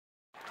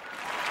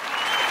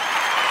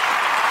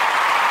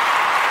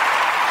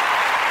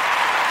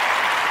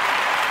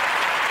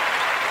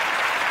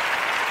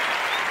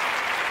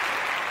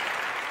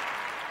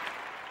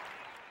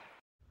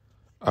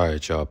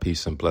right, y'all.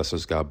 Peace and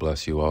blessings. God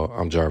bless you all.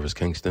 I'm Jarvis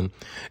Kingston,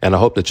 and I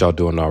hope that y'all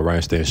doing all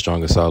right, staying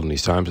strong and solid in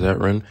these times that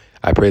we're in.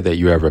 I pray that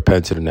you have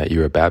repented and that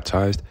you are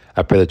baptized.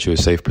 I pray that you are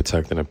safe,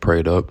 protected, and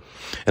prayed up.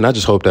 And I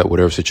just hope that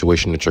whatever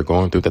situation that you're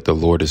going through, that the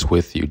Lord is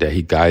with you, that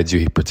he guides you,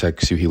 he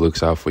protects you, he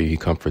looks out for you, he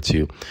comforts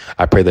you.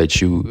 I pray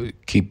that you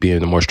keep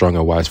being more strong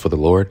and wise for the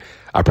Lord.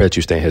 I pray that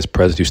you stay in his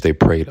presence, you stay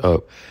prayed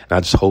up. And I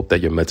just hope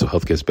that your mental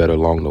health gets better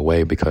along the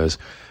way, because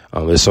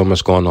there's so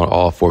much going on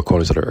all four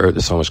corners of the earth.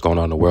 There's so much going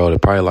on in the world. There's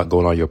probably a lot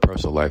going on in your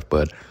personal life,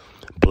 but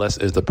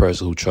blessed is the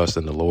person who trusts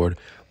in the Lord.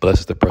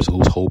 Blessed is the person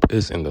whose hope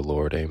is in the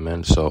Lord.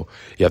 Amen. So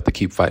you have to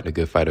keep fighting a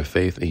good fight of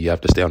faith, and you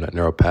have to stay on that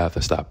narrow path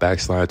and stop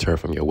backsliding, turn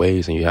from your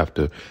ways, and you have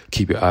to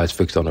keep your eyes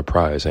fixed on the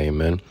prize.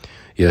 Amen.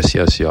 Yes,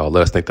 y'all.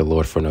 Let us thank the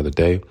Lord for another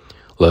day.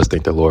 Let us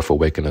thank the Lord for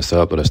waking us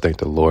up. Let us thank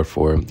the Lord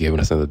for giving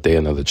us another day,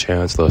 another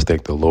chance. Let us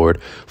thank the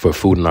Lord for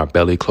food in our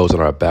belly, clothes on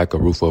our back, a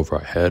roof over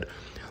our head.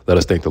 Let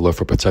us thank the Lord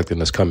for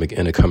protecting us coming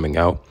in and coming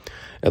out.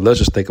 And let's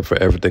just thank him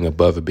for everything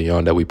above and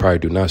beyond that we probably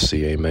do not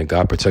see. Amen.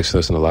 God protects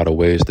us in a lot of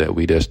ways that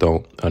we just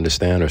don't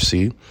understand or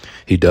see.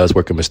 He does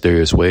work in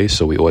mysterious ways,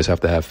 so we always have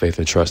to have faith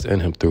and trust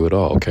in him through it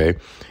all, okay?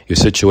 Your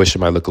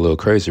situation might look a little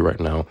crazy right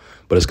now,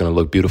 but it's going to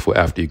look beautiful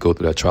after you go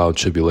through that trial and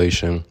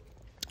tribulation,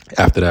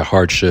 after that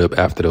hardship,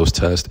 after those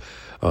tests.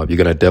 You're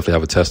going to definitely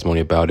have a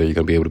testimony about it. You're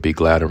going to be able to be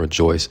glad and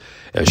rejoice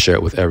and share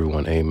it with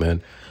everyone.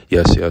 Amen.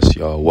 Yes,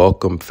 y'all.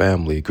 Welcome,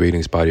 family.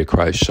 Greetings, body of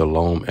Christ.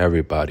 Shalom,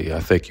 everybody. I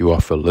thank you all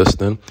for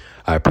listening.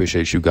 I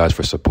appreciate you guys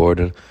for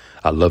supporting.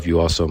 I love you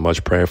all so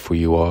much, praying for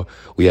you all.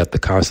 We have to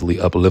constantly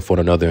uplift one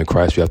another in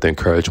Christ. We have to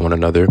encourage one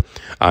another.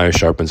 Iron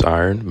sharpens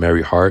iron,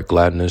 merry heart,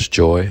 gladness,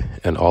 joy,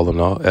 and all in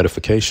all,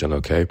 edification,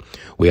 okay?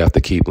 We have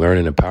to keep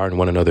learning, empowering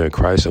one another in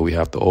Christ, and we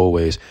have to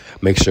always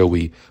make sure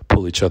we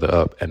pull each other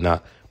up and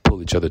not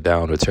pull each other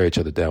down or tear each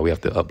other down. We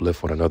have to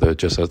uplift one another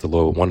just as the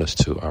Lord would want us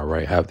to, all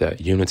right? Have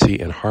that unity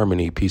and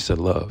harmony, peace and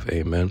love,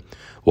 amen?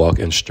 Walk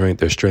in strength.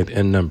 There's strength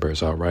in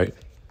numbers, all right?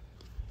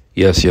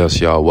 Yes,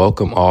 y'all.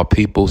 Welcome all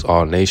peoples,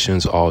 all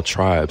nations, all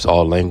tribes,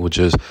 all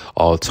languages,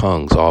 all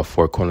tongues, all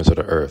four corners of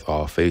the earth,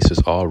 all faces,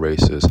 all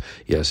races.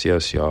 Yes,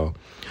 y'all.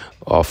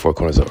 All four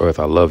corners of the earth.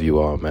 I love you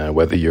all, man.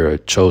 Whether you're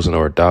chosen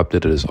or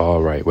adopted, it is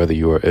all right. Whether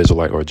you are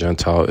Israelite or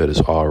Gentile, it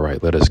is all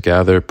right. Let us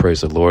gather,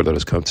 praise the Lord. Let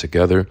us come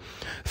together,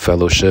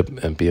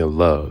 fellowship, and be in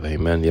love.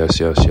 Amen.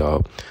 Yes,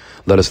 y'all.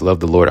 Let us love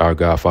the Lord our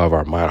God, Father,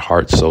 our mind,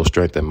 heart, soul,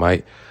 strength, and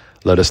might.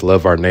 Let us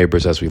love our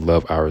neighbors as we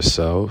love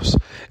ourselves.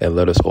 And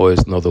let us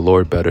always know the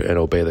Lord better and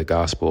obey the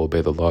gospel,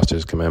 obey the laws,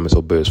 his commandments,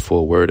 obey his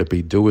full word, and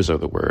be doers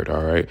of the word,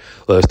 all right?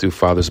 Let us do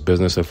Father's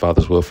business and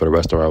Father's will for the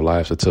rest of our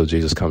lives until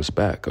Jesus comes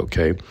back,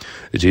 okay?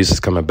 Jesus is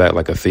coming back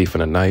like a thief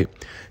in the night.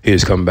 He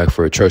is coming back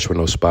for a church with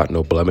no spot,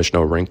 no blemish,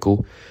 no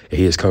wrinkle. And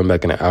he is coming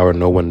back in an hour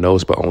no one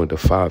knows but only the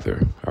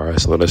Father, all right?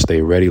 So let us stay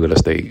ready. Let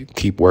us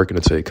keep working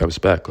until he comes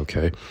back,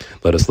 okay?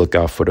 Let us look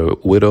out for the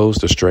widows,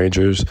 the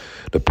strangers,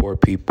 the poor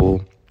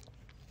people,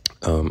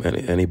 and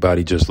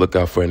anybody. Just look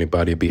out for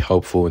anybody. Be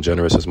helpful and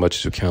generous as much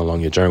as you can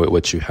along your journey with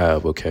what you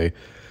have, okay?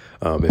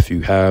 If you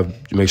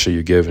have, make sure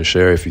you give and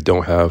share. If you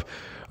don't have,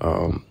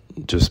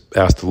 just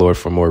ask the Lord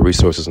for more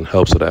resources and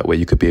help, so that way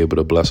you could be able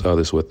to bless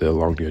others with it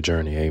along your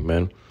journey.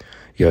 Amen.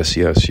 Yes,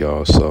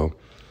 y'all. So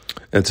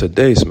in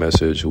today's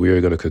message, we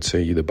are going to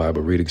continue the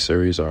Bible reading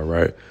series, all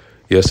right?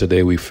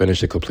 Yesterday, we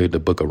finished and completed the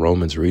book of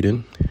Romans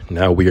reading.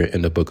 Now we are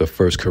in the book of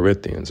 1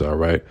 Corinthians, all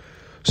right?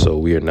 So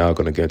we are now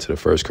going to get into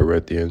the 1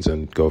 Corinthians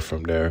and go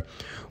from there.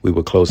 We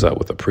will close out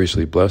with a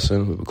priestly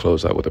blessing. We will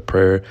close out with a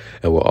prayer.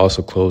 And we'll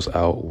also close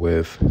out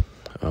with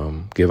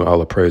giving all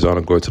the praise, honor,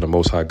 and glory to the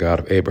Most High God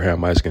of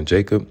Abraham, Isaac, and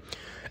Jacob,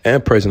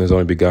 and praising his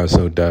only begotten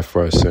Son who died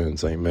for our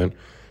sins. Amen.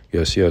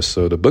 Yes.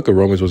 So the book of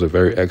Romans was a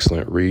very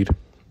excellent read.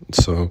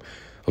 So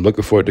I'm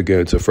looking forward to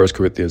getting into 1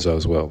 Corinthians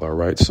as well. All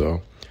right.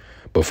 So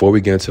before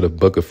we get into the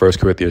book of 1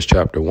 Corinthians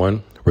chapter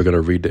 1, we're going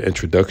to read the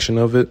introduction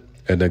of it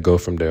and then go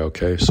from there,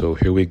 okay? So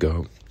here we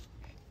go.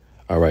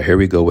 All right, here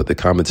we go with the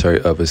commentary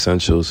of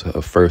Essentials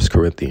of 1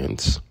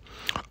 Corinthians.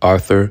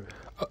 Author,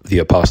 the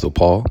Apostle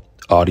Paul.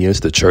 Audience,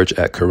 the church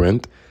at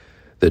Corinth.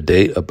 The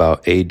date,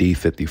 about AD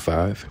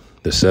 55.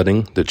 The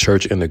setting, the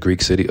church in the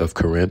Greek city of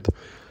Corinth.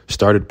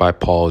 Started by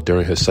Paul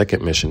during his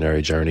second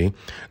missionary journey.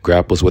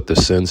 Grapples with the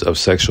sins of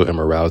sexual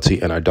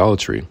immorality and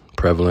idolatry,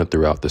 prevalent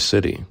throughout the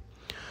city.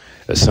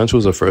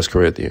 Essentials of 1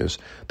 Corinthians.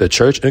 The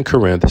church in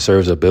Corinth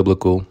serves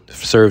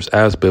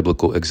as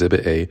biblical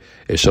exhibit A.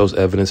 It shows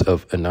evidence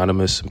of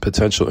anonymous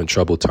potential in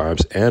troubled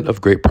times and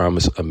of great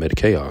promise amid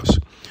chaos.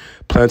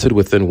 Planted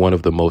within one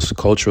of the most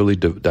culturally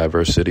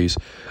diverse cities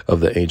of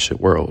the ancient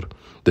world,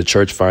 the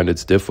church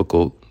finds it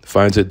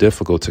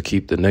difficult to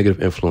keep the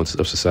negative influences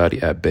of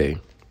society at bay.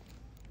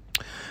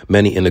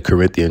 Many in the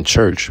Corinthian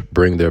church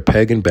bring their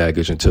pagan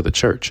baggage into the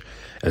church,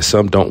 and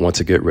some don't want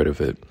to get rid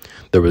of it.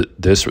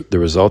 The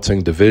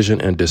resulting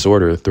division and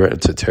disorder threaten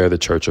to tear the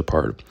church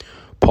apart.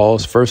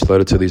 Paul's first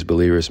letter to these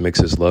believers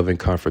mixes loving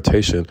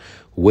confrontation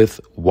with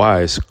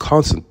wise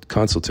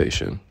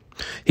consultation.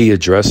 He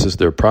addresses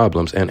their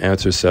problems and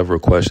answers several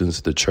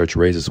questions the church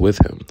raises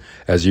with him.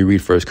 As you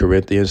read 1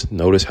 Corinthians,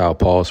 notice how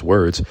Paul's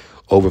words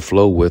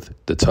overflow with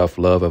the tough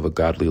love of a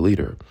godly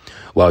leader.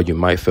 While you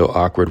might feel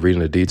awkward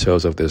reading the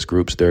details of this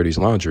group's dirty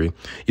laundry,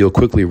 you'll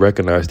quickly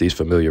recognize these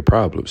familiar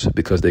problems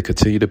because they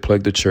continue to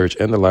plague the church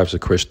and the lives of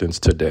Christians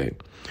today.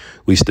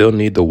 We still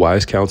need the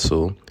wise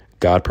counsel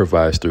God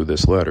provides through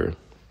this letter.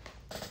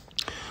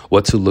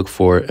 What to look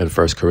for in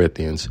 1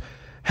 Corinthians: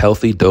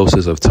 healthy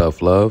doses of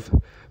tough love,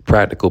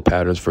 practical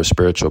patterns for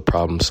spiritual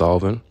problem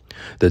solving,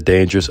 the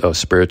dangers of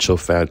spiritual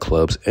fan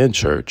clubs in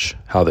church,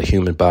 how the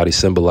human body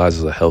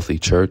symbolizes a healthy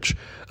church,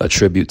 a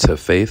tribute to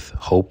faith,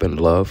 hope, and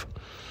love,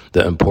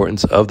 the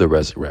importance of the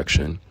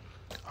resurrection.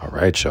 All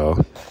right,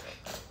 y'all.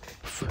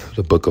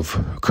 The book of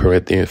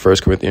Corinthians, 1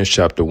 Corinthians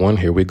chapter 1,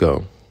 here we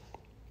go.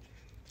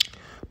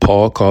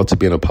 Paul, called to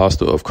be an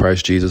apostle of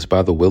Christ Jesus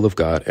by the will of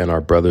God, and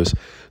our brothers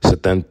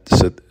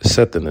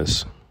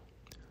Sosthenes,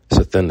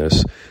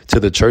 to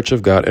the church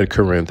of God in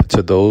Corinth,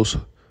 to those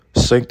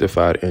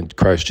sanctified in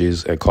Christ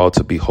Jesus and called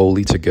to be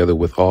holy, together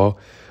with all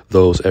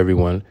those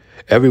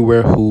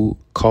everywhere who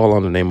call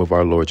on the name of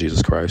our Lord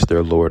Jesus Christ,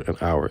 their Lord and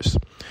ours.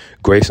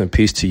 Grace and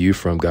peace to you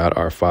from God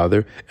our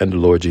Father and the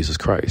Lord Jesus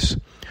Christ.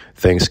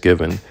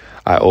 Thanksgiving.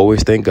 I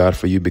always thank God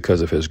for you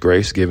because of his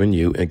grace given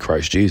you in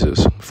Christ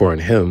Jesus. For in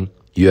him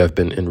you have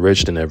been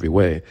enriched in every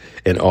way,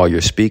 in all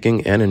your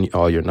speaking and in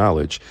all your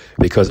knowledge,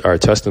 because our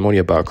testimony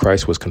about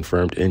Christ was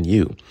confirmed in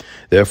you.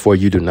 Therefore,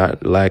 you do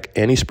not lack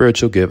any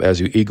spiritual gift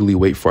as you eagerly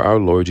wait for our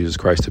Lord Jesus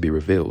Christ to be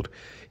revealed.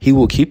 He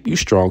will keep you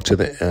strong to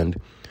the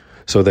end,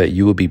 so that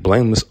you will be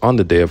blameless on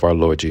the day of our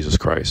Lord Jesus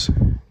Christ.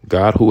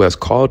 God, who has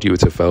called you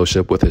to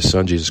fellowship with his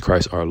Son, Jesus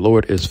Christ, our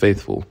Lord, is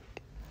faithful.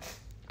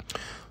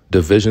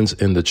 Divisions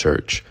in the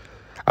church.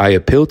 I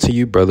appeal to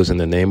you, brothers, in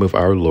the name of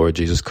our Lord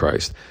Jesus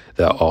Christ,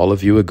 that all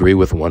of you agree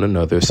with one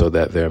another so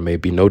that there may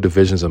be no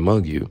divisions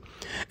among you,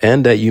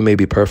 and that you may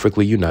be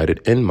perfectly united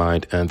in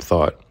mind and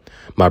thought.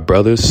 My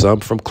brothers, some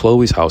from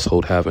Chloe's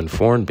household have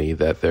informed me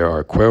that there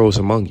are quarrels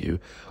among you.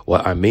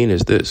 What I mean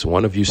is this: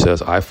 one of you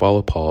says, I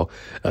follow Paul,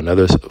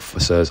 another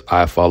says,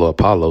 I follow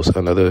Apollos,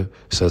 another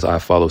says, I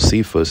follow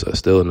Cephas,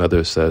 still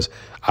another says,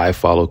 I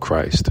follow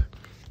Christ.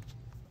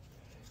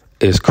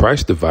 Is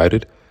Christ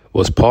divided?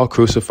 Was Paul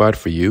crucified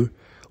for you?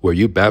 Were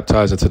you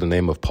baptized into the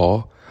name of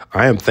Paul?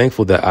 I am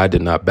thankful that I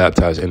did not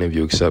baptize any of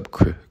you except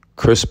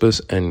Crispus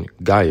and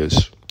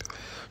Gaius,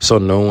 so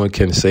no one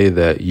can say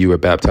that you were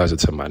baptized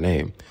into my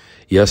name.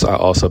 Yes, I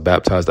also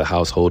baptized the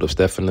household of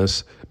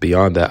Stephanas.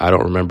 Beyond that, I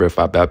don't remember if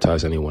I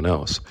baptized anyone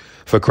else.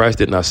 For Christ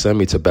did not send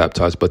me to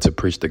baptize, but to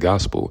preach the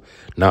gospel,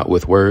 not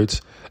with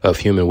words of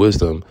human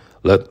wisdom,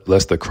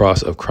 lest the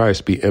cross of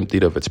Christ be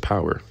emptied of its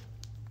power.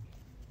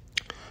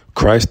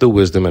 Christ, the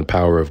wisdom and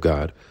power of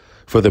God.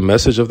 For the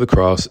message of the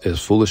cross is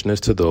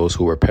foolishness to those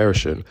who are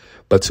perishing,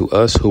 but to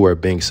us who are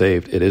being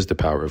saved, it is the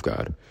power of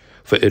God.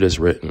 For it is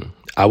written,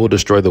 I will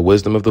destroy the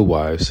wisdom of the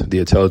wise, the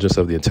intelligence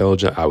of the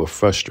intelligent I will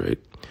frustrate.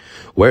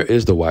 Where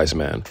is the wise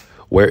man?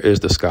 Where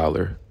is the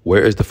scholar?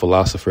 Where is the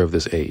philosopher of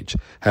this age?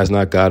 Has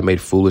not God made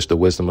foolish the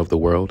wisdom of the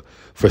world?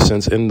 For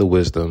since in the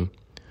wisdom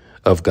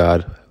of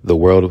God, the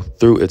world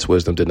through its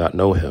wisdom did not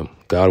know him,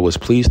 God was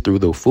pleased through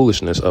the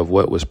foolishness of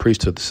what was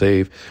preached to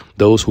save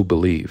those who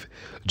believe.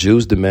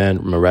 Jews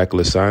demand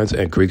miraculous signs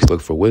and Greeks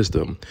look for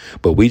wisdom,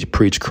 but we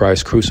preach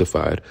Christ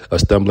crucified, a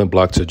stumbling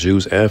block to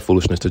Jews and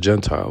foolishness to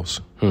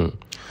Gentiles.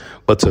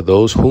 But to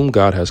those whom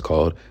God has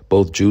called,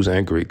 both Jews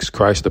and Greeks,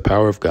 Christ the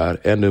power of God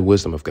and the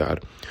wisdom of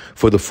God.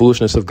 For the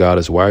foolishness of God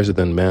is wiser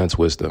than man's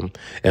wisdom,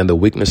 and the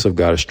weakness of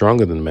God is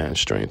stronger than man's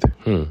strength.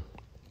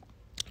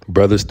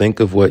 Brothers, think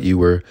of what you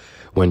were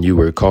when you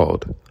were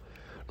called.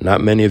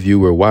 Not many of you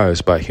were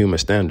wise by human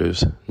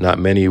standards. Not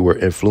many were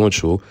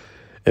influential.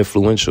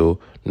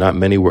 Not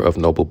many were of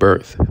noble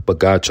birth. But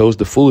God chose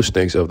the foolish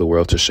things of the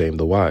world to shame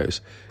the wise.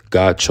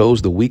 God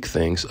chose the weak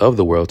things of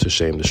the world to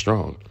shame the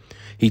strong.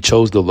 He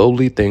chose the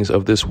lowly things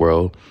of this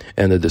world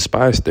and the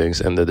despised things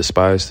and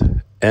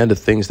the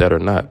things that are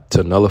not,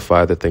 to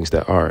nullify the things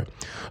that are,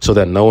 so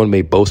that no one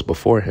may boast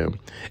before him.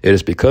 It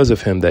is because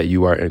of him that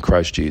you are in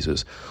Christ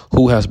Jesus,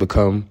 who has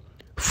become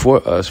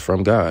for us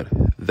from God.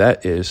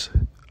 That is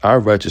our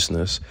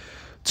righteousness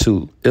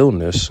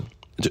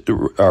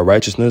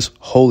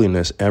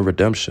holiness, and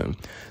redemption.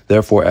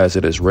 Therefore, as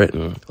it is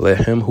written,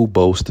 let him who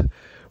boast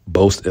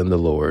in the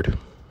Lord.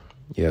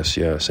 Yes,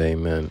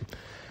 amen.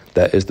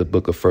 That is the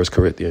book of 1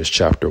 Corinthians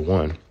chapter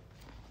 1.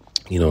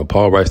 You know,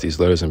 Paul writes these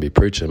letters and be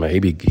preaching, man. He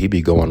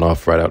be going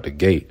off right out the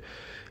gate.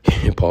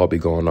 Paul be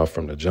going off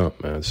from the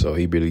jump, man. So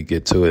he really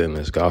get to it in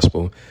his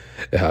gospel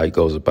and how he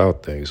goes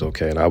about things.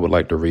 Okay, and I would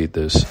like to read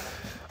this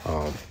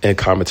in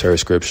commentary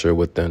scripture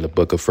within the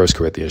book of 1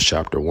 Corinthians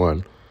chapter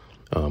 1.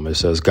 It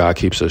says, God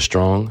keeps us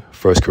strong.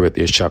 1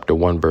 Corinthians chapter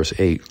 1, verse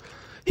 8.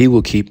 He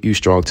will keep you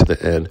strong to the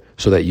end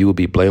so that you will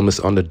be blameless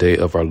on the day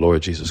of our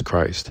Lord Jesus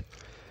Christ.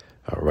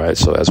 All right.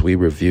 So as we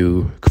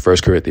review 1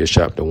 Corinthians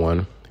chapter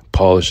 1,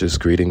 Paul is just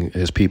greeting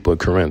his people in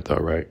Corinth.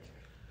 All right.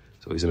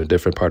 So he's in a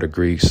different part of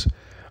Greece,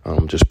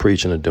 just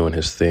preaching and doing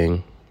his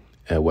thing.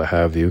 and what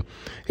have you.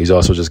 He's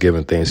also just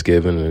giving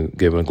thanksgiving and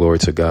giving glory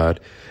to God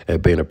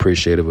and being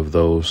appreciative of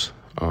those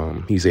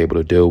he's able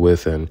to deal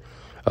with and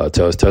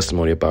tell his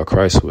testimony about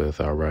Christ with,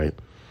 all right?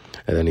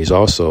 And then he's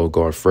also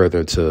going further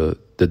into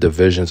the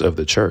divisions of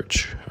the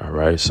church, all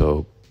right?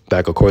 So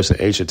back, of course,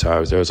 in ancient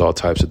times, there's all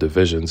types of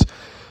divisions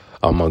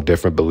among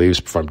different beliefs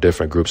from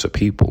different groups of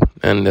people,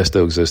 and that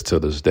still exists to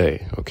this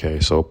day, okay?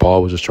 So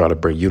Paul was just trying to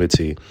bring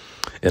unity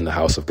in the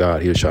house of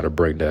God. He was trying to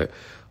bring that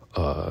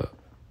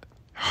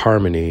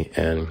harmony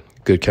and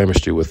good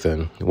chemistry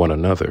within one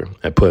another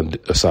and putting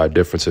aside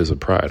differences of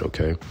pride,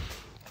 okay?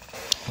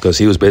 Because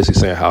he was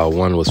basically saying how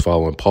one was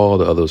following Paul,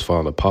 the other was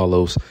following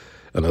Apollos,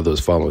 another was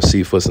following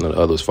Cephas, and the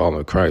other was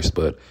following Christ.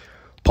 But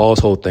Paul's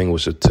whole thing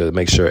was to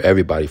make sure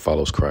everybody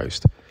follows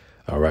Christ.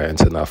 All right, and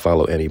to not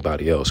follow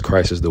anybody else.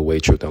 Christ is the way,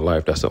 truth, and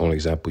life. That's the only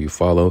example you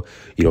follow.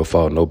 You don't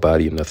follow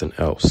nobody, nothing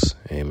else.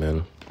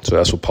 Amen. So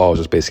that's what Paul was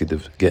just basically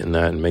getting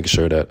at and making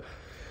sure that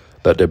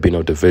let there be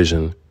no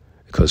division,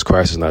 because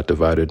Christ is not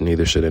divided,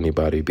 neither should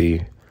anybody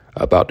be,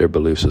 about their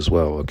beliefs as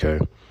well, okay?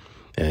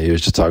 And he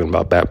was just talking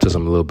about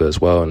baptism a little bit as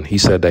well, and he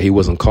said that he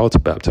wasn't called to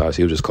baptize.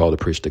 He was just called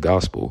to preach the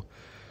gospel.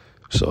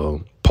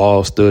 So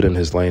Paul stood in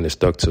his lane and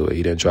stuck to it.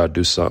 He didn't try to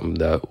do something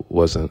that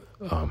wasn't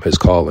his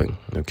calling,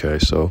 okay?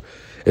 So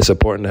it's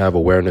important to have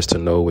awareness to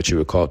know what you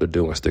were called to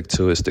do and stick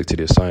to it, stick to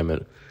the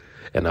assignment,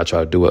 and not try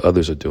to do what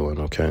others are doing,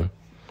 okay?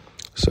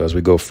 So as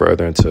we go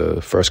further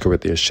into 1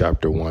 Corinthians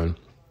chapter 1,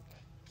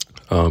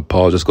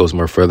 Paul just goes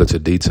more further to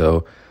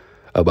detail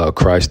about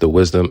Christ, the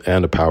wisdom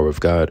and the power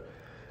of God.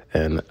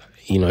 And,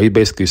 he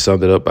basically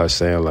summed it up by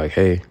saying like,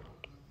 hey,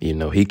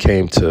 he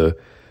came to,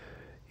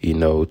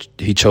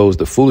 he chose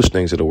the foolish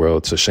things of the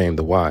world to shame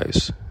the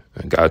wise.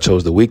 And God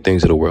chose the weak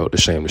things of the world to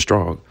shame the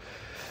strong.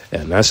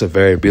 And that's a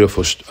very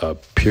beautiful,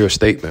 pure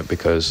statement,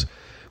 because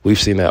we've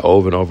seen that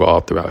over and over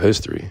all throughout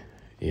history.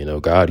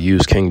 God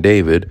used King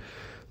David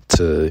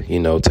to,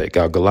 take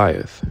out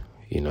Goliath.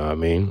 You know what I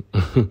mean?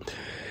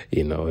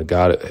 And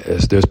God,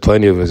 there's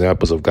plenty of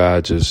examples of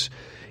God just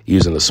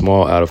using the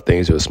small out of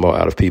things or the small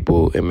out of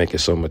people and making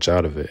so much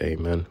out of it.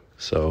 Amen.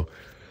 So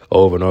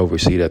over and over, we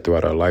see that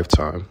throughout our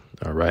lifetime.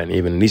 All right. And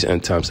even in these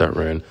end times that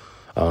we're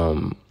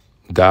in,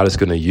 God is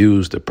going to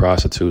use the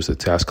prostitutes, the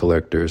tax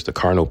collectors, the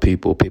carnal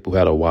people who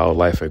had a wild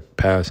life in the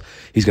past.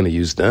 He's going to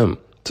use them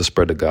to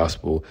spread the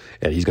gospel.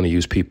 And he's going to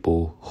use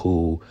people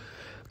who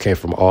came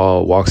from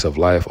all walks of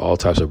life, all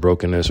types of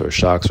brokenness or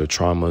shocks or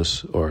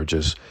traumas, or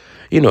just,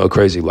 a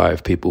crazy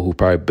life. People who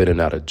probably been in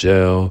and out of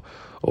jail,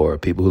 or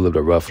people who lived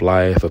a rough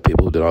life, or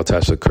people who did all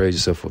types of crazy,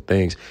 sinful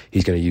things.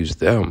 He's going to use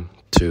them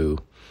to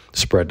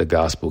spread the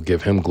gospel,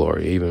 give him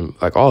glory. Even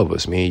like all of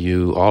us, me,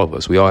 you, all of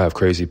us, we all have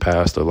crazy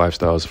past or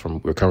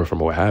lifestyles we're coming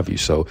from or what have you.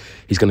 So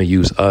he's going to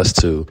use us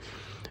to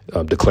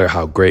declare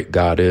how great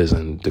God is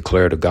and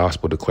declare the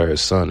gospel, declare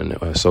his son,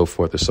 and so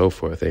forth and so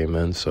forth.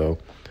 Amen. So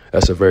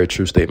that's a very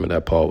true statement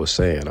that Paul was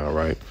saying. All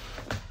right.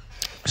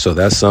 So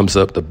that sums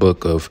up the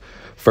book of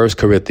 1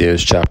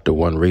 Corinthians chapter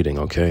 1 reading.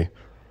 Okay.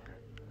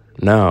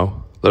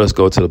 Now let us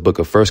go to the book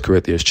of 1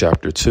 Corinthians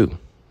chapter 2.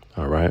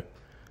 All right.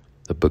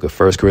 The book of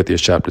 1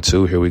 Corinthians chapter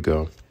 2, here we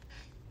go.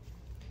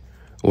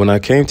 When I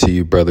came to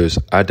you, brothers,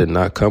 I did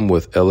not come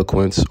with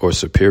eloquence or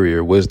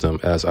superior wisdom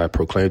as I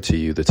proclaimed to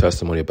you the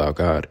testimony about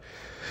God.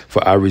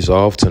 For I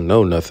resolved to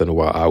know nothing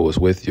while I was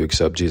with you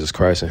except Jesus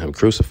Christ and him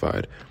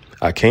crucified.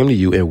 I came to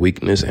you in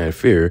weakness and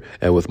fear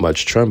and with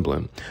much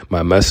trembling.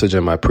 My message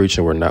and my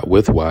preaching were not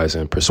with wise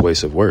and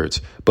persuasive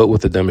words, but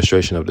with the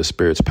demonstration of the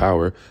Spirit's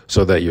power,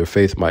 so that your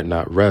faith might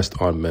not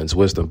rest on men's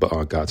wisdom, but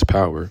on God's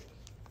power.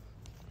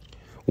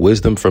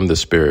 Wisdom from the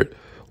Spirit.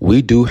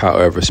 We do,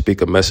 however,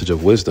 speak a message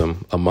of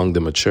wisdom among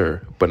the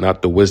mature, but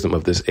not the wisdom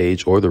of this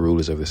age or the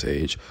rulers of this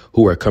age,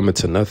 who are coming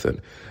to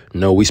nothing.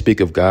 No, we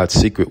speak of God's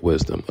secret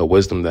wisdom, a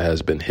wisdom that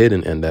has been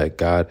hidden and that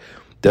God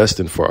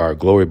destined for our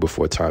glory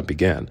before time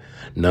began.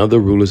 None of the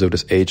rulers of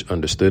this age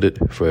understood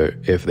it, for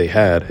if they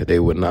had, they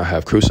would not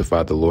have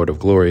crucified the Lord of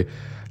glory.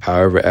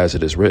 However, as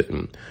it is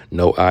written,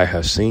 no eye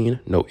has seen,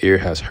 no ear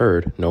has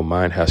heard, no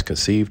mind has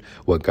conceived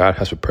what God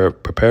has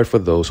prepared for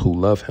those who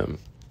love him.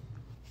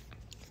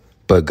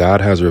 But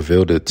God has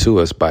revealed it to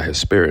us by his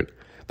Spirit.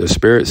 The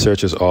Spirit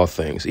searches all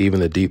things, even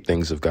the deep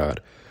things of God.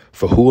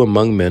 For who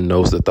among men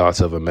knows the thoughts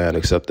of a man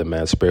except the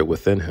man's spirit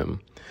within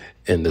him?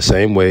 In the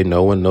same way,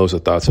 no one knows the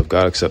thoughts of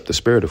God except the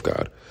Spirit of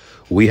God.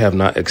 We have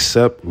not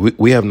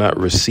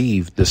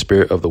received the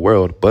spirit of the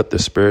world, but the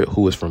Spirit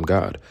who is from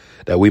God,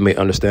 that we may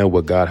understand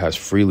what God has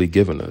freely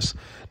given us.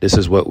 This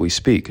is what we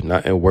speak,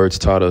 not in words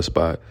taught to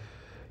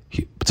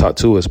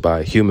us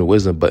by human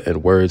wisdom, but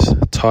in words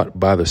taught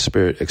by the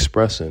Spirit,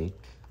 expressing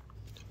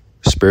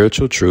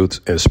spiritual truths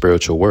and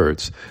spiritual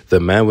words. The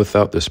man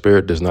without the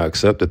Spirit does not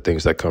accept the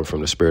things that come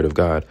from the Spirit of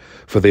God,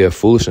 for they are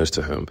foolishness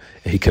to him,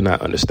 and he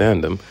cannot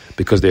understand them,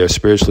 because they are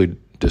spiritually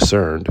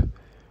discerned.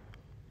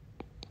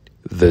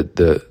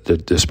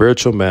 The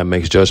spiritual man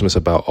makes judgments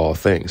about all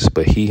things,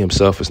 but he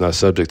himself is not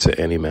subject to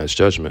any man's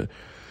judgment.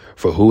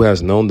 For who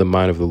has known the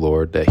mind of the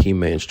Lord that he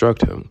may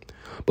instruct him?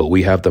 But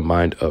we have the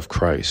mind of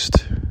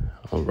Christ.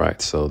 All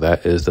right, so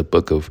that is the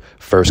book of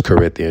 1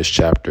 Corinthians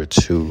chapter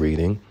 2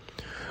 reading.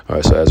 All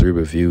right, so as we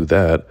review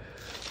that,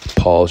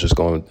 Paul's just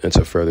going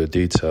into further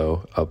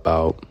detail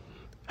about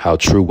how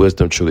true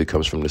wisdom truly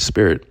comes from the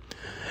Spirit,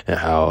 and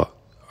how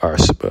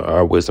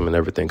our wisdom and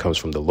everything comes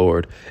from the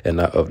Lord and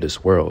not of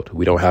this world.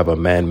 We don't have a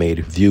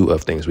man-made view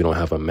of things. We don't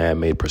have a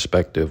man-made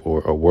perspective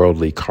or a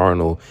worldly,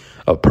 carnal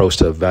approach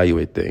to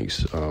evaluate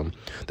things.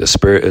 The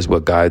Spirit is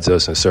what guides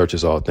us and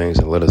searches all things,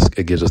 and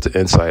it gives us the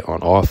insight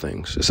on all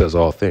things. It says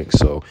all things.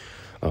 So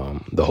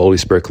the Holy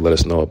Spirit can let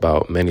us know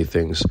about many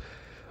things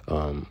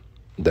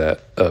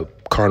that a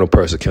carnal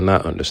person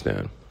cannot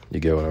understand. You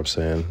get what I'm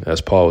saying?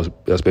 That's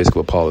basically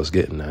what Paul is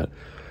getting at.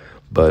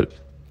 But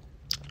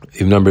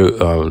you remember,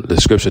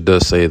 the scripture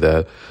does say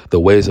that the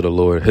ways of the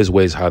Lord, his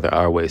ways higher than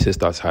our ways, his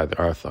thoughts higher than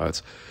our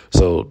thoughts.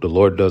 So the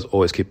Lord does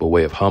always keep a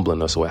way of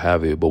humbling us or what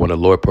have you. But when the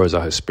Lord pours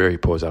out his Spirit, he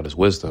pours out his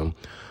wisdom.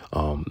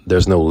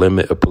 There's no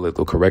limit of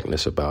political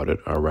correctness about it.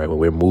 All right. When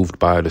we're moved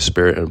by the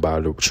Spirit and by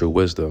the true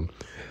wisdom,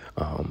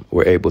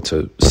 we're able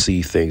to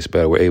see things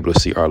better. We're able to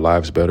see our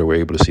lives better.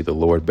 We're able to see the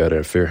Lord better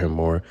and fear him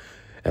more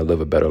and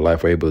live a better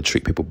life. We're able to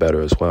treat people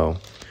better as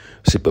well.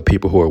 See, but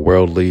people who are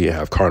worldly and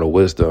have carnal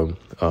wisdom,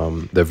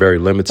 they're very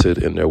limited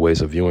in their ways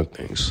of viewing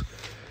things.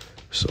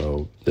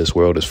 So this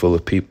world is full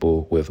of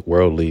people with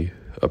worldly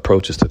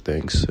approaches to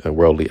things and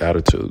worldly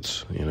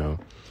attitudes,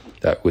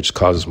 that which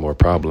causes more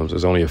problems.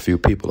 There's only a few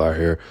people out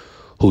here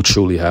who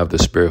truly have the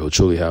Spirit, who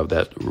truly have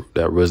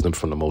that wisdom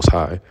from the Most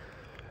High.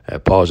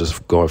 And Paul's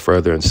just going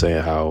further and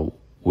saying how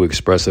we're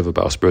expressive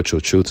about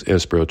spiritual truths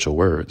and spiritual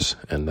words,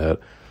 and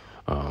that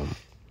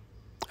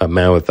a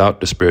man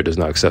without the Spirit does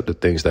not accept the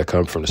things that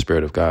come from the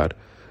Spirit of God.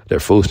 They're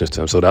foolishness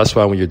to him. So that's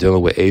why when you're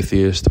dealing with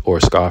atheists or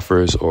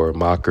scoffers or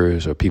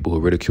mockers or people who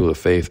ridicule the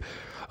faith,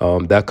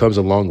 that comes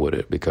along with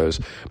it, because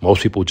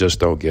most people just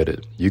don't get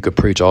it. You could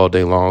preach all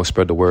day long,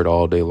 spread the word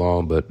all day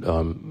long, but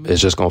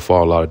it's just going to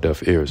fall a lot of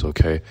deaf ears,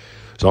 okay?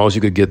 As long as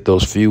you could get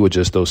those few or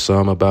just those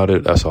some about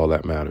it, that's all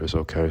that matters,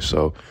 okay?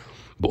 So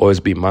always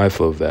be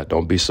mindful of that.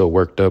 Don't be so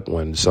worked up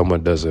when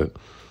someone doesn't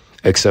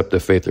accept the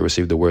faith or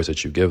receive the words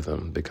that you give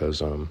them,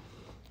 because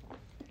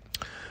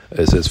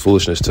it's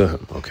foolishness to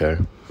him, okay?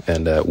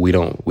 And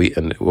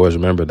and always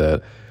remember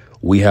that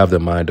we have the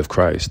mind of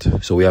Christ.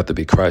 So we have to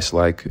be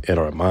Christ-like in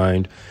our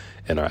mind,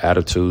 in our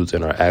attitudes,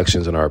 in our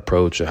actions, in our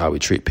approach, and how we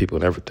treat people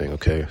and everything,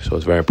 okay? So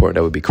it's very important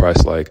that we be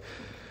Christ-like,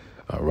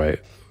 all right,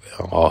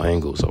 on all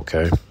angles,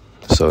 okay?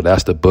 So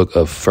that's the book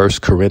of 1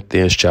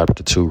 Corinthians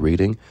chapter 2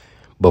 reading.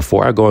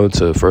 Before I go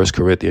into 1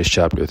 Corinthians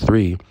chapter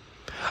 3,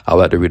 I'd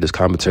like to read this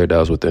commentary that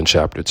was within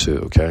chapter 2,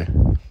 okay?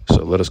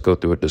 So let us go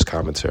through this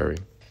commentary.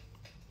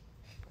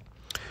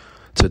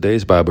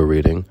 Today's Bible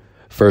reading,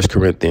 1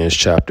 Corinthians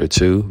chapter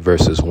 2,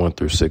 verses 1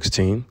 through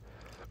 16.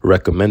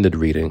 Recommended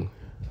reading,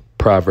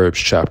 Proverbs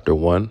chapter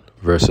 1,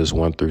 verses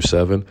 1 through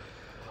 7.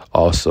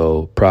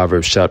 Also,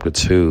 Proverbs chapter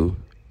 2,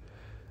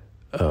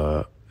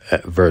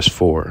 verse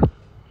 4.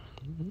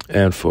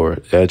 And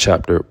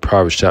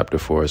Proverbs chapter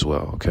 4 as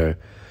well, okay?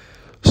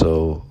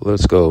 So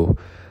let's go.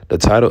 The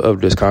title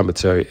of this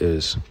commentary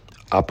is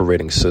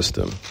Operating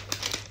System.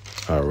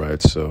 All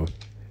right, so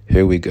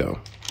here we go.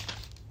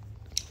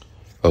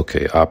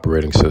 Okay,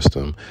 operating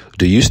system.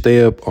 Do you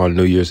stay up on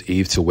New Year's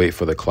Eve to wait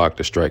for the clock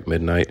to strike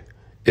midnight?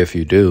 If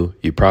you do,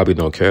 you probably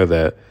don't care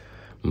that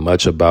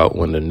much about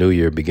when the new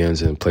year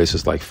begins in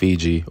places like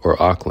Fiji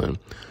or Auckland,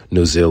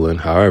 New Zealand.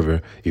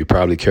 However, you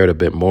probably cared a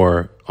bit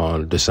more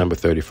on December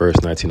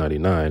 31st,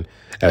 1999,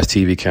 as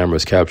TV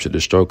cameras captured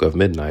the stroke of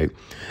midnight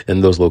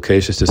in those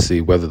locations to see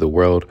whether the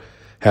world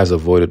has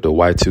avoided the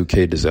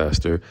Y2K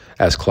disaster,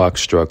 as clocks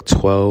struck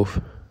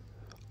 12:00,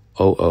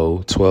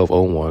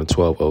 12:01,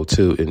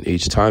 12:02 in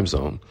each time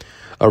zone.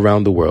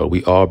 Around the world,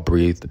 we all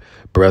breathed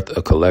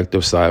a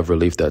collective sigh of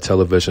relief that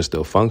television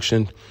still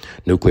functioned,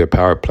 nuclear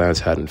power plants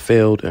hadn't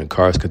failed, and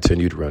cars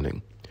continued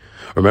running.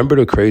 Remember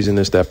the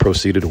craziness that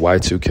preceded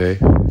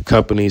Y2K?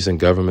 Companies and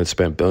governments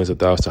spent billions of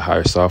dollars to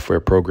hire software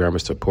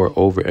programmers to port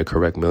over and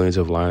correct millions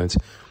of lines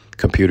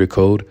computer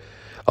code,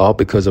 all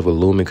because of a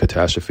looming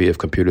catastrophe if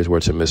computers were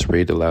to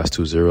misread the last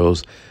two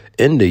zeros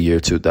in the year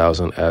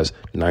 2000 as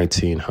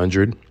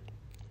 1900.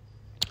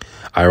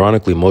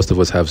 Ironically, most of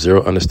us have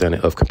zero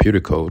understanding of computer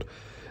code.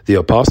 The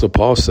Apostle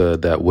Paul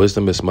said that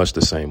wisdom is much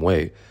the same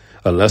way.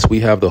 Unless we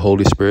have the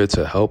Holy Spirit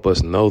to help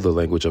us know the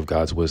language of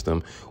God's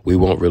wisdom, we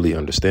won't really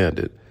understand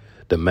it.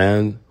 The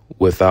man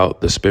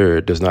without the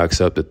Spirit does not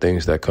accept the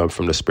things that come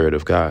from the Spirit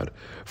of God,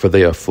 for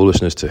they are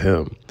foolishness to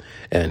him,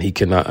 and he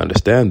cannot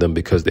understand them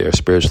because they are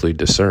spiritually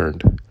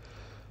discerned.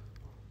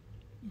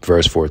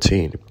 Verse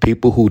 14,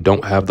 people who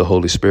don't have the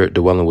Holy Spirit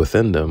dwelling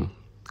within them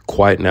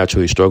quite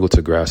naturally struggle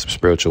to grasp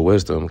spiritual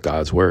wisdom,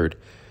 God's word.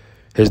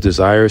 His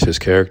desires, his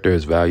character,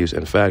 his values.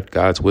 In fact,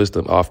 God's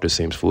wisdom often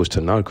seems foolish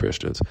to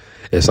non-Christians.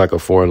 It's like a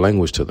foreign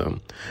language to them.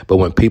 But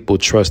when people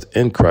trust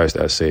in Christ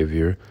as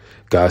Savior,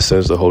 God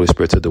sends the Holy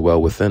Spirit to dwell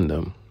within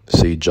them.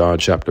 See John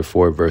chapter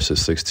 4,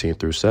 verses 16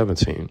 through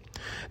 17.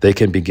 They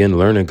can begin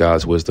learning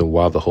God's wisdom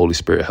while the Holy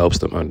Spirit helps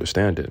them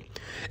understand it.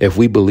 If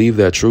we believe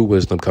that true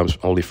wisdom comes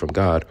only from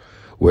God,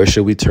 Where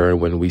should we turn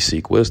when we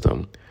seek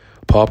wisdom?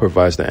 Paul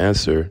provides the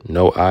answer: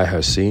 no eye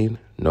has seen,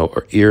 no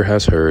ear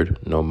has heard,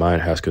 no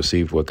mind has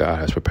conceived what God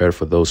has prepared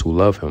for those who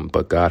love him,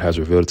 but God has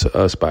revealed it to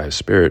us by his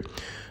Spirit,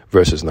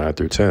 verses 9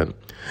 through 10.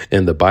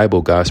 In the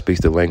Bible, God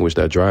speaks the language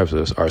that drives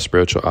us, our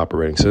spiritual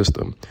operating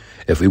system.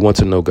 If we want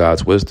to know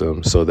God's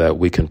wisdom so that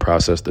we can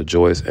process the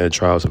joys and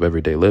trials of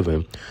everyday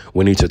living,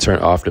 we need to turn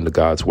often to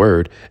God's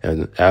word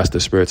and ask the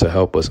Spirit to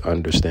help us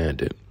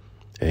understand it.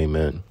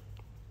 Amen.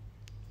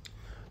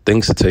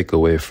 Things to take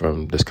away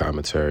from this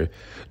commentary.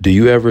 Do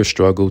you ever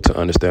struggle to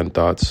understand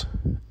thoughts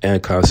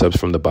and concepts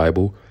from the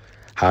Bible?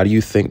 How do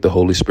you think the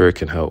Holy Spirit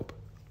can help?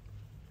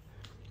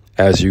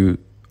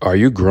 Are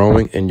you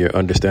growing in your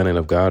understanding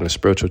of God and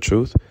spiritual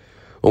truth?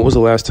 When was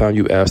the last time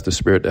you asked the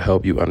Spirit to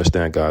help you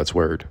understand God's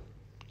word?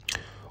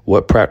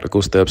 What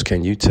practical steps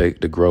can you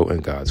take to grow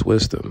in God's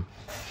wisdom?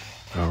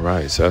 All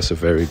right, so that's a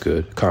very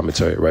good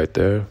commentary right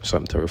there.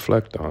 Something to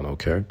reflect on,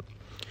 okay?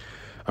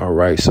 All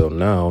right, so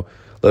now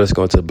let us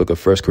go into the book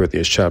of 1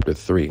 Corinthians chapter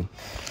 3.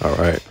 All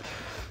right,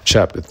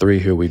 chapter 3,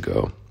 here we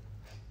go.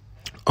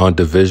 On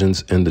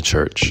divisions in the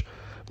church.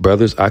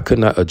 Brothers, I could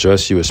not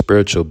address you as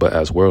spiritual, but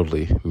as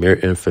worldly, mere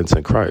infants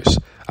in Christ.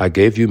 I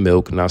gave you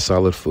milk, not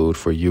solid food,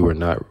 for you were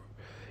not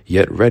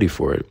yet ready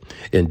for it.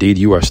 Indeed,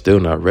 you are still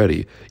not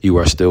ready. You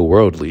are still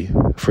worldly.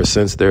 For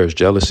since there is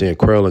jealousy and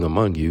quarreling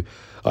among you,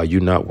 are you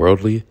not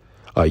worldly?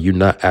 Are you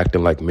not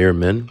acting like mere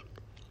men?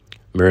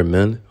 Mere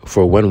men?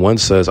 For when one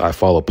says, I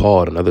follow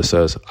Paul, and another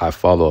says, I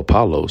follow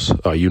Apollos,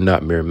 are you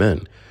not mere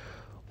men?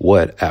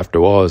 What, after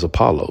all, is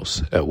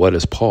Apollos? And what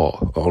is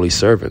Paul? Only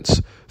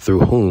servants,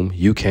 through whom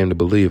you came to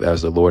believe,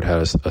 as the Lord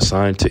has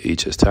assigned to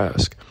each his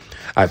task.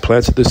 I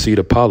planted the seed,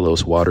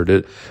 Apollos watered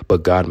it,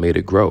 but God made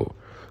it grow.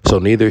 So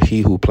neither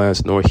he who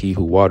plants nor he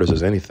who waters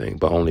is anything,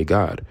 but only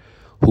God,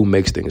 who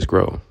makes things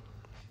grow.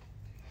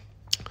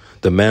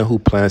 The man who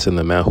plants and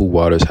the man who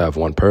waters have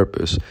one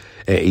purpose,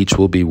 and each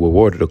will be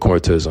rewarded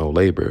according to his own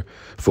labor.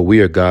 For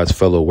we are God's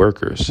fellow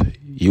workers.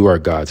 You are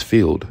God's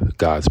field,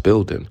 God's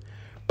building.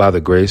 By the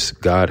grace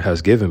God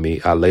has given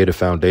me, I laid a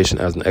foundation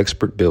as an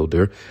expert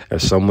builder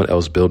and someone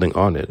else building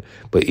on it.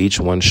 But each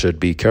one should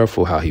be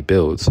careful how he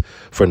builds,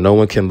 for no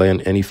one can lay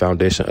any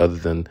foundation other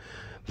than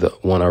the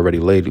one already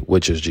laid,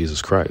 which is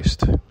Jesus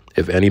Christ.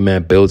 If any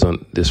man builds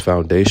on this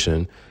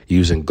foundation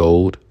using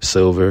gold,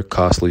 silver,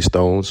 costly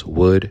stones,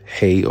 wood,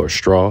 hay, or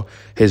straw,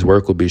 his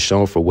work will be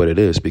shown for what it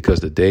is,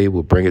 because the day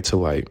will bring it to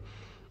light.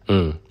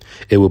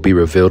 It will be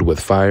revealed with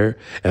fire,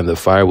 and the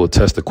fire will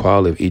test the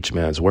quality of each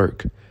man's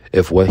work.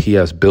 If what he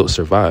has built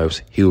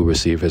survives, he will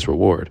receive his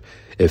reward.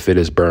 If it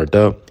is burned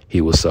up, he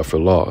will suffer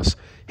loss.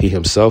 He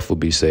himself will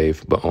be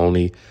saved, but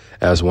only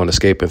as one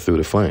escaping through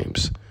the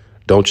flames.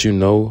 Don't you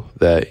know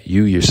that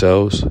you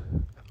yourselves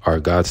are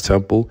God's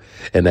temple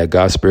and that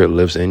God's Spirit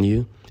lives in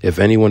you? If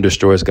anyone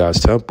destroys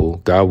God's temple,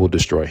 God will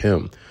destroy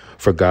him.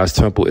 For God's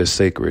temple is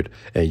sacred,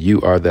 and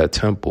you are that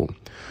temple.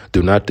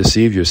 Do not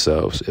deceive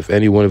yourselves. If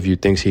any one of you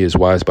thinks he is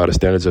wise by the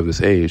standards of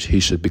this age, he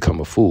should become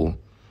a fool,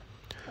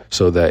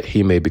 so that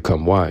he may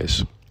become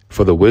wise.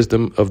 For the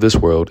wisdom of this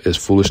world is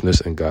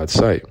foolishness in God's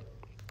sight.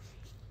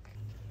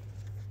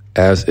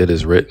 As it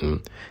is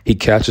written, he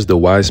catches the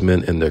wise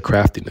men in their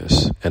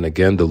craftiness. And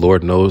again, the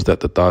Lord knows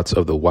that the thoughts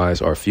of the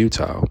wise are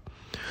futile.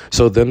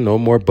 So then no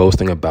more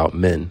boasting about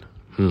men.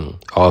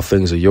 All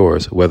things are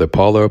yours, whether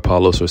Paul or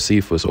Apollos or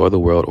Cephas or the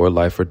world or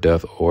life or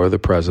death or the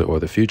present or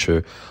the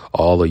future,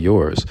 all are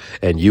yours.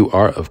 And you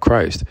are of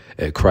Christ,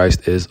 and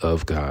Christ is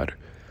of God.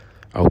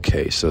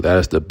 Okay, so that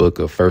is the book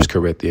of 1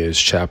 Corinthians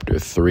chapter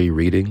 3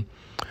 reading.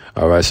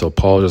 All right, so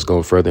Paul just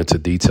going further into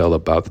detail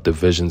about the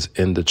divisions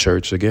in the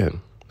church again.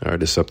 All right,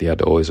 this is something you had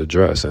to always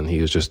address. And he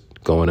was just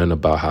going in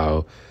about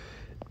how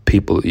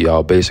people,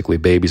 y'all basically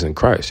babies in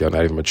Christ. Y'all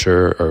not even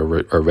mature or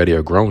ready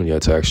or grown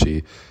yet to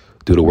actually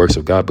do the works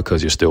of God,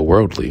 because you're still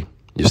worldly.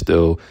 You're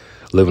still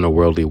living a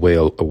worldly way,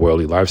 a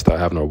worldly lifestyle,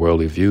 having a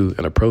worldly view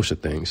and approach to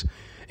things.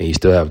 And you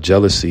still have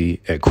jealousy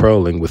and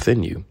quarreling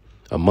within you,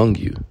 among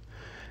you.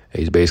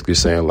 He's basically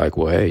saying like,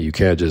 well, hey, you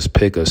can't just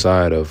pick a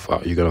side of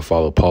you're going to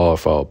follow Paul or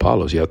follow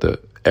Apollos. You have to,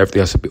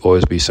 everything has to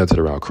always be centered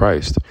around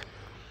Christ.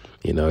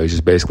 You know, he's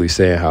just basically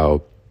saying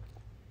how,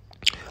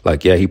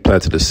 like, yeah, he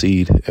planted the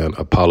seed and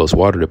Apollos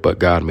watered it, but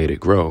God made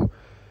it grow.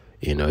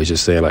 You know, he's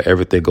just saying like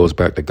everything goes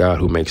back to God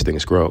who makes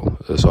things grow.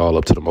 It's all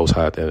up to the Most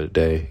High at the end of the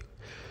day,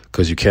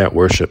 because you can't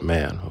worship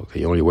man.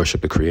 Okay, you only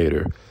worship the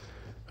Creator.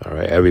 All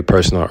right, every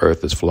person on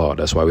earth is flawed.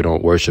 That's why we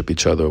don't worship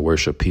each other or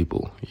worship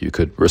people. You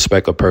could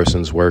respect a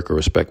person's work or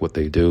respect what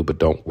they do, but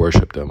don't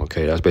worship them.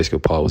 Okay, that's basically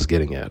what Paul was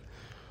getting at.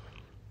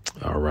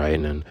 All right,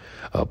 and then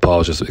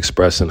Paul's just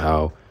expressing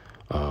how,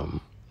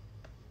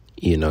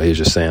 you know, he's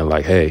just saying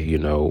like, hey, you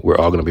know, we're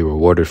all going to be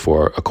rewarded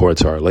for according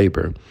to our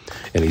labor.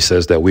 And he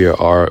says that we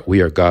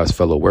are God's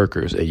fellow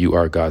workers, and you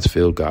are God's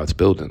field, God's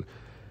building.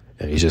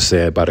 And he's just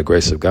saying by the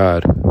grace of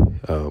God,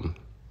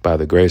 by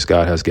the grace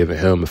God has given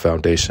him a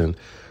foundation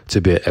to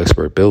be an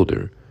expert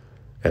builder,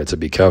 and to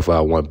be careful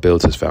how one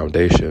builds his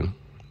foundation.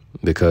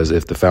 Because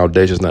if the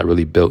foundation is not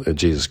really built in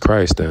Jesus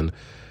Christ, then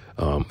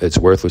it's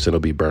worthless and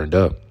it'll be burned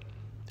up.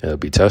 It'll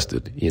be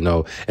tested,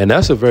 and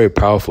that's a very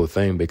powerful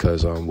thing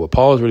because what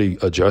Paul is really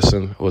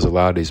addressing was a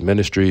lot of these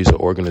ministries or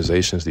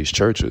organizations, these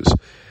churches.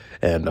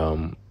 And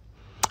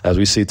as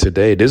we see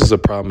today, this is a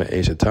problem in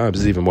ancient times.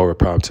 This is even more of a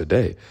problem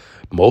today.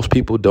 Most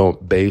people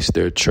don't base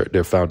their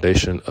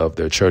foundation of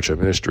their church or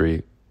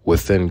ministry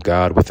within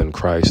God, within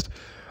Christ.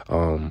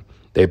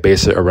 They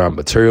base it around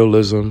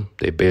materialism.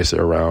 They base it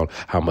around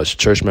how much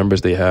church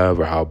members they have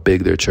or how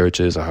big their church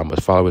is or how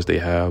much followers they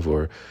have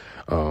or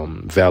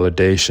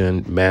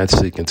validation,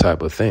 man-seeking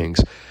type of things.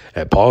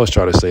 And Paul is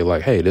trying to say,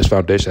 like, hey, this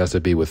foundation has to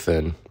be that's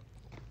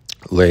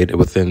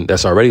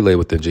already laid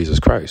within Jesus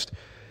Christ.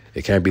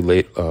 It can't be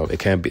laid.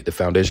 The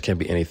foundation can't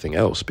be anything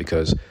else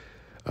because,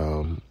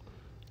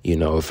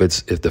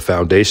 if the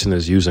foundation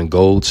is using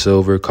gold,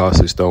 silver,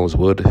 costly stones,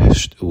 wood,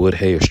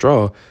 hay, or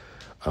straw,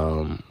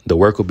 the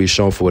work will be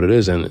shown for what it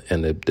is. And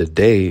the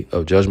day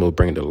of judgment will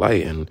bring it to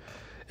light and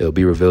it'll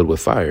be revealed with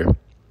fire.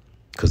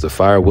 Because the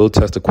fire will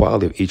test the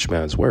quality of each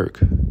man's work.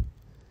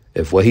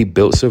 If what he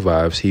built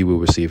survives, he will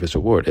receive his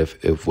reward.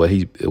 If what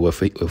he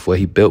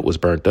built was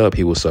burnt up,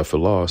 he will suffer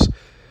loss.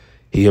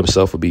 He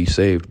himself will be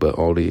saved, but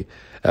only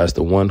as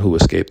the one who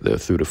escaped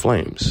through the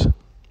flames.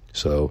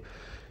 So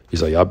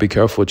he's like, y'all be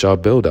careful what y'all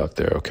build out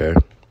there, okay?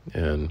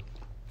 And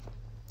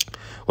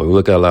when we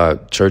look at a lot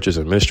of churches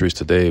and ministries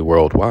today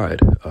worldwide,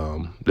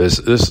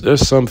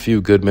 there's some few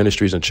good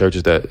ministries and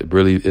churches that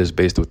really is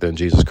based within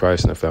Jesus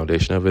Christ and the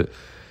foundation of it.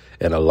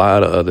 And a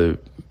lot of other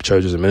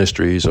churches and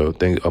ministries or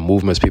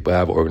movements people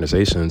have,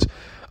 organizations,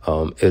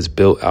 is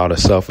built out of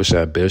selfish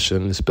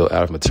ambition. It's built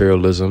out of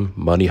materialism,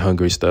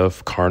 money-hungry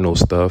stuff, carnal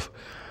stuff,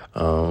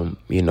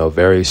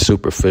 very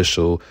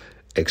superficial,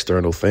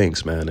 external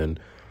things, man. And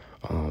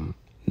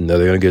they're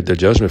going to get their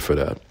judgment for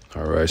that.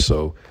 All right,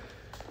 so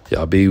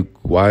y'all be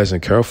wise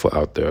and careful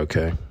out there,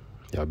 okay?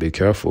 Y'all be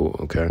careful,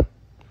 okay?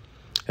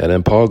 And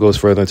then Paul goes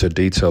further into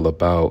detail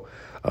about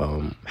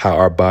how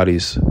our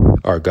bodies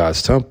are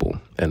God's temple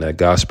and that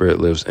God's spirit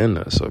lives in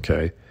us,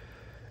 okay?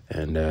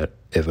 And that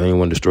if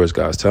anyone destroys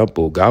God's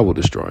temple, God will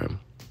destroy him.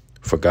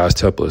 For God's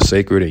temple is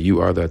sacred and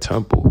you are that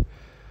temple,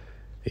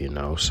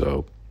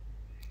 so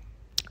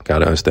got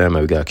to understand,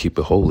 man, we got to keep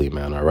it holy,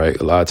 man, all right?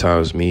 A lot of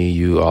times me,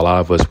 you, a lot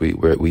of us,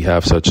 we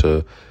have such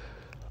a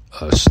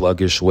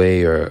sluggish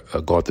way or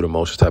a going through the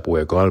motions type of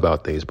way of going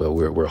about things, but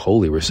we're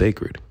holy, we're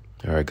sacred.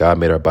 All right, God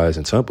made our bodies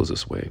and temples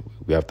this way.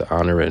 We have to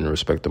honor it and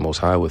respect the Most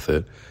High with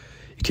it.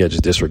 You can't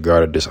just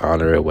disregard it,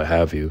 dishonor it, what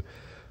have you.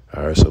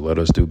 All right, so let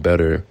us do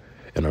better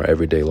in our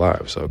everyday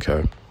lives,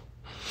 okay?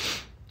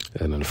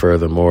 And then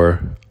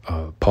furthermore,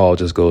 Paul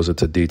just goes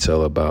into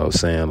detail about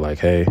saying, like,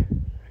 hey,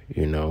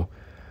 he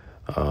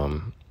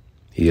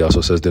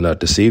also says, do not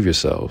deceive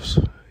yourselves.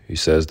 He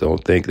says,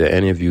 don't think that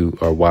any of you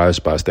are wise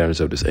by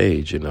standards of this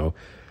age,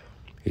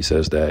 He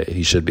says that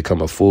he should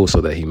become a fool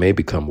so that he may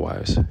become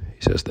wise.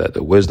 He says that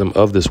the wisdom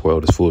of this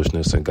world is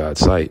foolishness in God's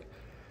sight,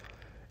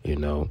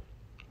 And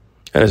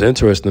it's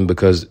interesting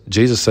because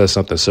Jesus says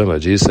something similar.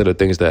 Jesus said the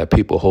things that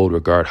people hold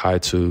regard high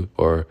to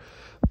or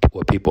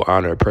what people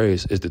honor and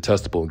praise is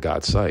detestable in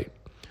God's sight.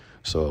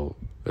 So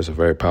there's a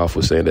very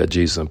powerful saying that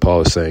Jesus and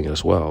Paul is saying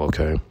as well,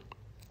 okay?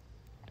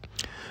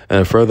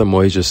 And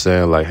furthermore, he's just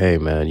saying like, hey,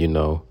 man,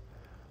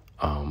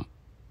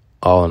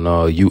 all in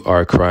all, you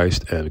are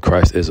Christ and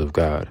Christ is of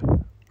God.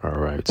 All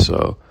right,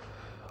 so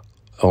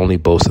only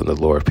boast in the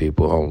Lord,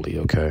 people, only,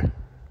 okay?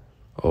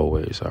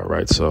 Always, all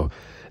right? So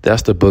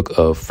that's the book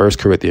of 1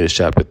 Corinthians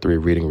chapter 3,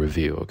 reading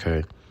review,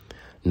 okay?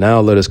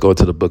 Now let us go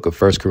to the book of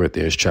 1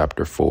 Corinthians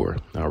chapter 4,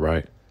 all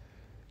right?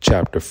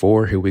 Chapter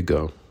 4, here we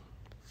go.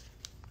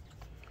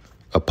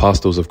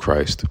 Apostles of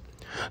Christ.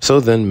 So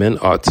then men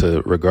ought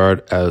to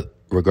regard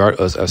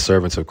us as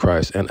servants of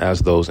Christ and as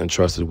those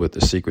entrusted with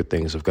the secret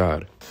things of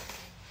God.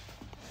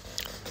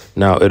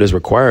 Now it is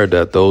required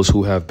that those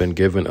who have been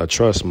given a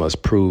trust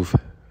must prove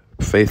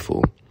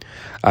faithful.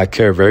 I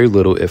care very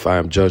little if I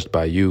am judged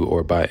by you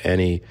or by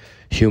any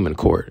human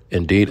court.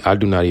 Indeed, I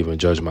do not even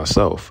judge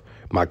myself.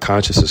 My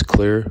conscience is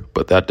clear,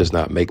 but that does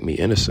not make me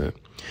innocent.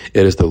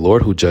 It is the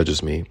Lord who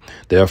judges me.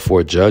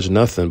 Therefore, judge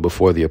nothing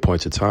before the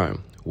appointed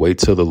time. Wait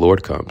till the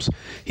Lord comes.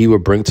 He will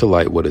bring to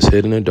light what is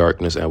hidden in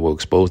darkness and will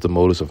expose the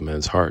motives of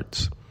men's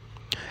hearts.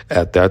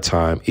 At that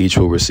time, each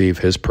will receive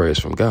his praise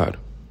from God.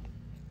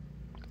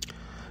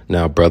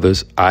 Now,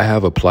 brothers, I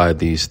have applied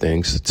these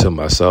things to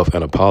myself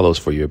and Apollos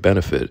for your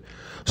benefit,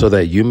 so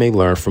that you may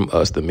learn from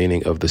us the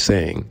meaning of the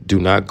saying, do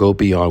not go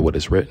beyond what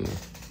is written.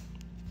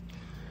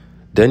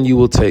 Then you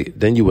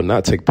will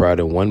not take pride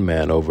in one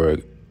man over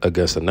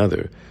against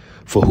another.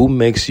 For who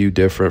makes you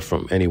different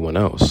from anyone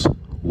else?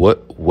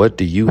 What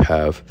do you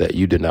have that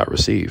you did not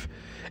receive?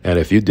 And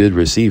if you did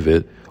receive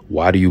it,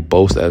 why do you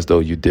boast as though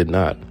you did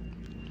not?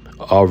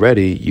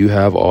 Already you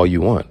have all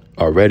you want.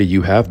 Already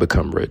you have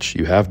become rich.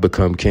 You have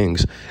become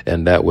kings,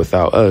 and that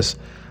without us.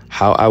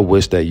 How I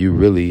wish that you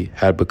really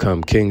had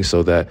become kings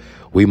so that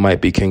we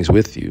might be kings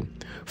with you.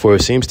 For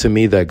it seems to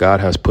me that God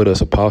has put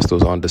us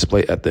apostles on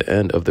display at the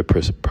end of the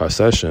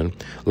procession,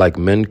 like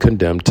men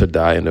condemned to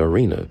die in the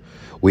arena.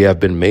 We have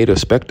been made a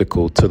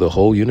spectacle to the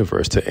whole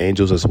universe, to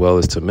angels as well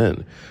as to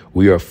men.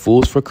 We are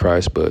fools for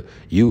Christ, but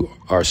you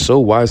are so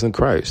wise in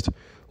Christ.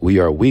 We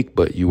are weak,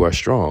 but you are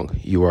strong.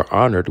 You are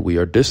honored, we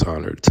are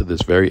dishonored. To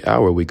this very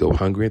hour we go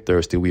hungry and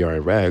thirsty. We are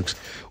in rags.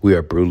 We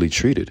are brutally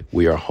treated.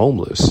 We are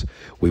homeless.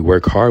 We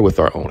work hard with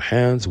our own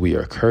hands. We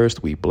are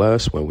cursed. We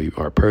bless. When we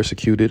are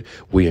persecuted,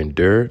 we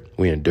endure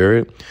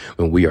it.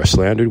 When we are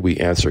slandered, we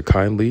answer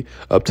kindly.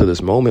 Up to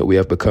this moment, we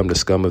have become the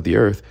scum of the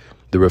earth,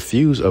 the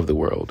refuse of the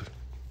world.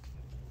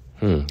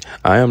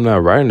 I am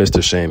not writing this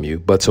to shame you,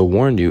 but to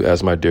warn you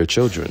as my dear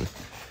children.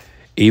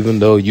 Even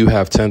though you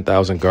have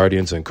 10,000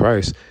 guardians in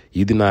Christ,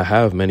 you do not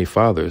have many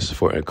fathers,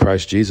 for in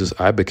Christ Jesus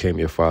I became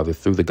your father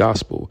through the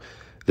gospel.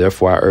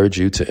 Therefore I urge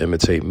you to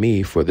imitate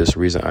me. For this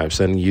reason I am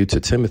sending you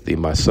to Timothy,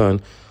 my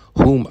son,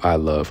 whom I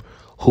love,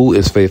 who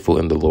is faithful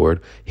in the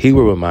Lord. He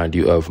will remind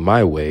you of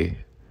my way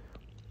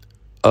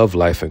of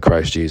life in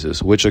Christ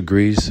Jesus, which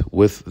agrees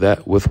with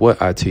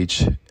what I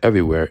teach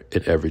everywhere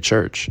in every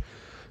church.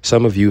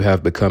 Some of you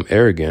have become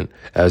arrogant,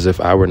 as if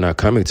I were not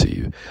coming to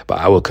you, but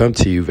I will come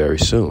to you very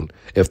soon,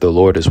 if the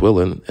Lord is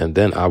willing, and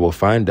then I will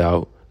find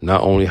out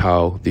not only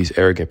how these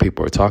arrogant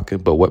people are talking,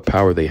 but what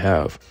power they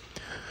have.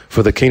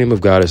 For the kingdom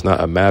of God is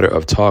not a matter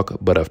of talk,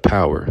 but of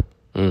power.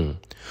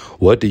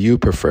 What do you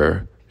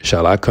prefer?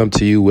 Shall I come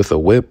to you with a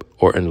whip,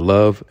 or in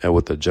love and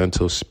with a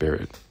gentle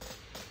spirit?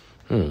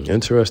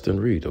 Interesting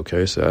read,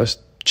 okay? So that's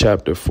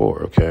chapter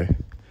 4, okay?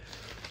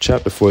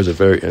 Chapter 4 is a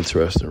very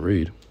interesting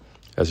read.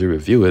 As we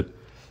review it,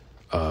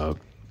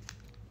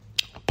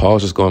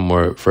 Paul's just going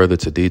more further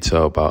to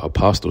detail about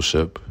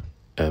apostleship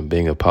and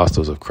being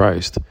apostles of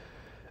Christ,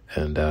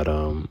 and that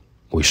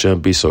we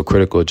shouldn't be so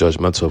critical or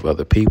judgmental of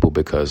other people,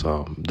 because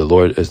the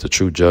Lord is the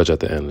true judge at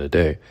the end of the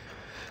day.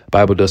 The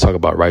Bible does talk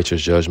about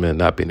righteous judgment,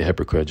 not being a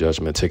hypocrite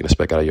judgment, taking a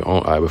speck out of your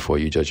own eye before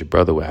you judge your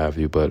brother, what have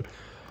you. But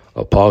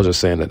Paul's just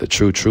saying that the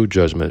true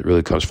judgment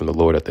really comes from the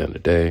Lord at the end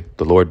of the day.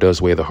 The Lord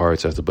does weigh the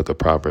hearts, as the book of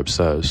Proverbs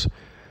says.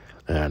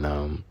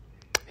 And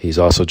he's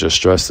also just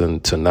stressing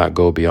to not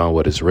go beyond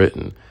what is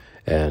written,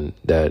 and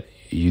that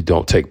you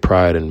don't take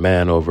pride in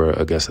man over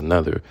against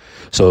another.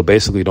 So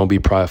basically, don't be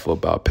prideful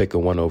about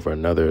picking one over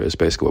another is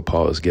basically what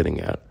Paul is getting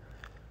at.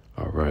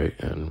 All right.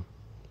 And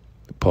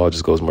Paul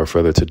just goes more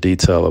further to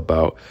detail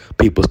about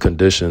people's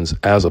conditions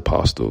as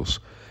apostles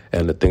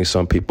and the things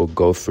some people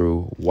go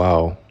through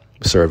while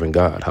serving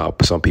God, how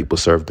some people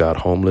serve God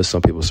homeless,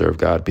 some people serve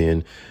God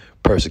being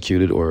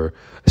persecuted or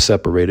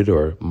separated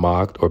or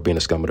mocked or being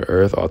a scum of the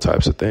earth, all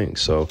types of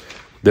things. So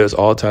there's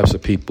all types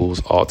of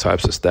peoples, all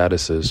types of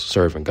statuses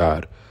serving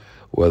God,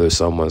 whether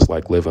someone's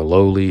like living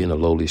lowly in a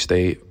lowly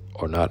state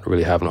or not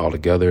really having it all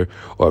together,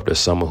 or if there's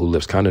someone who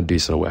lives kind of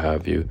decent or what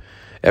have you.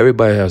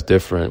 Everybody has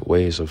different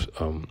ways of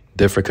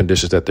different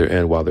conditions that they're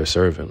in while they're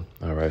serving.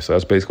 All right. So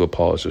that's basically what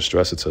Paul is just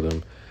stressing to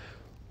them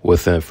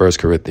within 1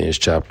 Corinthians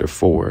chapter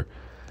 4.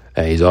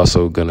 And he's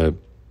also going to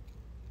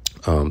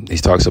he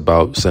talks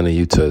about sending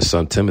you to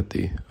son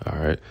Timothy. All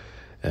right.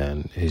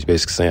 And he's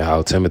basically saying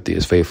how Timothy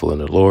is faithful in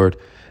the Lord,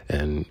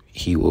 and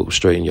he will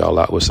straighten y'all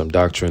out with some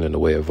doctrine in the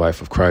way of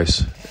life of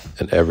Christ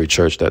in every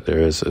church that there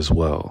is as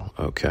well.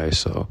 OK,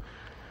 so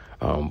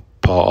Paul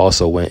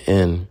also went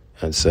in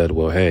and said,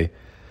 well, hey,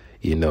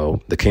 you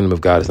know, the kingdom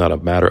of God is not a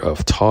matter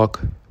of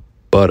talk,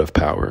 but of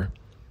power.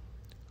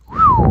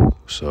 Whew.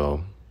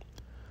 So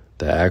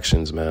the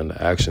actions, man,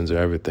 the actions are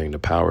everything. The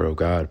power of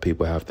God.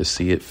 People have to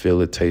see it,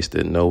 feel it, taste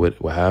it, know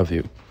it, what have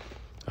you.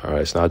 All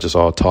right. It's not just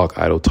all talk,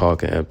 idle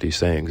talk and empty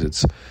sayings.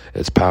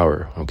 It's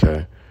power.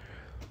 OK,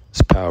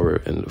 it's power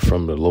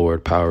from the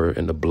Lord, power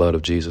in the blood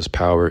of Jesus,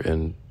 power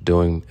in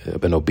doing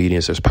in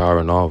obedience. There's power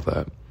in all of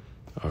that.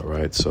 All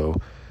right.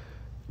 So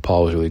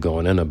Paul was really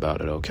going in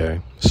about it. OK,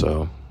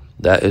 so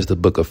that is the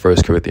book of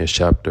 1 Corinthians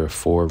chapter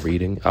 4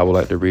 reading. I would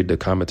like to read the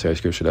commentary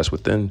scripture that's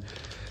within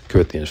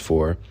Corinthians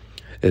 4.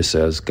 It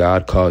says,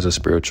 God causes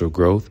spiritual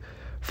growth.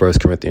 1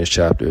 Corinthians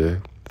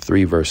chapter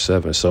 3, verse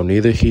 7. So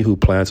neither he who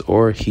plants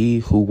or he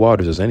who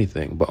waters is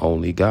anything, but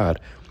only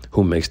God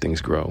who makes things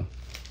grow.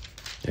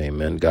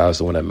 Amen. God's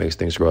the one that makes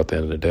things grow at the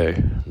end of the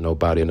day.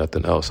 Nobody or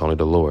nothing else, only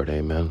the Lord.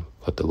 Amen.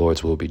 But the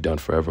Lord's will be done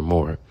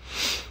forevermore.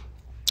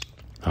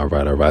 All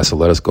right. So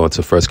let us go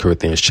into 1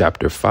 Corinthians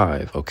chapter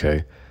 5.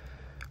 Okay.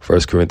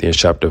 1 Corinthians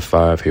chapter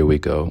 5, here we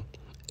go.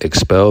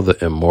 Expel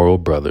the immoral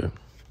brother.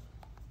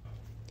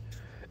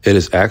 It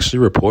is actually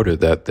reported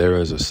that there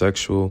is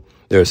sexual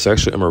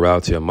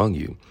immorality among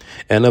you,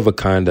 and of a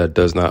kind that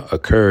does not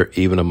occur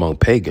even among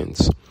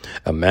pagans.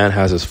 A man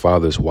has his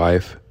father's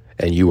wife,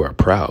 and you are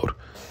proud.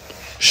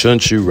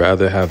 Shouldn't you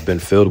rather have been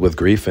filled with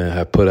grief and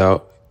have put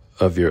out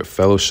of your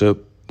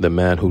fellowship the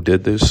man who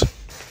did this?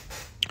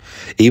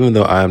 Even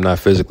though I am not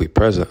physically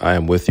present, I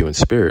am with you in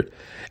spirit,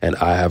 and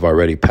I have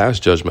already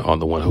passed judgment on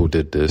the one who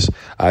did this,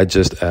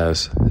 just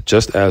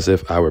as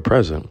if I were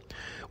present.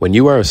 When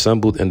you are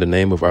assembled in the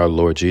name of our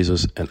Lord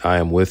Jesus, and I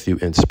am with you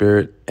in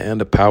spirit, and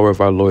the power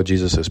of our Lord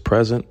Jesus is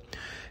present,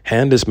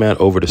 Hand this man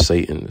over to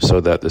Satan, so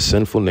that the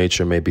sinful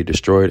nature may be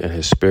destroyed and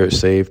his spirit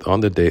saved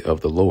on the day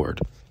of the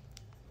Lord.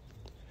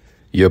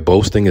 Your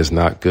boasting is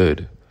not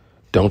good.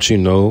 Don't you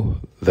know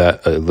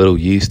that a little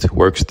yeast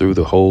works through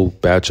the whole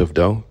batch of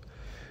dough?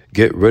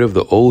 Get rid of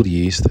the old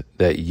yeast,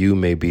 that you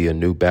may be a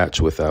new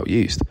batch without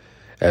yeast,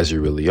 as you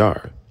really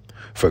are.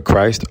 For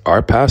Christ,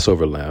 our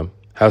Passover lamb,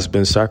 has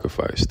been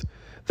sacrificed.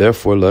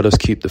 Therefore, let us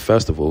keep the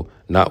festival,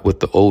 not with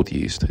the old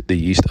yeast, the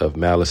yeast of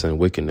malice and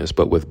wickedness,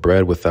 but with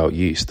bread without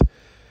yeast,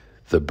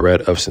 the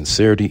bread of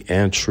sincerity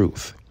and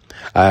truth.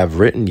 I have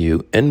written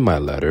you in my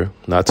letter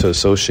not to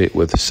associate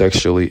with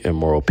sexually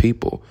immoral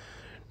people,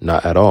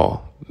 not at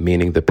all,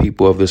 meaning the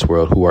people of this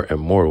world who are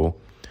immoral,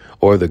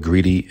 or the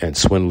greedy and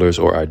swindlers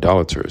or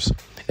idolaters.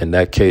 In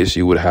that case,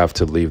 you would have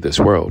to leave this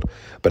world.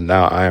 But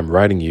now I am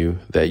writing you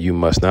that you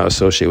must not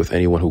associate with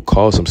anyone who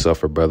calls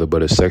himself a brother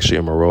but is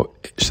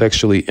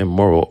sexually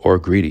immoral or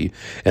greedy,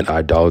 an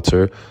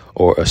idolater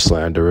or a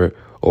slanderer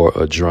or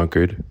a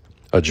drunkard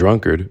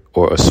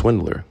or a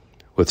swindler.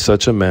 With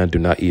such a man do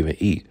not even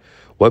eat.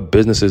 What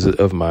business is it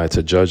of mine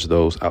to judge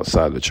those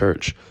outside the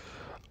church?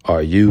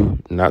 Are you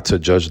not to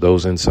judge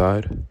those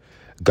inside?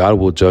 God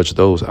will judge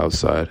those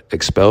outside.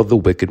 Expel the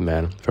wicked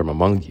man from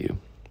among you.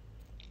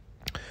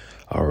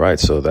 All right,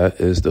 so that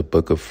is the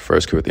book of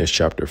 1 Corinthians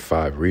chapter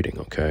 5 reading,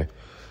 okay?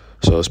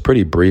 So it's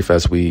pretty brief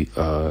as we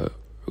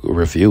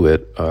review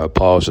it.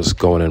 Paul's just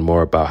going in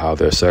more about how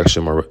there's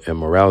sexual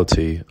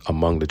immorality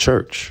among the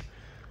church,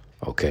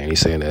 okay? And he's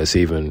saying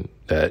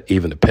that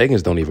even the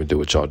pagans don't even do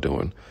what y'all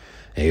doing.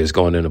 And he was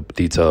going into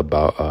detail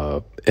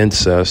about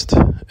incest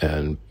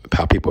and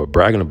how people are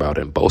bragging about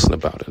it and boasting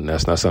about it, and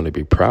that's not something to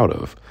be proud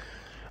of,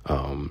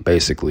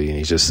 basically. And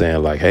he's just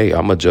saying, like, hey,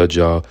 I'm gonna judge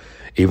y'all.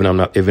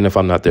 Even if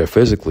I'm not there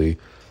physically,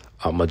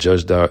 I'm gonna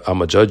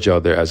judge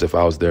y'all there as if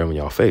I was there in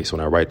y'all face.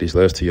 When I write these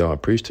letters to y'all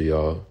and preach to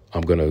y'all,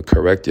 I'm gonna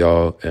correct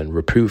y'all and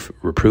reproof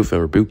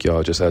and rebuke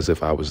y'all just as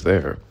if I was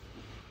there.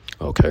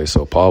 Okay,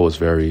 so Paul was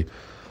very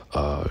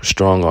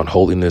strong on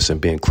holiness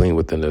and being clean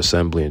within the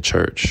assembly and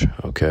church.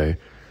 Okay,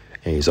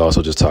 and he's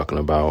also just talking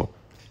about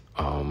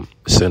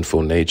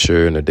sinful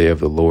nature and the day of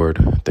the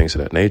Lord, things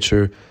of that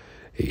nature.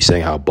 He's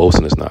saying how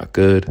boasting is not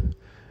good.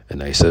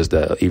 And he says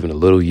that even a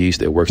little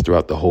yeast, it works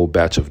throughout the whole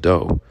batch of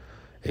dough.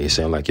 And he's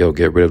saying, like, yo,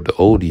 get rid of the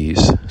old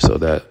yeast so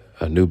that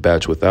a new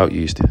batch without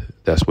yeast,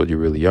 that's what you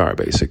really are,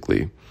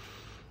 basically.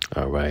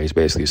 All right. He's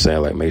basically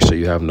saying, like, make sure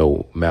you have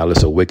no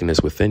malice or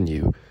wickedness within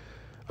you.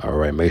 All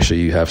right. Make sure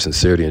you have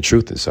sincerity and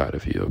truth inside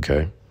of you.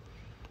 OK.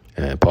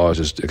 And Paul is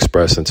just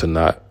expressing to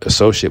not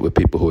associate with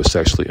people who are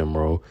sexually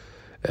immoral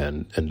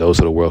and those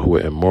of the world who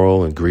are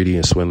immoral and greedy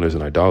and swindlers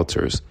and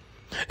idolaters.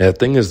 And the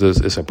thing is,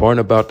 it's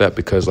important about that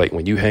because, like,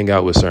 when you hang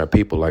out with certain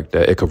people like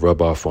that, it could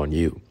rub off on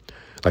you.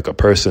 Like a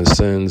person's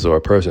sins or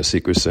a person's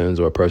secret sins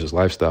or a person's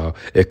lifestyle,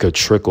 it could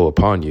trickle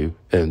upon you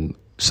and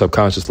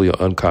subconsciously or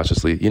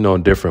unconsciously,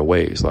 in different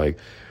ways. Like,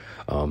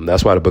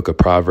 that's why the book of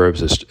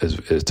Proverbs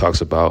it talks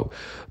about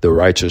the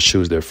righteous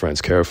choose their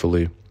friends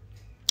carefully.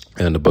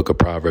 And the book of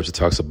Proverbs, it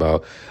talks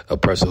about a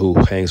person who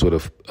hangs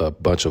with a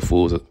bunch of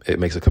fools. It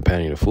makes a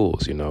companion of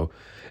fools,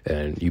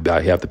 And you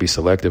have to be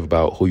selective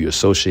about who you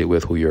associate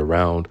with, who you're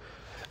around,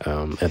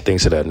 and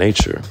things of that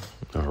nature.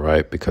 All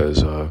right,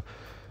 because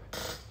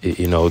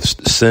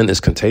sin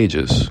is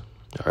contagious.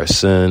 All right,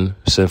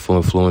 sinful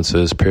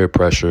influences, peer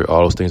pressure,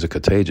 all those things are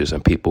contagious,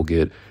 and people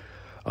people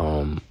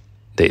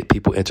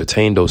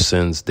entertain those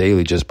sins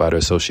daily just by their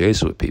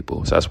association with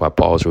people. So that's why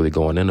Paul's really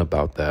going in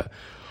about that.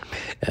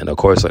 And of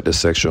course, like the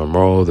sexual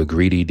immoral, the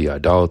greedy, the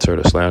idolater,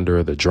 the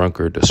slanderer, the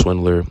drunkard, the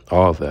swindler,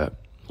 all of that,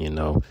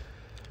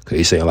 Because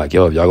he's saying, like,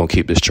 yo, if y'all going to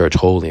keep this church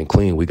holy and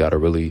clean, we got to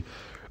really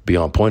be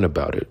on point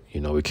about it.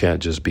 We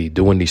can't just be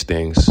doing these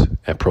things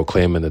and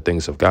proclaiming the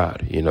things of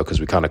God, because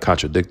we kind of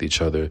contradict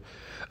each other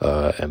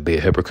and be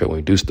a hypocrite when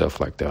we do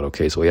stuff like that.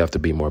 Okay, so we have to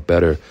be more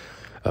better.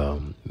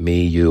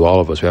 Me, you, all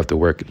of us, we have to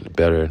work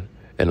better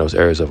in those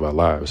areas of our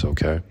lives.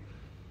 Okay.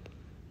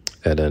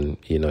 And then,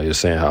 you're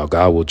saying how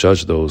God will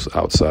judge those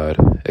outside,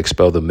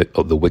 expel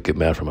the wicked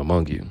man from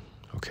among you.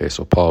 Okay,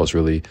 so Paul is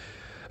really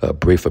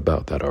brief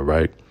about that. All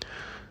right.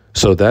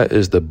 So that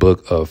is the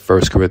book of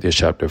 1 Corinthians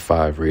chapter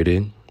 5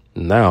 reading.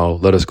 Now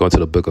let us go into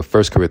the book of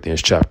 1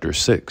 Corinthians chapter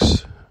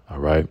 6. All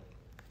right.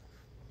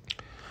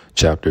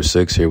 Chapter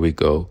 6, here we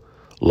go.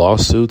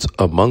 Lawsuits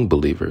among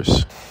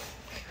believers.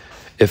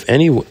 If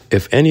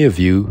any of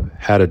you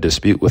had a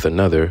dispute with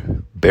another,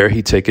 bear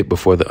he take it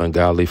before the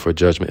ungodly for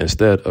judgment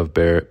instead of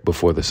bear it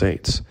before the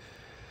saints.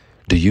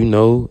 Do you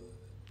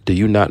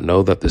not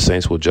know that the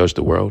saints will judge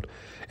the world?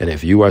 And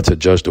if you are to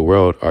judge the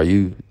world, are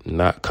you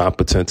not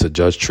competent to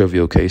judge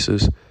trivial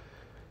cases?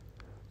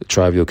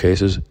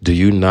 Do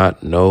you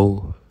not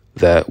know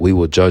that we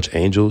will judge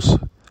angels?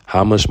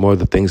 How much more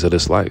the things of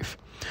this life?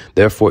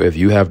 Therefore, if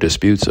you have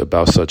disputes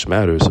about such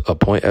matters,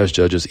 appoint as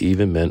judges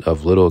even men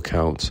of little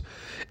accounts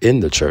in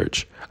the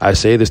church. I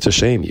say this to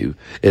shame you.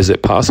 Is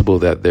it possible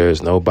that there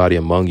is nobody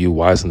among you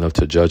wise enough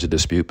to judge a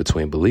dispute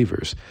between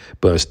believers?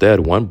 But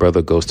instead, one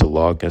brother goes to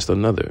law against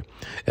another,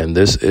 and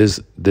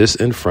this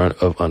in front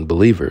of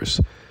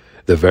unbelievers.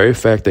 The very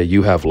fact that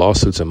you have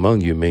lawsuits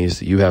among you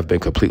means you have been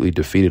completely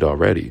defeated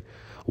already.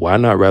 Why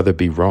not rather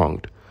be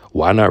wronged?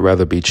 Why not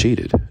rather be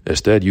cheated?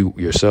 Instead, you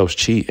yourselves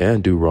cheat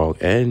and do wrong,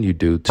 and you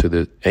do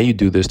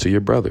this to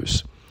your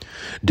brothers.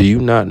 Do you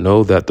not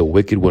know that the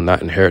wicked will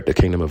not inherit the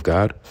kingdom of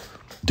God?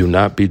 Do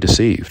not be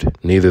deceived.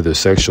 Neither the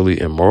sexually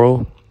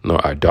immoral,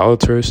 nor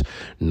idolaters,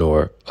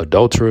 nor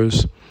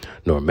adulterers,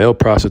 nor male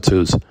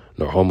prostitutes,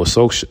 nor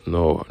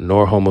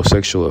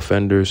homosexual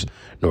offenders,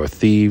 nor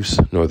thieves,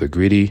 nor the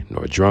greedy,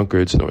 nor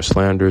drunkards, nor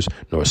slanderers,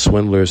 nor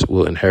swindlers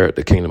will inherit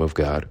the kingdom of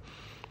God.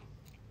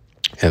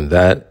 And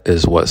that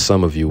is what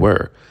some of you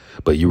were.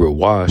 But you were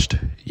washed,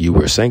 you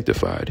were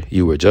sanctified,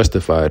 you were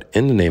justified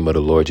in the name of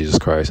the Lord Jesus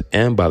Christ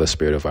and by the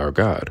Spirit of our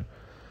God.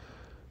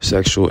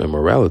 Sexual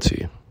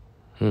immorality.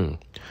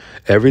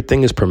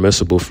 Everything is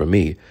permissible for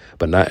me,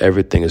 but not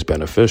everything is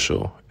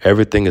beneficial.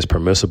 Everything is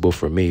permissible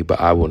for me,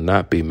 but I will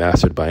not be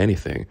mastered by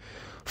anything.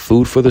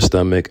 Food for the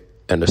stomach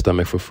and the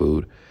stomach for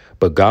food,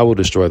 but God will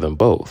destroy them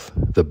both.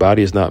 The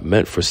body is not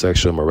meant for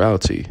sexual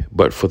immorality,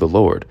 but for the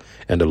Lord,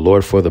 and the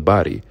Lord for the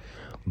body.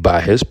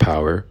 By his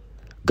power,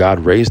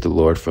 God raised the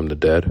Lord from the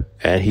dead,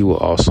 and he will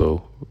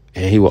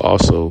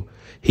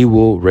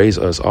raise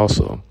us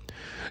also.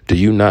 Do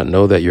you not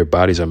know that your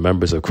bodies are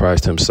members of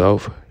Christ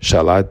himself?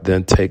 Shall I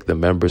then take the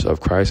members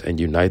of Christ and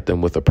unite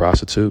them with a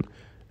prostitute?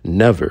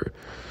 Never.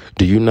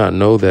 Do you not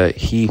know that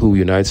he who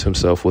unites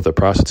himself with a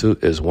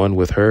prostitute is one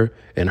with her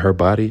in her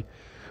body?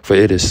 For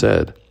it is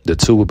said, the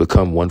two will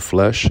become one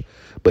flesh,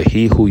 but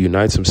he who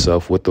unites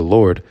himself with the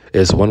Lord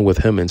is one with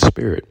him in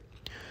spirit.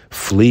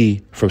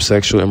 Flee from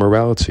sexual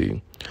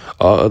immorality.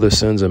 All other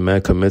sins a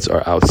man commits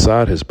are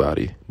outside his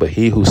body, but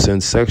he who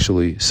sins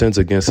sexually sins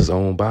against his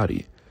own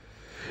body.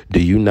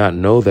 Do you not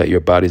know that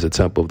your body is a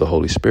temple of the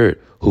Holy Spirit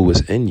who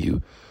is in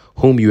you,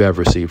 whom you have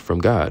received from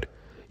God?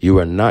 You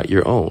are not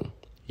your own.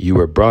 You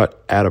were bought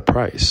at a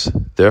price.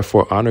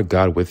 Therefore, honor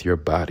God with your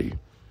body.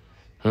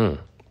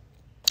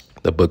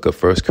 The book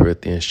of 1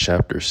 Corinthians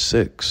chapter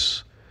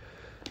 6.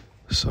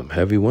 Some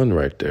heavy one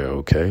right there,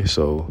 okay?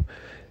 So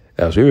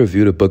as we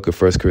review the book of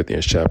 1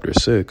 Corinthians chapter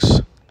 6,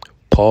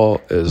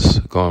 Paul is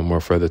going more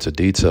further to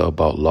detail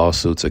about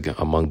lawsuits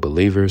among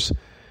believers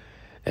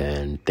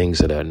and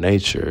things of that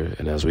nature.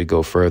 And as we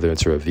go further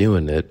into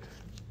reviewing it,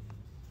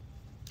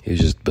 he's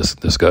just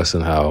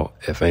discussing how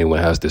if anyone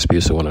has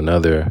disputes with one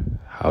another,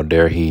 how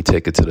dare he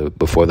take it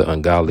before the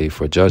ungodly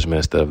for judgment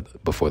instead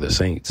of before the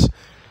saints.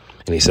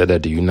 And he said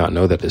that, do you not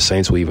know that the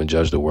saints will even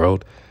judge the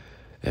world?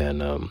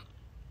 And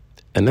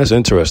that's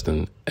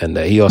interesting. And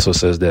that he also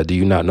says that, do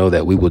you not know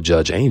that we will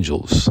judge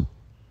angels?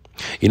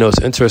 You know, it's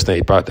interesting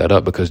he brought that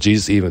up because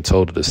Jesus even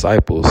told the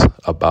disciples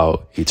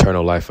about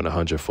eternal life in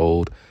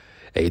 100-fold.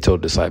 And he told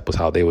the disciples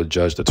how they would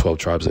judge the 12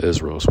 tribes of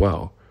Israel as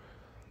well.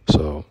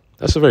 So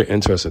that's a very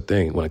interesting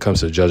thing when it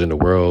comes to judging the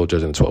world,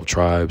 judging the 12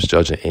 tribes,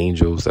 judging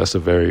angels. That's a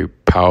very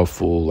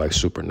powerful, like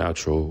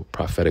supernatural,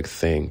 prophetic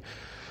thing.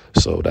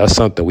 So that's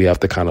something we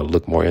have to kind of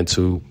look more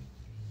into,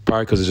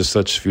 probably because there's just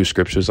such few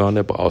scriptures on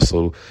it, but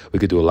also we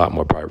could do a lot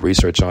more probably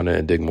research on it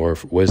and dig more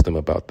wisdom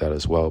about that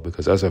as well,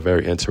 because that's a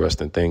very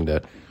interesting thing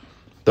that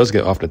doesn't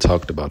get often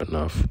talked about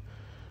enough.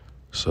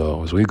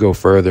 So as we go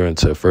further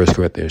into 1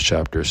 Corinthians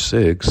chapter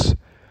 6,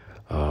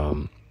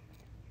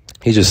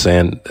 he's just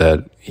saying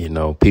that, you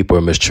know, people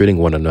are mistreating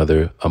one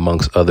another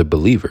amongst other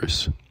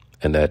believers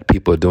and that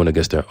people are doing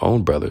against their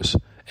own brothers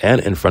and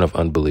in front of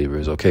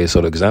unbelievers. Okay,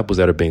 so the examples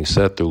that are being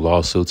set through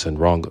lawsuits and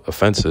wrong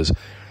offenses,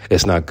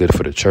 it's not good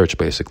for the church,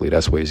 basically.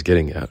 That's what he's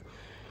getting at.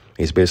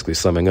 He's basically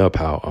summing up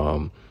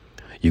how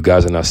you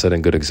guys are not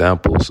setting good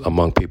examples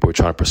among people who are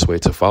trying to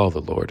persuade to follow the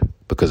Lord.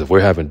 Because if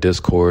we're having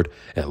discord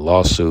and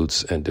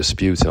lawsuits and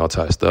disputes and all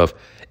types of stuff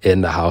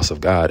in the house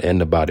of God, in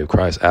the body of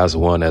Christ, as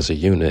one, as a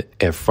unit,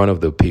 in front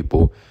of the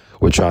people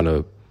we're trying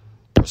to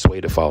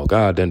persuade to follow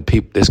God, then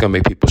it's going to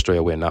make people stray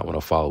away and not want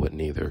to follow it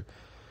neither.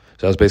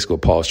 So that's basically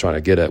what Paul's trying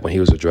to get at when he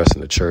was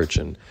addressing the church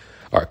and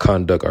our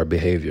conduct, our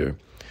behavior.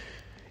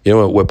 You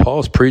know, what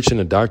Paul's preaching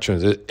and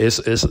doctrines,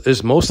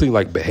 it's mostly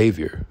like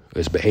behavior.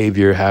 It's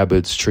behavior,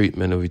 habits,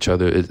 treatment of each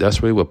other.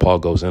 That's really what Paul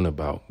goes in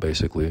about,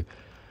 basically.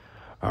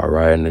 All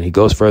right. And then he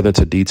goes further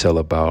into detail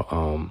about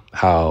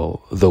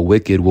how the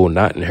wicked will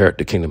not inherit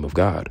the kingdom of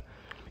God.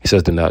 He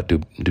says, do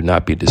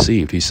not be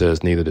deceived. He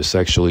says, neither the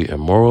sexually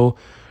immoral,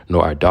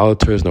 nor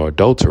idolaters, nor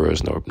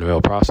adulterers, nor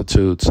male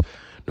prostitutes,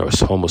 nor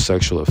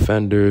homosexual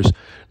offenders,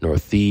 nor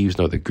thieves,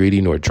 nor the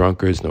greedy, nor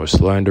drunkards, nor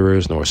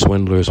slanderers, nor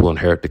swindlers will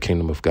inherit the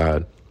kingdom of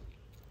God.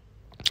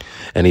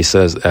 And he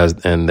says,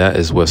 and that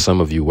is what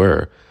some of you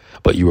were.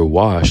 But you were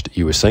washed,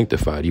 you were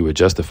sanctified, you were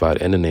justified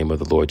in the name of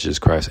the Lord Jesus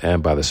Christ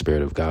and by the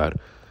Spirit of God.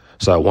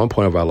 So at one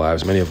point of our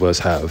lives, many of us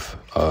have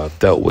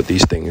dealt with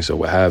these things or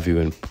what have you.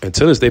 And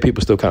to this day,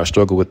 people still kind of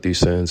struggle with these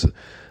sins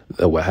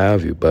or what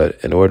have you.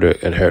 But in order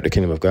to inherit the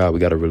kingdom of God, we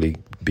got to really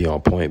be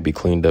on point, be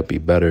cleaned up, be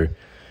better,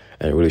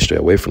 and really stray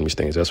away from these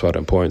things. That's why the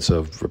importance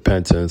of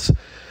repentance,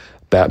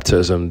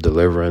 baptism,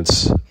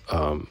 deliverance,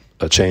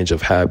 a change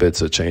of habits,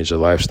 a change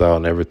of lifestyle,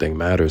 and everything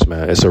matters,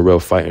 man. It's a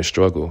real fight and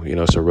struggle. You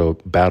know, it's a real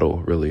battle,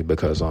 really,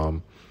 because,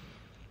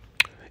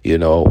 You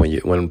know,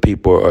 when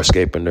people are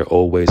escaping their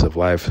old ways of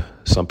life,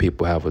 some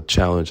people have a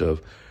challenge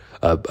of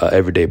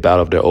everyday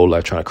battle of their old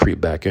life trying to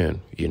creep back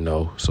in, you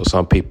know. So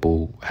some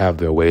people have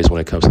their ways when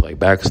it comes to like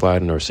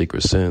backsliding or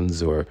secret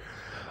sins or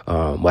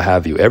what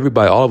have you.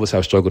 All of us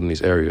have struggled in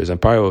these areas,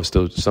 and probably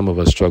still some of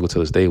us struggle to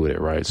this day with it,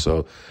 right?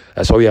 So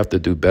that's why we have to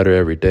do better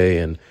every day,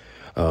 and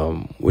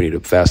we need to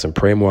fast and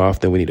pray more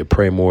often. We need to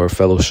pray more,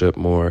 fellowship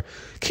more,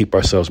 keep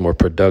ourselves more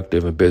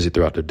productive and busy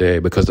throughout the day,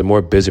 because the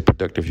more busy,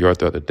 productive you are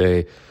throughout the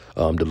day,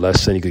 the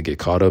less sin you could get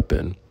caught up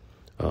in.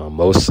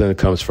 Most sin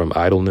comes from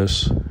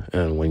idleness,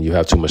 and when you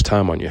have too much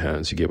time on your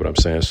hands, you get what I'm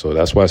saying? So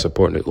that's why it's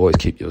important to always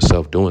keep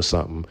yourself doing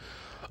something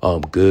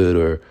good,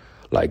 or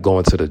like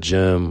going to the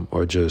gym,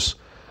 or just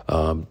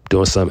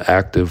doing something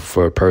active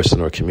for a person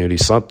or community,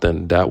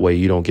 something. That way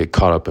you don't get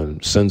caught up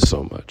in sin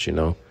so much, you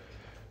know?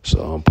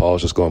 So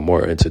Paul's just going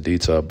more into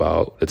detail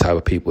about the type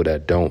of people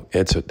that don't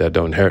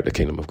inherit the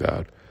kingdom of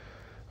God.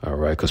 All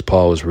right, because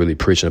Paul was really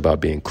preaching about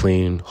being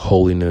clean,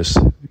 holiness,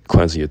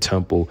 cleansing your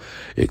temple,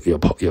 your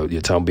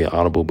temple being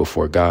honorable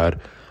before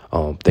God,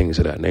 things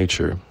of that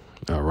nature.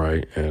 All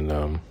right,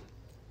 and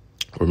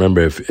remember,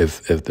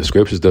 if the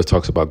scriptures does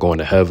talks about going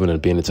to heaven and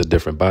being into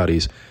different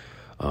bodies,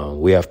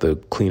 we have to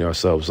clean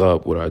ourselves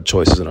up with our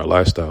choices and our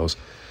lifestyles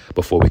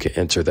before we can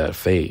enter that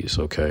phase.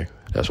 Okay,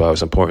 that's why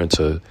it's important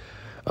to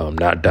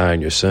not die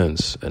in your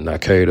sins and not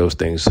carry those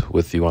things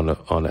with you on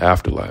the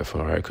afterlife.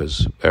 All right,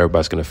 because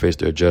everybody's going to face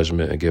their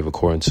judgment and give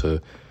according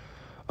to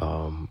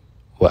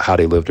how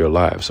they live their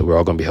lives. So we're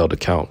all going to be held to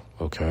account.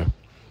 Okay,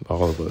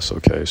 all of us.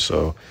 Okay,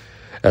 so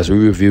as we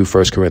review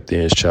 1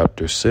 Corinthians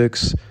chapter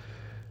 6,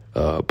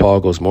 Paul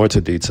goes more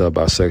into detail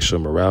about sexual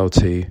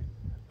morality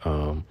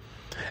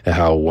and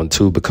how when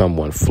two become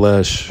one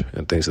flesh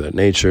and things of that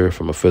nature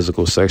from a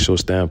physical, sexual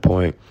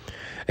standpoint.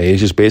 And he's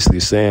just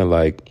basically saying,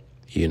 like,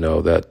 you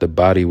know, that the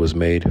body was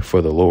made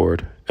for the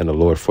Lord and the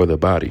Lord for the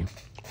body.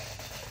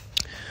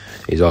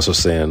 He's also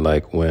saying,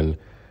 like, when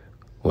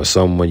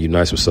someone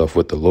unites himself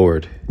with the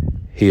Lord,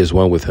 he is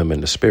one with him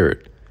in the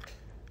spirit.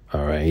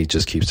 All right. He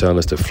just keeps telling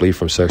us to flee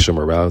from sexual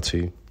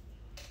morality.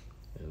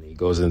 And he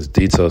goes into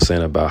detail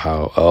saying about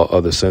how all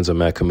other sins a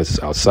man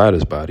commits outside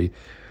his body,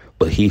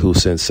 but he who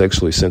sins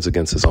sexually sins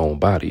against his own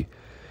body.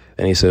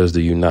 And he says,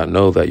 do you not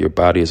know that your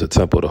body is a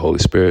temple of the Holy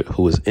Spirit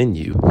who is in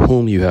you,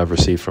 whom you have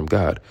received from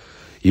God?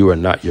 You are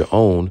not your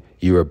own.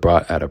 You are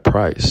bought at a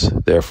price.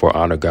 Therefore,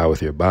 honor God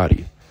with your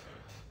body.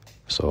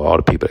 So all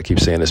the people that keep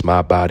saying it's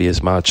my body,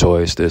 it's my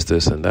choice, this,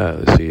 and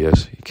that. See, you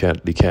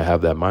can't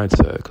have that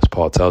mindset, because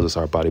Paul tells us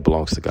our body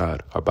belongs to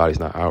God. Our body's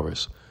not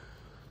ours.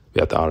 We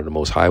have to honor the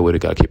Most High with it.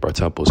 Got to keep our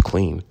temples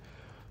clean.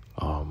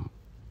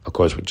 Of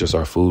course, with just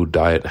our food,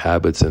 diet,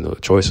 habits, and the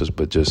choices,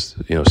 but just,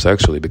 you know,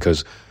 sexually,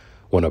 because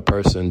when a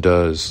person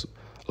does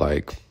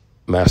like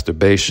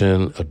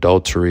masturbation,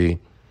 adultery,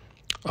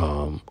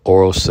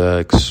 oral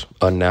sex,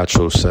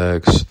 unnatural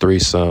sex,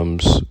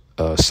 threesomes,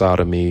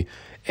 sodomy,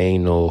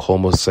 anal,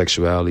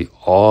 homosexuality,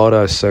 all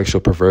that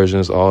sexual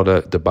perversions, all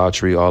that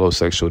debauchery, all those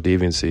sexual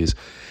deviancies,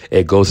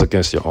 it goes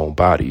against your own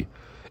body.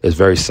 It's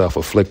very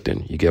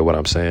self-afflicting. You get what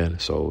I'm saying?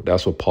 So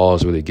that's what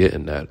Paul's really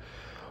getting at,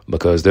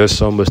 because there's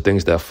so much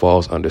things that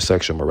falls under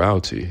sexual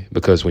morality.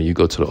 Because when you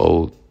go to the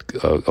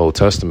Old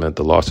Testament,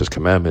 the laws, statutes,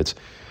 commandments,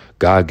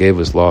 God gave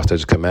us laws,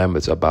 statutes,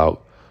 commandments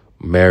about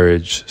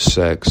marriage,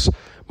 sex,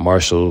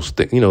 martial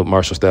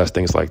stats,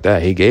 things like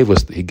that. He gave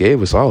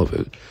us all of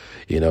it.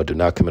 You know, do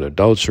not commit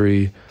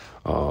adultery.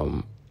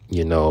 You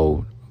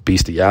know,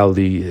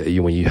 bestiality.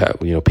 When you have,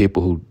 you know,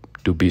 people who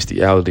do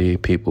bestiality,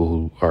 people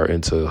who are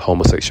into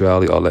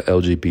homosexuality, all the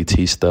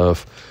LGBT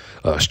stuff,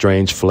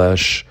 strange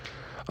flesh,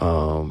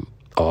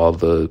 all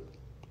the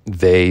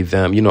they,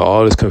 them, you know,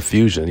 all this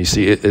confusion. You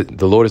see,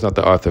 the Lord is not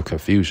the author of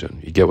confusion.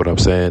 You get what I'm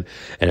saying?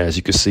 And as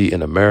you can see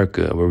in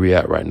America, where we're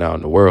at right now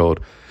in the world,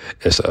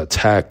 it's an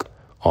attack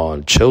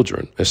on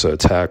children. It's an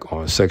attack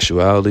on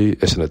sexuality.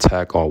 It's an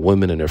attack on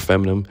women and their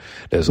feminine.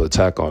 There's an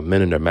attack on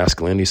men and their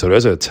masculinity. So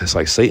it's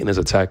like Satan is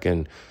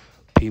attacking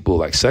people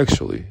like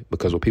sexually,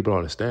 because what people don't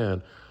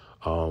understand,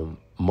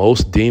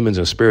 most demons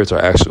and spirits are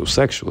actually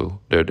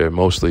sexual. They're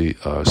mostly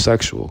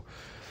sexual,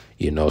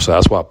 you know. So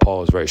that's why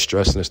Paul is very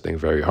stressing this thing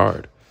very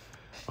hard.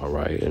 All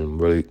right,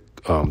 and really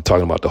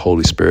talking about the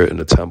Holy Spirit and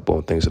the temple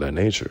and things of that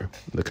nature,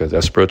 because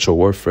that spiritual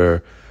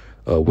warfare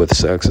with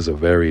sex is a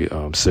very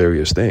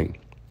serious thing.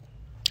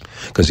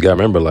 Because you got to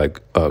remember,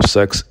 like,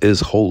 sex is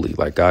holy.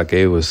 Like, God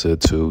gave us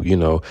it to, you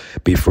know,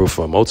 be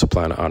fruitful and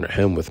multiply and honor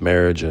him with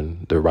marriage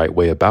and the right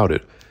way about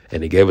it.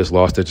 And he gave us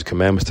laws, statutes,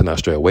 commandments to not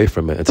stray away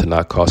from it and to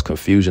not cause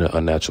confusion and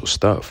unnatural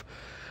stuff.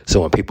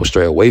 So when people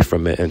stray away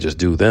from it and just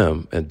do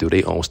them and do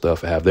their own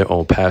stuff and have their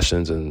own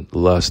passions and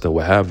lust and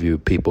what have you,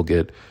 people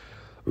get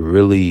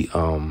really,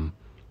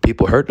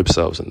 people hurt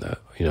themselves in that.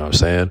 You know what I'm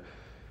saying?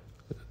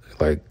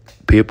 Like,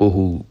 people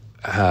who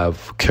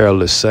have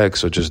careless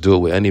sex or just do it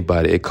with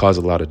anybody, it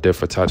causes a lot of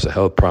different types of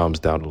health problems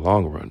down the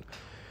long run.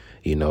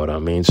 You know what I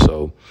mean?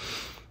 So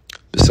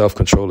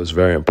self-control is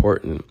very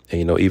important.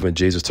 And, even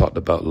Jesus talked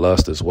about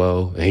lust as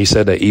well. And he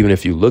said that even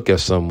if you look at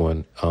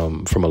someone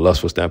from a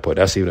lustful standpoint,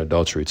 that's even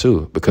adultery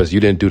too, because you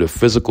didn't do the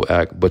physical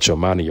act, but your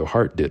mind and your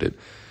heart did it.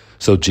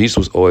 So Jesus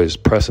was always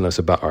pressing us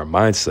about our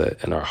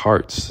mindset and our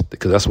hearts,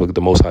 because that's what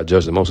the Most High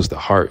judges the most, is the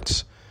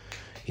hearts,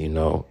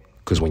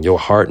 because when your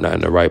heart not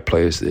in the right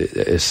place,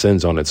 it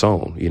sins on its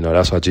own.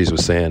 That's why Jesus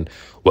was saying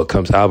what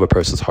comes out of a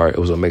person's heart, it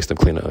was what makes them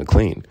clean and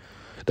unclean.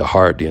 The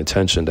heart, the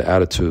intention, the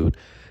attitude,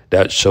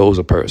 that shows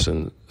a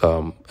person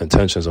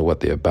intentions of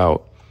what they're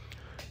about.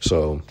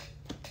 So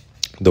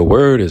the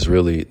word is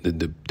really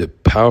the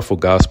powerful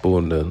gospel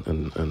and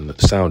the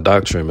sound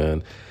doctrine,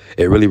 man.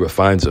 It really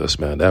refines us,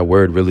 man. That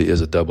word really is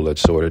a double-edged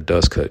sword. It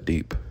does cut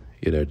deep.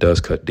 It does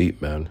cut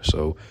deep, man.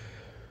 So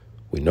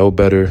we know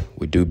better,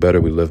 we do better,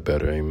 we live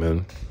better.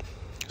 Amen.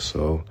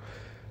 So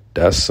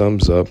that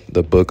sums up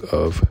the book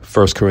of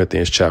 1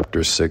 Corinthians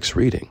chapter 6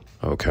 reading.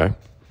 Okay.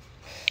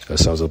 That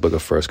sums up the book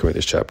of 1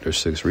 Corinthians chapter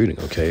 6 reading.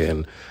 Okay.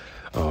 And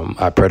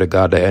I pray to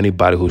God that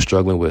anybody who's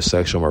struggling with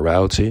sexual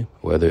morality,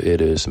 whether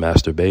it is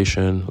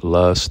masturbation,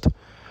 lust,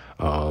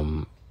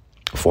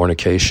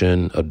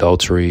 fornication,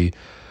 adultery,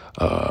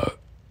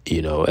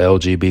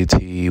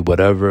 LGBT,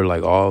 whatever,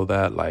 like all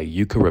that, like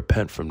you can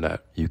repent from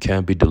that. You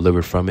can be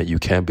delivered from it. You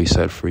can be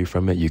set free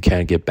from it. You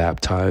can get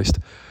baptized.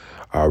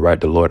 All right.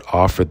 The Lord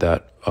offered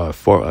that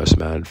for us,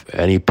 man.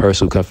 Any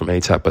person who comes from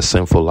any type of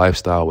sinful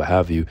lifestyle, what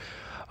have you,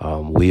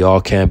 we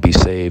all can be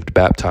saved,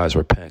 baptized,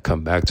 repent,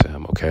 come back to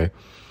him. Okay.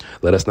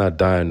 Let us not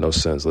die in those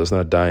sins. Let's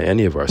not die in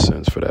any of our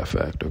sins for that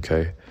fact.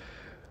 Okay.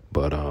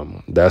 But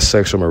that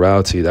sexual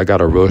morality, that got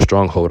a real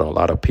strong hold on a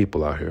lot of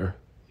people out here,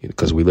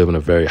 because we live in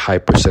a very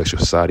hypersexual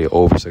society,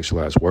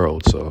 over-sexualized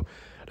world. So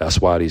that's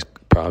why these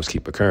problems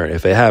keep occurring.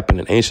 If it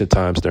happened in ancient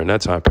times during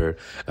that time period,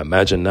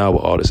 imagine now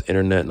with all this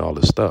internet and all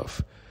this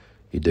stuff.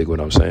 You dig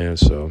what I'm saying?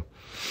 So,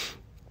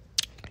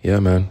 yeah,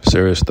 man,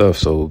 serious stuff.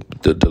 So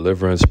the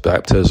deliverance,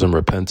 baptism,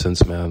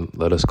 repentance, man,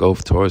 let us go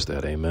towards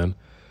that. Amen.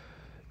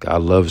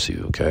 God loves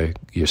you, okay?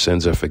 Your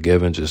sins are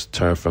forgiven. Just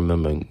turn from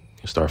them and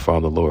start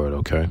following the Lord,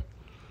 okay?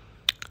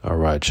 All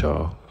right,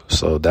 y'all.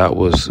 So that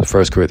was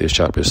 1 Corinthians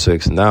chapter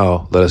 6.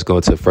 Now let us go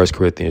into 1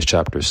 Corinthians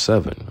chapter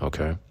 7,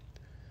 okay?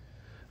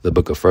 The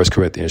book of 1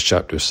 Corinthians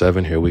chapter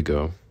 7, here we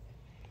go.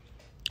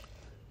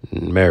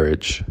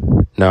 Marriage.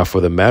 Now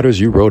for the matters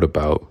you wrote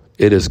about,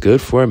 it is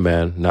good for a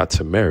man not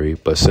to marry,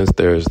 but since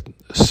there is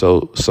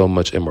so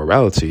much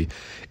immorality,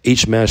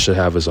 each man should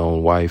have his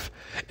own wife,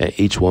 and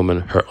each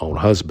woman her own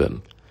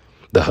husband.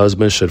 The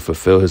husband should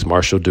fulfill his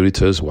martial duty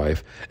to his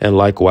wife, and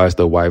likewise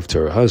the wife to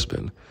her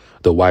husband.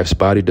 The wife's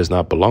body does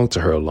not belong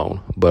to her alone,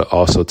 but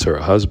also to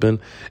her husband.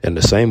 In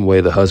the same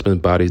way, the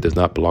husband's body does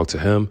not belong to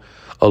him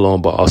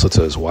alone, but also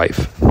to his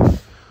wife.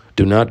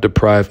 Do not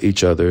deprive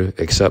each other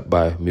except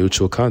by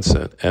mutual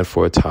consent and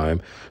for a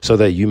time, so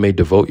that you may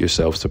devote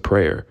yourselves to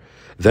prayer.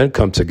 Then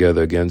come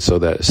together again so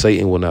that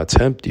Satan will not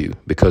tempt you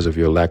because of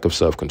your lack of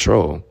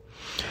self-control.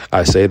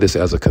 I say this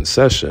as a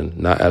concession,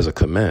 not as a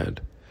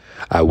command.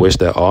 I wish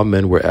that all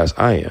men were as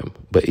I am,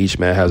 but each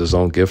man has his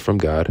own gift from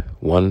God.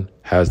 One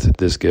has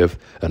this gift,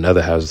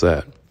 another has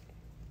that.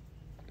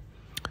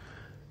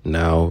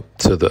 Now,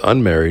 to the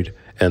unmarried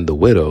and the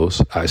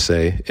widows, I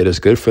say, it is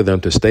good for them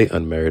to stay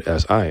unmarried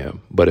as I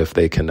am. But if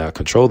they cannot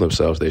control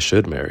themselves, they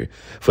should marry.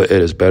 For it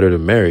is better to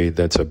marry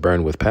than to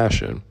burn with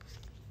passion.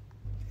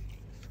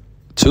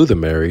 To the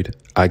married,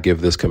 I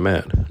give this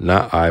command,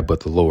 not I, but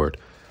the Lord.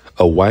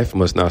 A wife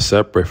must not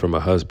separate from a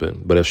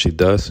husband, but if she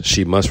does,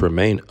 she must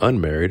remain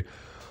unmarried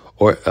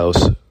or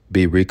else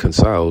be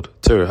reconciled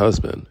to her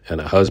husband, and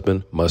a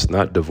husband must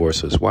not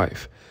divorce his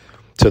wife.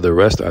 To the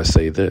rest I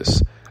say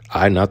this,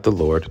 I, not the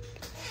Lord.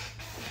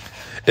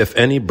 If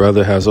any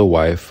brother has a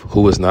wife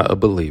who is not a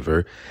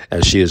believer,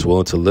 and she is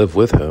willing to live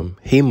with him,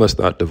 he must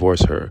not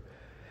divorce her.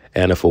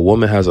 And if a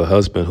woman has a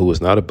husband who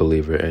is not a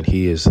believer, and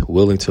he is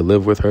willing to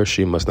live with her,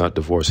 she must not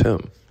divorce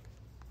him.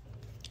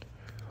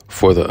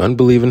 For the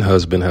unbelieving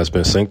husband has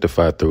been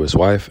sanctified through his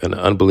wife, and the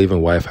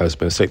unbelieving wife has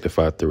been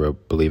sanctified through a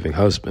believing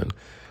husband.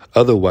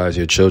 Otherwise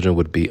your children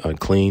would be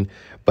unclean,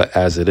 but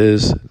as it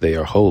is, they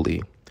are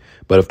holy.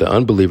 But if the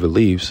unbeliever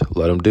leaves,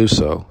 let him do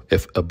so,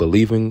 if a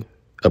believing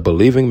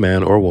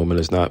man or woman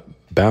is not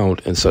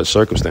bound in such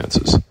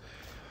circumstances.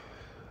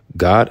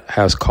 God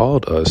has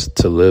called us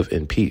to live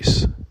in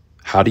peace.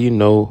 How do you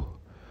know,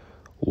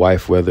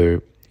 wife,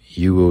 whether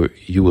you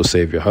will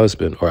save your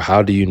husband, or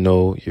how do you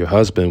know your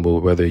husband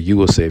whether you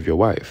will save your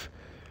wife?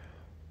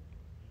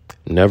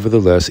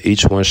 Nevertheless,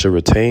 each one should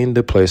retain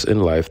the place in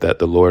life that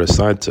the Lord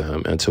assigned to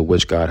him and to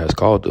which God has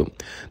called him.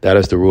 That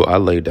is the rule I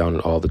laid down in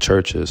all the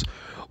churches.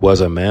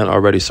 Was a man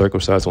already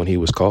circumcised when he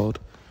was called?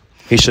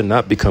 He should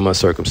not become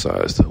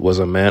uncircumcised. Was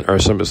a man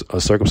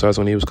uncircumcised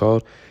when he was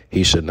called?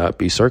 He should not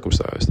be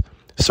circumcised.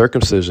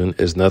 Circumcision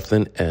is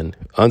nothing and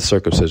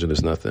uncircumcision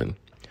is nothing.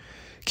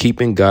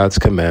 Keeping God's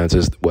commands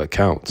is what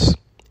counts.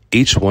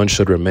 Each one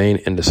should remain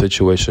in the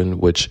situation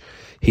which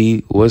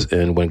he was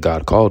in when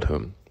God called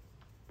him.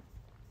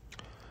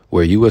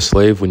 Were you a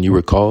slave when you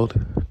were called?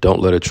 Don't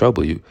let it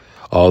trouble you.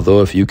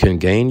 Although if you can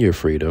gain your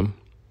freedom,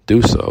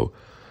 do so.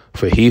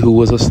 For he who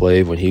was a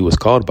slave when he was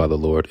called by the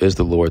Lord is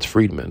the Lord's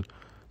freedman.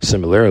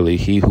 Similarly,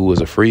 he who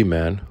was a free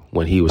man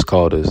when he was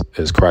called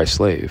is Christ's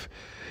slave.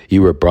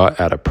 You were bought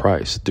at a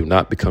price. Do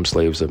not become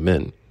slaves of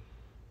men.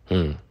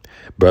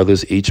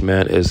 Brothers, each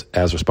man is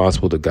as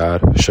responsible to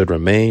God should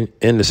remain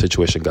in the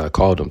situation God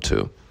called him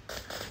to.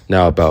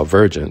 Now about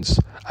virgins,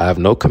 I have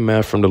no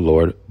command from the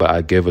Lord, but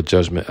I give a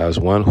judgment as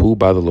one who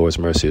by the Lord's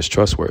mercy is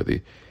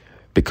trustworthy.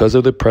 Because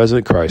of the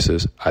present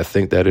crisis, I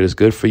think that it is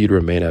good for you to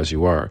remain as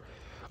you are.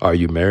 Are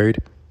you married?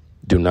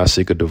 Do not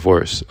seek a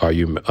divorce. Are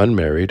you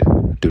unmarried?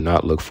 Do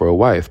not look for a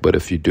wife. But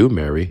if you do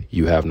marry,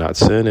 you have not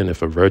sinned, and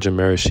if a virgin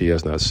marries, she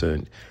has not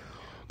sinned.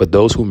 But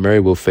those who marry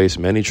will face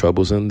many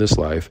troubles in this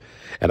life,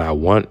 and I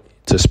want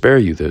to spare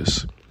you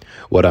this.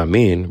 What I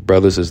mean,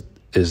 brothers,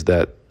 is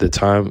that the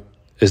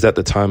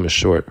time is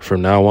short.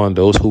 From now on,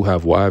 those who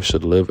have wives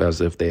should live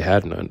as if they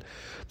had none,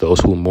 those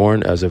who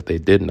mourn as if they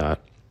did not,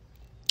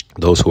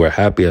 those who are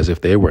happy as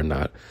if they were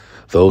not,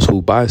 those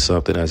who buy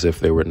something as if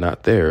they were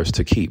not theirs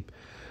to keep,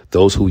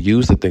 those who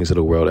use the things of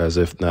the world as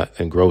if not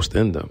engrossed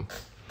in them.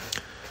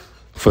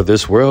 For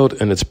this world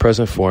in its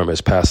present form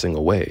is passing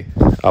away.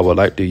 I would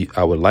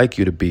like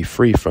you to be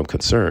free from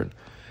concern.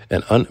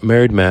 An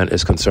unmarried man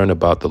is concerned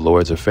about the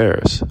Lord's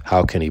affairs.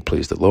 How can he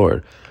please the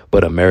Lord?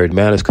 But a married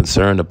man is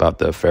concerned about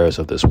the affairs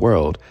of this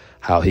world,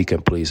 how he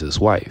can please his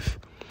wife.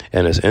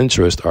 And his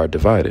interests are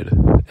divided.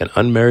 An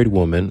unmarried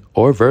woman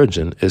or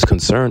virgin is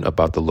concerned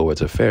about the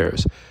Lord's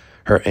affairs.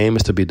 Her aim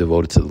is to be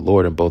devoted to the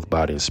Lord in both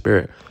body and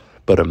spirit.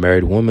 But a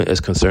married woman is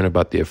concerned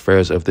about the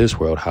affairs of this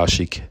world, how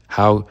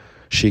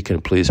she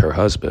can please her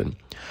husband.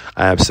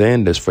 I am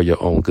saying this for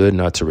your own good,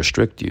 not to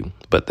restrict you,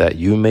 but that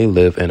you may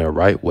live in a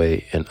right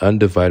way in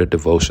undivided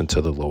devotion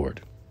to the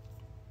Lord.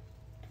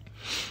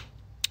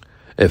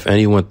 If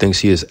anyone thinks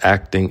he is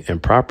acting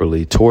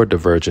improperly toward the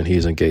virgin he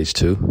is engaged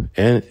to,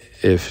 and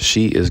if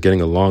she is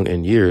getting along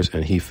in years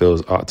and he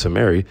feels ought to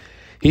marry,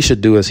 he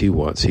should do as he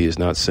wants. He is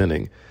not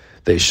sinning.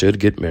 They should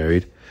get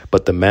married.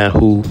 But the man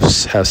who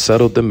has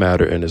settled the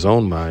matter in his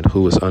own mind,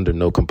 who is under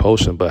no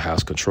compulsion but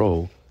has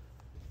control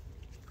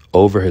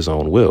over his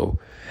own will,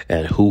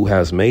 and who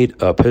has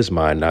made up his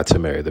mind not to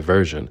marry the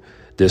virgin,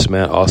 this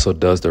man also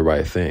does the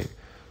right thing.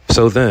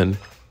 So then,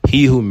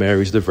 he who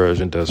marries the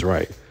virgin does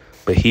right,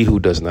 but he who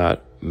does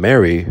not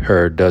marry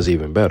her does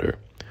even better.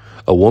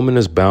 A woman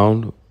is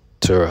bound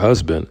to her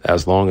husband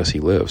as long as he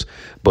lives,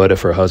 but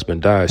if her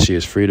husband dies, she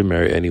is free to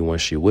marry anyone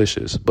she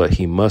wishes, but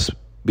he must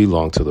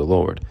belong to the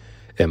Lord.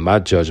 In my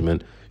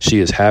judgment, she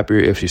is happier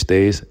if she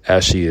stays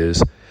as she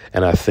is,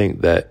 and I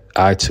think that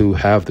I too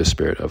have the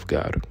Spirit of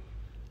God.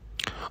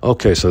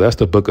 Okay, so that's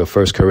the book of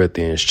 1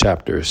 Corinthians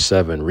chapter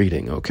 7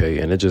 reading, okay?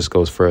 And it just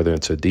goes further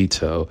into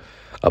detail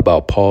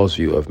about Paul's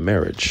view of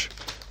marriage,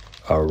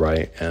 all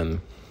right?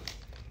 And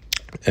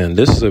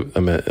this is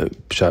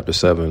chapter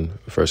 7,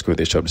 1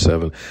 Corinthians chapter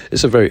 7.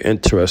 It's a very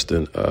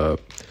interesting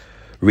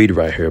read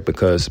right here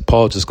because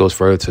Paul just goes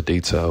further into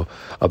detail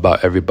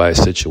about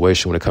everybody's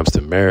situation when it comes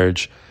to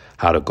marriage,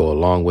 how to go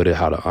along with it,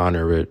 how to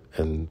honor it,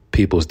 and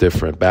people's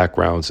different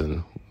backgrounds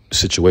and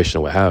situation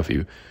and what have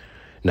you.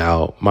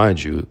 Now,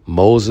 mind you,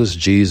 Moses,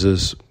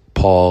 Jesus,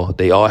 Paul,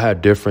 they all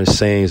had different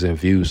sayings and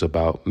views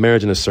about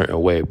marriage in a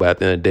certain way. But at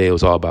the end of the day, it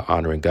was all about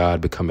honoring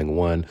God, becoming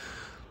one,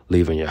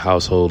 leaving your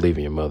household,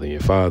 leaving your mother and your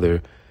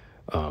father,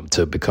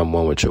 to become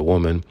one with your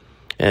woman.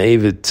 And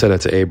even said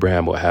that to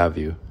Abraham, what have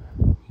you.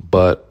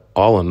 But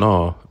all in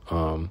all,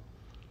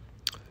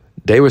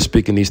 they were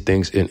speaking these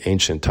things in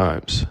ancient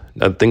times.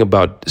 Now, the thing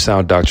about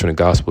sound doctrine and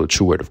gospel, the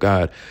true word of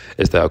God,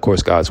 is that, of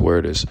course, God's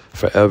word is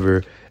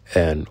forever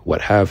and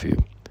what have you.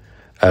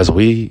 As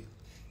we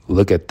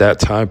look at that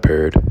time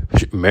period,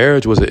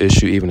 marriage was an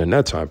issue even in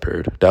that time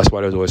period. That's why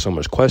there's always so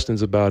much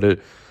questions about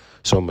it,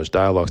 so much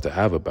dialogues to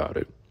have about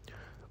it.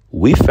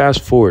 We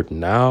fast forward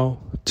now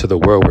to the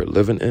world we're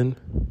living in,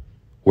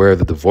 where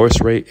the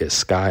divorce rate is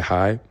sky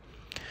high,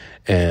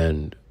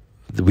 and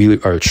we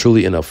are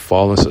truly in a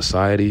fallen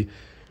society.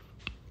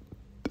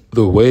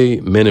 The way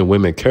men and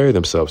women carry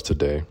themselves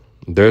today,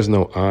 there's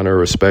no honor,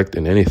 respect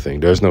in anything.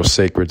 There's no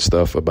sacred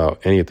stuff about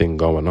anything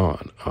going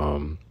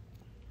on.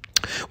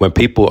 When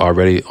people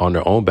already on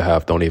their own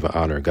behalf don't even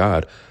honor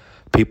God,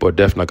 people are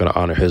definitely not going to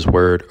honor his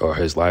word or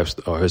his life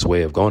or his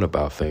way of going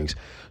about things.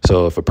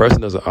 So if a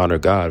person doesn't honor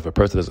God, if a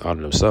person doesn't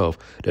honor themselves,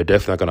 they're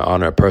definitely not going to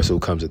honor a person who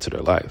comes into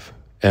their life.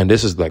 And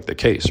this is like the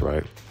case,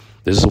 right?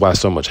 This is why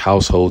so much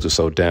households are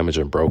so damaged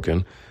and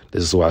broken.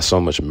 This is why so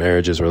much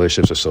marriages,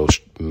 relationships are so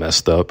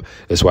messed up.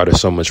 It's why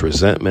there's so much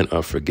resentment,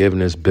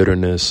 unforgiveness,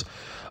 bitterness,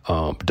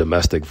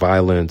 domestic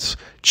violence,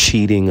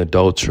 cheating,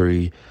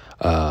 adultery,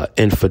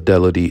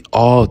 infidelity,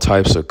 all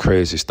types of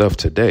crazy stuff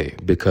today,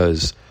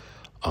 because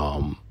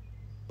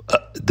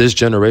this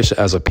generation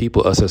as a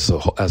people, us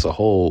as a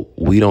whole,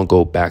 we don't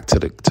go back to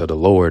the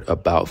Lord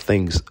about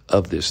things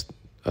of this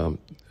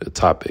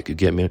topic. You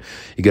get me?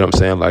 You get what I'm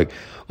saying? Like,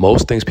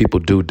 most things people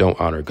do don't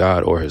honor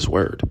God or his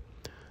word.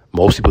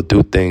 Most people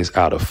do things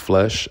out of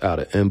flesh, out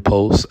of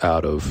impulse,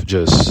 out of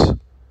just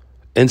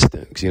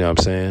instincts, you know what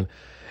I'm saying?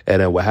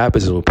 And then what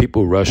happens is when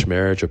people rush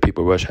marriage or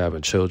people rush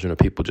having children or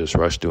people just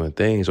rush doing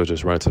things or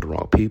just run into the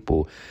wrong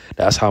people,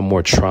 that's how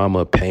more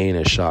trauma, pain,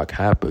 and shock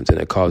happens. And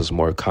it causes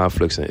more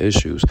conflicts and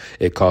issues.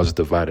 It causes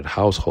divided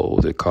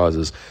households. It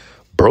causes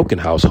broken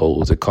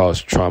households. It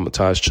causes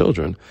traumatized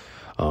children.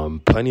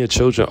 Plenty of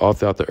children all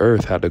throughout the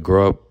earth had to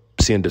grow up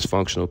seeing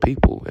dysfunctional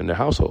people in their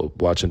household,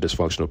 watching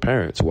dysfunctional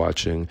parents,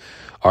 watching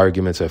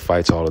arguments and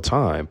fights all the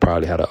time,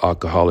 probably had an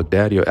alcoholic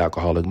daddy or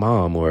alcoholic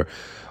mom, or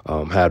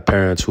had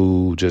parents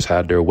who just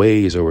had their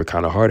ways or were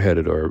kind of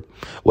hard-headed or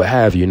what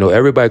have you. You know,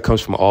 everybody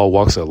comes from all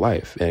walks of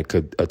life and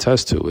could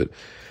attest to it.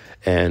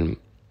 And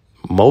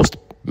most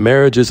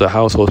marriages or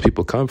households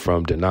people come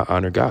from did not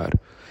honor God.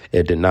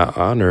 It did not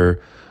honor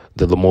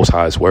the Most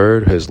High's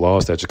word, his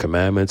laws, statutes,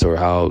 commandments, or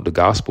how the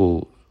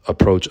gospel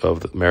approach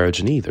of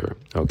marriage neither.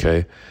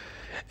 Okay.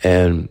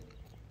 And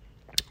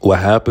what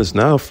happens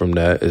now from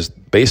that is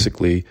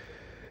basically,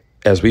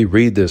 as we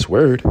read this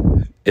word,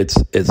 it's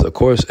of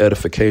course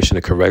edification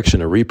and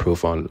correction and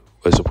reproof on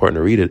it's important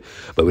to read it.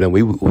 But then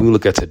when we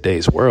look at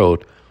today's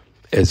world,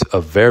 it's a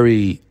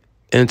very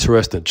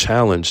interesting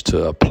challenge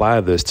to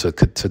apply this to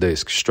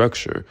today's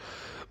structure,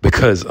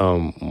 because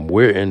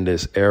we're in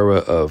this era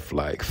of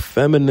like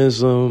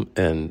feminism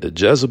and the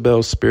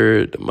Jezebel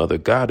spirit, the mother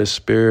goddess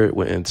spirit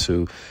went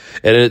into,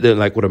 and then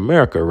like with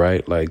America,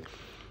 right? Like,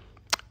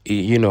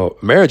 you know,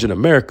 marriage in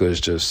America is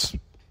just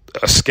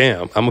a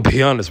scam. I'm gonna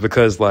be honest,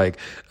 because like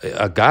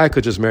a guy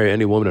could just marry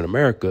any woman in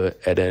America,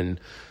 and then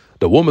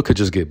the woman could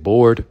just get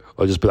bored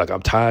or just be like,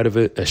 I'm tired of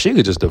it, and she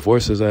could just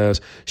divorce his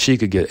ass. She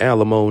could get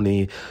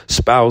alimony,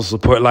 spousal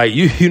support. Like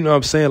you know what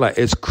I'm saying? Like,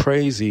 it's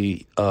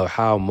crazy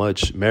how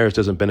much marriage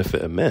doesn't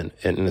benefit a man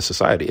in the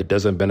society. It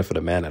doesn't benefit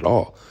a man at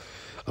all.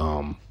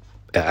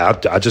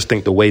 I just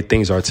think the way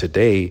things are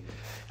today,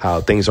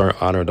 how things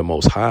aren't honored the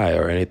Most High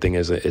or anything,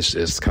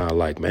 it's kind of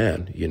like,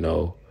 man, you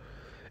know,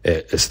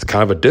 it's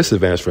kind of a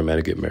disadvantage for a man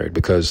to get married,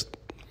 because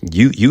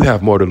you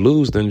have more to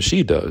lose than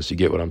she does. You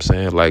get what I'm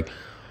saying? Like,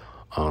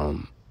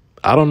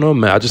 I don't know,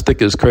 man. I just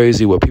think it's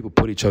crazy what people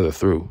put each other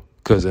through,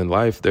 because in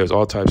life, there's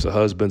all types of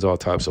husbands, all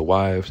types of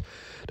wives.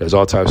 There's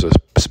all types of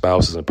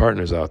spouses and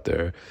partners out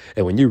there.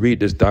 And when you read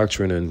this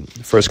doctrine in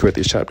 1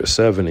 Corinthians chapter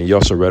 7, and you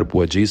also read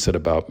what Jesus said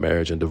about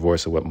marriage and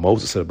divorce and what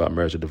Moses said about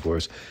marriage and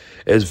divorce,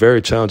 it's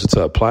very challenging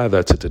to apply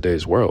that to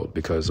today's world,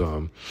 because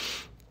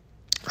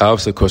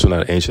obviously, of course, we're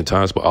not in ancient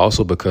times, but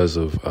also because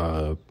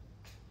of,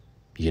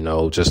 you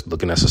know, just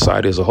looking at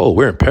society as a whole.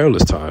 We're in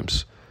perilous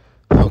times.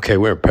 Okay,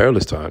 we're in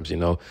perilous times, you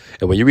know.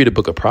 And when you read the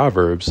book of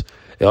Proverbs,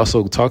 it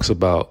also talks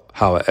about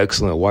how an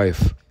excellent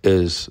wife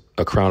is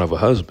a crown of a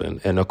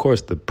husband. And of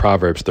course, the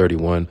Proverbs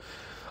 31,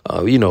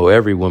 you know,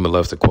 every woman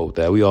loves to quote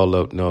that. We all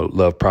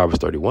love Proverbs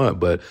 31,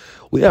 but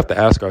we have to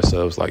ask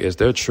ourselves, like, is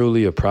there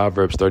truly a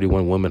Proverbs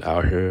 31 woman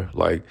out here?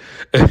 Like,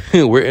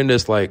 we're in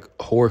this like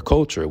whore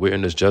culture. We're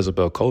in this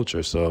Jezebel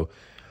culture. So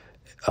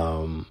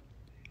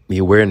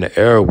we're in the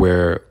era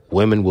where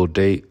women will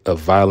date a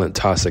violent,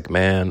 toxic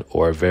man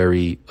or a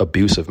very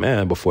abusive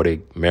man before they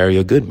marry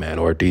a good man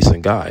or a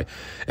decent guy,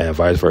 and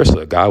vice versa.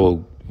 A guy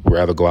will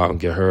rather go out and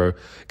get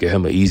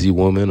him an easy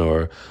woman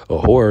or a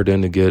whore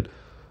than to get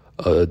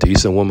a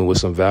decent woman with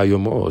some value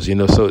and morals, you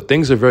know. So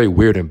things are very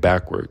weird and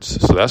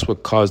backwards. So that's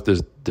what caused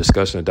this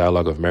discussion and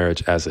dialogue of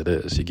marriage as it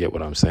is. You get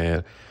what I'm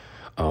saying?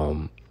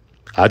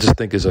 I just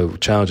think it's a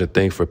challenging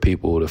thing for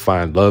people to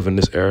find love in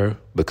this era,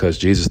 because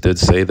Jesus did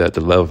say that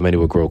the love of many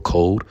will grow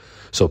cold.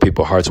 So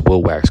people's hearts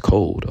will wax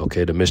cold.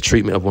 Okay, the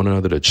mistreatment of one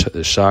another,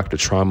 the shock, the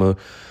trauma,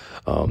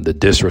 the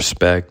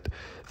disrespect,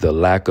 the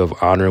lack of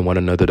honoring one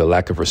another, the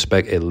lack of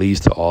respect, it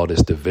leads to all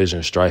this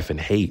division, strife, and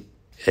hate.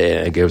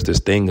 And it gives this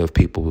thing of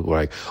people who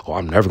are like, oh,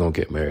 I'm never going to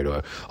get married,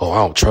 or, oh, I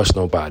don't trust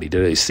nobody.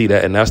 Did they see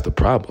that? And that's the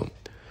problem.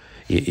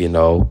 You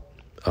know,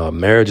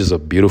 marriage is a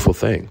beautiful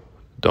thing.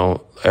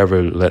 Don't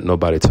ever let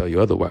nobody tell you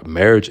otherwise.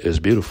 Marriage is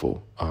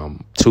beautiful.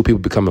 Two people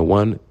becoming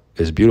one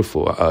is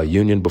beautiful. A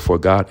union before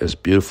God is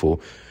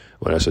beautiful.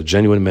 When it's a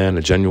genuine man,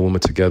 a genuine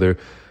woman together,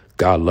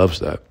 God loves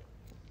that.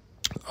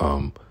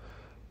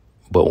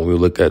 But when we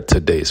look at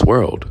today's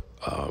world,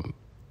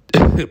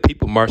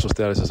 people marital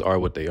statuses are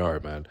what they are,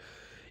 man.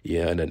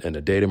 Yeah, and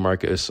the dating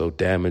market is so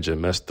damaged and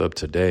messed up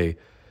today.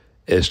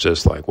 It's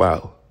just like,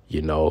 wow,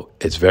 you know,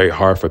 it's very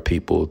hard for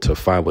people to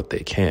find what they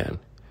can,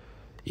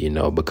 you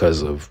know,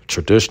 because of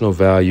traditional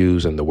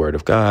values and the word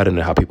of God and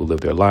how people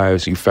live their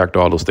lives. You factor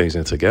all those things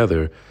in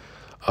together.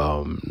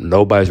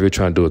 Nobody's really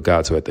trying to do what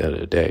God's will at the end of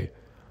the day.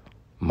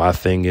 My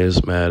thing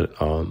is, man,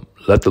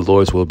 let the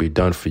Lord's will be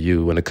done for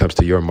you when it comes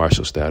to your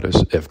marital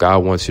status. If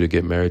God wants you to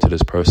get married to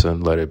this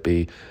person, let it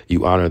be.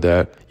 You honor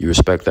that. You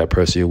respect that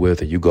person you're with,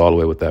 and you go all the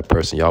way with that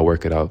person. Y'all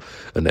work it out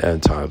in the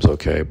end times,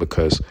 okay?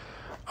 Because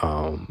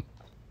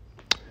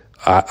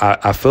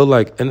I feel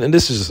like, and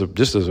this is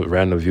just as a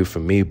random view for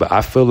me, but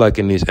I feel like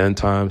in these end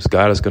times,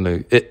 God is going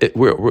to,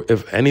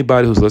 if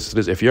anybody who's listening to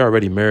this, if you're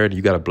already married,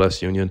 you got a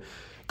blessed union,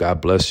 God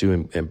bless you,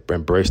 and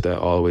embrace that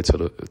all the way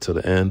to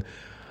the end.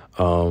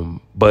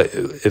 But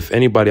if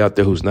anybody out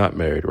there who's not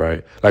married,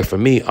 right? Like for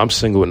me, I'm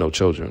single with no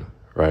children,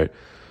 right?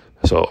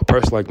 So a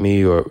person like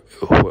me, or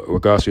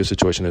regardless of your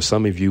situation, is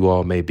some of you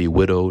all may be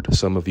widowed,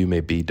 some of you may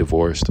be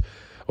divorced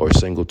or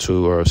single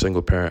too, or a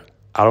single parent.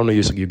 I don't know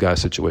you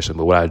guys' situation,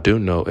 but what I do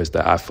know is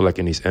that I feel like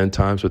in these end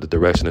times, with the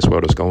direction this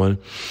world is going,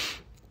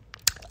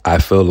 I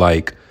feel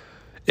like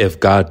if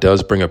God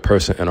does bring a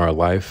person in our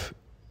life,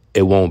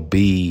 it won't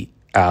be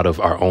out of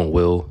our own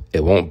will.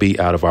 It won't be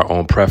out of our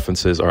own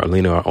preferences or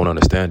leaning on our own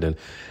understanding.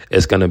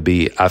 It's going to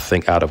be, I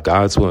think, out of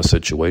God's will and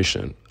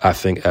situation. I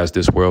think as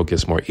this world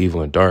gets more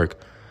evil and dark,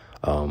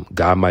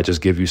 God might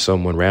just give you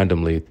someone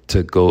randomly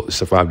to go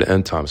survive the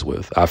end times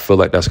with. I feel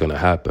like that's going to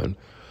happen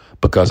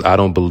because I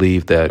don't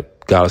believe that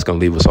God is going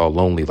to leave us all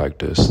lonely like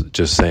this.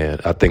 Just saying.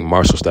 I think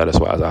Marshall status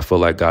wise, I feel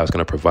like God's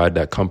going to provide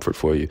that comfort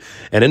for you.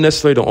 And it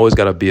necessarily don't always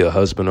got to be a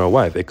husband or a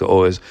wife. It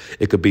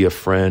could be a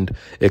friend.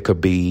 It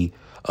could be,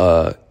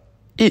 it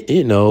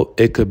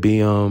could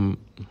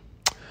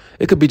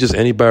be just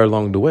anybody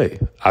along the way.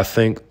 I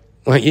think,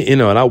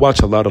 and I watch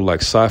a lot of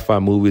like sci-fi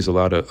movies, a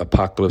lot of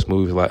apocalypse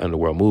movies, a lot of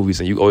underworld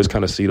movies, and you always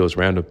kind of see those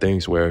random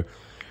things where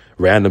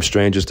random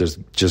strangers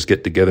just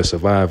get together,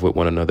 survive with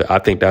one another. I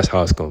think that's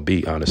how it's going to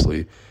be,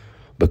 honestly,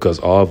 because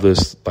all of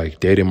this like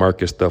dating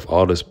market stuff,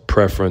 all this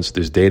preference,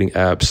 this dating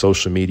apps,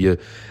 social media,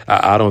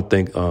 I don't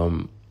think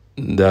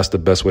that's the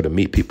best way to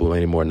meet people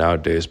anymore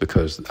nowadays,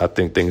 because I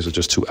think things are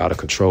just too out of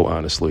control,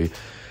 honestly,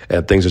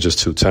 and things are just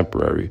too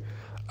temporary.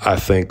 I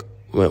think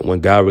when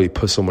God really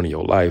puts someone in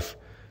your life,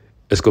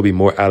 it's going to be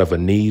more out of a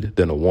need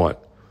than a want.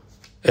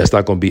 It's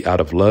not going to be out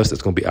of lust.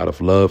 It's going to be out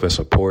of love and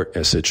support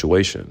and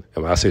situation.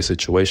 And when I say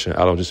situation,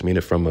 I don't just mean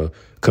it from a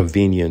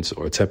convenience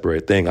or a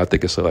temporary thing. I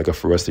think it's like a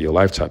for rest of your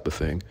life type of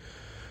thing.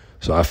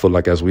 So I feel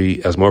like as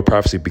more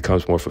prophecy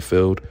becomes more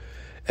fulfilled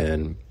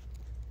and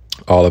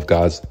all of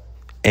God's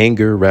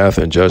anger, wrath,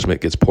 and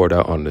judgment gets poured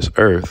out on this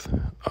earth,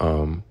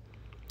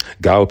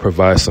 God will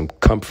provide some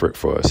comfort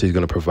for us. He's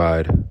going to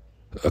provide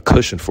a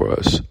cushion for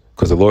us,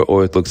 because the Lord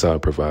always looks out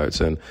and provides,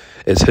 and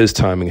it's his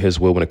timing, his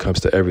will when it comes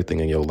to everything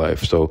in your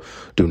life. So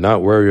do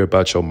not worry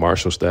about your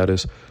Marshall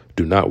status.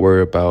 Do not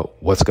worry about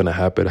what's going to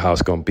happen, how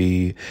it's going to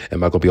be.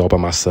 Am I going to be all by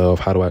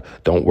myself?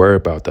 Don't worry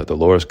about that. The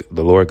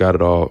Lord got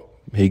it all.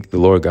 The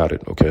Lord got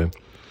it. Okay.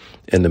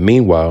 In the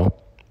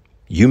meanwhile,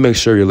 you make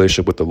sure your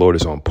relationship with the Lord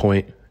is on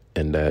point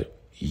and that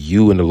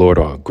you and the Lord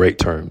are on great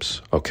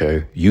terms.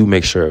 Okay. You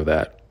make sure of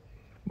that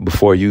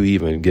before you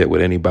even get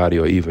with anybody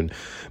or even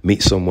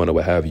meet someone or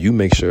what have you.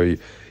 Make sure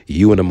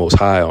you and the Most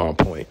High are on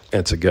point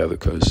and together,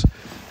 because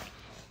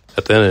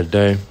at the end of the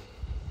day,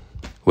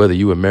 whether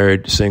you were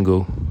married,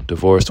 single,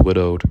 divorced,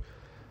 widowed,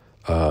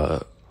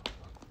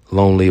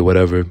 lonely,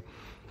 whatever,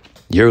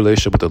 your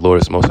relationship with the Lord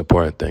is the most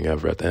important thing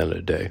ever at the end of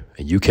the day.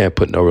 And you can't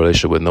put no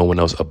relationship with no one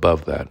else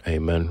above that.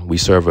 Amen. We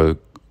serve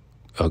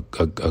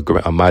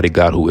a mighty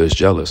God who is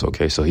jealous.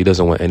 Okay. So he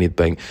doesn't want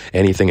anybody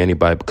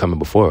coming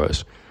before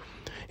us.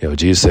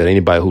 Jesus said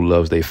anybody who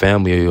loves their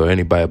family or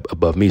anybody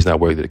above me is not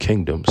worthy of the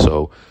kingdom.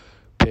 So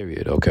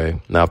period. Okay.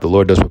 Now, if the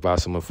Lord does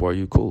provide someone for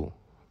you, cool.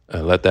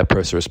 And let that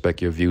person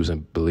respect your views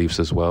and beliefs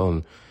as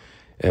well.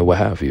 And what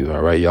have you.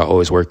 All right. Y'all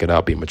always work it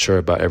out, be mature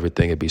about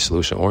everything, and be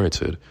solution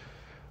oriented.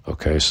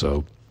 Okay.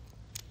 So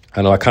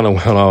I know I kind of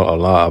went on a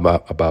lot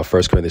about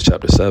 1 Corinthians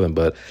chapter 7,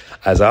 but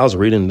as I was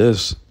reading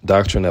this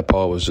doctrine that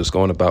Paul was just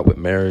going about with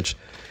marriage,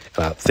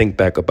 and I think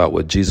back about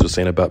what Jesus was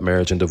saying about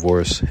marriage and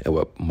divorce and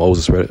what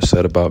Moses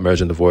said about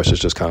marriage and divorce, it's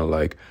just kind of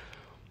like,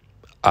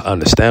 I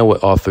understand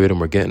what all three of them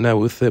were getting at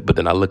with it, but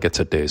then I look at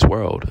today's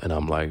world and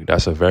I'm like,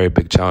 that's a very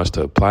big challenge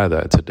to apply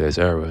that in today's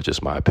era,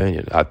 just my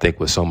opinion. I think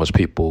with so much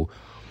people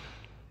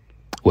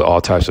with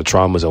all types of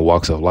traumas and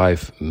walks of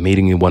life,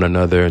 meeting one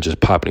another and just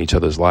popping each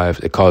other's lives,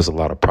 it caused a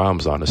lot of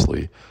problems,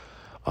 honestly.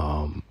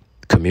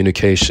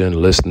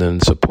 Communication, listening,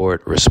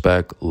 support,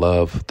 respect,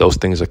 love, those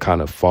things are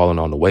kind of falling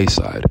on the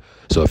wayside.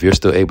 So if you're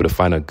still able to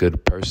find a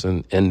good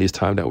person in these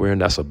times that we're in,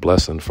 that's a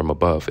blessing from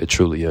above. It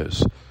truly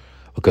is.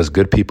 Because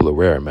good people are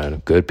rare,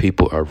 man. Good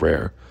people are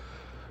rare.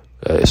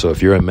 So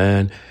if you're a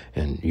man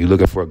and you're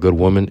looking for a good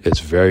woman, it's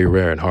very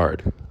rare and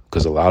hard.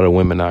 Because a lot of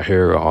women out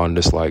here are on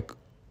this like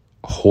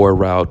whore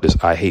route, this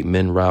I hate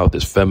men route,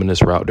 this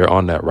feminist route. They're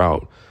on that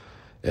route.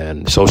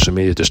 And social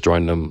media is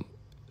destroying them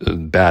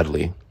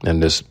badly.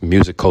 And this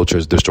music culture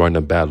is destroying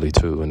them badly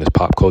too. And this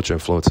pop culture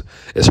influence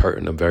is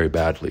hurting them very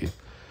badly.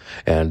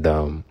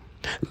 And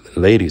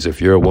ladies,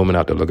 if you're a woman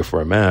out there looking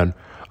for a man,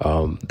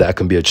 that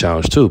can be a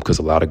challenge too, because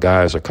a lot of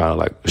guys are kind of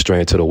like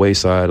straying to the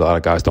wayside. A lot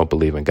of guys don't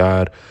believe in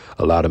God.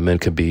 A lot of men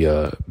can be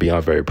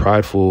beyond very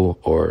prideful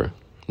or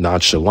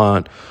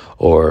nonchalant,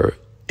 or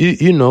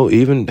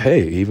even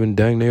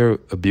dang near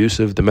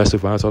abusive,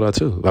 domestic violence, all that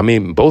too. I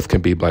mean, both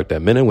can be like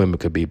that. Men and women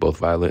could be both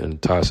violent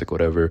and toxic,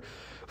 whatever,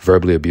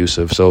 verbally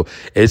abusive. So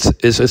it's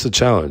a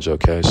challenge.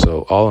 Okay,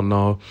 so all in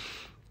all,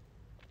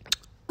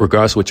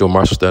 regardless of what your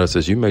Marshall status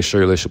is, you make sure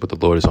your relationship with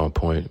the Lord is on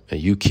point,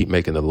 and you keep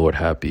making the Lord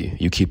happy.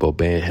 You keep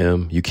obeying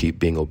him. You keep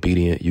being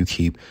obedient. You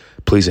keep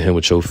pleasing him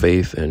with your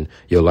faith and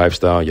your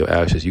lifestyle and your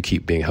actions. You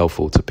keep being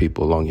helpful to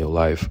people along your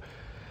life.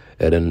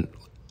 And then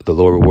the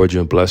Lord reward you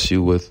and bless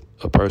you with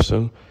a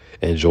person.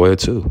 Enjoy it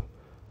too.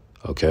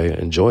 Okay,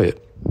 enjoy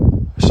it.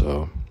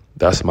 So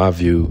That's my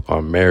view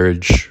on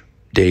marriage,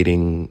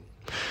 dating,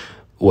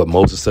 what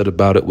Moses said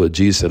about it, what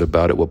Jesus said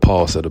about it, what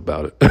Paul said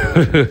about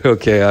it.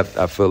 Okay, I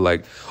feel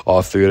like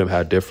all three of them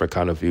had different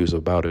kind of views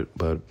about it.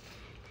 But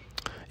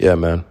yeah,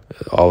 man,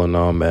 all in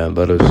all, man,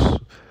 let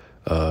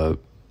our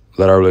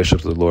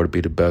relationship with the Lord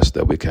be the best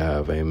that we can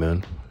have.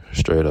 Amen.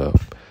 Straight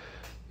up.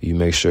 You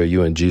make sure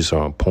you and Jesus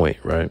are on point,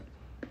 right?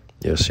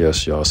 Yes,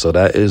 y'all. So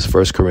that is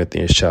 1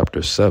 Corinthians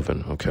chapter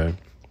 7, okay?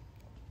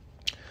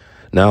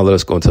 Now let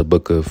us go into the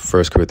book of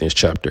 1 Corinthians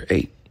chapter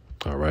 8,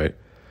 all right?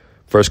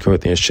 1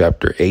 Corinthians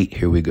chapter 8,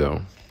 here we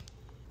go.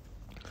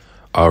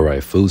 All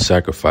right, food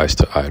sacrificed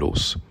to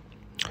idols.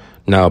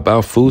 Now,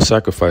 about food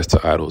sacrificed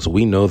to idols,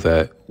 we know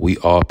that we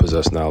all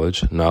possess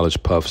knowledge.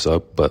 Knowledge puffs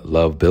up, but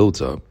love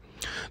builds up.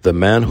 The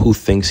man who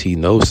thinks he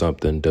knows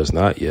something does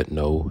not yet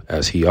know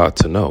as he ought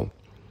to know.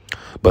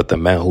 But the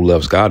man who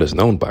loves God is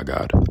known by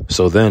God.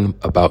 So then,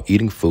 about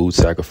eating food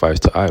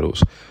sacrificed to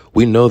idols,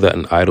 we know that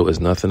an idol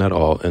is nothing at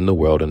all in the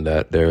world and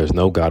that there is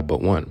no God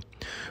but one.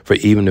 For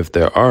even if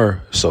there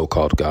are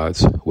so-called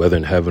gods, whether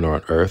in heaven or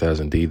on earth, as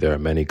indeed there are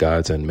many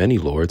gods and many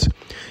lords,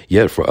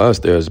 yet for us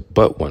there is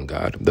but one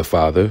God, the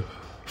Father,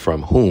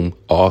 from whom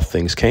all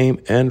things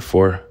came and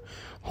for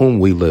whom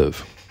we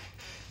live.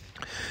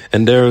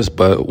 And there is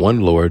but one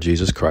Lord,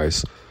 Jesus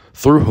Christ,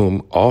 through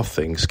whom all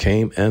things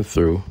came and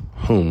through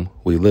whom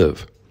we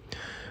live.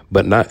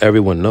 But not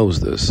everyone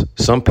knows this.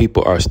 Some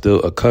people are still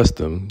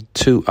accustomed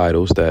to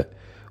idols that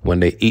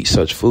when they eat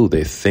such food,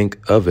 they think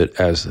of it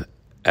as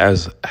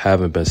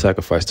having been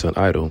sacrificed to an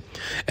idol.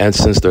 And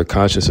since their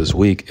conscience is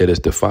weak, it is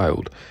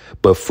defiled.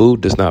 But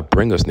food does not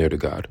bring us near to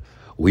God.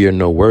 We are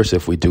no worse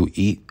if we do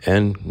eat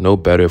and no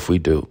better if we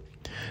do.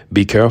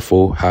 Be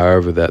careful,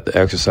 however, that the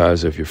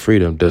exercise of your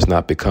freedom does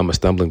not become a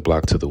stumbling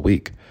block to the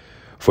weak.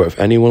 For if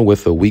anyone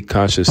with a weak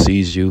conscience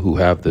sees you who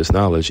have this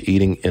knowledge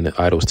eating in an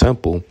idol's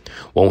temple,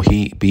 won't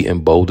he be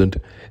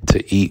emboldened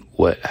to eat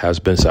what has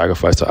been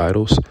sacrificed to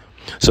idols?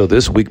 So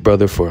this weak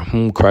brother for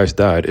whom Christ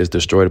died is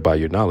destroyed by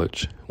your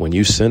knowledge. When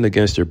you sin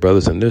against your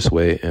brothers in this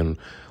way and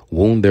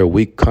wound their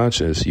weak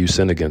conscience, you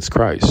sin against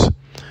Christ.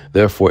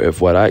 Therefore, if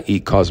what I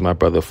eat causes my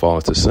brother to fall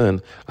into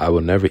sin, I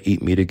will never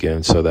eat meat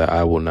again so that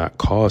I will not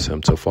cause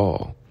him to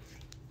fall.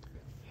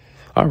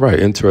 All right,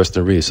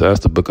 interesting read. So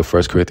that's the book of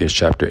 1 Corinthians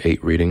chapter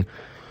 8 reading.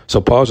 So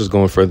Paul's just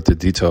going further into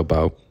detail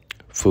about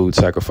food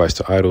sacrificed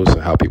to idols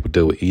and how people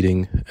deal with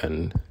eating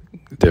and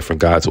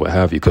different gods, what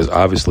have you. Because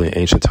obviously in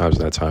ancient times,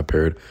 in that time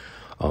period,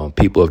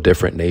 people of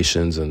different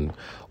nations and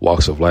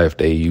walks of life,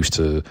 they used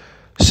to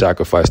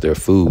sacrifice their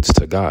foods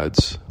to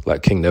gods.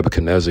 Like King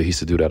Nebuchadnezzar, he used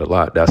to do that a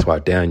lot. That's why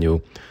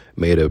Daniel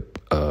made a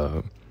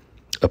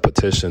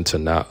petition to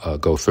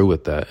not go through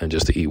with that and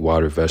just to eat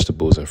water,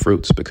 vegetables, and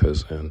fruits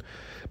because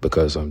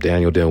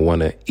Daniel didn't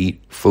want to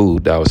eat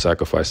food that was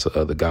sacrificed to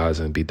other gods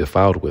and be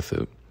defiled with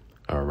it.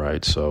 All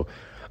right, so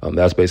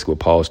that's basically what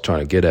Paul's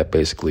trying to get at.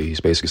 Basically,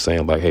 he's basically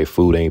saying like, hey,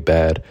 food ain't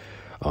bad,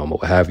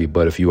 what have you,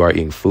 but if you are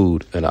eating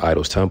food in an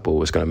idol's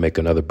temple, it's going to make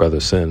another brother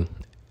sin,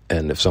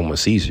 and if someone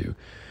sees you,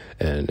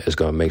 and it's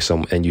going to make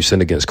and you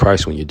sin against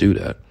Christ when you do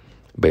that,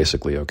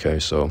 basically. Okay,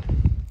 so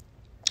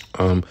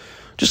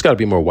just got to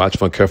be more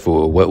watchful and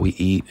careful with what we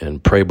eat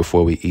and pray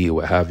before we eat,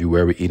 what have you,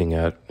 where we're eating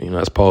at.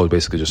 That's Paul is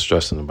basically just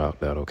stressing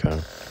about that, okay?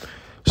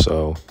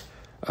 So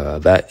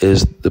that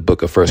is the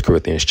book of 1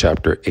 Corinthians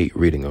chapter 8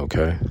 reading,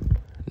 okay?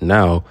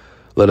 Now,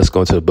 let us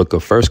go into the book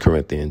of 1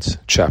 Corinthians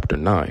chapter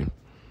 9,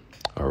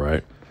 all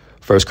right?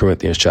 1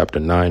 Corinthians chapter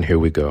 9, here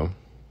we go.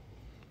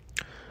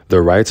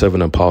 The rights of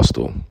an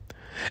apostle.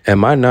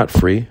 Am I not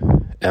free?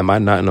 Am I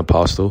not an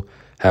apostle?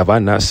 Have I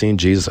not seen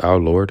Jesus our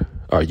Lord?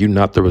 Are you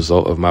not the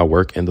result of my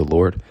work in the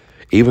Lord?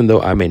 Even though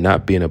I may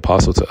not be an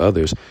apostle to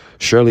others,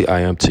 surely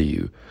I am to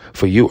you,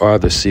 for you are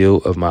the seal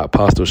of my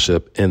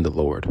apostleship in the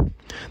Lord.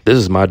 This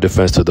is my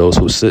defense to those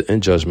who sit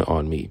in judgment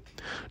on me.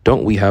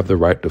 Don't we have the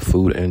right to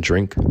food and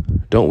drink?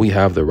 Don't we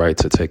have the right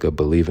to take a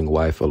believing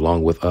wife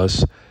along with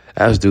us,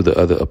 as do the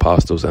other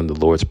apostles and the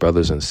Lord's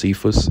brothers and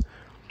Cephas?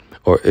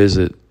 Or is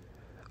it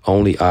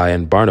only I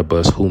and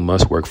Barnabas who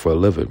must work for a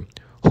living?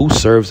 Who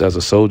serves as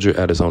a soldier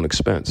at his own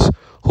expense?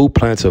 Who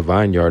plants a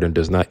vineyard and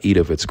does not eat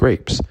of its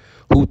grapes?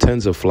 Who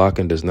tends a flock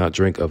and does not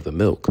drink of the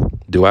milk?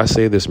 Do I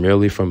say this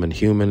merely from a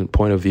human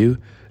point of view?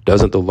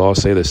 Doesn't the law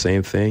say the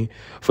same thing?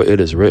 For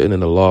it is written in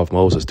the law of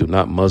Moses, do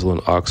not muzzle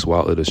an ox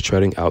while it is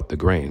treading out the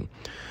grain.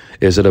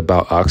 Is it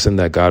about oxen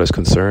that God is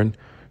concerned?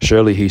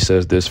 Surely he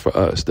says this for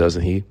us,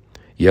 doesn't he?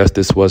 Yes,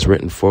 this was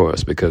written for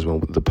us, because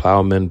when the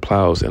plowman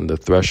plows and the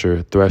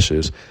thresher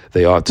threshes,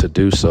 they ought to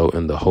do so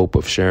in the hope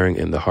of sharing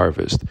in the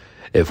harvest.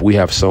 If we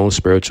have sown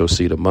spiritual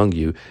seed among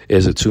you,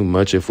 is it too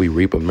much if we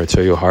reap a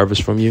material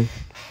harvest from you?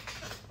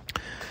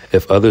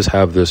 If others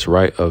have this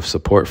right of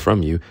support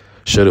from you,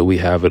 shouldn't we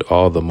have it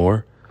all the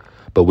more?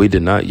 But we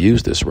did not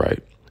use this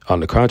right. On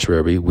the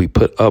contrary, we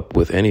put up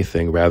with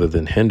anything rather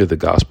than hinder the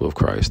gospel of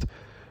Christ.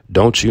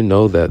 Don't you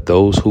know that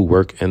those who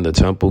work in the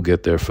temple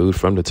get their food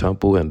from the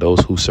temple, and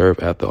those who serve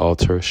at the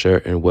altar share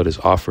in what is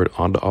offered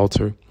on the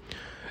altar?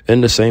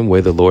 In the same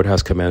way, the Lord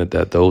has commanded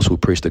that those who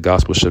preach the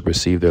gospel should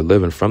receive their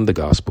living from the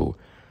gospel.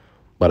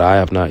 But I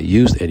have not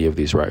used any of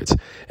these rights,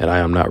 and I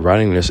am not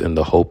writing this in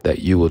the hope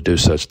that you will do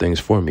such things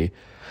for me.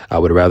 I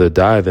would rather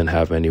die than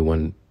have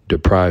anyone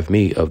deprive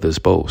me of this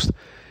boast.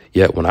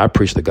 Yet when I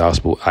preach the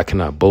gospel, I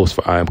cannot boast,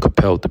 for I am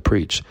compelled to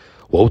preach.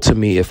 Woe to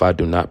me if I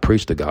do not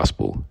preach the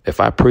gospel. If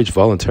I preach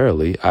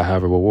voluntarily, I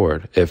have a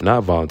reward. If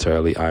not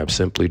voluntarily, I am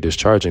simply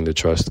discharging the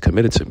trust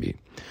committed to me.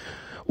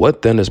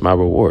 What then is my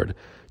reward?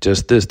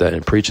 Just this, that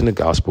in preaching the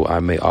gospel, I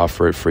may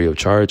offer it free of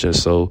charge, and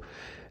so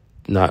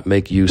not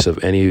make use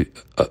of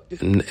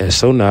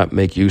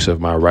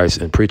my rights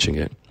in preaching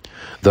it.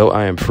 Though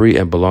I am free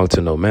and belong to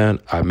no man,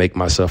 I make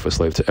myself a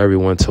slave to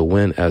everyone to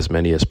win as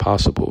many as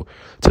possible.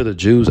 To the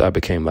Jews, I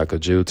became like a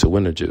Jew to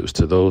win the Jews.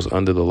 To those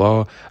under the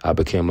law, I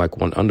became like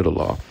one under the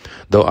law,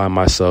 though I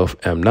myself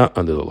am not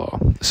under the law,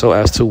 so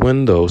as to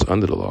win those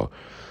under the law.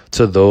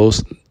 To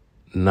those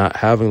not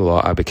having the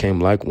law, I became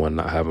like one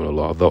not having the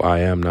law, though I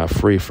am not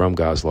free from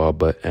God's law,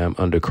 but am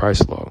under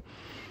Christ's law,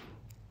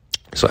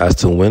 so as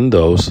to win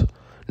those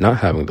not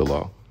having the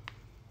law.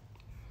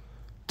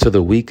 To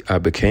the weak, I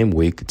became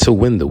weak to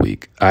win the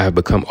weak. I have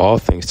become all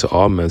things to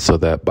all men, so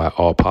that by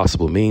all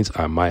possible means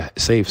I might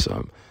save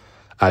some.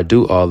 I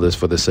do all this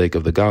for the sake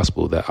of the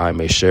gospel, that I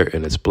may share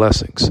in its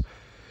blessings.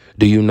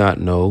 Do you not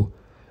know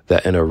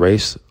that in a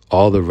race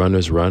all the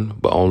runners run,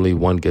 but only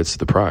one gets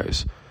the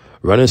prize?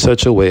 Run in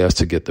such a way as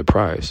to get the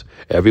prize.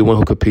 Everyone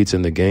who competes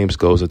in the games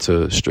goes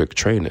into strict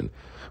training,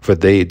 for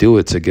they do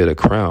it to get a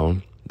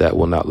crown that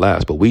will not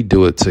last, but we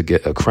do it to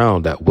get a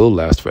crown that will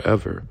last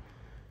forever.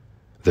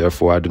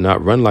 Therefore, I do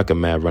not run like a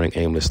man running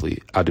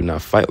aimlessly. I do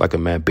not fight like a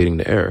man beating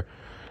the air.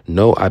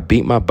 No, I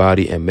beat my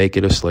body and make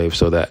it a slave,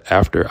 so that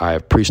after I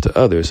have preached to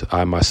others,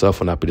 I myself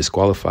will not be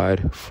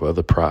disqualified for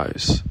the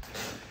prize.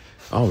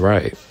 All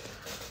right.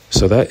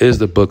 So that is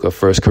the book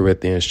of 1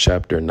 Corinthians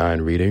chapter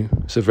 9 reading.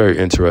 It's a very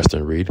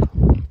interesting read.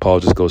 Paul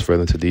just goes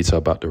further into detail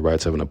about the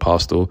rights of an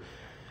apostle,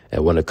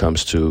 and when it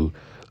comes to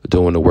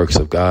doing the works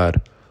of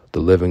God, the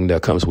living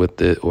that comes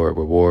with it, or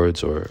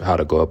rewards, or how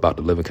to go about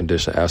the living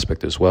condition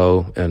aspect as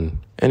well, and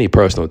any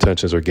personal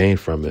intentions or gain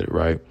from it,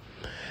 right?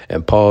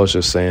 And Paul is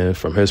just saying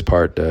from his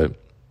part that,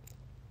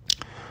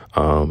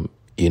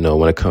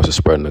 when it comes to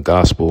spreading the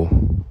gospel,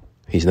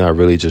 he's not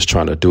really just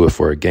trying to do it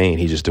for a gain.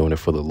 He's just doing it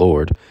for the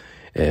Lord.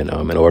 And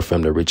in order for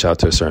him to reach out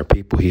to certain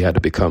people, he had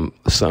to become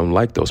something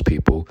like those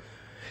people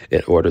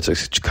in order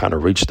to kind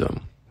of reach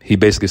them. He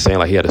basically saying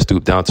like he had to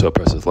stoop down to a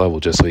person's level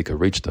just so he could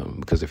reach them.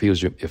 Because if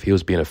he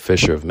was being a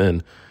fisher of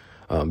men,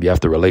 you have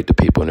to relate to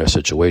people in their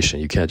situation.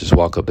 You can't just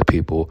walk up to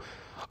people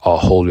all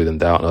holier than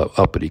thou,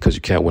 uppity, because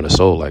you can't win a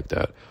soul like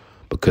that.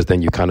 Because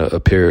then you kind of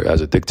appear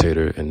as a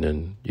dictator, and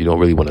then you don't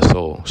really win a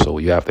soul. So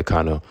you have to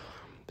kind of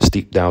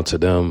steep down to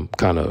them,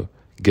 kind of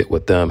get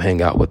with them,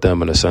 hang out with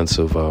them in a sense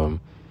of,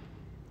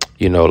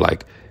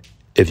 like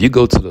if you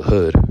go to the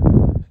hood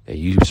and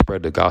you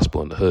spread the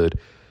gospel in the hood,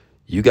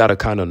 you got to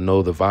kind of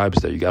know the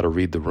vibes there. You got to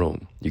read the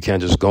room. You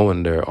can't just go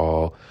in there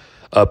all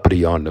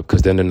uppity on them,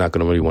 because then they're not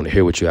going to really want to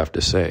hear what you have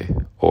to say.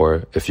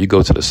 Or if you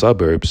go to the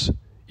suburbs,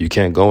 you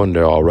can't go in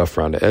there all rough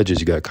around the edges.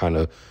 You got to kind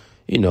of,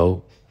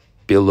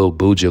 be a little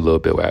bougie a little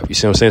bit. You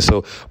see what I'm saying?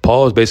 So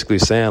Paul is basically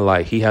saying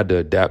like he had to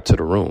adapt to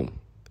the room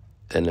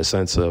in the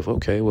sense of,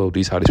 okay, well,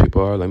 these how these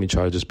people are. Let me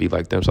try to just be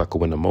like them so I can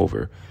win them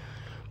over.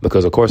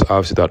 Because, of course,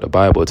 obviously throughout the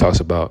Bible, it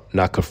talks about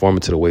not conforming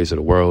to the ways of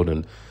the world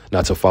and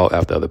not to follow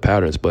after other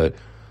patterns. But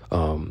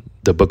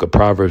the book of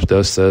Proverbs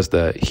says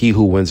that he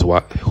who wins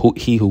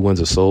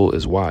a soul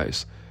is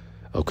wise.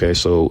 Okay,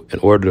 so in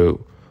order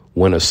to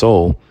win a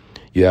soul,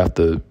 you have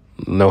to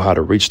know how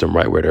to reach them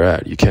right where they're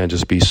at. You can't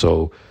just be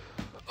so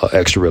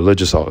extra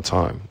religious all the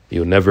time.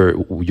 You'll never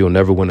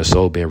win a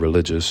soul being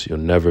religious. It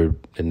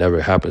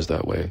never happens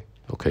that way.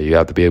 Okay, you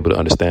have to be able to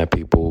understand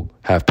people,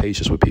 have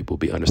patience with people,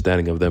 be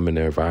understanding of them and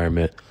their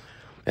environment,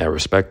 and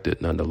respect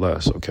it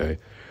nonetheless. Okay,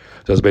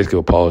 so that's basically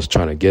what Paul is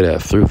trying to get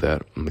at through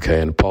that.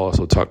 Okay, and Paul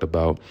also talked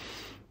about,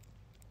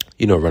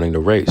 running the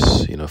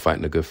race,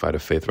 fighting the good fight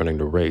of faith, running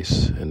the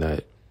race, and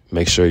that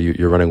make sure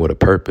you're running with a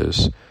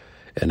purpose,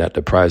 and that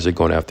the prize you're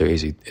going after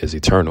is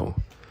eternal.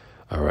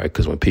 All right,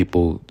 because when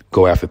people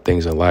go after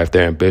things in life,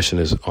 their ambition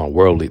is on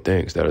worldly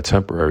things that are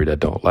temporary, that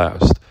don't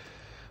last.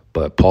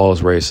 But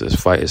Paul's race, his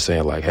fight is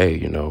saying like, hey,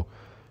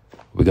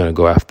 we're going to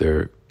go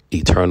after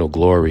eternal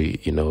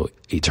glory,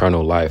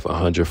 eternal life,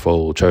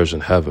 100-fold treasure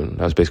in heaven.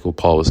 That's basically what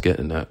Paul was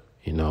getting at,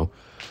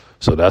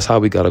 So that's how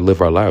we got to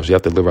live our lives. We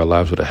have to live our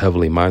lives with a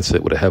heavenly mindset,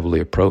 with a heavenly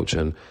approach,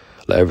 and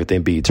let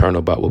everything be eternal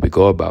about what we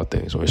go about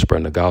things. When we're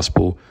spreading the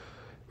gospel,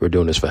 we're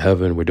doing this for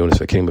heaven. We're doing this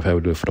for the kingdom of heaven.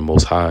 We're doing it for the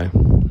Most High.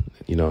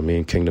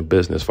 Kingdom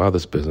business,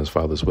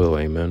 Father's will.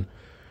 Amen.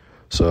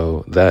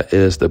 So that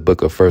is the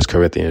book of 1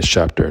 Corinthians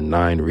chapter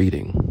 9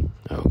 reading.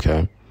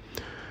 Okay.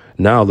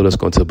 Now let us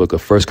go into the book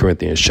of 1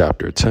 Corinthians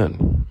chapter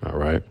 10. All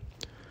right.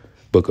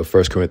 Book of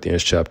 1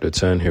 Corinthians chapter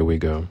 10. Here we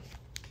go.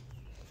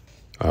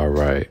 All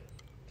right.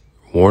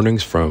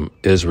 Warnings from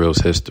Israel's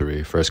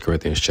history. 1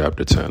 Corinthians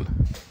chapter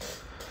 10.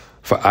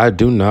 For I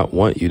do not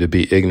want you to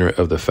be ignorant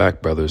of the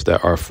fact, brothers,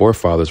 that our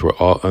forefathers were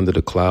all under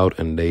the cloud,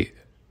 and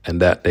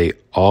that they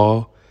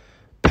all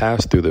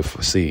passed through the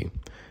sea.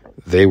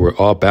 They were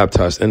all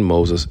baptized in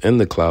Moses in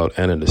the cloud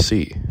and in the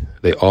sea.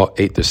 They all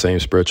ate the same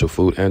spiritual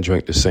food and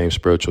drank the same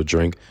spiritual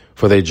drink,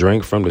 for they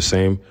drank from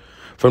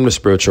the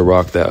spiritual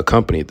rock that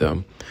accompanied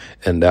them,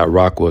 and that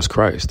rock was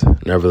Christ.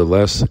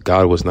 Nevertheless,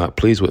 God was not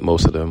pleased with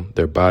most of them.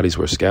 Their bodies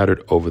were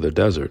scattered over the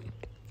desert.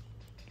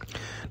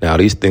 Now,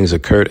 these things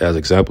occurred as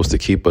examples to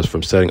keep us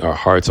from setting our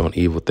hearts on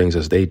evil things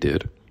as they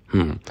did.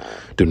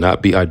 Do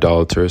not be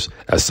idolaters,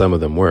 as some of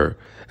them were,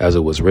 as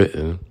it is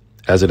written,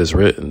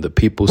 the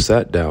people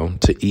sat down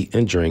to eat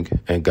and drink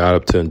and got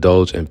up to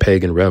indulge in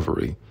pagan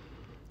revelry.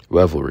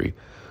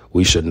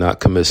 We should not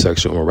commit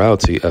sexual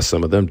immorality, as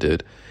some of them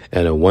did,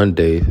 and in one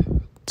day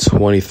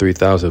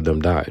 23,000 of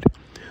them died.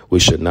 We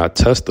should not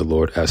test the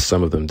Lord, as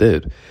some of them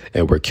did,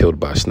 and were killed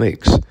by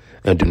snakes.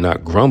 And do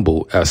not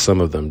grumble, as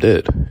some of them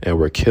did, and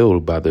were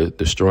killed by the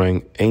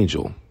destroying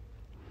angel.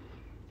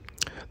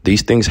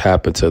 These things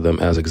happened to them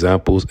as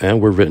examples and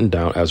were written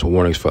down as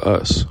warnings for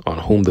us, on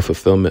whom the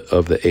fulfillment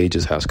of the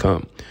ages has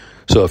come.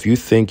 So if you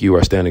think you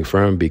are standing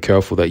firm, be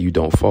careful that you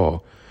don't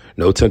fall.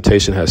 No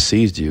temptation has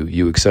seized you.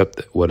 You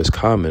accept what is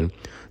common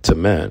to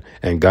man,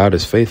 and God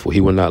is faithful.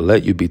 He will not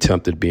let you be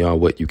tempted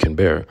beyond what you can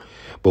bear.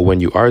 But when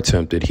you are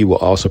tempted, he will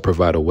also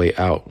provide a way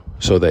out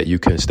so that you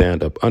can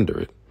stand up under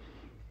it.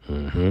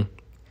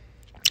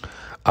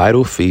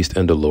 Idle feast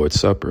and the Lord's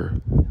Supper.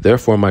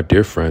 Therefore, my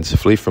dear friends,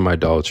 flee from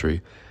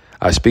idolatry.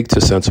 I speak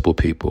to sensible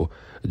people.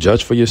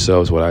 Judge for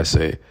yourselves what I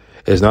say.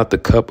 Is not the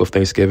cup of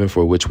thanksgiving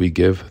for which we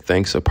give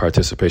thanks a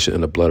participation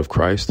in the blood of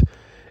Christ?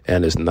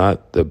 And is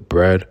not the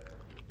bread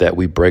that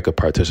we break a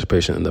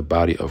participation in the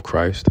body of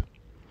Christ?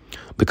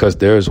 Because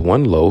there is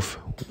one loaf,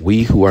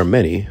 we who are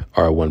many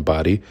are one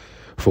body,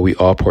 for we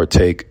all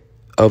partake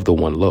of the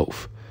one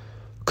loaf.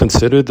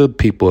 Consider the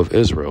people of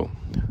Israel.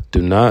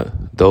 Do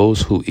not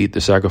those who eat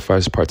the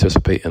sacrifice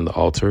participate in the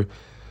altar?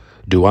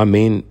 Do I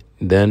mean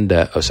then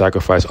that a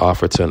sacrifice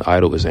offered to an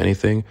idol is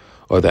anything,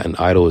 or that an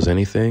idol is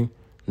anything?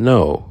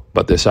 No,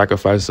 but the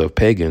sacrifices of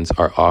pagans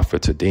are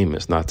offered to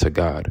demons, not to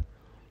God.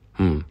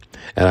 And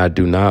I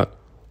do not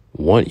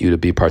want you to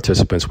be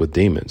participants with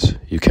demons.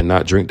 You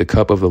cannot drink the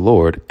cup of the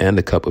Lord and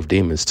the cup of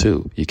demons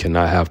too. You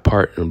cannot have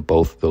part in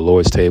both the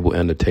Lord's table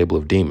and the table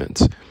of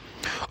demons.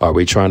 Are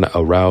we trying to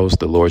arouse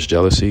the Lord's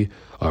jealousy?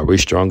 Are we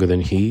stronger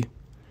than he?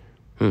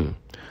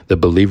 The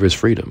believer's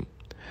freedom.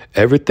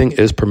 Everything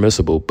is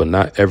permissible, but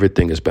not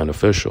everything is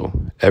beneficial.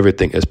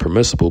 Everything is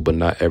permissible, but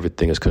not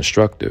everything is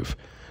constructive.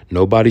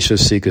 Nobody should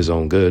seek his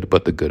own good,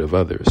 but the good of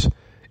others.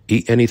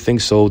 Eat anything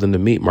sold in the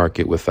meat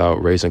market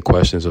without raising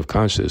questions of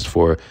conscience,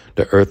 for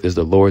the earth is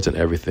the Lord's and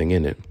everything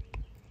in it.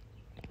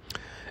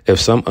 If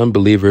some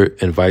unbeliever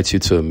invites you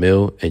to a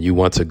meal and you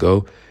want to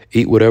go,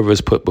 eat whatever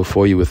is put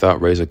before you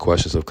without raising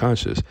questions of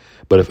conscience.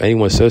 But if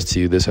anyone says to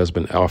you, this has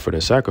been offered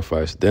in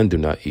sacrifice, then do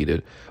not eat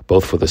it,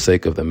 both for the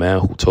sake of the man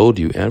who told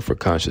you and for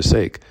conscience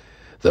sake.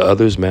 The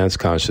other man's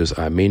conscience,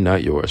 I mean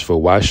not yours, for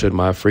why should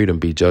my freedom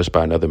be judged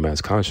by another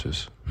man's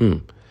conscience?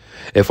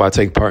 If I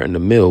take part in the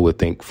meal with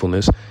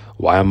thankfulness,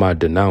 why am I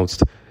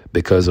denounced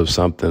because of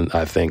something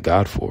I thank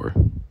God for?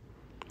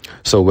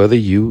 So whether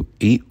you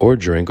eat or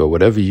drink or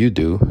whatever you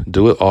do,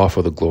 do it all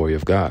for the glory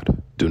of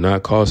God. Do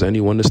not cause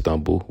anyone to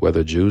stumble,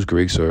 whether Jews,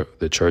 Greeks, or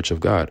the church of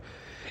God,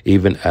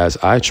 even as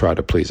I try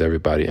to please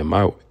everybody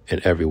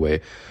in every way.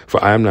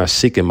 For I am not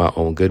seeking my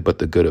own good, but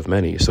the good of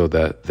many, so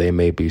that they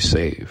may be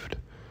saved.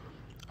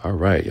 All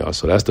right, y'all.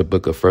 So that's the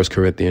book of 1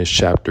 Corinthians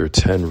chapter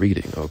 10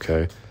 reading,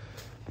 okay?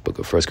 Book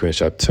of 1 Corinthians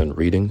chapter 10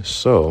 reading.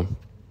 So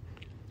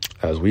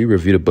as we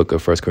review the book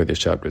of 1 Corinthians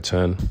chapter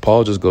 10,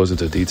 Paul just goes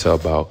into detail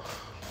about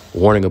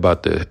warning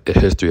about the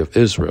history of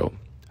Israel,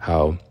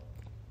 how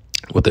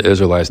with the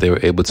Israelites, they were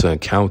able to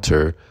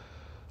encounter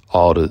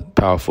all the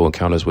powerful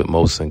encounters with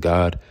Moses and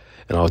God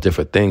and all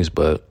different things,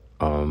 but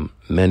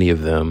many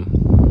of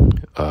them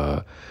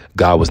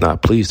God was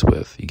not pleased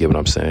with. You get what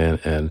I'm saying?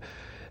 And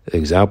the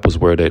examples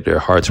were that their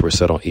hearts were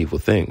set on evil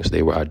things.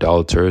 They were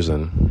idolaters,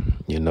 and,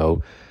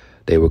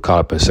 they were caught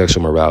up in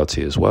sexual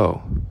morality as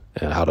well,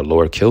 and how the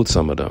Lord killed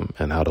some of them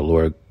and how the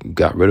Lord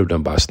got rid of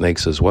them by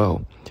snakes as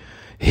well.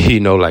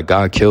 Like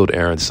God killed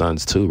Aaron's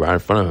sons too, right in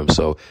front of him.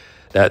 So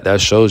that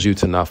shows you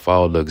to not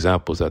follow the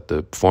examples that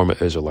the former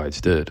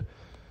Israelites did.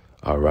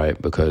 All right.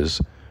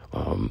 Because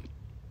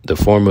the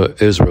former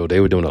Israel, they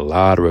were doing a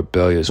lot of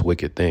rebellious,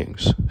 wicked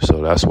things.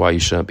 So that's why you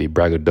shouldn't be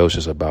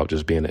braggadocious about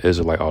just being an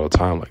Israelite all the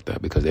time like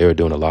that, because they were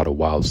doing a lot of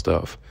wild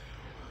stuff.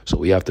 So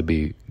we have to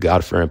be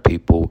God-fearing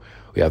people.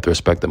 We have to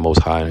respect the Most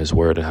High and his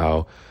word and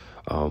how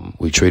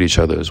we treat each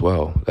other as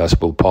well. That's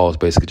what Paul is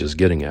basically just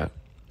getting at.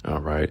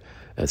 All right.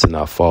 And to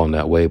not fall in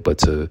that way, but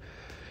to,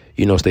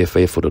 stay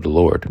faithful to the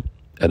Lord.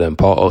 And then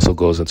Paul also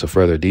goes into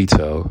further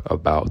detail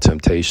about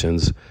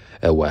temptations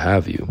and what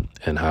have you,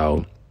 and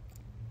how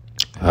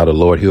the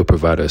Lord, he'll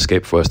provide an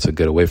escape for us to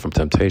get away from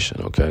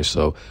temptation. Okay.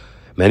 So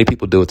many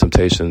people deal with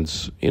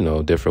temptations,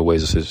 different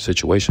ways of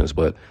situations,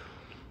 but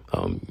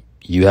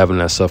you having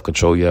that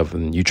self-control,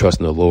 you trust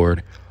in the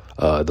Lord.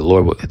 The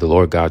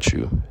Lord got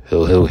you.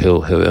 He'll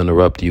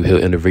interrupt you.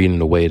 He'll intervene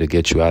in a way to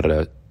get you out of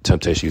that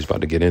temptation you're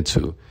about to get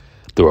into.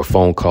 through a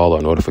phone call or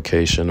a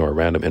notification or a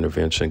random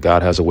intervention.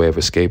 God has a way of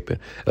escaping,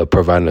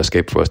 providing an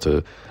escape for us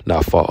to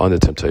not fall under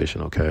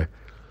temptation, okay?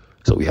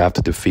 So we have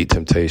to defeat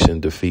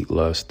temptation, defeat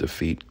lust,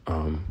 defeat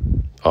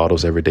all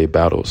those everyday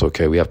battles,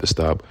 okay? We have to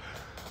stop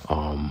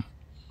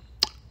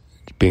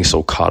being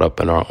so caught up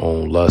in our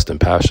own lust and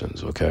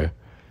passions, okay?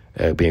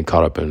 And being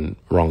caught up in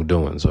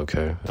wrongdoings,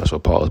 okay? That's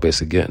what Paul is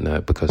basically getting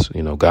at, because,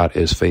 God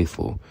is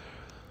faithful.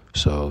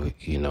 So,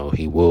 he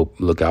will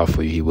look out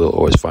for you. He will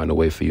always find a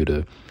way for you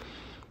to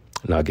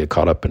not get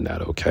caught up in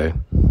that, okay?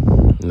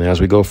 And as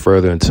we go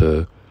further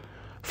into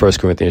 1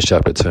 Corinthians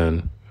chapter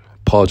 10,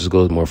 Paul just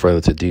goes more further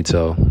into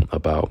detail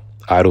about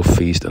idol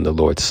feast and the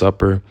Lord's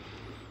Supper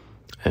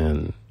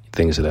and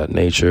things of that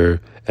nature,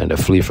 and to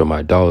flee from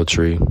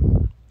idolatry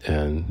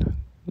and,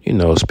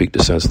 speak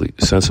to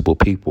sensible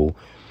people,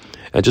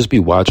 and just be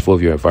watchful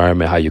of your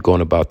environment, how you're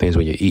going about things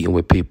when you're eating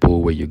with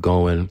people, where you're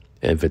going,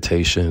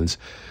 invitations,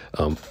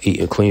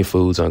 eating clean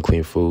foods,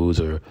 unclean foods,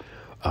 or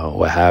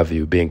what have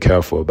you, being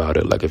careful about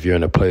it. Like if you're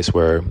in a place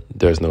where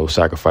there's no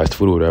sacrificed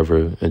food or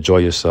whatever, enjoy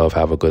yourself,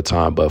 have a good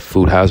time. But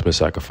food has been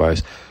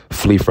sacrificed,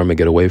 flee from it,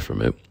 get away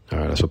from it. All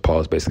right, that's what Paul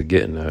is basically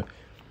getting at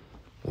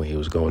when he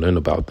was going in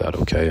about that,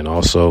 okay? And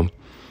also,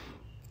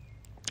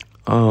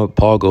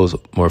 Paul goes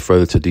more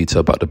further to detail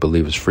about the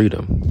believer's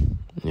freedom,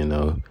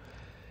 and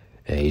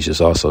he's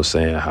just also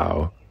saying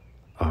how,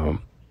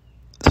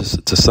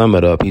 to sum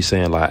it up, he's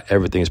saying like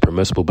everything is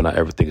permissible, but not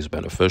everything is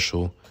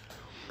beneficial.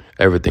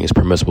 Everything is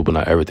permissible, but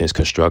not everything is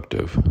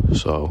constructive.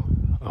 So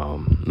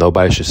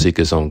nobody should seek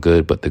his own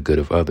good, but the good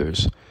of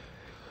others.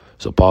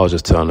 So Paul is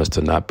just telling us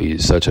to not be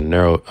such a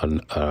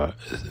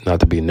not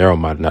to be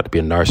narrow-minded, not to be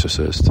a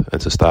narcissist,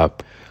 and to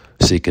stop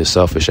seeking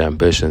selfish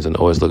ambitions and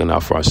always looking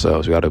out for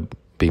ourselves. We got to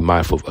be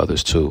mindful of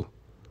others too,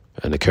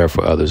 and to care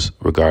for others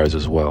regards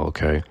as well,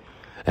 okay?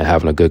 And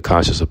having a good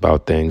conscience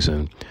about things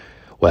and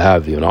what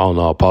have you. And all in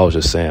all, Paul was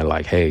just saying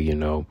like, hey,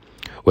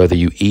 whether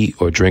you eat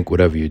or drink,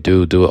 whatever you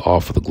do it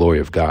all for the glory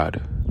of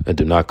God, and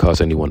do not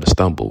cause anyone to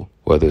stumble,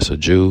 whether it's a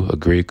Jew, a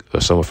Greek,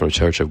 or someone from the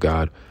Church of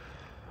God.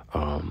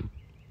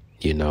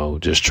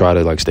 Just try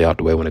to stay out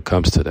the way when it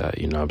comes to that.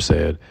 You know what I'm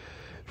saying?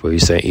 For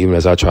he's saying, even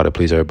as I try to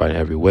please everybody in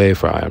every way,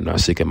 for I am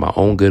not seeking my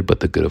own good, but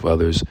the good of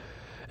others,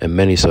 and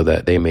many, so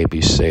that they may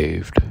be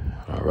saved.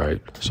 All right.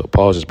 So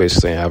Paul's just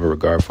basically saying, have a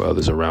regard for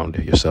others around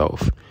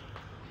yourself.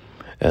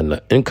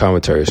 And in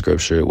commentary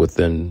scripture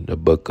within the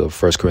book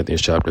of 1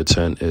 Corinthians chapter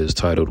 10 is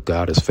titled,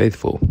 God is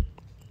Faithful.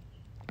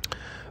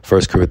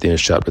 1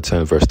 Corinthians chapter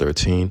 10, verse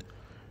 13.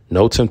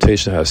 No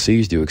temptation has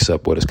seized you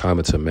except what is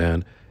common to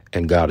man,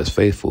 and God is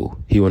faithful.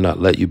 He will not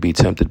let you be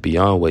tempted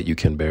beyond what you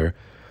can bear,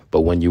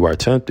 but when you are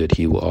tempted,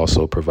 he will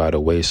also provide a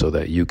way so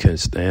that you can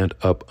stand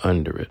up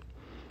under it.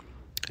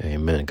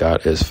 Amen.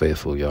 God is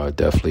faithful, y'all. It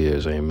definitely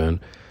is. Amen.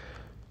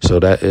 So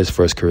that is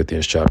 1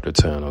 Corinthians chapter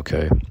 10,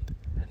 okay?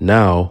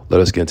 Now,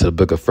 let us get into the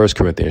book of 1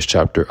 Corinthians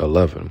chapter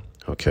 11,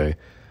 okay?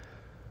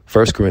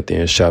 1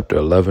 Corinthians chapter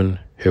 11,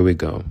 here we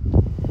go.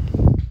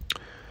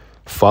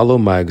 Follow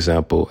my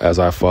example as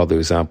I follow the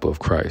example of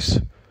Christ.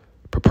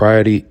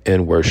 Propriety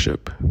in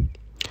worship.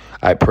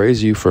 I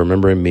praise you for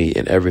remembering me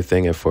in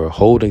everything and for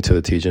holding to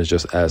the teachings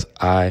just as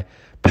I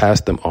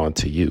passed them on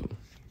to you.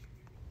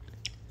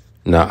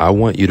 Now, I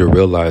want you to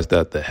realize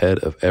that the head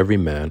of every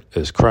man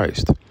is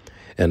Christ,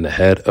 and the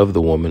head of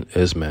the woman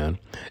is man,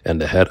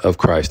 and the head of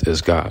Christ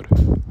is God.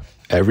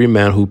 Every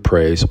man who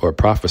prays or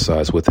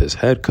prophesies with his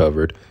head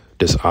covered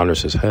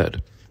dishonors his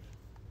head.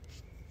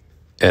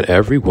 And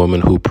every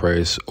woman who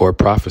prays or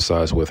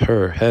prophesies with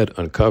her head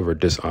uncovered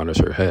dishonors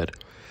her head.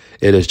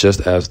 It is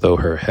just as though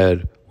her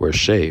head were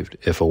shaved.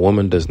 If a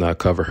woman does not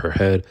cover her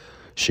head,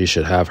 she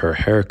should have her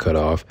hair cut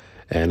off.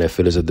 And if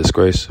it is a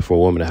disgrace for a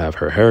woman to have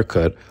her hair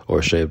cut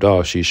or shaved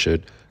off, she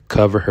should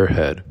cover her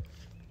head.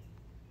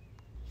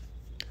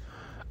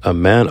 A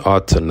man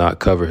ought to not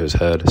cover his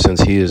head,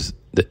 since he is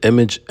the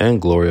image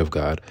and glory of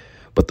God,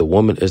 but the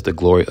woman is the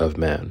glory of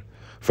man.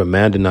 For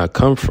man did not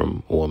come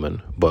from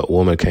woman, but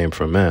woman came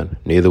from man.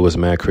 Neither was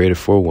man created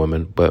for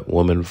woman, but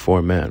woman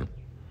for man.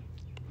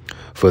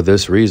 For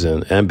this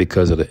reason, and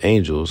because of the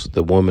angels,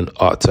 the woman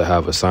ought to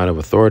have a sign of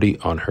authority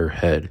on her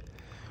head.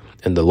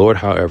 In the Lord,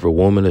 however,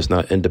 woman is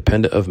not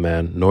independent of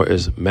man, nor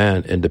is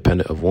man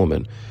independent of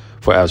woman.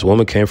 For as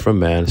woman came from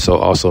man, so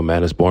also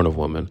man is born of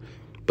woman.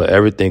 But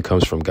everything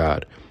comes from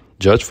God.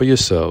 Judge for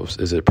yourselves.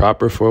 Is it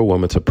proper for a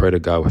woman to pray to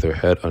God with her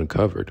head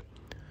uncovered?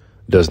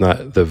 Does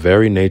not the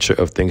very nature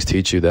of things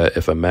teach you that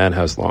if a man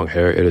has long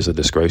hair, it is a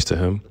disgrace to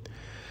him?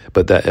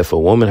 But that if a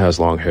woman has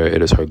long hair,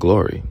 it is her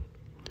glory.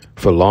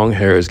 For long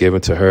hair is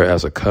given to her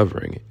as a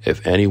covering.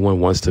 If anyone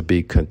wants to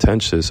be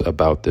contentious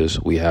about this,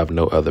 we have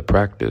no other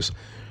practice,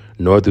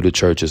 nor do the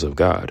churches of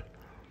God.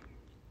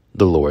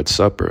 The Lord's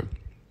Supper.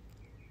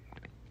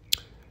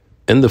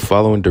 In the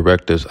following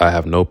directives, I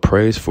have no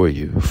praise for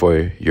you,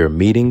 for your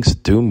meetings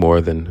do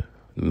more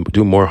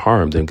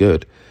harm than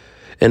good.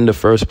 In the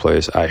first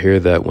place, I hear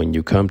that when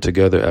you come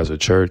together as a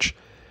church,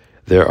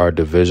 there are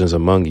divisions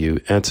among you,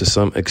 and to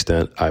some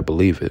extent, I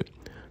believe it.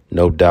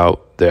 No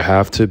doubt there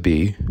have to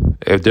be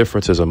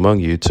differences among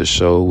you to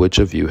show which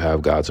of you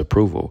have God's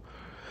approval.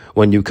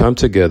 When you come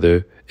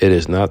together, it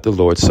is not the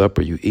Lord's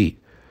Supper you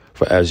eat.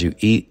 For as you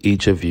eat,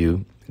 each of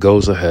you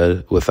goes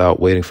ahead without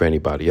waiting for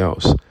anybody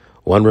else.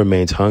 One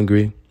remains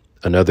hungry,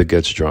 another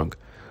gets drunk.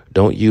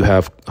 Don't you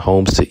have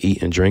homes to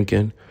eat and drink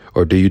in?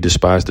 Or do you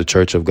despise the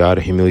church of God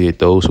and humiliate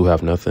those who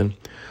have nothing?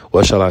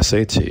 What shall I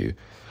say to you?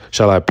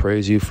 Shall I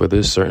praise you for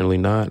this? Certainly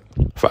not.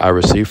 For I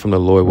received from the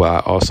Lord what I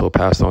also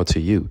passed on to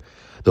you.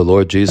 The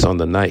Lord Jesus, on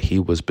the night he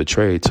was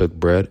betrayed, took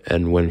bread,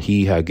 and when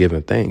he had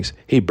given thanks,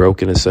 he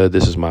broke it and said,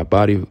 "This is my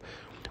body,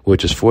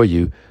 which is for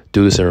you.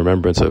 Do this in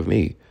remembrance of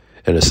me."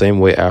 In the same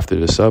way, after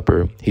the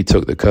supper, he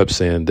took the cup,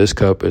 saying, "This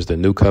cup is the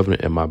new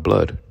covenant in my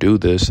blood. Do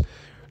this,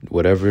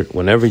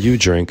 whenever you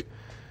drink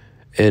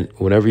it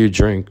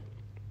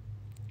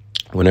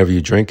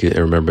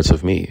in remembrance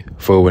of me.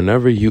 For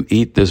whenever you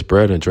eat this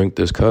bread and drink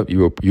this cup,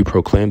 you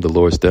proclaim the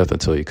Lord's death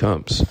until he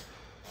comes.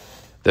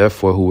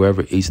 Therefore,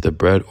 whoever eats the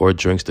bread or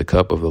drinks the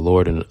cup of the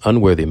Lord in an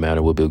unworthy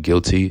manner will be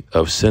guilty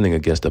of sinning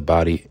against the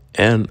body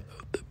and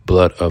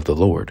blood of the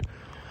Lord.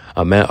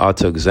 A man ought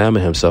to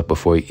examine himself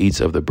before he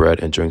eats of the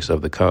bread and drinks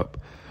of the cup.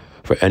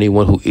 For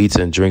anyone who eats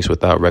and drinks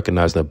without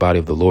recognizing the body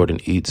of the Lord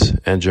and eats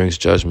and drinks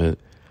judgment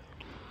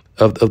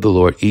of the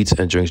Lord eats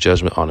and drinks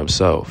judgment on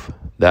himself.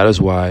 That is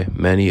why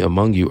many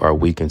among you are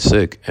weak and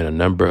sick, and a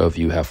number of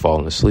you have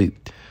fallen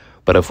asleep.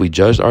 But if we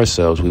judged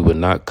ourselves, we would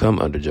not come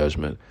under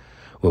judgment.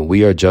 When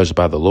we are judged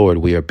by the Lord,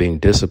 we are being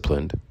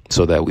disciplined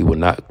so that we will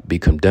not be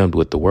condemned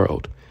with the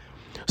world.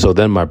 So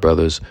then, my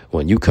brothers,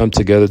 when you come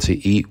together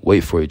to eat,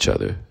 wait for each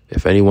other.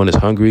 If anyone is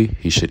hungry,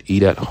 he should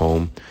eat at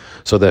home,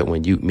 so that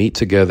when you meet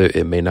together,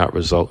 it may not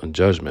result in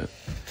judgment.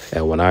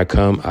 And when I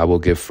come, I will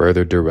give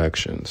further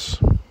directions.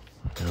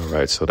 All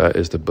right, so that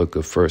is the book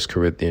of 1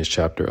 Corinthians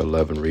chapter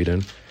 11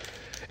 reading.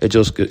 It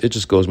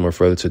just goes more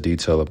further to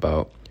detail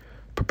about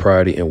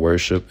propriety in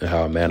worship and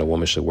how a man and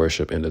woman should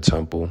worship in the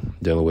temple,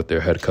 dealing with their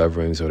head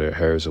coverings or their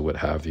hairs or what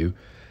have you,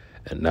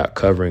 and not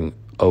covering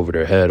over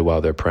their head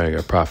while they're praying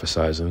or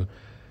prophesying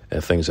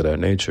and things of that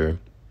nature.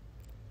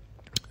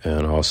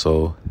 And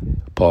also,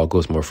 Paul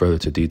goes more further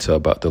to detail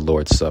about the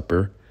Lord's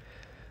Supper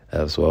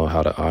as well,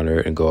 how to honor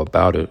it and go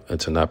about it and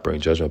to not bring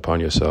judgment upon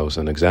yourselves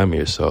and examine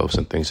yourselves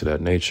and things of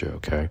that nature,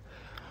 okay?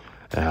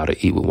 And how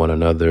to eat with one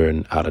another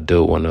and how to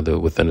deal with one another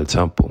within the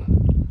temple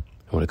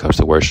when it comes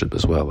to worship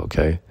as well,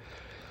 okay?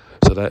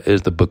 So that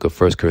is the book of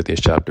 1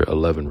 Corinthians chapter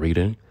 11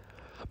 reading.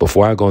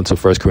 Before I go into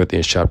 1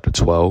 Corinthians chapter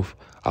 12,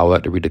 I would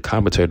like to read the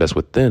commentary that's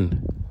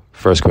within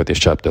 1 Corinthians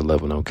chapter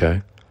 11,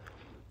 okay?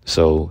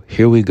 So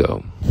here we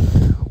go.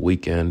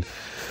 Weekend.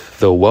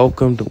 The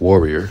welcomed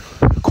warrior,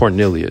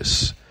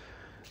 Cornelius.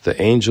 The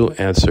angel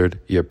answered,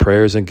 "Your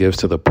prayers and gifts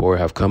to the poor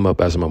have come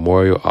up as a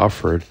memorial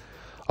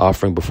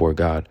offering before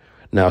God.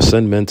 Now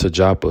send men to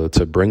Joppa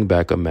to bring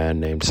back a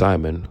man named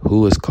Simon,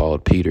 who is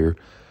called Peter."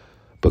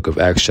 Book of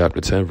Acts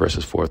chapter 10,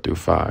 verses 4 through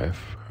 5.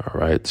 All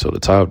right, so the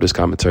title of this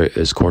commentary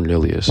is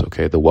Cornelius,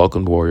 okay? The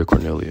welcomed warrior,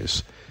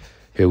 Cornelius.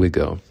 Here we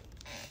go.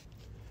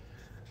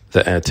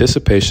 The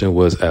anticipation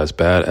was as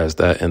bad as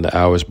that in the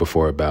hours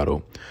before a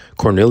battle.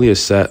 Cornelius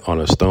sat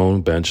on a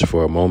stone bench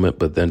for a moment,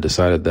 but then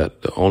decided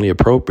that the only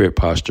appropriate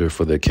posture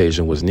for the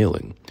occasion was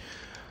kneeling.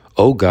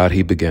 "Oh God,"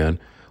 he began,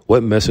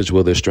 "what message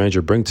will this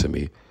stranger bring to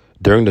me?"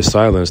 During the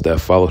silence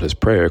that followed his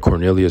prayer,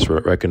 Cornelius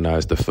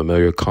recognized the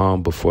familiar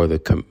calm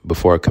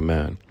before a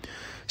command.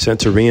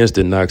 Centurions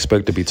did not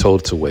expect to be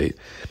told to wait.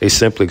 They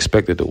simply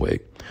expected to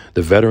wait.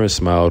 The veteran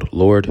smiled.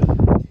 "Lord,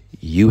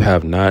 you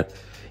have not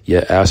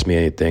yet asked me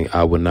anything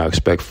I would not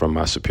expect from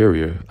my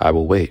superior. I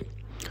will wait."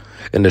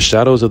 In the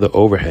shadows of the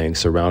overhang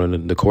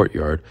surrounding the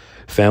courtyard,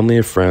 family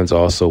and friends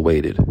also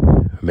waited.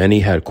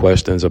 Many had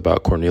questions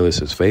about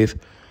Cornelius' faith,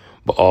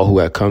 but all who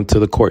had come to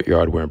the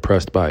courtyard were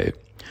impressed by it.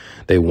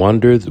 They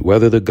wondered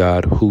whether the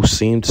God who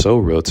seemed so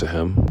real to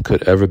him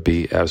could ever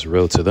be as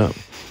real to them.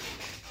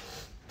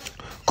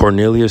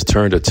 Cornelius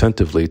turned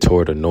attentively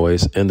toward a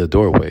noise in the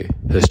doorway.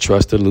 His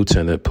trusted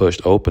lieutenant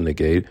pushed open the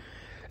gate,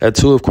 and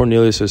two of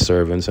Cornelius'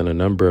 servants and a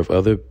number of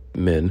other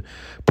men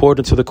poured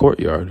into the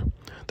courtyard.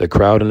 The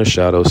crowd in the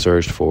shadows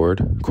surged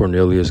forward.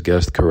 Cornelius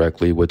guessed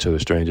correctly which of the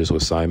strangers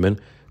was Simon,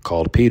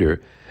 called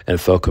Peter, and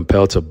felt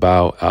compelled to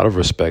bow out of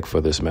respect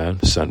for this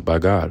man sent by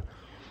God.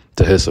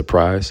 To his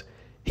surprise,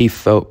 he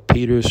felt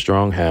Peter's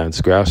strong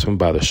hands grasp him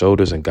by the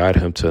shoulders and guide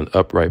him to an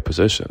upright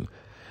position.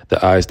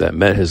 The eyes that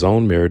met his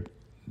own mirrored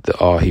the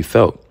awe he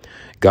felt.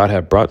 God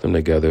had brought them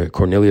together.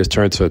 Cornelius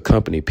turned to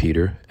accompany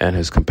Peter and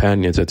his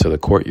companions into the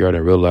courtyard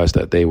and realized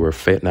that they were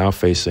now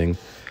facing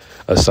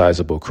a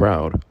sizable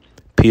crowd.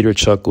 Peter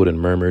chuckled and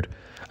murmured,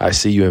 "I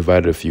see you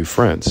invited a few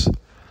friends."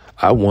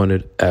 "I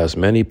wanted as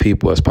many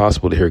people as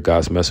possible to hear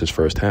God's message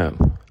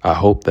firsthand." "I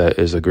hope that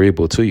is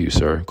agreeable to you,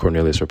 sir,"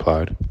 Cornelius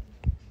replied.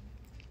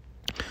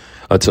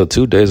 "Until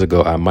 2 days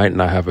ago, I might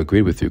not have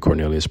agreed with you,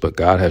 Cornelius, but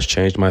God has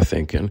changed my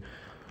thinking,"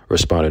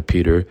 responded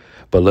Peter.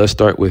 "But let's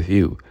start with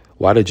you.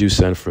 Why did you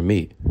send for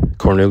me?"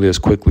 Cornelius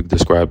quickly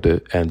described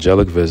the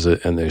angelic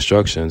visit and the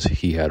instructions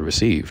he had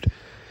received.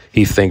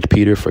 He thanked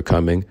Peter for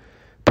coming.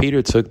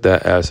 Peter took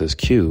that as his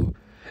cue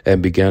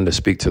and began to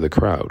speak to the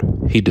crowd.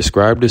 He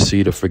described the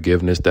seed of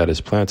forgiveness that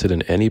is planted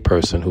in any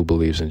person who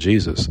believes in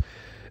Jesus.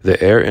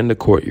 The air in the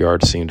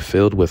courtyard seemed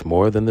filled with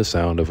more than the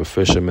sound of a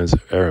fisherman's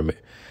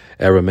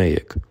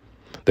Aramaic.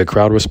 The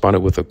crowd responded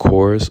with a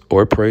chorus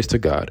or praise to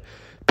God.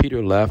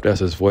 Peter laughed as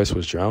his voice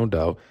was drowned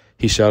out.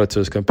 He shouted to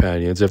his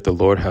companions, "If the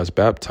Lord has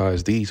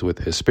baptized these with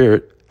his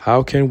Spirit,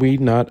 how can we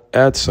not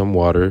add some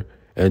water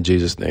in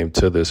Jesus' name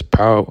to this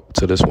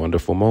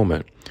wonderful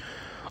moment?"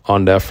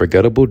 On that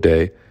forgettable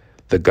day,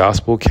 the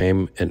gospel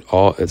came in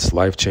all its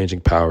life-changing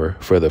power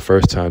for the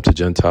first time to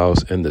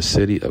Gentiles in the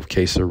city of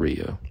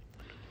Caesarea.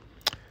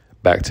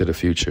 Back to the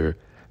future.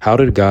 How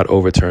did God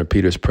overturn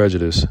Peter's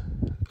prejudice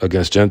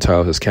against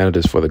Gentiles as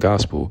candidates for the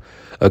gospel?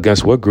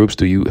 Against what groups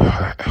do you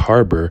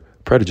harbor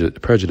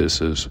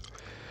prejudices?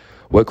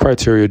 What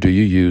criteria do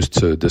you use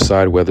to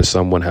decide whether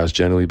someone has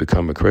genuinely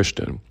become a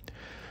Christian?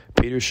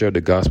 Peter shared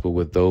the gospel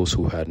with those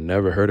who had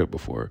never heard it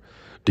before.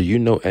 Do you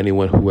know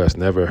anyone who has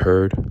never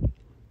heard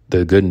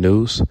the good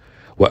news?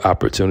 What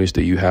opportunities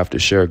do you have to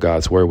share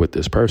God's word with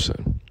this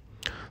person?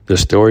 The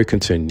story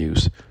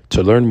continues.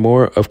 To learn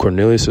more of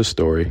Cornelius'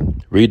 story,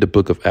 read the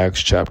book of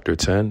Acts chapter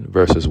 10,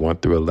 verses 1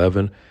 through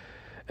 11,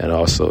 and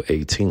also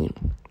 18.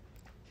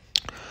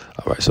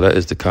 All right, so that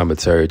is the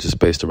commentary just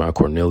based around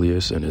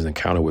Cornelius and his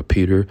encounter with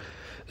Peter,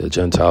 the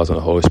Gentiles, and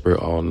the Holy Spirit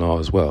all in all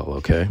as well,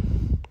 okay?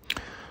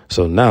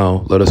 So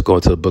now let us go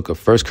into the book of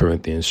 1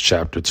 Corinthians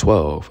chapter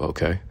 12,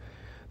 okay?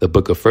 The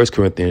book of 1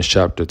 Corinthians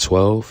chapter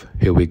 12,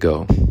 here we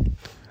go.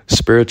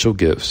 Spiritual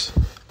gifts.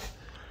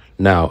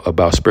 Now,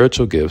 about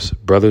spiritual gifts,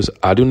 brothers,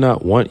 I do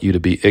not want you to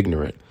be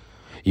ignorant.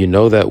 You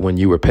know that when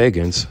you were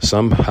pagans,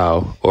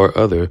 somehow or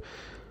other,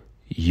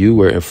 you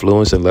were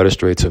influenced and led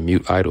astray to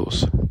mute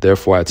idols.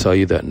 Therefore, I tell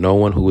you that no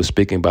one who is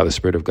speaking by the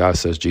Spirit of God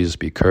says Jesus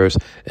be cursed,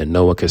 and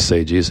no one can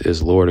say Jesus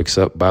is Lord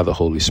except by the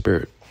Holy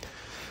Spirit.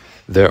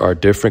 There are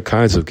different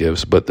kinds of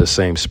gifts, but the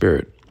same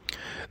Spirit.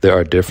 There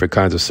are different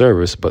kinds of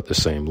service, but the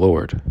same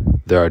Lord.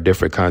 There are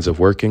different kinds of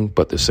working,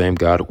 but the same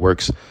God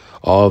works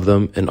all of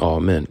them in all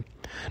men.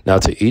 Now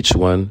to each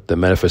one, the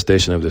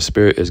manifestation of the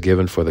Spirit is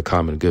given for the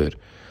common good.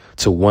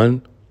 To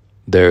one,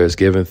 there is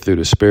given through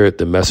the Spirit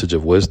the message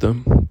of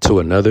wisdom. To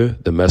another,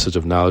 the message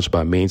of knowledge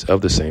by means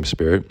of the same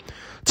Spirit.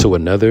 To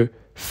another,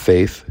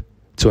 faith.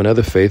 To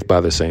another, faith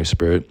by the same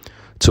Spirit.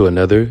 To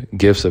another,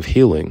 gifts of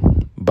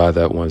healing by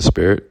that one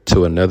Spirit.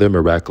 To another,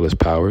 miraculous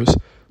powers.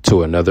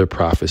 To another,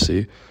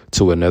 prophecy.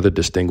 To another,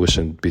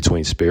 distinguishing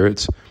between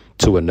spirits.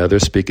 To another,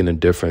 speaking in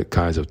different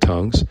kinds of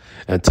tongues,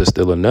 and to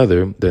still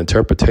another, the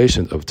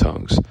interpretation of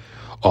tongues.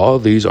 All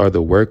these are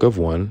the work of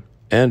one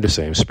and the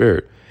same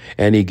Spirit,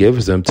 and he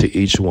gives them to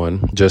each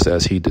one just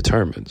as he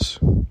determines.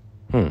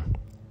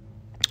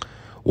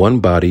 One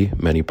body,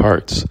 many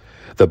parts.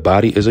 The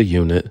body is a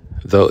unit,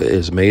 though it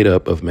is made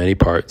up of many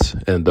parts,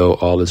 and though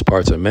all its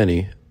parts are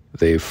many,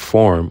 they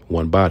form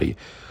one body.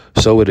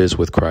 So it is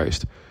with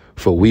Christ.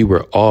 For we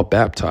were all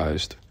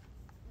baptized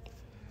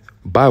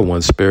by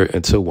one Spirit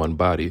into one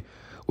body,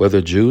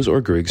 whether Jews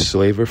or Greeks,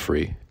 slave or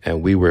free,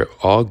 and we were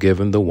all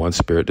given the one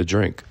Spirit to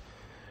drink.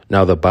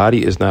 Now the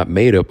body is not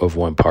made up of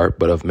one part,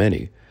 but of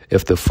many.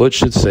 If the foot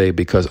should say,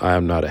 because I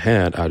am not a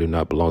hand, I do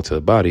not belong to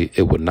the body,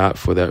 it would not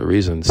for that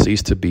reason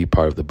cease to be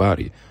part of the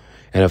body.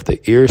 And if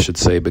the ear should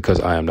say, because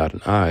I am not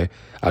an eye,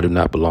 I do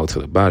not belong to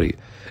the body,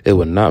 it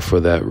would not for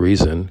that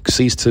reason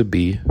cease to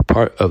be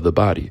part of the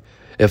body.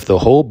 If the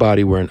whole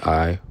body were an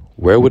eye,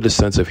 where would the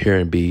sense of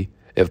hearing be?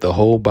 If the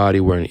whole body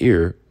were an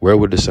ear, where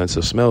would the sense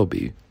of smell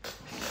be?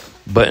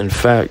 But in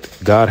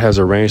fact, God has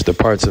arranged the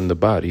parts in the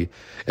body,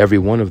 every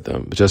one of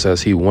them, just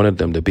as he wanted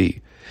them to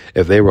be.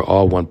 If they were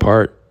all one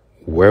part,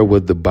 where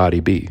would the body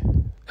be?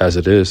 As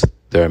it is,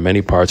 there are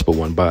many parts but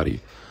one body.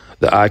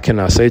 The eye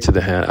cannot say to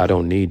the hand, I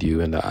don't need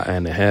you, and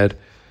the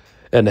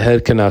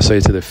head cannot say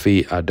to the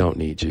feet, I don't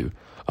need you.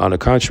 On the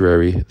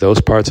contrary, those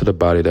parts of the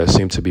body that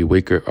seem to be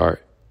weaker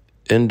are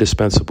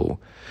indispensable,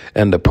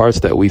 and the parts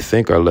that we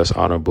think are less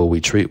honorable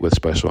we treat with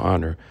special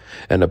honor,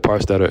 and the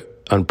parts that are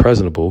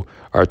unpresentable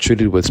are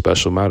treated with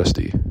special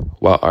modesty,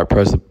 while our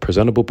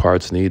presentable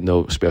parts need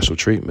no special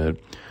treatment.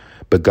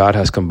 But God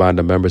has combined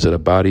the members of the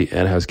body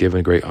and has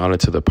given great honor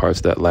to the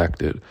parts that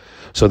lacked it,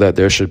 so that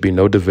there should be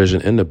no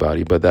division in the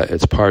body, but that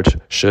its parts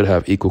should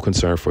have equal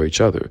concern for each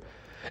other.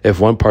 If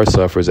one part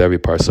suffers, every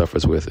part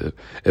suffers with it.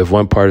 If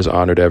one part is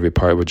honored, every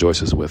part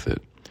rejoices with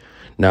it.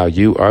 Now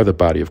you are the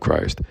body of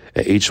Christ,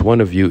 and each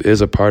one of you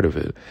is a part of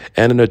it.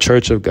 And in the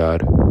church of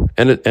God,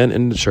 and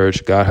in the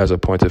church, God has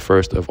appointed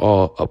first of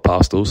all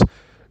apostles,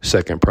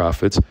 second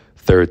prophets,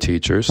 third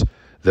teachers,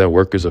 then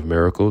workers of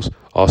miracles,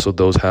 also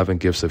those having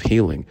gifts of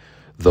healing,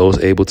 those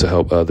able to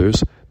help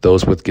others,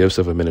 those with gifts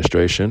of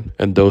administration,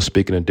 and those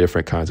speaking in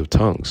different kinds of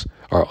tongues.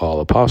 Are all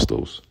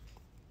apostles?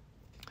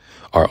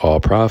 Are all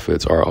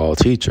prophets? Are all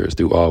teachers?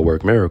 Do all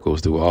work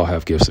miracles? Do all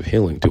have gifts of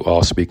healing? Do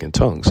all speak in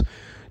tongues?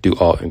 Do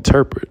all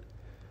interpret?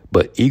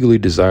 But eagerly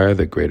desire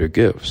the greater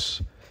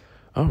gifts.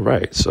 All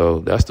right, so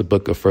that's the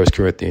book of 1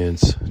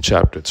 Corinthians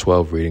chapter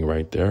 12 reading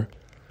right there.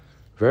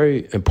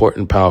 Very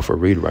important, powerful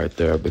read right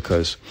there,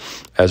 because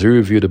as we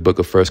review the book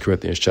of 1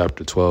 Corinthians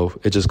chapter 12,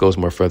 it just goes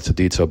more further to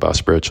detail about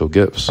spiritual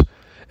gifts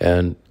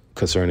and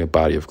concerning the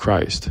body of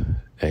Christ.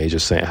 And he's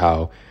just saying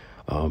how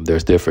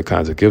there's different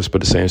kinds of gifts, but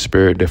the same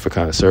Spirit, different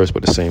kind of service,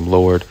 but the same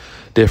Lord,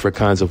 different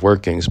kinds of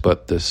workings,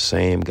 but the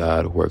same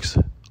God works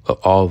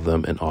all of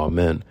them in all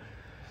men.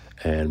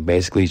 And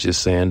basically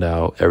just saying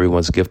how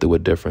everyone's gifted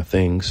with different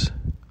things,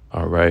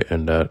 all right,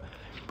 and that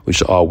we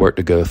should all work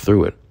together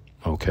through it,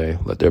 okay?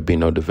 Let there be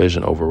no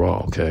division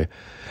overall, okay?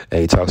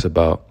 And he talks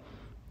about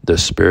the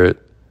Spirit,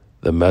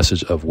 the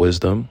message of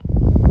wisdom,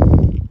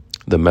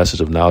 the message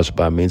of knowledge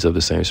by means of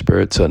the same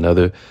Spirit, to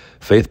another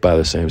faith by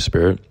the same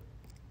Spirit,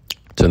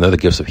 to another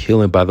gifts of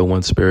healing by the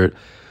one Spirit,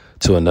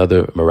 to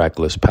another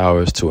miraculous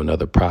powers, to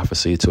another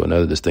prophecy, to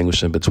another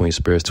distinguishing between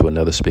spirits, to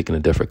another speaking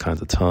in different kinds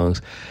of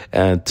tongues,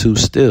 and to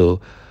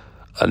still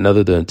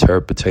another the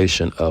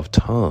interpretation of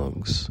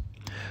tongues.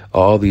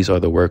 All these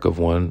are the work of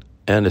one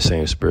and the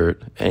same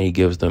Spirit, and he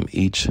gives them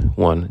each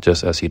one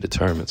just as he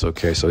determines.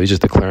 Okay, so he's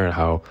just declaring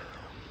how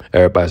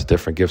everybody's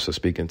different gifts of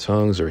speaking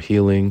tongues or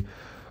healing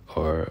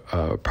or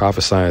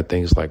prophesying,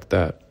 things like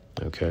that.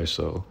 Okay,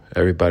 so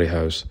everybody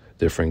has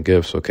different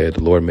gifts. Okay,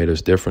 the Lord made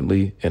us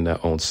differently in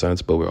that own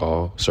sense, but we're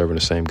all serving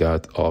the same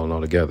God all in all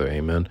together.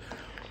 Amen.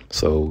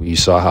 So you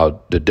saw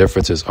how the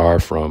differences are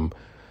from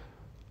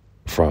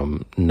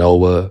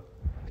Noah,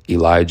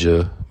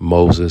 Elijah,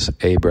 Moses,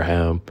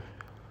 Abraham,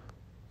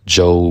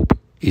 Job,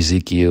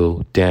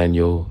 Ezekiel,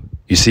 Daniel.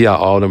 You see how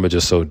all of them are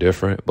just so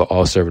different, but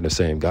all serving the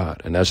same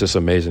God. And that's just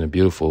amazing and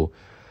beautiful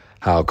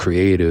how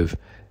creative,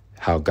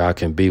 how God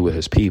can be with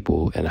his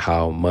people, and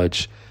how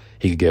much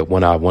he could get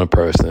one out of one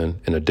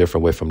person in a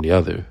different way from the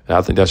other. And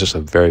I think that's just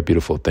a very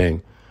beautiful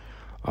thing.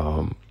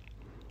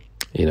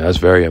 It's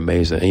very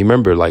amazing. And you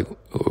remember, like,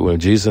 when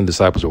Jesus and the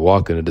disciples were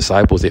walking, the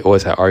disciples, they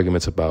always had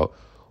arguments about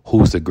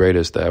who's the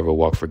greatest to ever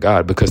walk for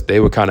God, because they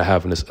were kind of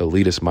having this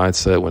elitist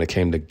mindset when it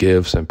came to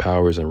gifts and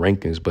powers and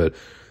rankings. But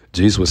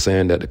Jesus was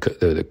saying that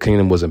the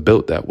kingdom wasn't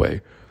built that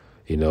way.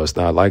 It's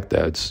not like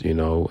that. It's, it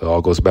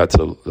all goes back to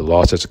the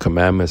law, such as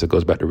commandments. It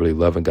goes back to really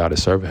loving God and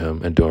serving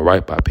him and doing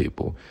right by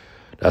people.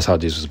 That's how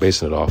Jesus was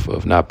basing it off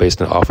of, not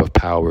basing it off of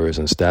powers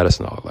and status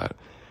and all that.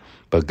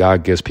 But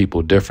God gives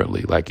people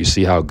differently. Like, you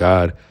see how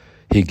God,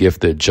 he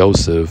gifted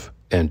Joseph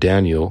and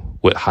Daniel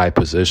with high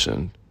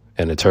position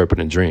and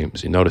interpreting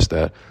dreams. You notice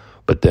that.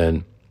 But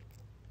then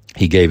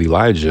he gave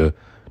Elijah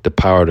the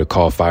power to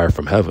call fire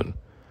from heaven.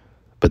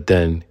 But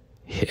then,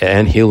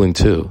 and healing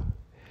too.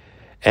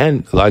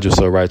 And Elijah was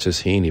so righteous,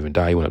 he didn't even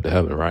die. He went up to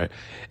heaven, right?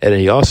 And then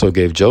he also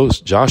gave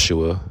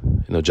Joshua,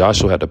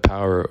 Joshua had the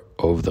power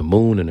over the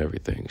moon and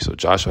everything. So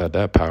Joshua had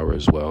that power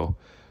as well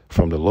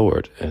from the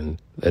Lord,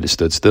 and that it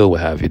stood still,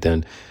 what have you.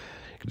 Then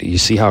you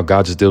see how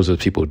God just deals with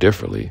people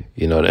differently.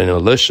 And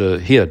Elisha,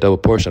 he had a double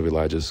portion of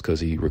Elijah's because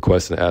he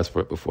requested and asked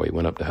for it before he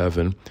went up to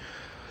heaven.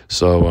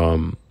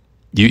 So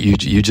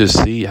you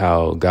just see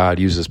how God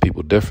uses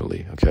people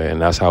differently, okay? And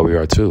that's how we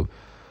are too.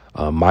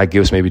 My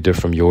gifts may be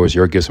different from yours.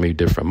 Your gifts may be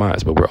different from mine,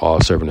 but we're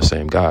all serving the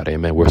same God.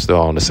 Amen. We're still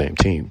all on the same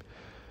team.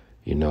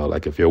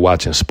 Like if you're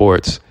watching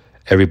sports,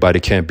 everybody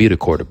can't be the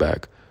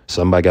quarterback.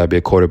 Somebody got to be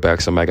a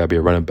quarterback. Somebody got to be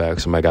a running back.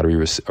 Somebody got to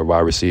be a wide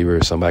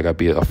receiver. Somebody got to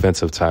be an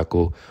offensive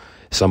tackle.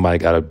 Somebody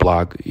got to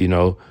block,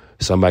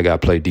 Somebody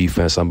got to play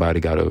defense.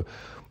 Somebody got to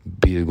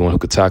be the one who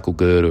could tackle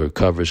good or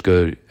coverage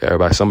good.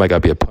 Somebody got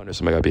to be a punter.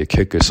 Somebody got to be a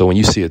kicker. So when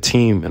you see a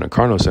team in a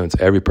carnal sense,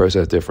 every person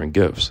has different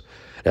gifts.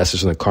 That's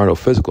just in a carnal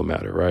physical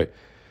matter, right?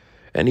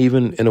 And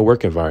even in a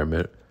work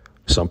environment,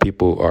 some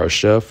people are a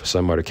chef,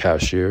 some are the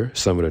cashier,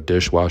 some are the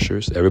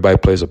dishwashers. Everybody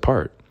plays a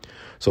part.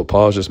 So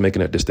Paul's just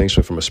making that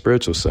distinction from a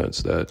spiritual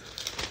sense that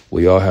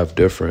we all have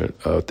different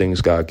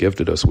things God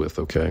gifted us with,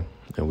 okay?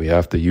 And we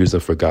have to use them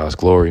for God's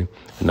glory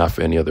and not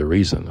for any other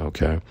reason,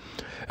 okay?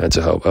 And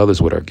to help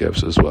others with our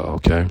gifts as well,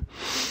 okay?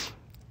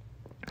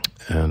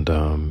 And,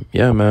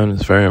 man,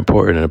 it's very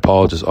important. And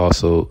Paul just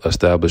also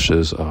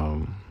establishes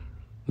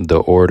the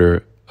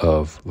order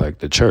of, like,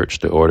 the church,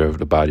 the order of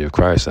the body of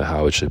Christ and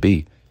how it should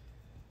be.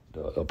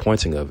 The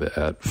appointing of it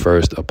at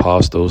first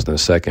apostles, then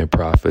second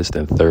prophets,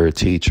 then third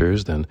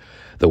teachers, then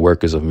the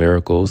workers of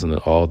miracles, and then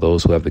all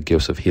those who have the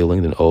gifts of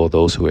healing, then all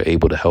those who are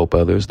able to help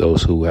others,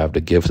 those who have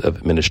the gifts of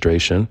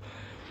administration,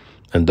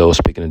 and those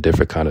speaking in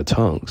different kind of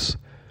tongues.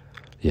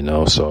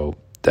 So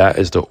that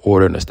is the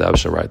order and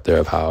establishment right there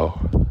of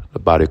how the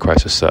body of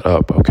Christ is set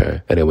up,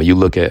 okay? And then when you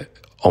look at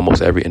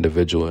almost every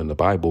individual in the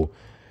Bible,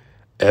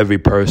 every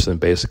person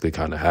basically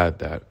kind of had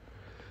that,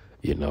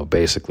 you're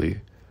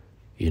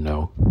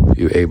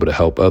able to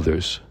help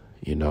others,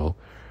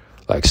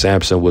 like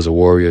Samson was a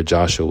warrior.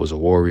 Joshua was a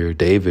warrior.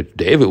 David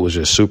was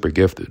just super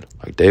gifted.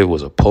 Like David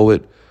was a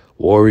poet,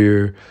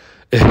 warrior.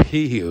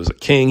 He was a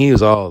king. He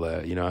was all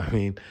that, what I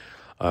mean?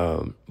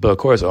 But of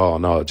course,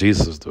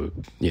 Jesus is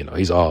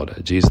he's all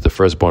that. Jesus, the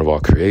firstborn of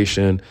all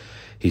creation.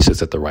 He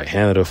sits at the right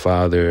hand of the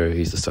Father.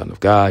 He's the Son of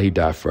God. He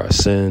died for our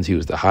sins. He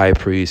was the high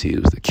priest. He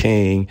was the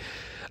king.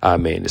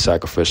 The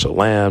sacrificial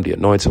lamb, the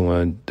anointed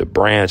one, the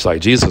branch,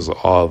 like Jesus is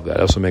all of that.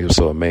 That's what makes him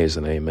so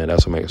amazing, amen.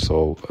 That's what makes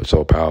him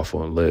so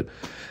powerful and lit.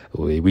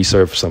 We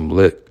serve a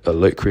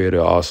lit creator,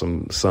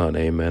 awesome son.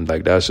 Amen.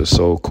 Like, that's just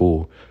so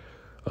cool.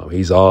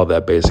 He's all of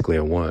that basically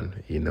in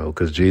one,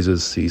 because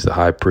Jesus, he's the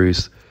high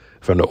priest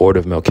from the order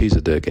of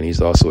Melchizedek, and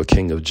he's also a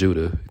king of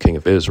Judah, king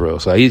of Israel.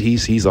 So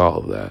he's all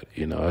of that.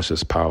 That's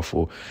just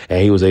powerful.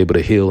 And he was able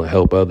to heal and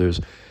help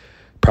others,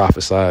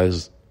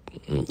 prophesize,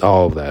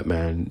 all of that,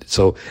 man.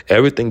 So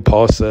everything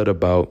Paul said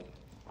about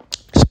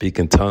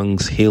speaking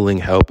tongues, healing,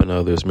 helping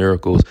others,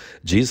 miracles,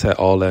 Jesus had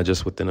all that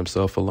just within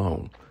himself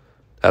alone.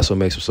 That's what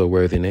makes him so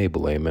worthy and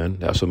able, amen.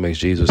 That's what makes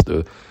Jesus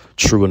the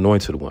true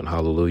anointed one,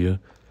 hallelujah.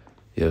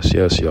 Yes,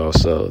 y'all.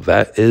 So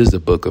that is the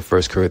book of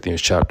 1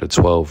 Corinthians chapter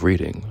 12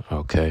 reading,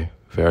 okay?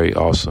 Very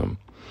awesome.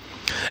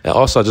 And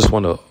also, I just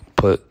want to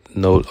put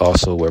note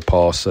also where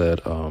Paul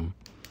said,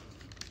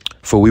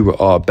 for we were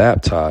all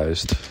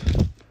baptized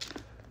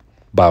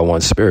by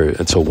one Spirit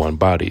into one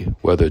body,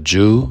 whether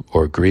Jew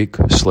or Greek,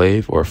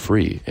 slave or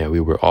free, and we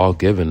were all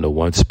given the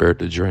one Spirit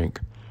to drink.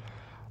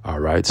 All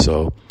right,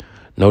 so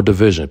no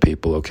division,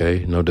 people,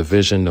 okay? No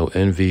division, no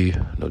envy,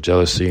 no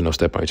jealousy, no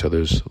step on each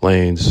other's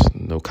lanes,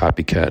 no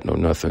copycat, no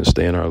nothing.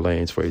 Stay in our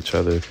lanes for each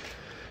other,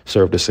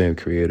 serve the same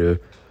Creator,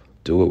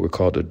 do what we're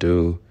called to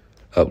do,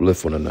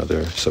 uplift one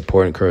another,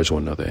 support, encourage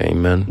one another.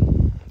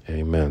 Amen.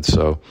 Amen.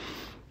 So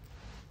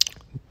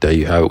there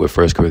you have it with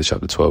 1 Corinthians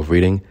chapter 12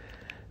 reading.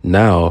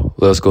 Now,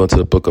 let's go into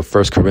the book of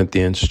 1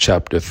 Corinthians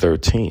chapter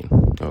 13,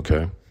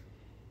 okay?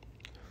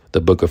 The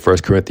book of 1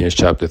 Corinthians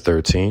chapter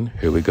 13,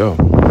 here we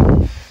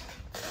go.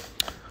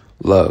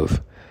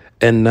 Love.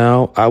 And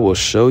now I will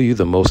show you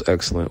the most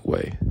excellent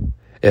way.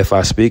 If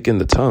I speak in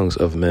the tongues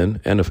of men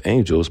and of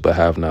angels, but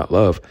have not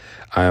love,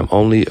 I am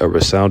only a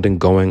resounding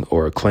going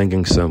or a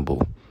clanging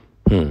cymbal.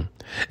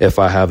 If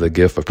I have the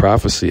gift of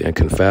prophecy and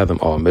can fathom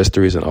all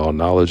mysteries and all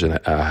knowledge, and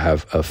I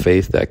have a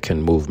faith that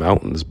can move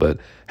mountains, but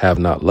have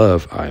not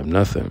love, I am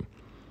nothing.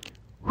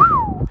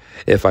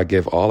 If I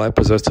give all I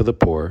possess to the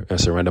poor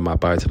and surrender my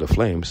body to the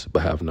flames,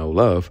 but have no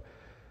love,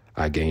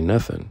 I gain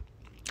nothing.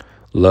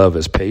 Love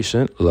is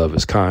patient. Love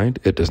is kind.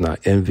 It does not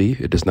envy.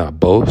 It does not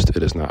boast.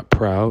 It is not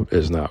proud. It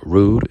is not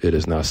rude. It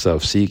is not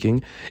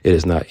self-seeking. It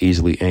is not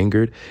easily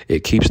angered.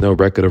 It keeps no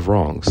record of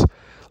wrongs.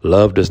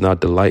 Love does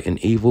not delight in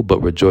evil,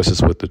 but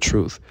rejoices with the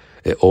truth.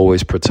 It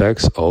always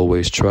protects,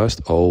 always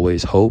trusts,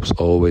 always hopes,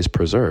 always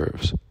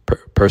perseveres.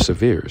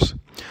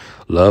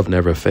 Love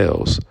never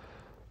fails.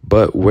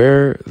 But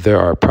where there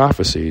are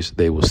prophecies,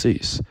 they will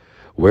cease.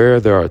 Where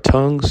there are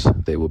tongues,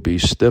 they will be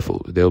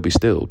stifled. They'll be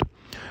stilled.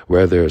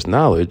 Where there is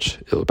knowledge,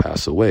 it will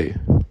pass away.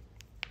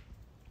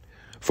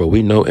 For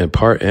we know in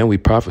part and we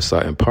prophesy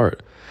in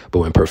part. But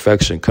when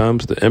perfection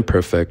comes, the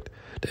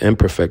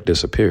imperfect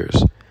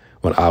disappears.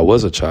 When I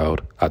was a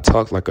child, I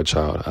talked like a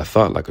child. I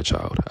thought like a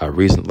child. I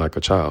reasoned like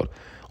a child.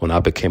 When I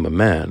became a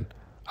man,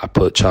 I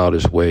put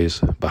childish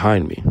ways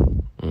behind me.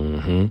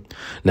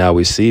 Now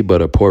we see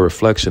but a poor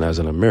reflection as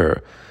in a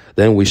mirror.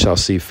 Then we shall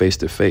see face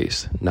to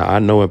face. Now I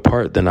know in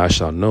part, then I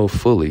shall know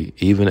fully,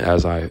 even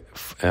as I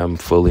am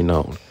fully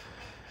known.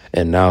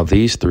 And now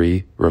these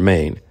three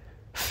remain: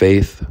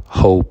 faith,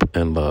 hope,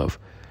 and love.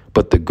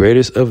 But the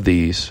greatest of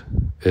these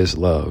is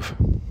love.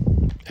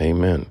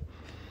 Amen.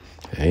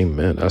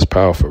 Amen. That's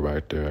powerful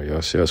right there.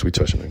 Yes, we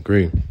touch and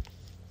agree.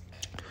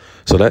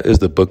 So that is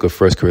the book of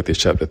 1 Corinthians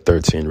chapter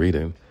 13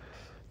 reading.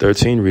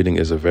 13 reading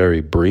is a very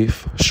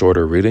brief,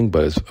 shorter reading,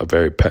 but it's a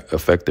very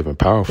effective and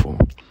powerful.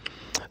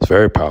 It's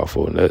very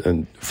powerful.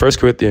 And 1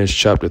 Corinthians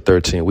chapter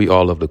 13, we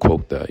all love to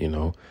quote that,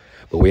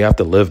 but we have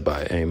to live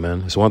by it.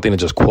 Amen. It's one thing to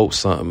just quote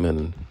something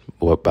and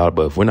what about it,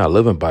 but if we're not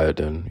living by it,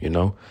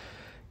 then,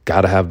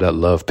 gotta have that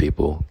love,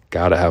 people.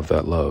 Gotta have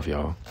that love,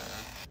 y'all.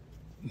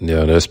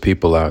 There's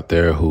people out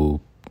there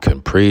who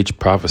can preach,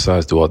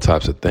 prophesize, do all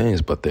types of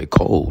things, but they're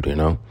cold,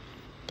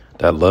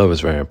 That love is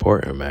very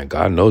important, man.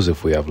 God knows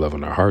if we have love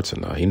in our hearts or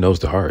not. He knows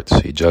the hearts.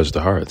 He judged the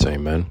hearts,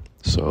 amen.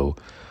 So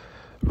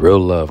real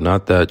love,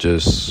 not that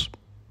just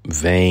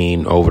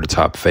vain,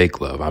 over-the-top fake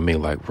love. I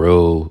mean like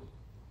real,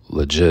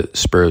 legit,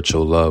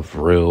 spiritual love,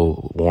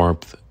 real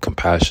warmth,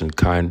 compassion,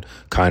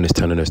 kindness,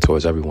 tenderness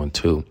towards everyone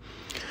too.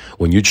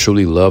 When you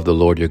truly love the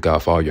Lord your God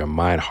with all your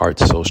mind, heart,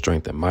 soul,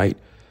 strength, and might,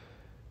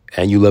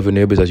 and you love your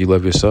neighbors as you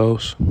love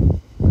yourselves,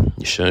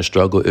 you shouldn't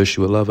struggle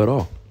issue with love at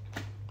all.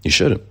 You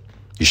shouldn't.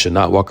 You should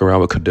not walk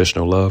around with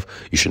conditional love.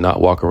 You should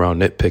not walk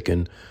around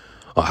nitpicking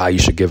on how you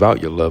should give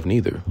out your love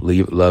neither.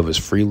 Love is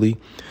freely.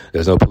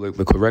 There's no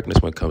political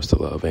correctness when it comes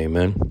to love.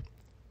 Amen.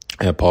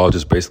 And Paul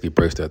just basically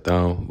breaks that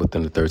down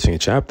within the 13th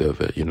chapter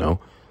of it,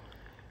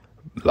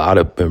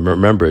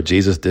 Remember,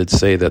 Jesus did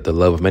say that the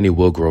love of many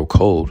will grow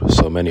cold,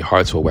 so many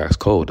hearts will wax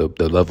cold.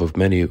 The love of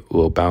many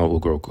will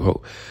grow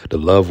cold. The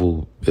love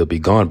it'll be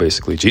gone,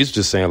 basically. Jesus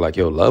just saying like,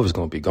 love is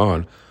going to be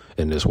gone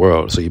in this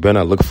world, so you better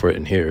not look for it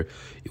in here.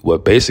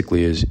 What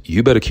basically is,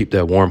 you better keep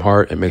that warm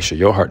heart and make sure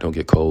your heart don't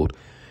get cold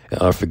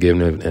and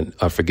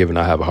unforgiving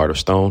not have a heart of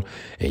stone.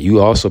 And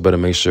you also better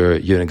make sure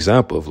you're an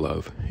example of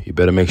love. You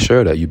better make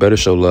sure that you better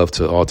show love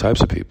to all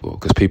types of people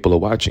because people are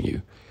watching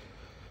you.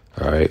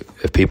 All right.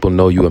 If people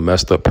know you a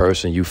messed up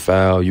person, you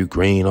foul, you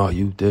green,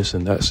 you this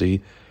and that.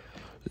 See,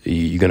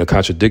 you're going to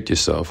contradict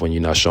yourself when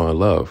you're not showing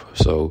love.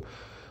 So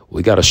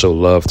we got to show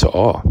love to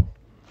all.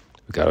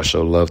 We got to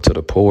show love to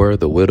the poor,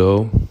 the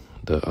widow,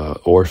 the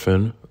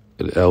orphan,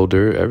 the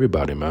elder,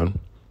 everybody, man.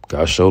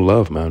 Got to show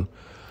love, man.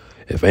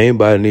 If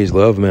anybody needs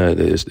love, man,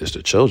 it's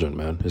the children,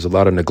 man. There's a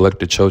lot of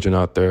neglected children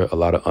out there, a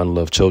lot of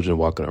unloved children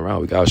walking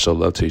around. We got to show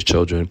love to these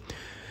children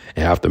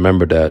and have to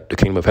remember that the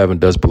kingdom of heaven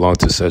does belong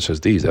to such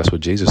as these. That's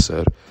what Jesus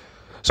said.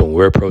 So when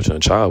we're approaching a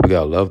child, we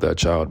got to love that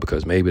child,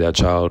 because maybe that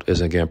child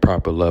isn't getting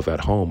proper love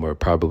at home, or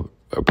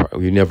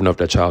you never know if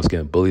that child's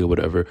getting bullied or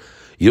whatever.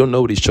 You don't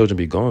know what these children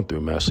be going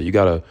through, man. So you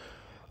got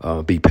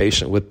to be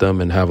patient with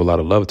them and have a lot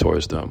of love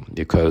towards them,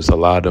 because a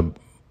lot of them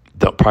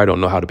probably don't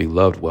know how to be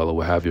loved well, or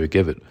what have you, or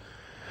give it.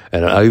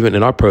 And even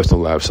in our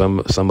personal lives, some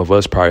of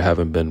us probably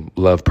haven't been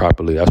loved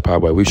properly. That's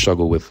probably why we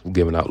struggle with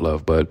giving out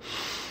love.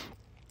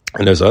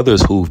 And there's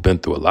others who've been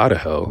through a lot of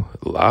hell,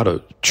 a lot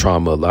of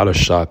trauma, a lot of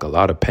shock, a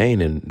lot of pain,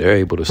 and they're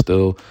able to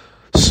still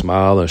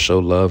smile and show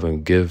love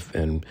and give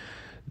and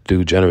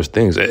do generous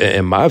things.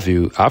 In my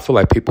view, I feel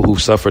like people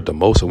who've suffered the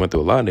most and went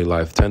through a lot in their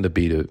life tend to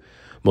be the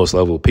most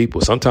lovable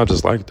people. Sometimes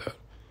it's like that.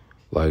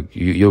 Like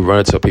you'll run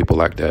into people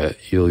like that.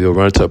 You'll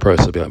run into a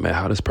person and be like, man,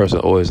 how this person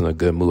always in a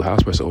good mood? How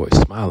this person always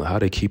smiling? How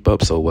they keep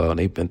up so well? And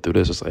they've been through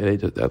this. It's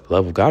like that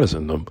love of God is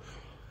in them.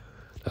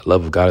 That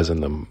love of God is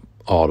in them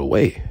all the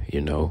way,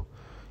 you know.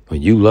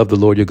 When you love the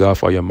Lord your God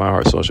for all your mind,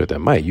 heart, soul, and strength, that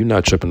might, you're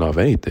not tripping off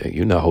anything.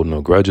 You're not holding no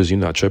grudges. You're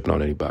not tripping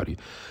on anybody.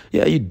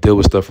 Yeah, you deal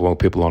with stuff wrong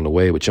people on the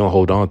way, but you don't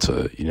hold on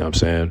to it. You know what I'm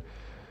saying?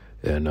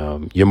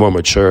 And you're more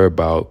mature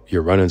about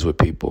your run-ins with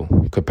people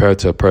compared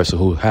to a person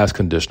who has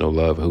conditional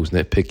love, who's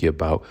nitpicky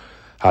about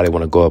how they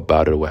want to go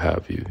about it or what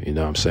have you. You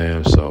know what I'm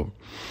saying? So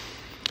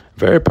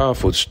very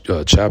powerful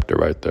chapter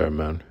right there,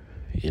 man.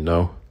 You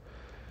know?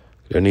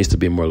 There needs to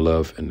be more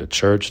love in the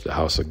church, the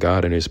house of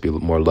God. There needs to be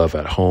more love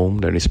at home.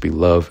 There needs to be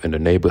love in the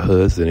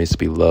neighborhoods. There needs to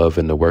be love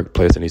in the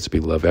workplace. There needs to be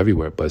love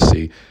everywhere. But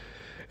see,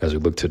 as we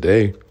look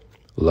today,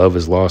 love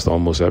is lost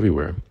almost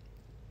everywhere.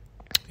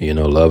 You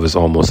know, love is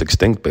almost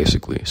extinct,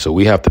 basically. So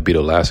we have to be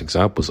the last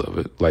examples of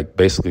it. Like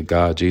basically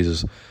God,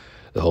 Jesus,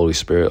 the Holy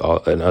Spirit,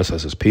 and us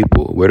as his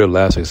people, we're the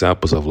last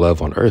examples of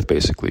love on earth,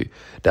 basically.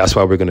 That's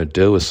why we're going to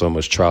deal with so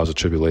much trials and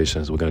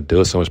tribulations. We're going to deal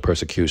with so much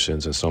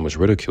persecutions and so much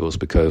ridicules,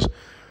 because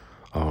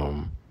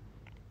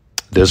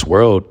this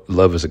world,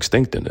 love is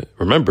extinct in it.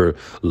 Remember,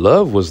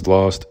 love was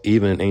lost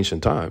even in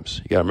ancient times.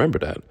 You got to remember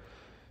that.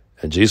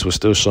 And Jesus was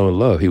still showing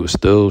love. He was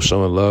still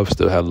showing love,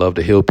 still had love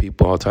to heal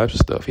people, all types of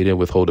stuff. He didn't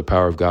withhold the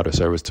power of God or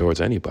service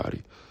towards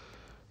anybody.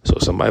 So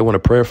if somebody want a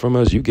prayer from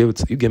us, you give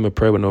them a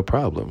prayer with no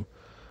problem.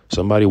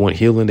 Somebody want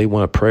healing, they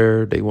want a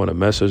prayer, they want a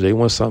message, they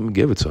want something,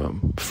 give it to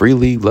them.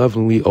 Freely,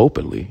 lovingly,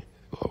 openly,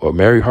 or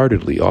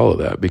merry-heartedly, all of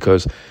that.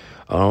 Because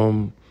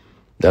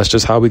that's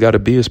just how we got to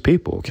be as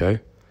people, okay?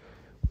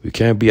 We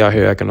can't be out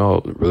here acting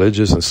all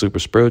religious and super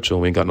spiritual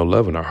and we ain't got no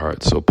love in our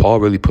hearts. So Paul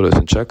really put us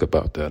in check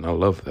about that, and I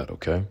love that,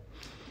 okay?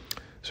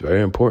 It's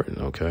very important,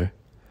 okay?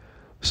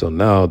 So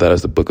now that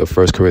is the book of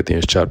 1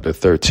 Corinthians chapter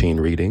 13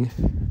 reading.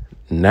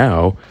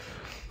 Now,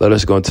 let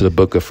us go into the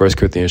book of 1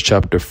 Corinthians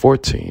chapter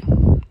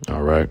 14,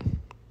 all right?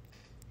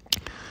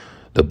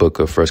 The book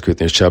of 1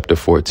 Corinthians chapter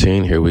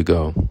 14, here we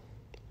go.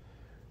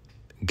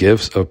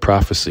 Gifts of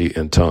prophecy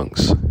and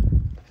tongues.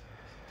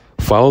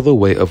 Follow the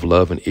way of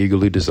love and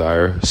eagerly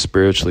desire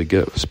spiritual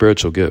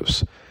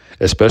gifts,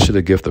 especially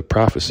the gift of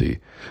prophecy.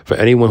 For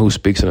anyone who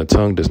speaks in a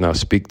tongue does not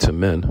speak to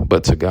men,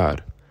 but to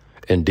God.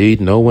 Indeed,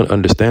 no one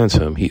understands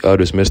him. He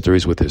utters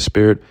mysteries with his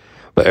spirit,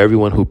 but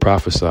everyone who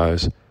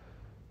prophesies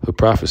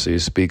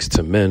speaks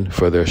to men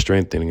for their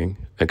strengthening,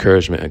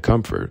 encouragement, and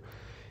comfort.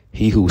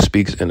 He who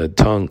speaks in a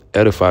tongue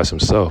edifies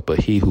himself, but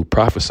he who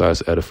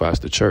prophesies edifies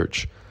the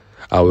church.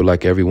 I would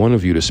like every one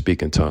of you to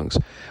speak in tongues,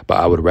 but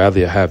I would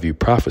rather have you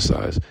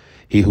prophesy.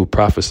 He who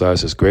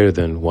prophesies is greater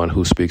than one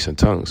who speaks in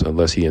tongues,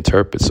 unless he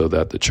interprets so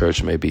that the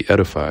church may be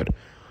edified.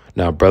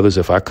 Now, brothers,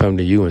 if I come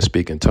to you and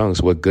speak in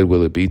tongues, what good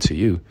will it be to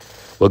you?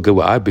 What good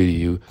will I be to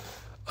you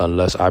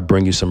unless I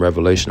bring you some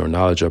revelation or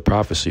knowledge or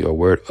prophecy or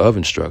word of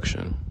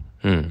instruction?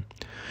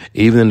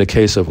 Even in the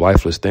case of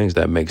lifeless things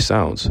that make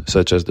sounds,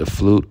 such as the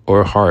flute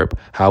or harp,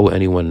 how will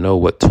anyone know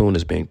what tune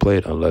is being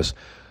played unless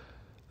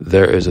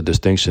there is a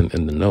distinction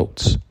in the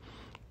notes?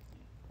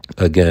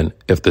 Again,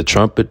 if the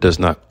trumpet does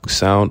not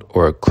sound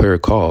a clear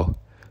call,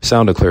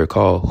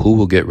 who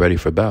will get ready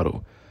for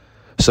battle?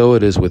 So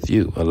it is with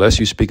you. Unless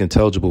you speak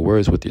intelligible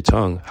words with your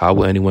tongue, how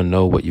will anyone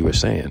know what you are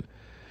saying?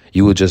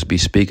 You will just be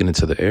speaking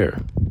into the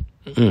air.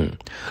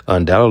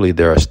 Undoubtedly,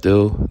 there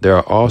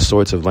are all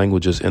sorts of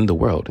languages in the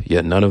world,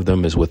 yet none of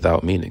them is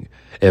without meaning.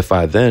 If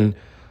I then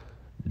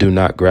do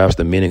not grasp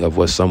the meaning of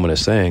what someone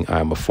is saying, I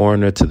am a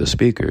foreigner to the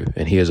speaker,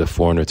 and he is a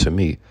foreigner to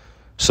me.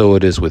 So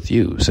it is with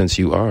you. Since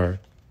you are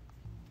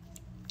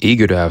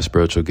eager to have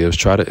spiritual gifts,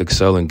 try to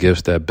excel in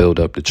gifts that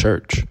build up the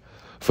church.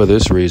 For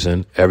this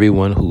reason,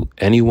 anyone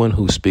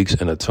who speaks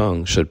in a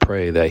tongue should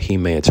pray that he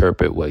may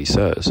interpret what he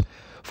says.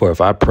 For if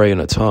I pray in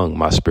a tongue,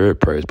 my spirit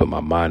prays, but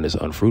my mind is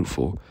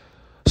unfruitful.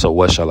 So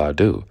what shall I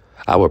do?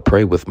 I will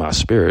pray with my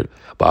spirit,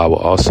 but I will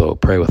also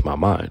pray with my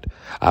mind.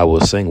 I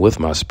will sing with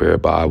my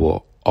spirit, but I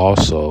will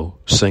also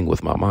sing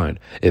with my mind.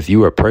 If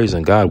you are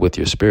praising God with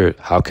your spirit,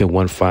 how can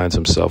one find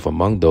himself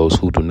among those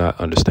who do not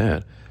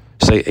understand?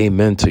 Say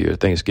amen to your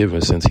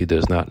thanksgiving, since he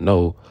does not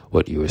know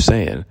what you are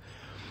saying.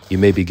 You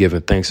may be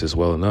giving thanks as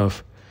well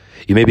enough.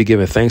 You may be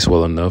giving thanks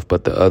well enough,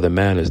 but the other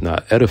man is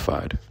not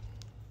edified.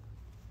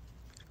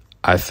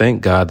 I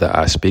thank God that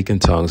I speak in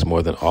tongues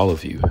more than all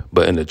of you,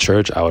 but in the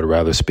church I would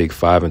rather speak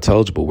 5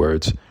 intelligible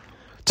words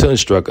to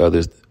instruct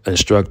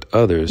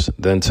others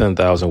than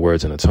 10,000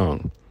 words in a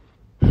tongue.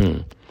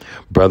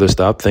 Brothers,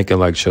 stop thinking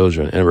like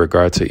children. In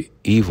regard to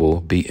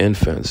evil, be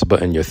infants,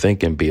 but in your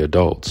thinking, be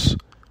adults.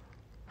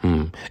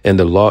 In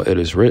the law it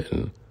is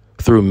written,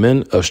 through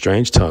men of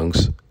strange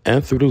tongues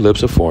and through the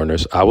lips of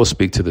foreigners, I will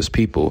speak to this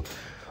people,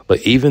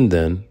 but even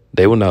then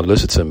they will not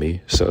listen to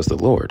me, says the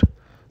Lord.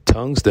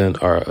 Tongues then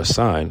are a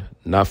sign,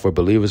 not for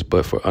believers,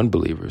 but for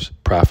unbelievers.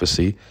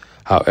 Prophecy,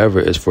 however,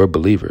 is for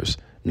believers,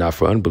 not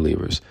for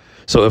unbelievers.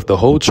 So if the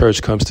whole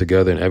church comes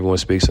together and everyone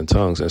speaks in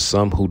tongues, and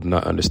some who do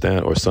not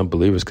understand or some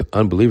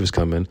unbelievers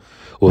come in,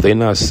 will they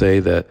not say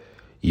that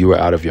you are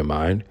out of your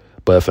mind?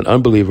 But if an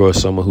unbeliever or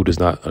someone who does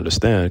not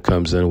understand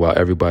comes in while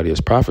everybody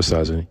is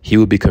prophesying, he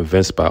will be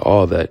convinced by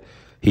all that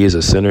he is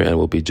a sinner and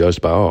will be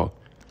judged by all.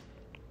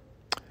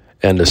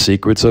 And the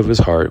secrets of his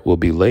heart will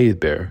be laid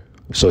bare.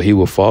 So he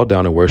will fall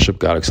down and worship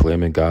God,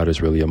 exclaiming, God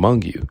is really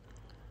among you.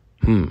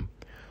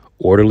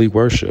 Orderly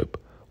worship.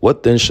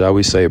 What then shall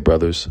we say,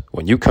 brothers?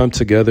 When you come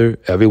together,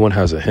 everyone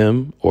has a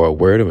hymn or a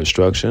word of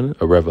instruction,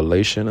 a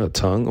revelation, a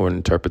tongue, or an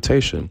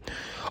interpretation.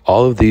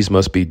 All of these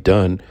must be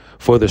done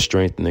for the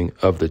strengthening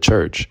of the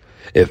church.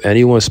 If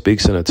anyone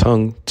speaks in a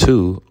tongue,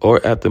 2,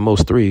 or at the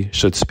most 3,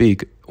 should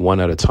speak one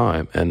at a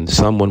time, and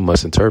someone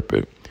must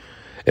interpret.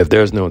 If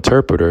there is no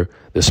interpreter,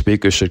 the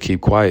speaker should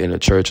keep quiet in the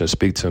church and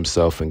speak to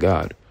himself and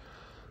God.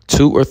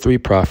 2 or 3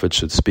 prophets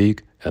should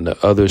speak, and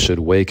the others should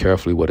weigh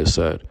carefully what is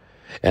said.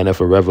 And if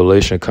a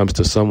revelation comes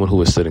to someone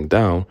who is sitting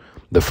down,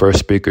 the first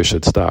speaker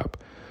should stop.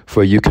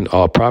 For you can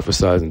all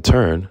prophesy in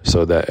turn,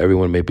 so that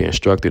everyone may be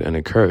instructed and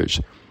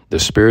encouraged. The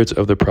spirits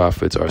of the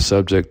prophets are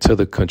subject to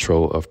the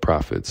control of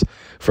prophets.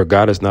 For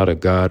God is not a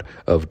God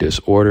of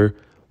disorder,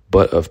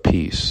 but of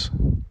peace.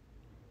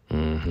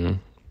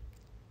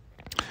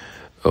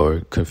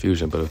 Or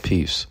confusion, but of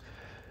peace.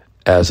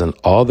 As in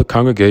all the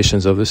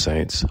congregations of the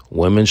saints,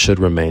 women should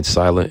remain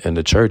silent in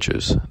the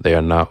churches. They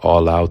are not all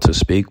allowed to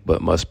speak,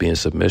 but must be in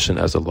submission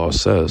as the law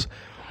says.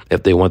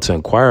 If they want to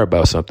inquire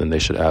about something, they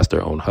should ask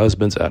their own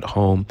husbands at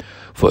home,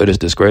 for it is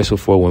disgraceful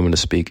for women to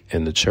speak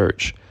in the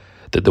church.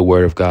 Did the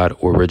word of God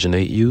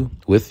originate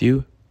with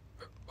you?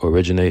 Or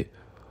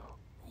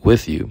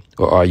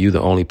are you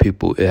the only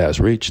people it has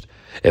reached?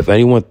 If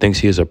anyone thinks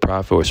he is a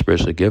prophet or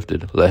spiritually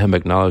gifted, let him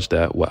acknowledge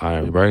that what I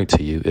am writing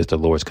to you is the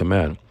Lord's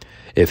command.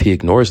 If he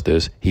ignores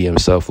this, he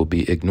himself will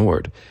be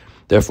ignored.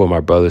 Therefore, my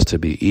brothers, to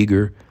be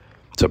eager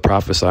to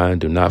prophesy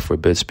and do not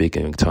forbid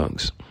speaking in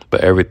tongues,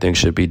 but everything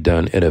should be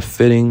done in a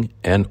fitting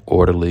and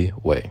orderly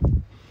way.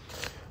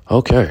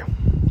 Okay,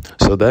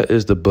 so that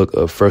is the book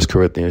of 1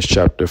 Corinthians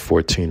chapter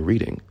 14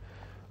 reading.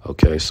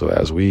 Okay, so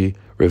as we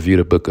review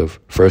the book of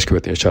 1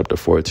 Corinthians chapter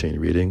 14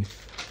 reading,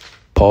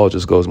 Paul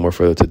just goes more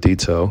further into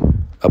detail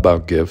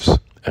about gifts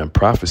and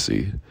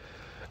prophecy,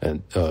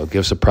 and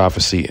gifts of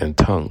prophecy and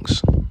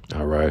tongues.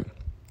 All right.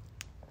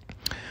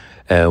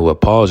 And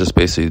what Paul is just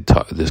basically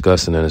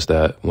discussing is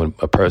that when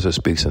a person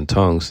speaks in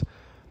tongues,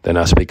 they're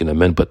not speaking to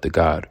men but to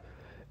God.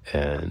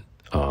 And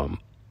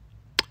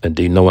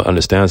indeed, no one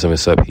understands him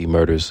except he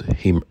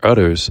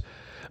utters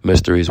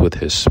mysteries with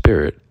his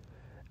spirit.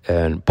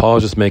 And Paul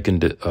is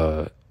just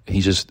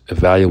he's just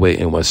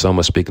evaluating when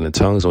someone's speaking in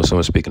tongues and when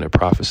someone's speaking in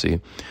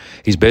prophecy.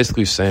 He's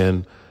basically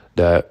saying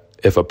that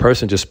if a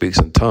person just speaks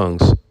in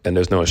tongues and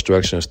there's no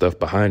instruction and stuff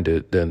behind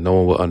it, then no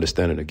one will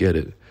understand it or get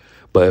it.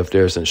 But if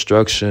there's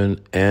instruction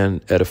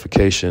and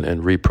edification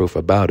and reproof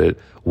about it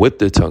with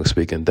the tongue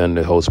speaking, then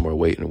it holds more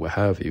weight and what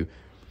have you.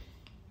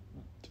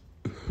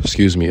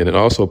 Excuse me. And then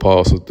also Paul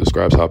also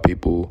describes how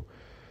people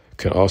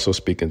can also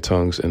speak in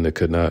tongues and it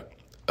could not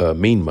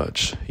mean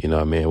much. You know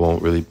what I mean? It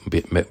won't really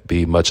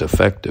be much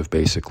effective,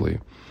 basically.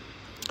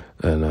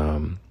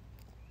 And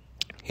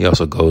he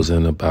also goes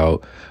in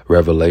about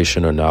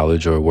revelation or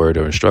knowledge or word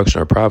or instruction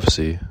or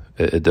prophecy.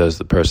 It does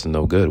the person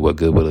no good. What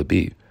good will it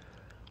be?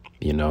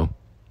 You know?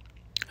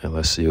 And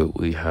let's see what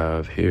we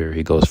have here.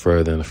 He goes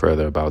further and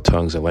further about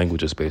tongues and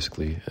languages,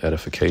 basically,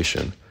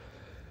 edification.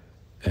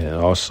 And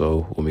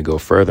also, when we go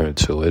further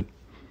into it,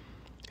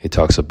 he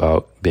talks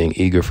about being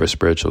eager for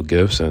spiritual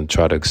gifts and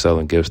try to excel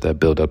in gifts that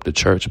build up the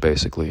church,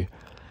 basically.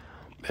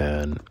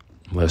 And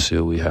let's see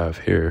what we have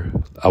here.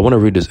 I want to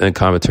read this in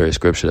commentary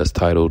scripture that's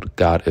titled,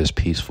 God is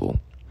peaceful.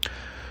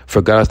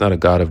 For God is not a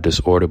God of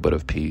disorder, but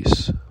of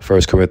peace.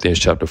 1 Corinthians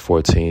chapter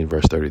 14,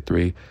 verse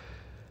 33.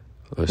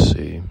 Let's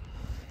see.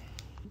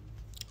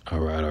 All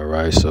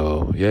right.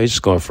 So, yeah, he's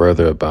just going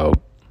further about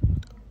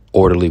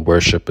orderly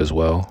worship as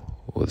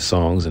well, with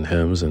songs and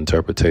hymns and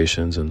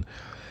interpretations and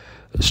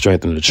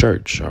strengthen the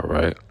church. All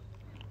right.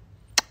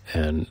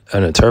 and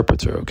an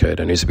interpreter, okay?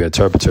 There needs to be an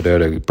interpreter there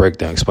to break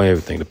down, explain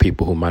everything to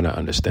people who might not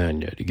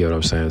understand yet. You get what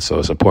I'm saying? So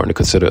it's important to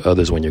consider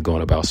others when you're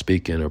going about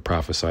speaking or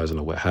prophesizing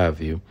or what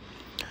have you.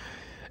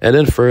 And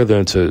then further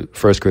into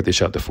 1 Corinthians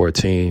chapter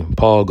 14,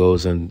 Paul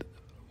goes in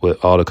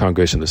with all the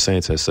congregation of the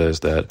saints and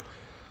says that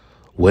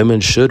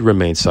women should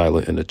remain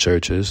silent in the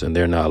churches, and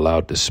they're not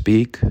allowed to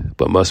speak,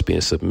 but must be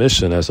in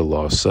submission as the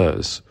law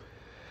says.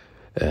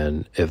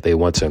 And if they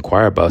want to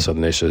inquire about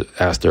something, they should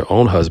ask their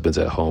own husbands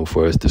at home,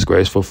 for it's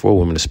disgraceful for a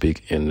woman to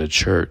speak in the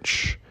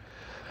church.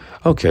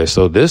 Okay,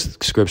 so this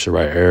scripture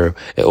right here,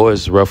 it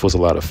always ruffles a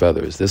lot of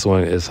feathers. This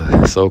one is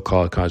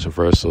so-called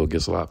controversial,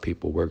 gets a lot of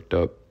people worked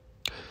up.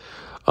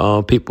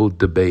 People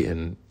debate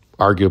and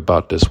argue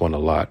about this one a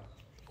lot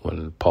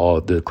when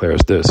Paul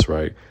declares this,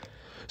 right?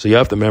 So you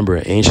have to remember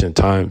in ancient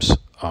times,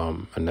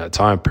 in that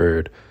time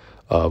period,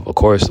 of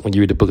course, when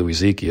you read the book of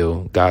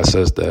Ezekiel, God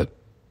says that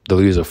the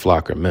leaders of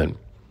flock are men,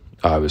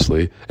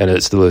 obviously, and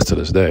it still is to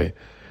this day.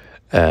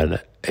 And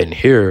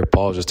here,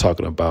 Paul's just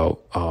talking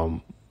about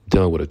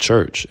dealing with a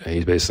church, and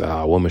he's basically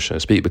how a woman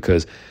shouldn't speak,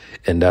 because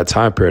in that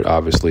time period,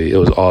 obviously, it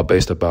was all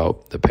based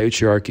about the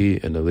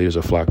patriarchy and the leaders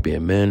of flock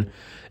being men.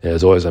 And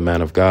there's always a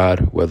man of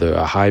God, whether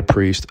a high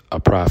priest, a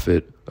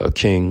prophet, a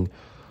king,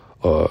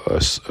 or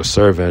a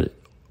servant,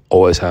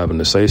 always having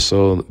to say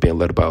so, being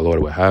led by the Lord,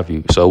 or what have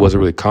you. So it wasn't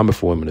really common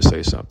for women to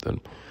say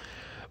something.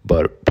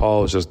 But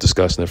Paul was just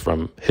discussing it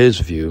from his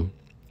view,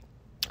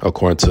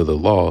 according to the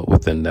law,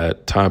 within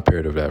that time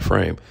period of that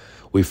frame.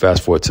 We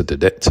fast forward to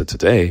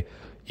today,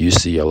 you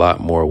see a lot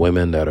more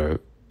women that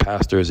are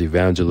pastors,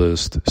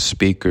 evangelists,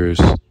 speakers,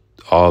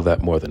 all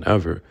that more than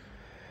ever.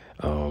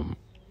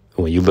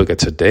 When you look at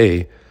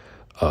today,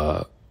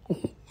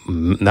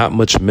 not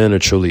much men are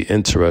truly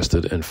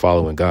interested in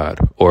following God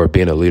or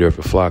being a leader of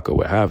a flock or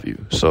what have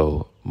you.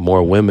 So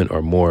more women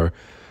are more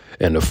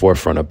in the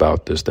forefront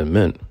about this than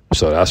men.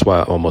 So that's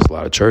why almost a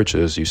lot of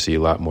churches, you see a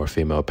lot more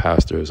female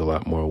pastors, a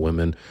lot more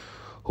women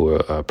who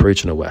are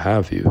preaching or what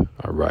have you.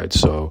 All right.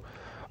 So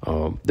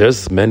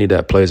there's many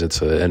that plays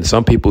into it. And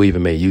some people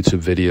even made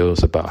YouTube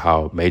videos about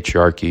how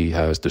matriarchy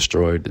has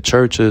destroyed the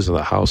churches and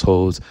the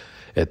households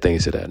and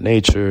things of that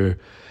nature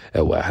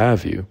and what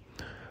have you.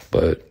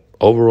 But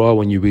overall,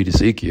 when you read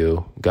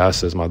Ezekiel, God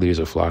says, my leaders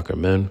of flock are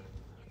men.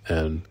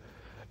 And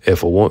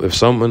if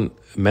someone,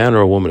 man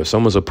or a woman, if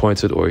someone's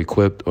appointed or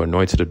equipped or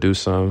anointed to do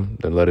something,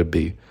 then let it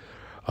be.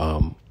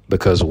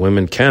 Because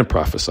women can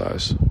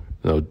prophesy.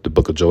 The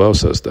book of Joel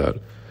says that.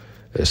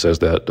 It says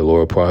that the Lord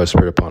will pour his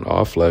spirit upon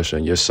all flesh,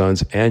 and your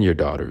sons and your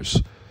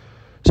daughters.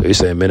 So he's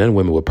saying men and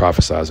women will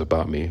prophesy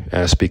about me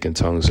and speak in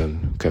tongues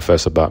and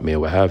confess about me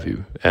and what have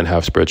you, and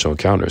have spiritual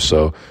encounters.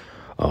 So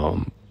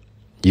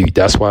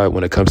that's why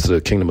when it comes to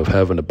the kingdom of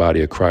heaven, the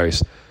body of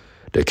Christ,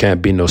 there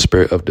can't be no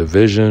spirit of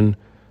division.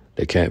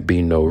 There can't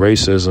be no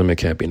racism. It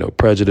can't be no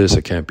prejudice.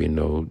 It can't be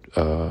no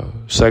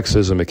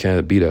sexism. It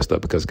can't be that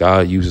stuff, because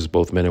God uses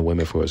both men and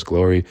women for his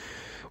glory.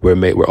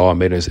 We're all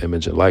made in his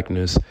image and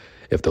likeness.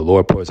 If the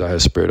Lord pours out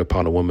his spirit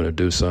upon a woman to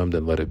do something,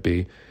 then let it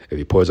be. If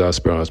he pours out his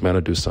spirit on his man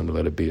to do something,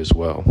 let it be as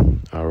well.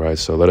 All right.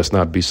 So let us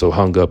not be so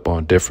hung up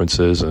on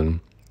differences and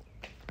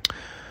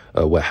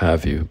what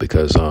have you,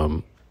 because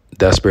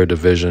that spirit of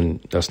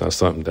division, that's not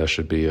something that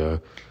should be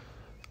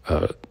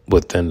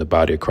within the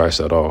body of Christ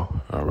at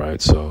all. All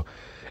right. So,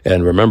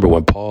 and remember,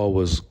 when Paul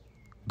was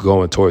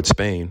going towards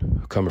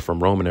Spain, coming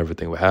from Rome and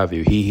everything, what have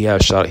you, he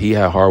had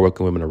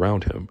hardworking women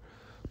around him.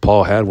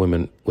 Paul had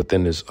women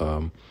within his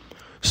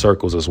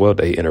circles as well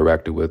that he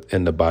interacted with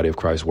in the body of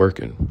Christ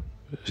working.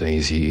 So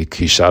he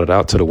shouted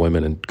out to the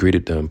women and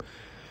greeted them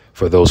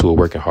for those who were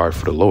working hard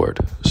for the Lord.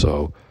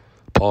 So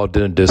Paul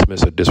didn't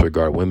dismiss or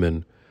disregard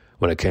women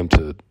when it came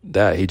to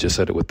that. He just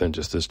said it within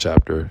just this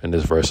chapter and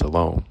this verse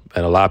alone.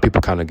 And a lot of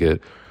people kind of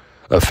get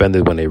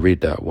offended when they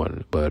read that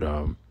one. But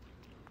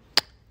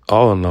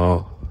all in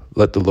all,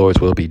 let the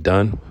Lord's will be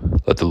done.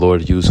 Let the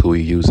Lord use who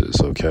he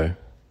uses, okay?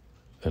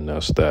 And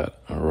that's that.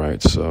 All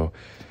right. So,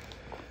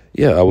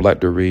 yeah, I would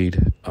like to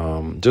read,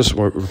 just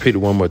repeat it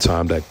one more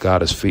time, that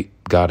God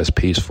is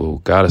peaceful.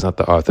 God is not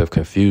the author of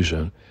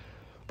confusion,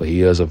 but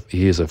he is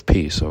of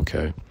peace,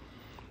 okay?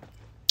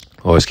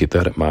 Always keep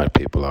that in mind,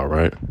 people, all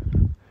right?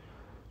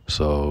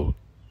 So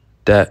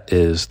that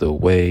is the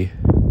way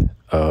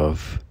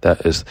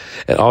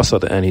and also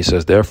at the end he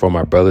says, therefore,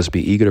 my brothers,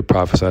 be eager to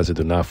prophesy and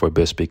do not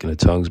forbid speaking in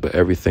tongues, but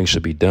everything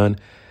should be done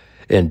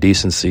in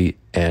decency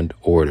and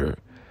order.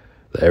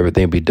 Let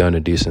everything be done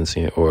in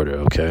decency and order,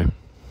 okay?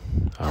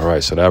 All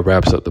right, so that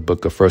wraps up the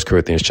book of 1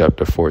 Corinthians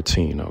chapter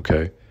 14,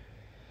 okay?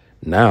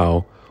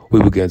 Now, we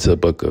will get into the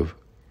book of,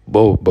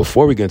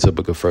 before we get into the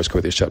book of 1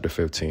 Corinthians chapter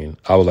 15,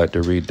 I would like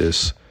to read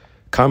this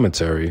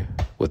commentary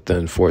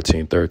within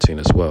 14:13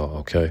 as well,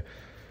 okay?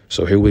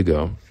 So here we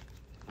go.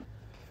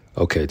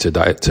 Okay,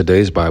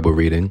 today's Bible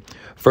reading,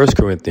 1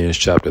 Corinthians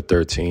chapter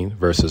 13,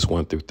 verses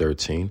 1 through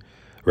 13,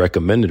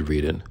 recommended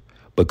reading,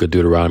 book of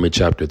Deuteronomy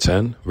chapter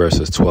 10,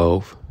 verses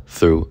 12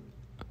 through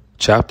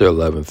chapter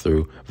 11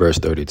 through verse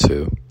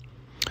 32,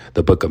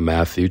 the book of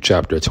Matthew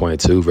chapter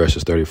 22,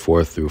 verses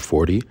 34 through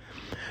 40,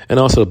 and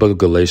also the book of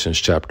Galatians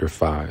chapter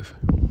 5,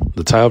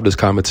 The title of this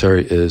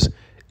commentary is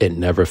It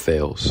Never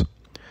Fails.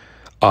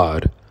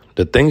 Odd.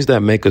 The things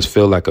that make us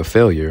feel like a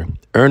failure: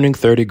 earning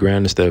 30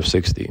 grand instead of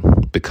 60,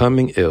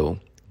 becoming ill,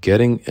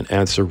 getting an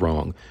answer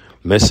wrong,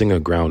 missing a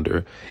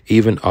grounder.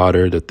 Even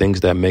odder, the things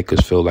that make us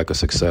feel like a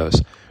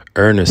success: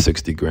 earning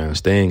 60 grand,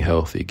 staying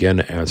healthy, getting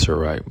an answer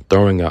right,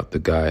 throwing out the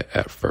guy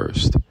at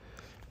first.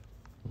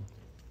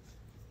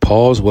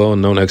 Paul's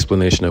well-known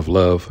explanation of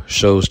love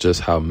shows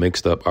just how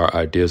mixed up our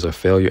ideas of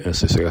failure and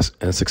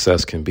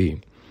success can be.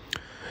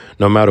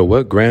 No matter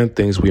what grand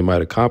things we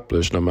might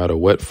accomplish, no matter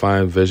what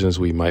fine visions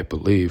we might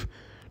believe,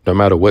 no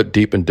matter what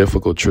deep and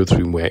difficult truths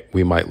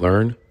we might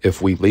learn,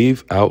 if we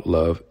leave out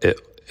love, it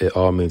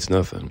all means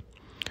nothing.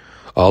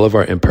 All of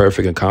our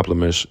imperfect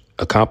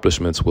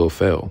accomplishments will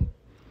fail.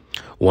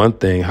 One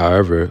thing,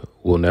 however,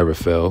 will never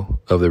fail: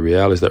 of the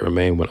realities that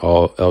remain when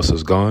all else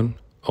is gone,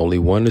 only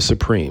one is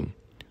supreme: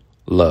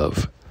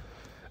 love.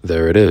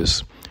 There it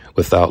is.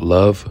 Without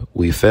love,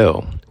 we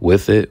fail.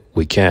 With it,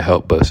 we can't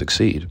help but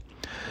succeed.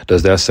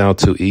 Does that sound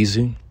too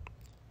easy?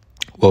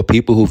 Well,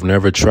 people who've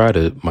never tried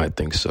it might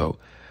think so.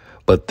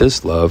 But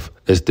this love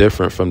is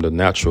different from the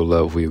natural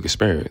love we've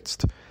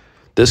experienced.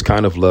 This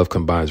kind of love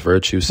combines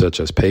virtues such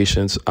as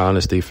patience,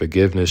 honesty,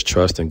 forgiveness,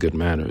 trust, and good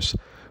manners.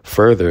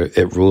 Further,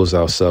 it rules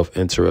out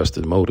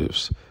self-interested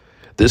motives.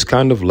 This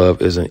kind of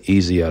love isn't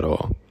easy at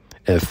all.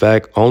 In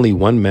fact, only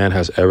one man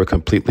has ever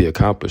completely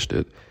accomplished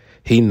it.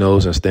 He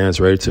knows and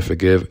stands ready to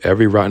forgive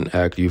every rotten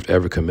act you've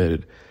ever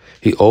committed.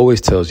 He always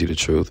tells you the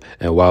truth,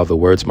 and while the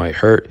words might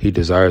hurt, he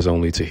desires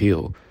only to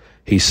heal.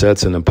 He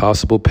sets an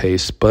impossible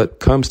pace, but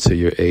comes to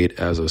your aid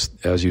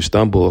as you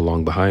stumble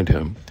along behind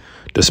him.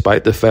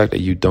 Despite the fact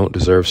that you don't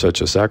deserve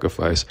such a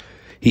sacrifice,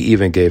 he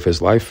even gave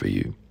his life for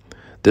you.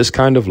 This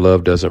kind of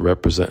love doesn't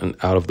represent an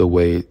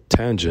out-of-the-way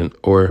tangent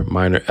or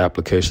minor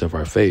application of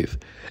our faith.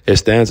 It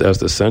stands as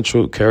the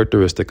central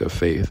characteristic of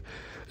faith.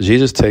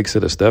 Jesus takes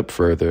it a step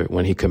further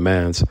when he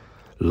commands,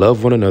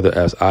 "Love one another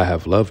as I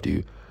have loved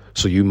you."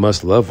 So you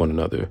must love one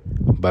another.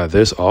 By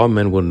this, all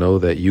men will know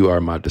that you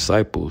are my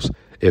disciples,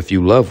 if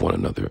you love one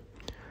another.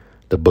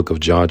 The book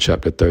of John,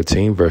 chapter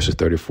 13, verses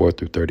 34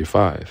 through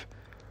 35.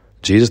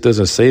 Jesus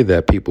doesn't say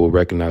that people will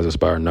recognize us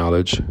by our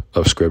knowledge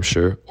of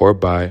Scripture or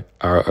by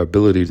our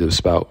ability to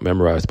spout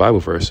memorized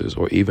Bible verses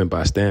or even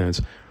by stands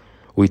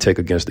we take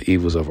against the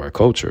evils of our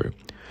culture.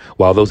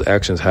 While those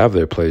actions have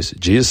their place,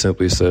 Jesus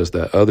simply says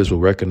that others will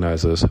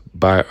recognize us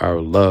by our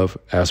love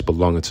as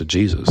belonging to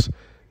Jesus.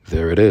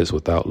 There it is.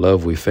 Without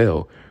love, we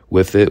fail.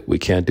 With it, we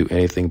can't do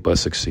anything but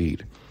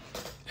succeed.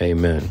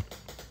 Amen.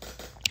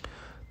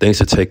 Things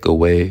to take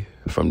away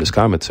from this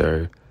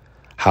commentary.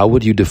 How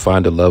would you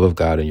define the love of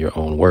God in your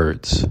own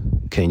words?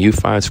 Can you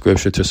find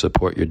scripture to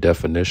support your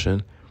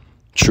definition?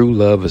 True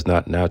love is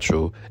not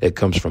natural. It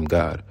comes from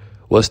God.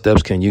 What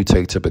steps can you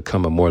take to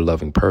become a more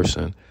loving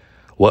person?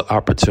 What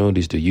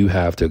opportunities do you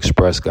have to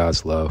express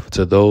God's love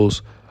to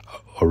those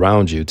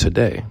around you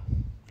today?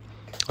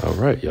 All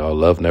right, y'all.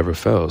 Love never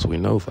fails. We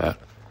know that.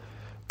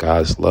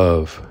 God's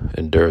love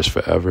endures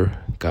forever.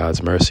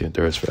 God's mercy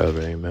endures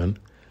forever. Amen.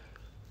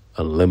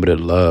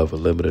 Unlimited love,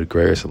 unlimited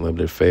grace,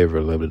 unlimited favor,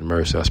 unlimited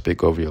mercy. I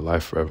speak over your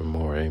life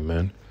forevermore.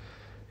 Amen.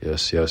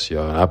 Yes,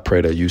 y'all. And I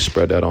pray that you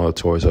spread that on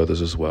towards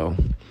others as well.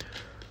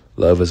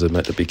 Love isn't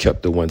meant to be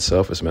kept to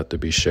oneself. It's meant to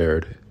be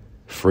shared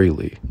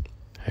freely.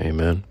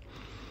 Amen.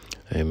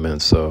 Amen.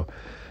 So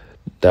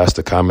that's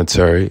the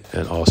commentary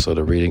and also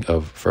the reading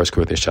of 1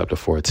 Corinthians chapter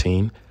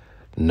 14.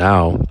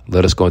 Now,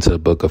 let us go into the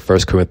book of 1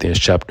 Corinthians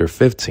chapter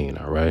 15,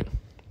 all right?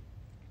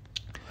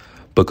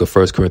 Book of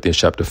 1 Corinthians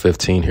chapter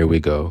 15, here we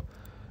go.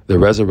 The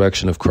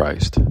resurrection of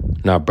Christ.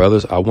 Now,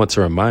 brothers, I want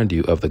to remind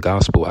you of the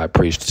gospel I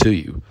preached to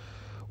you,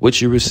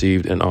 which you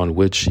received and on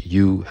which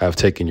you have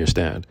taken your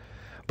stand.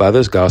 By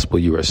this gospel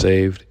you are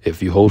saved,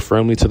 if you hold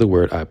firmly to the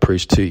word I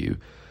preached to you.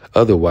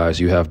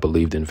 Otherwise, you have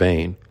believed in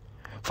vain.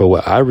 For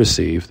what I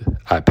received,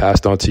 I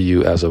passed on to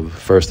you as of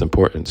first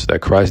importance,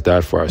 that Christ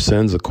died for our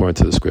sins according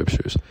to the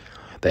Scriptures,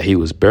 that he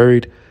was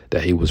buried,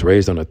 that he was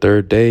raised on the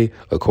third day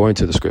according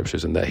to the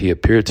Scriptures, and that he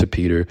appeared to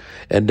Peter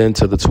and then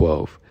to the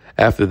 12.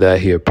 After that,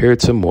 he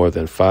appeared to more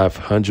than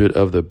 500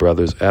 of the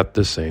brothers at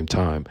the same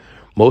time,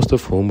 most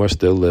of whom are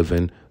still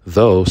living,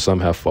 though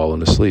some have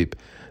fallen asleep.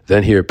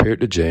 Then he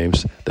appeared to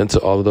James, then to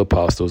all of the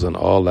apostles, and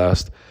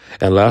last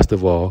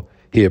of all,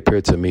 he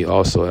appeared to me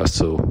also as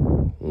to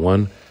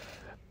one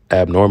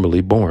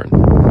abnormally born.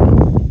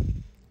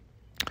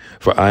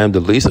 For I am the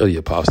least of the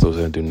apostles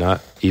and do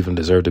not even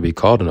deserve to be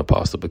called an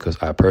apostle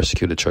because I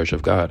persecute the church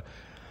of God.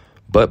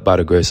 But by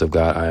the grace of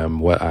God, I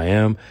am what I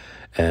am,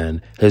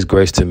 and his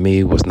grace to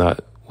me was not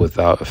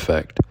without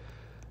effect.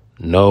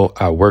 No,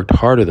 I worked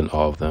harder than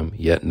all of them,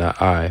 yet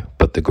not I,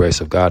 but the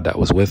grace of God that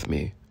was with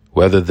me.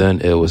 Whether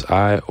then it was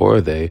I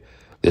or they,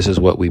 this is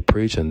what we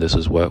preach, and this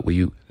is what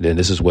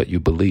you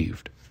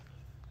believed.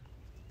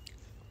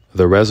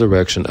 The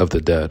resurrection of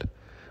the dead.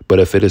 But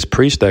if it is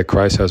preached that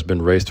Christ has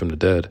been raised from the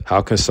dead,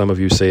 how can some of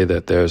you say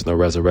that there is no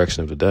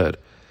resurrection of the dead?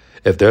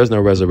 If there is no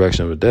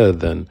resurrection of the dead,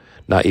 then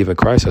not even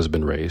Christ has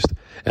been raised.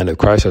 And if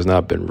Christ has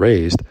not been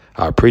raised,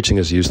 our preaching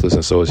is useless,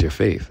 and so is your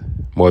faith.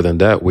 More than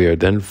that, we are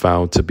then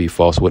found to be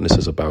false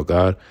witnesses about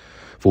God.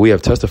 For we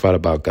have testified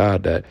about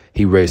God that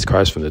he raised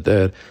Christ from the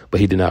dead, but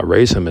he did not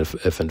raise him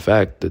if in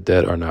fact the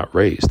dead are not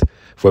raised.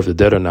 For if the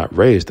dead are not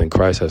raised, then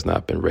Christ has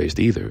not been raised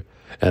either.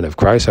 And if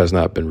Christ has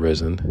not been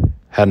risen,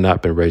 had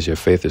not been raised, your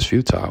faith is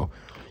futile.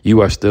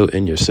 You are still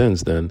in your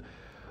sins, then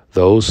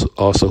those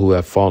also who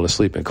have fallen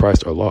asleep in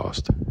Christ are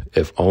lost.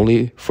 If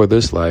only for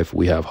this life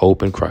we have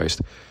hope in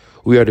Christ,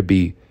 we are to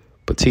be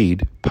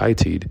pitied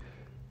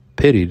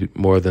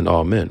more than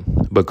all men.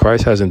 But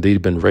Christ has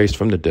indeed been raised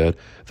from the dead,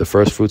 the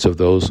first fruits of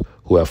those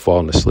who have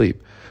fallen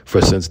asleep.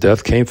 For since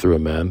death came through a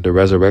man, the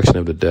resurrection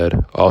of the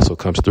dead also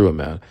comes through a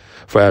man.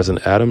 For as in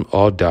Adam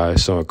all die,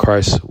 so in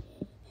Christ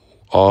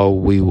all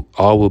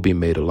will be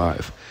made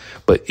alive.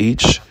 But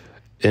each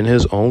in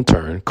his own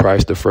turn,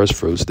 Christ the first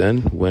fruits,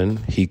 then when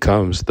he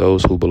comes,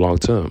 those who belong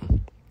to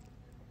him.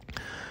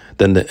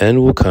 Then the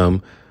end will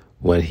come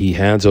when he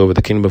hands over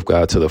the kingdom of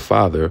God to the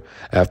Father,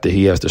 after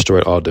he has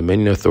destroyed all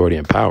dominion, authority,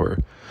 and power.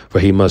 For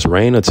he must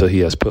reign until he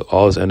has put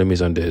all his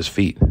enemies under his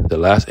feet. The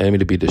last enemy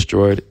to be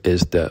destroyed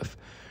is death.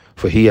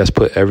 For he has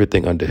put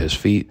everything under his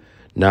feet.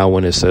 Now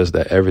when it says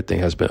that everything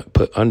has been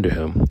put under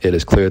him, it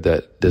is clear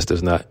that this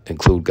does not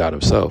include God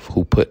himself,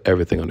 who put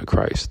everything under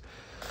Christ.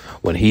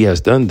 When he has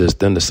done this,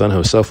 then the Son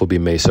himself will be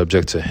made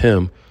subject to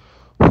him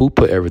who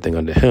put everything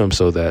under him,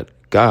 so that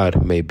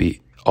God may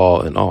be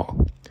all in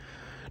all.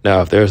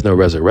 Now, if there is no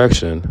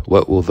resurrection,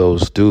 what will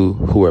those do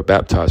who are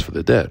baptized for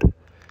the dead?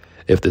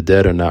 If the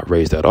dead are not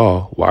raised at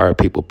all, why are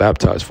people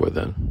baptized for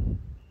them?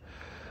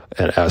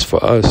 And as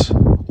for us,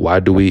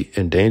 why do we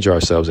endanger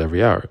ourselves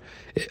every hour?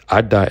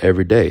 I die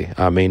every day.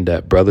 I mean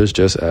that, brothers,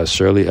 just as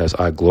surely as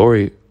I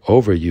glory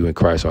over you in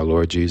Christ our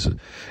Lord Jesus,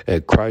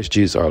 and Christ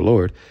Jesus our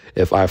Lord,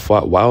 if I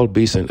fought wild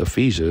beasts in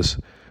Ephesus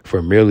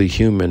for merely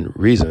human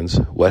reasons,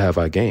 what have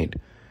I gained?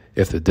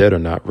 If the dead are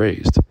not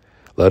raised,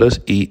 let us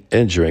eat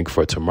and drink,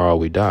 for tomorrow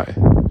we die.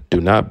 Do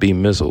not be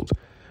misled.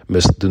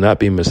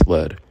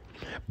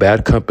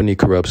 Bad company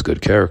corrupts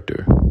good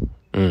character.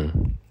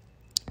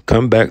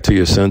 Come back to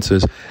your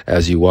senses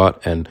as you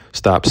ought and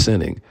stop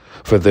sinning.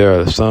 For there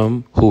are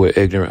some who are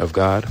ignorant of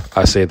God.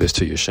 I say this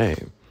to your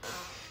shame.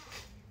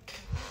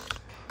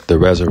 The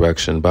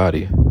resurrection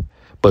body.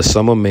 But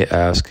someone may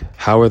ask,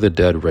 how are the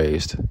dead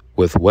raised?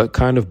 With what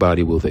kind of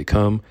body will they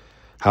come?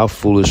 How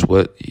foolish,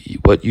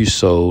 what you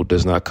sow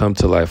does not come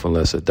to life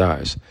unless it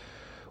dies.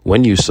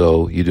 When you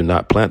sow, you do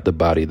not plant the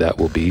body that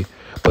will be,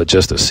 but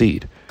just a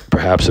seed,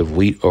 perhaps of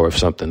wheat or of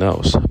something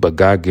else. But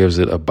God gives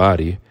it a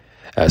body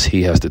as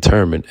he has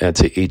determined, and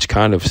to each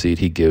kind of seed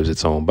he gives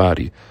its own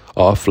body.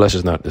 All flesh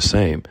is not the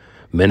same.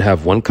 Men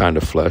have one kind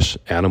of flesh,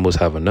 animals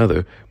have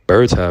another,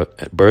 birds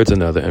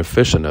another, and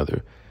fish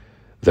another.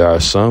 There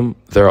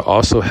are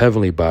also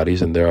heavenly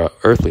bodies, and there are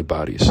earthly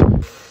bodies.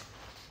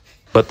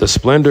 But the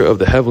splendor of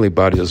the heavenly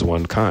bodies is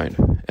one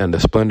kind, and the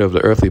splendor of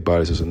the earthly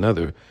bodies is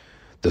another.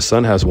 The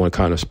sun has one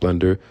kind of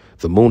splendor,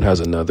 the moon has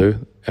another,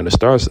 and the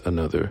stars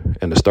another,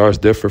 and the stars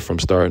differ from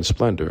star in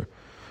splendor.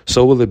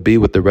 So will it be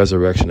with the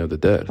resurrection of the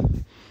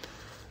dead.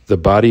 The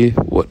body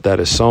that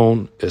is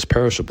sown is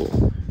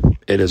perishable.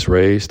 It is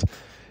raised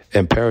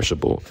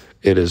imperishable.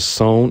 It is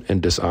sown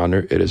in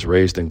dishonor. It is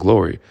raised in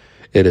glory.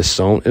 It is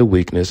sown in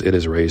weakness. It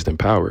is raised in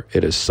power.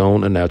 It is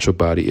sown a natural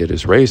body. It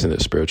is raised in a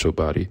spiritual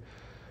body.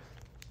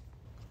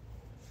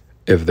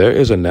 If there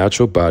is a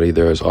natural body,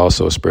 there is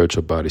also a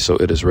spiritual body. So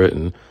it is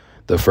written,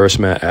 the first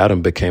man,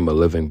 Adam, became a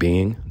living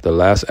being. The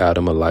last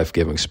Adam, a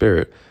life-giving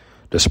spirit.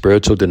 The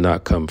spiritual did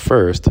not come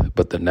first,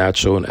 but the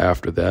natural, and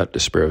after that, the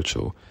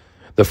spiritual.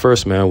 The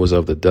first man was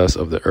of the dust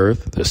of the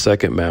earth, the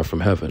second man from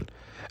heaven.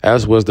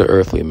 As was the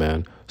earthly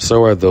man,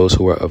 so are those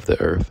who are of the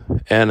earth.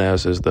 And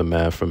as is the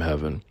man from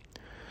heaven,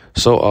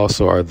 so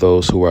also are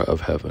those who are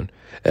of heaven.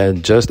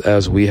 And just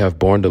as we have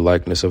borne the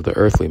likeness of the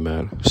earthly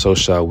man, so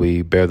shall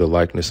we bear the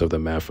likeness of the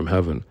man from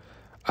heaven.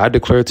 I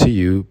declare to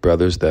you,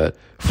 brothers, that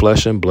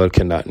flesh and blood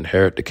cannot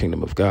inherit the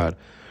kingdom of God,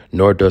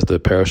 nor does the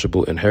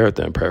perishable inherit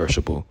the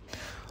imperishable.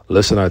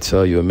 Listen, I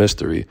tell you a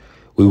mystery.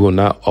 We will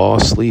not all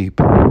sleep,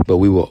 but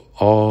we will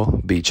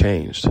all be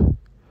changed.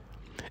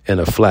 In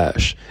a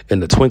flash, in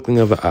the twinkling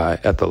of an eye,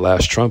 at the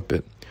last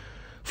trumpet.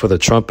 For the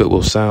trumpet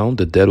will sound,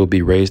 the dead will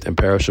be raised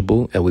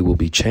imperishable, and we will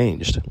be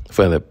changed.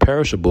 For the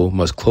perishable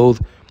must clothe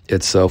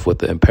itself with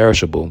the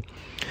imperishable,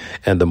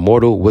 and the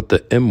mortal with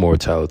the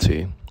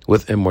immortality.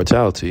 With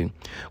immortality,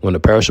 when the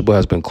perishable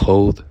has been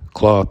clothed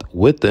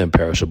with the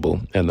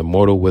imperishable, and the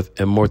mortal with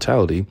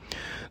immortality,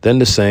 then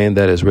the saying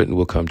that is written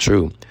will come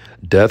true.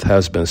 Death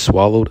has been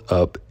swallowed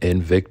up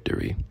in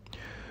victory.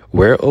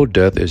 Where, O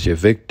death, is your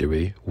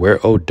victory?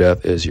 Where, O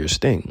death, is your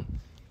sting?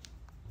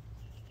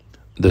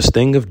 The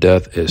sting of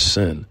death is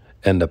sin,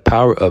 and the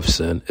power of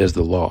sin is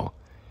the law.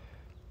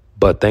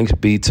 But thanks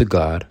be to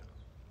God,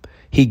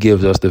 he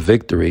gives us the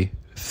victory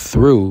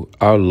through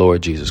our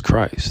Lord Jesus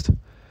Christ.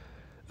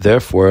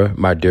 Therefore,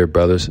 my dear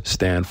brothers,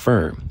 stand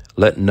firm.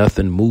 Let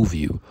nothing move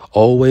you.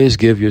 Always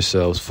give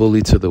yourselves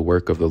fully to the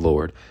work of the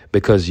Lord,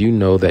 because you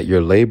know that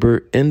your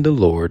labor in the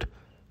Lord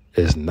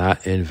is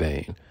not in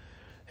vain.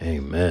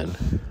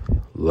 Amen.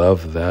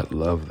 Love that.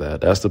 Love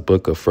that. That's the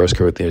book of 1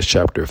 Corinthians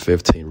chapter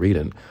 15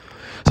 reading.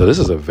 So this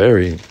is a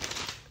very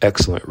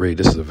excellent read.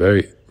 This is a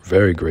very,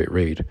 very great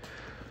read.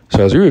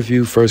 So as we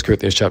review 1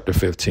 Corinthians chapter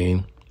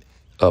 15,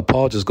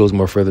 Paul just goes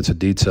more further to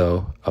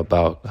detail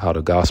about how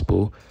the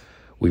gospel,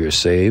 we are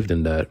saved,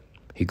 and that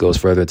he goes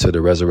further to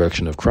the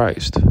resurrection of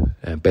Christ.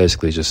 And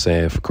basically just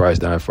saying, for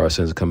Christ dying for our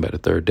sins and come back the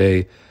third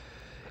day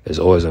is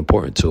always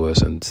important to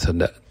us, and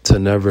to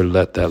never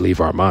let that leave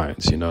our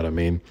minds. You know what I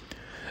mean?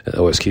 And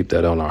always keep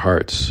that on our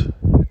hearts,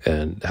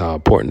 and how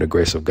important the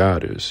grace of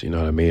God is. You know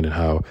what I mean? And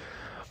how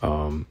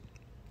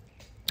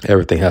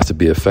everything has to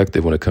be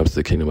effective when it comes to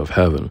the kingdom of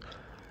heaven.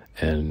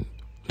 And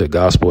the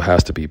gospel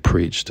has to be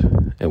preached,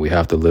 and we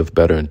have to live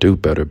better and do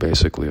better,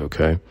 basically,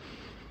 okay?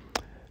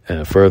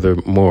 And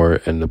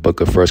furthermore, in the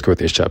book of 1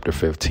 Corinthians chapter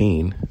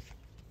 15,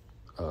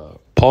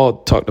 Paul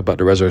talked about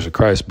the resurrection of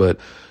Christ, but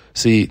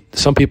see,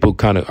 some people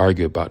kind of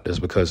argue about this,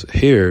 because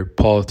here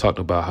Paul talked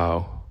about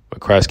how when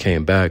Christ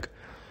came back,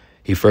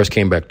 he first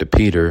came back to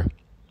Peter,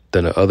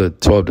 then the other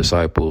 12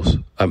 disciples,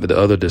 the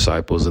other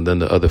disciples, and then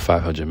the other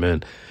 500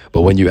 men.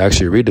 But when you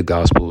actually read the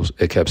Gospels,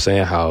 it kept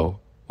saying how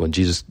when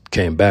Jesus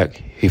came back,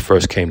 he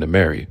first came to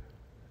Mary,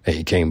 and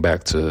he came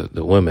back to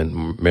the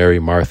women, Mary,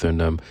 Martha, and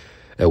them,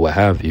 and what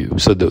have you.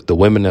 So the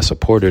women that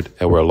supported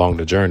and were along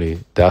the journey,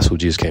 that's who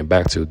Jesus came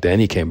back to. Then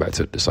he came back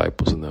to the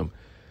disciples and them.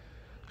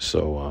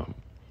 So,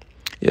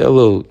 yeah,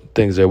 little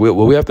things there. What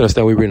we have to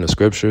understand when we read in the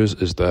scriptures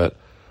is that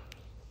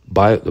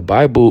the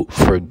Bible,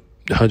 for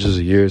hundreds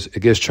of years, it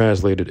gets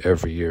translated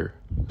every year.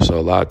 So a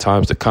lot of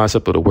times the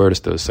concept of the word is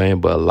still the same,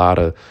 but a lot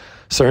of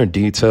certain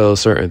details,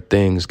 certain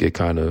things get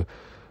kind of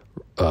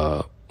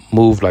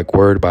moved like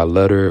word by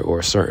letter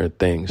or certain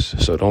things.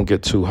 So don't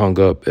get too hung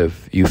up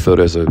if you feel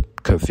there's a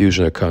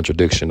confusion or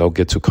contradiction. Don't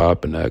get too caught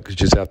up in that. 'Cause you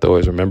just have to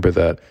always remember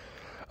that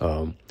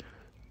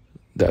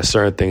that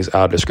certain things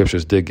out of the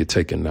scriptures did get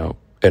taken out.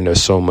 And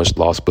there's so much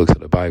lost books of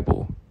the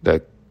Bible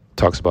that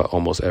talks about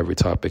almost every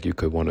topic you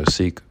could want to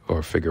seek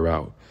or figure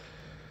out.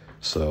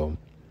 So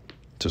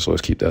just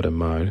always keep that in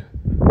mind.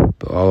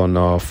 But all in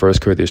all, 1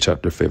 Corinthians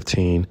chapter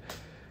 15,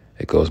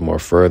 it goes more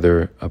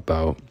further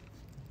about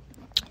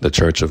the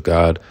church of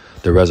God,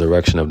 the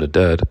resurrection of the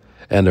dead,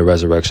 and the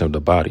resurrection of the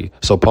body.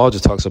 So Paul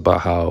just talks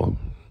about how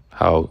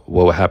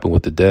what will happen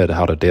with the dead,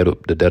 how the dead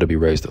will be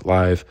raised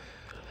alive,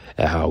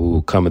 and how we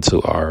will come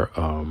into our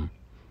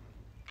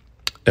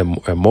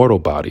immortal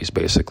bodies,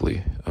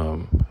 basically,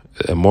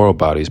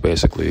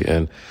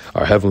 and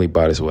our heavenly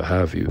bodies, what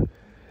have you.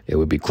 It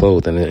would be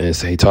clothed. And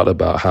he talked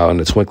about how in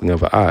the twinkling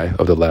of an eye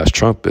of the last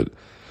trumpet,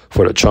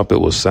 for the trumpet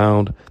will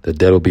sound, the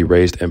dead will be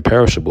raised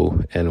imperishable,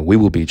 and we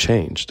will be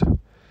changed.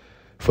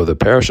 For the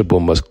perishable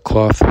must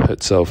clothe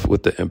itself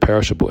with the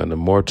imperishable, and the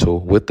mortal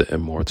with the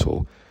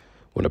immortal.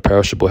 When the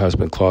perishable has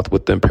been clothed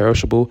with the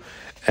imperishable,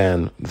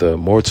 and the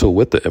mortal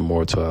with the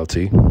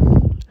immortality,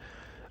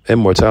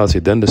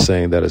 then the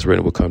saying that is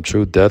written will come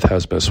true: death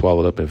has been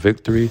swallowed up in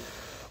victory.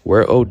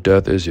 Where, O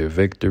death, is your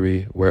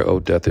victory? Where, O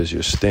death, is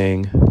your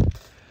sting?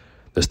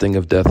 The sting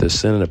of death is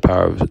sin, and the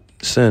power of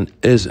sin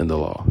is in the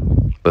law.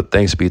 But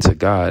thanks be to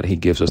God, he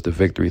gives us the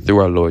victory through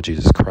our Lord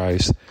Jesus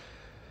Christ.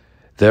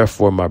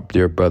 Therefore, my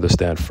dear brother,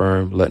 stand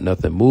firm. Let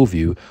nothing move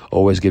you.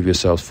 Always give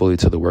yourselves fully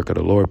to the work of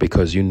the Lord,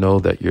 because you know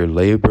that your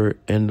labor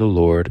in the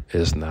Lord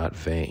is not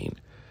vain.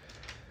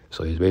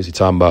 So he's basically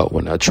talking about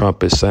when that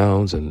trumpet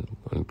sounds and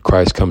when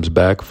Christ comes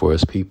back for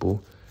his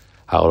people,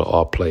 how it'll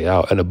all play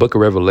out. And the book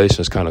of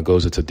Revelations kind of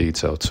goes into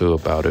detail, too,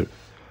 about it.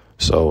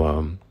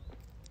 So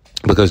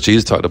because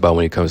Jesus talked about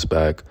when he comes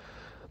back,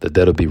 the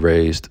dead will be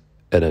raised.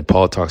 And then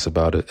Paul talks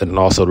about it. And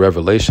also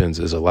Revelations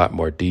is a lot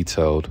more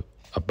detailed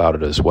about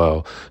it as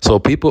well. So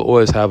people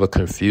always have a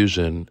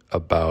confusion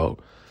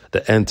about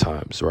the end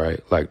times, right?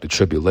 Like the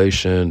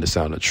tribulation, the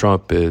sound of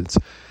trumpets,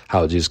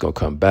 how Jesus going to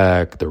come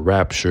back, the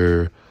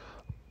rapture,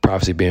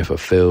 prophecy being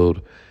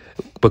fulfilled.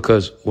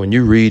 Because when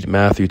you read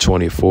Matthew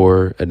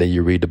 24, and then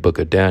you read the book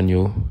of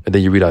Daniel, and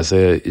then you read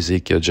Isaiah,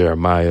 Ezekiel,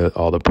 Jeremiah,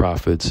 all the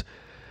prophets,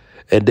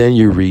 and then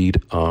you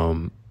read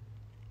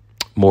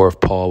more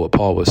of Paul, what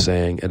Paul was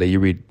saying, and then you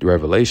read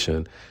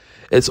Revelation,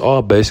 it's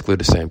all basically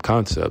the same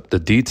concept. The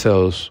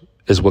details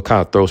is what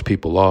kind of throws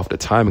people off, the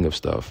timing of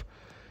stuff,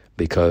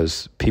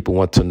 because people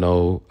want to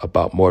know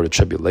about more of the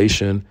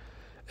tribulation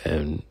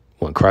and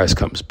when Christ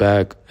comes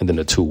back, and then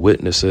the two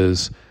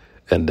witnesses,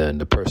 and then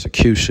the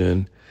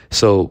persecution.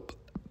 So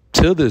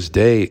till this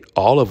day,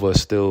 all of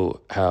us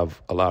still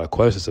have a lot of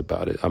questions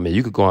about it. I mean,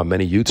 you could go on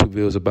many YouTube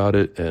videos about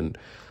it and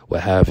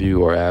what have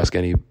you, or ask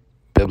any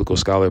biblical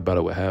scholar about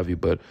it, what have you.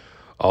 But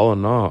all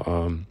in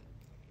all,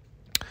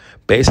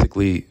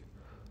 basically,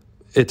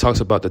 it talks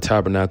about the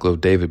tabernacle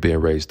of David being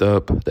raised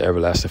up, the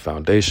everlasting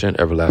foundation,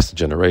 everlasting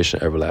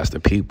generation,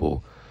 everlasting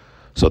people.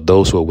 So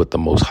those who are with the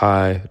Most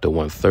High, the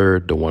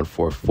 1/3, the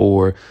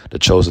 144, the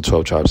chosen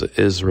 12 tribes of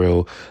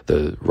Israel,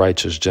 the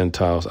righteous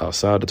Gentiles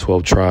outside the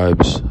 12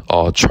 tribes,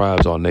 all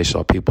nations,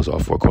 all peoples, all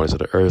four corners of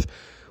the earth,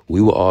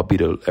 we will all be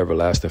the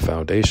everlasting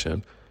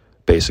foundation.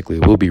 Basically,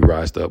 we'll be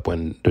rised up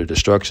when the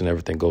destruction,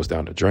 everything goes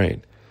down the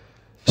drain.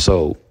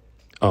 So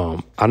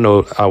I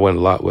know I went a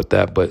lot with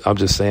that, but I'm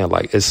just saying,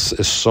 like,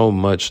 it's so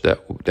much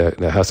that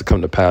has to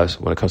come to pass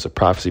when it comes to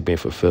prophecy being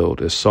fulfilled.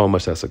 There's so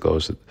much that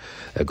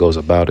goes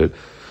about it,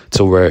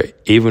 to where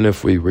even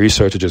if we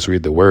research or just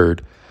read the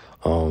word,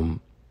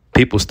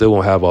 people still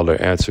won't have all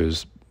their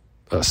answers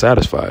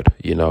satisfied.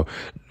 You know,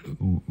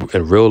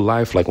 in real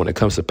life, like when it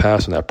comes to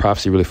pass and that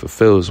prophecy really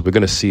fulfills, we're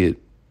going to see it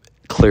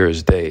clear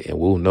as day, and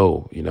we'll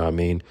know. You know what I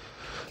mean?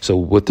 So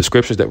with the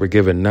scriptures that we're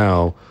given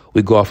now,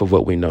 we go off of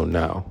what we know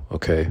now,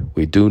 okay?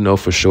 We do know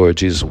for sure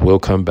Jesus will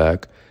come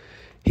back.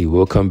 He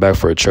will come back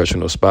for a church with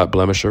no spot,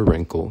 blemish, or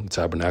wrinkle, the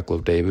tabernacle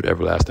of David,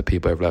 everlasting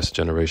people, everlasting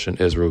generation.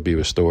 Israel will be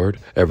restored,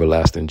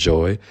 everlasting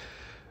joy.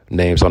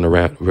 Names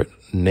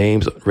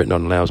written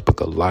on the Lamb's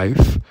book of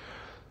life,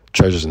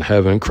 treasures in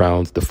heaven,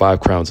 crowns, the 5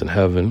 crowns in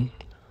heaven,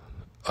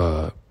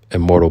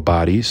 immortal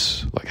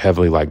bodies, like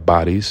heavenly like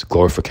bodies,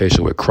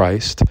 glorification with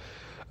Christ,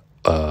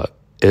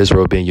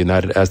 Israel being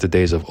united as the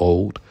days of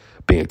old,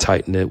 being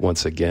tight-knit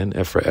once again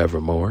and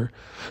forevermore.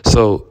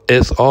 So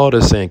it's all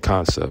the same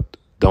concept.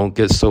 Don't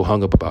get so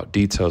hung up about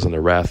details and the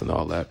wrath and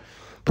all that.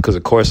 Because,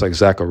 of course, like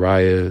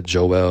Zechariah,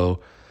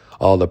 Joel,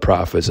 all the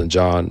prophets, and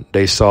John,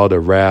 they saw the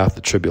wrath,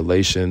 the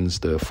tribulations,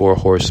 the 4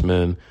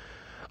 horsemen,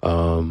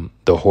 the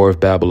whore of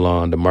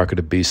Babylon, the mark of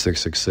the beast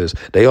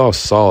 666. They all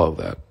saw all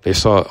that. They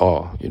saw it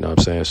all. You know what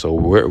I'm saying? So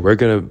we're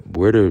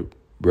the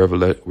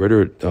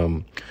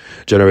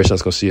generation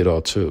that's gonna see it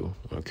all too.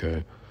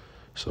 Okay,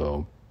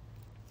 so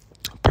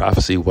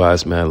prophecy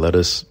wise, man,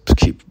 let's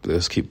keep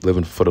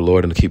living for the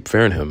Lord and keep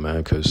fearing Him, man,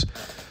 because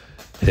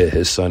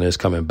His Son is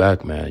coming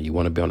back, man. You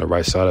want to be on the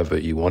right side of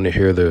it. You want to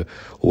hear the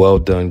 "Well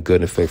done,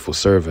 good and faithful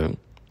servant."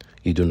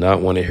 You do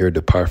not want to hear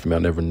 "Depart from me, I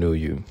never knew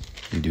you."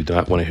 You do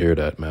not want to hear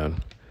that, man.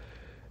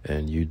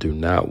 And you do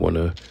not want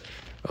to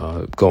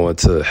go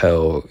into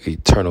hell,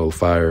 eternal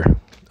fire,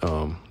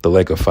 the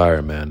lake of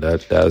fire, man.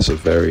 That is a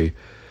very,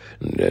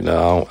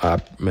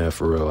 man,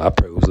 for real. I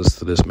pray we listen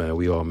to this, man.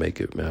 We all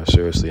make it, man,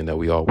 seriously, and that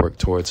we all work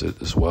towards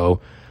it as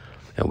well,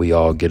 and we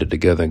all get it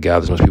together and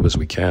gather as much people as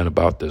we can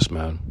about this,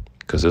 man.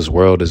 Because this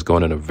world is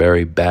going in a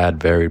very bad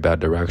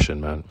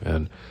direction, man.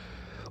 And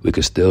we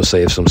could still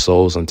save some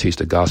souls and teach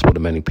the gospel to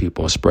many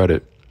people and spread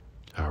it.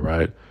 All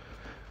right.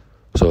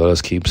 So let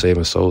us keep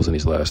saving souls in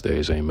these last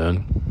days.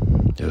 Amen.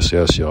 Yes,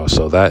 y'all.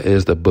 So that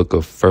is the book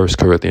of 1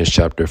 Corinthians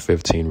chapter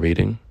 15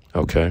 reading.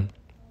 Okay.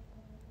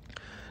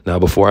 Now,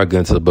 before I get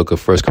into the book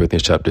of 1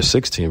 Corinthians chapter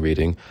 16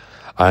 reading,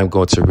 I'm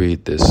going to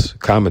read this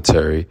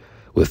commentary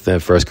within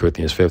 1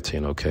 Corinthians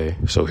 15. Okay.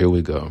 So here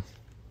we go.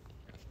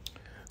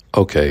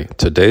 Okay.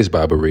 Today's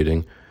Bible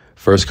reading,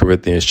 1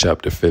 Corinthians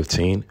chapter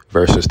 15,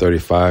 verses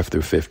 35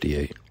 through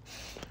 58.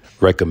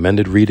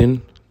 Recommended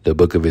reading, the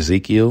book of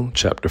Ezekiel,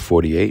 chapter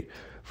 48,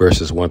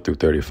 verses 1 through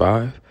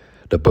 35,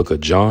 the book of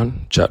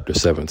John, chapter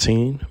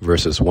 17,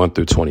 verses 1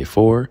 through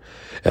 24,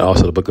 and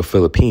also the book of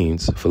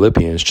Philippians,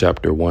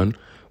 chapter 1,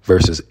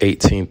 verses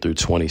 18 through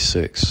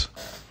 26.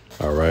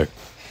 All right.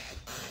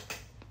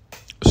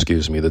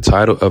 Excuse me. The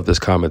title of this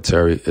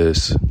commentary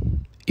is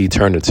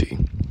Eternity.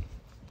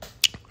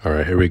 All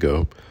right, here we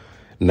go.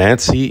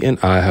 Nancy and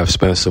I have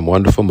spent some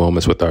wonderful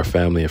moments with our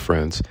family and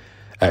friends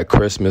at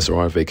Christmas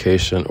or on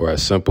vacation or at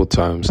simple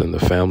times in the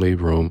family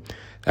room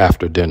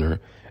after dinner.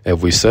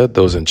 If we said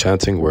those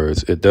enchanting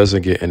words, it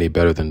doesn't get any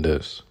better than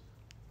this.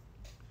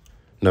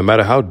 No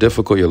matter how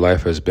difficult your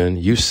life has been,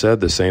 you said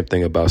the same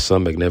thing about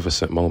some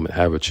magnificent moment,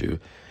 haven't you?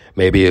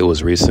 Maybe it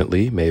was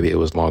recently, maybe it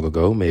was long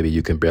ago, maybe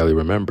you can barely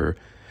remember.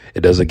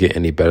 It doesn't get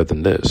any better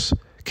than this.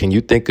 Can you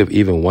think of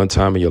even one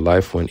time in your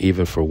life when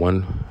even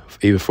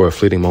for a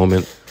fleeting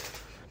moment,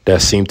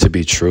 that seemed to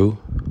be true?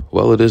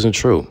 Well, it isn't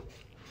true.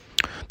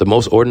 The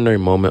most ordinary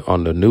moment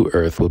on the new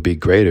earth will be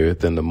greater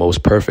than the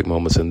most perfect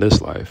moments in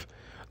this life.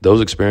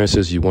 Those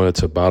experiences you wanted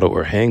to bottle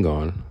or hang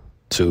on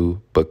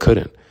to, but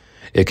couldn't.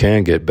 It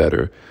can get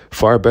better,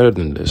 far better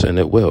than this, and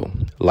it will.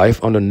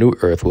 Life on the new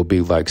earth will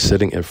be like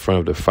sitting in front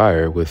of the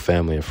fire with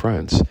family and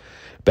friends,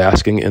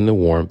 basking in the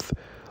warmth,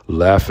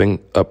 laughing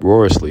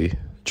uproariously,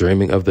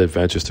 dreaming of the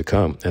adventures to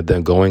come, and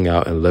then going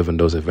out and living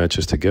those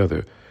adventures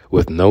together,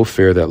 with no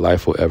fear that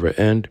life will ever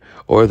end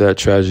or that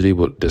tragedy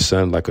will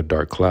descend like a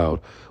dark cloud,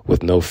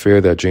 with no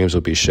fear that dreams will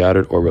be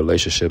shattered or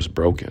relationships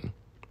broken.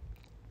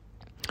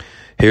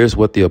 Here's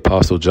what the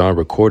Apostle John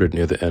recorded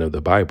near the end of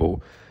the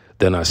Bible.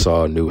 Then I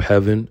saw a new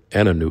heaven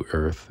and a new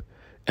earth,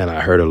 and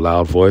I heard a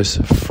loud voice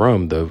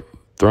from the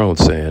throne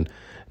saying,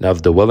 "Now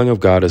the dwelling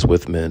of God is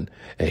with men,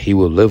 and he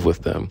will live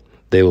with them.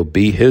 They will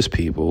be his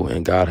people,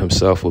 and God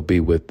himself will be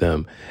with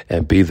them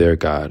and be their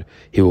God.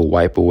 He will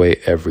wipe away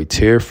every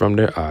tear from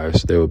their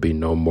eyes. There will be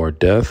no more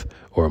death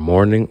or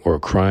mourning or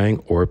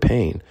crying or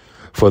pain,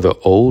 for the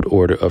old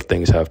order of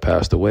things has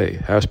passed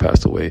away.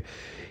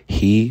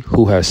 He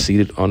who was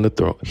seated on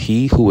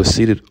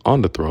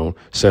the throne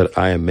said,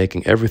 I am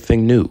making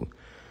everything new.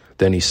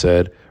 Then he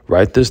said,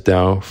 write this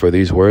down, for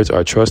these words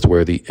are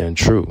trustworthy and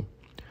true.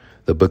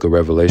 The book of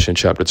Revelation,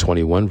 chapter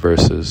 21,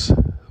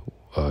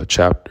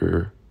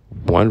 chapter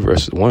 1,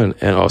 verse 1,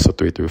 and also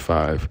 3 through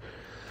 5.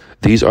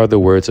 These are the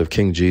words of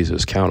King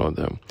Jesus. Count on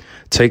them.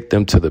 Take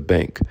them to the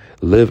bank.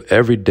 Live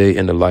every day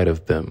in the light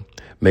of them.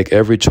 Make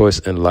every choice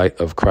in light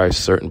of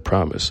Christ's certain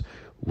promise.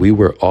 We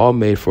were all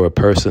made for a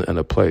person and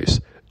a place.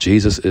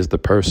 Jesus is the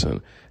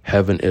person.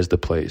 Heaven is the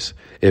place.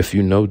 If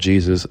you know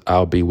Jesus,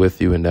 I'll be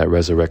with you in that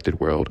resurrected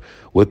world.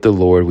 With the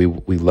Lord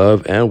we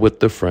love, and with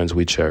the friends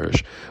we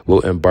cherish.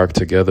 We'll embark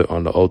together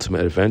on the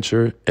ultimate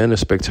adventure in a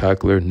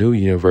spectacular new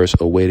universe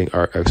awaiting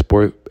our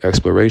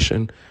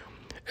exploration,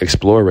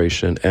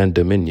 and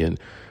dominion.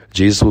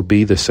 Jesus will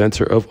be the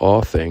center of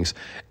all things,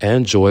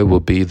 and joy will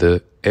be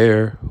the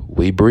air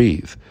we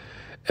breathe.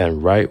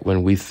 And right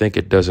when we think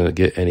it doesn't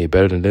get any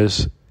better than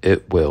this,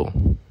 it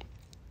will.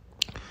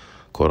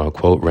 Quote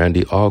unquote,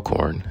 Randy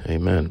Alcorn.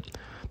 Amen.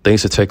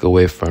 Things to take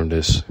away from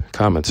this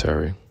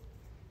commentary.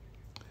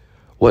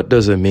 What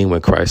does it mean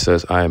when Christ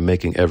says, I am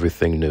making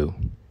everything new?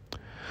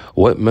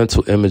 What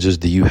mental images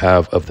do you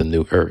have of the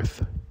new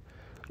earth?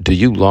 Do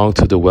you long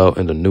to dwell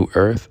in the new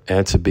earth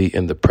and to be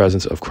in the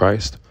presence of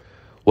Christ?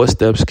 What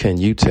steps can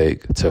you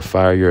take to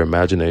fire your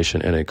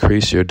imagination and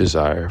increase your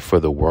desire for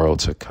the world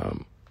to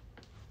come?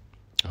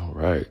 All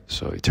right.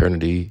 So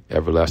eternity,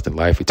 everlasting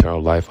life,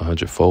 eternal life,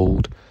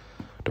 100-fold.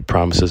 The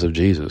promises of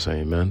Jesus.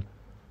 Amen.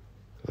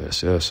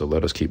 So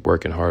let us keep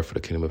working hard for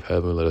the kingdom of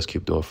heaven. Let us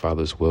keep doing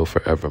Father's will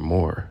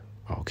forevermore.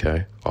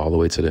 Okay. All the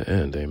way to the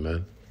end.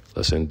 Amen.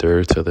 Let's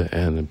endure to the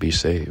end and be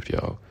saved,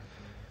 y'all.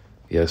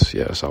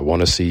 Yes. I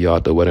want to see y'all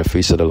at the wedding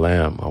feast of the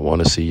Lamb. I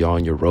want to see y'all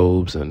in your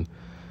robes and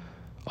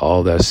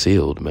all that's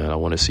sealed, man. I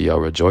want to see y'all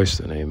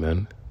rejoicing.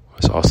 Amen.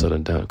 It's all said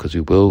and done, because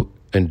we will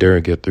endure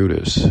and get through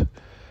this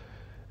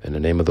in the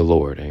name of the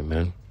Lord.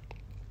 Amen.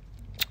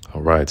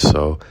 All right.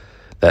 So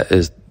that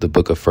is the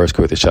book of 1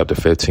 Corinthians chapter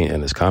 15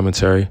 and its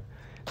commentary.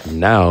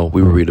 Now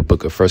we will read the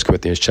book of 1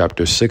 Corinthians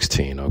chapter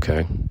 16,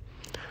 okay?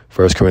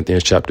 1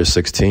 Corinthians chapter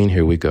 16,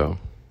 here we go.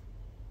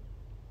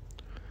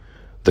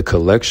 The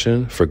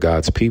collection for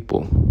God's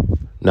people.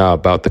 Now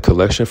about the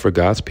collection for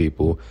God's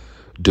people,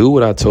 do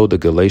what I told the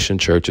Galatian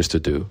churches to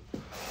do.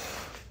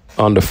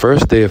 On the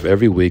first day of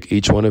every week,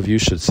 each one of you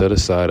should set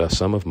aside a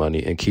sum of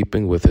money in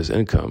keeping with his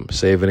income,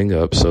 saving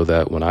up so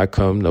that when I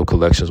come, no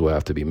collections will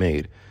have to be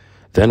made.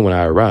 Then when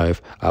I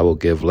arrive, I will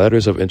give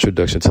letters of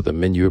introduction to the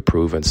men you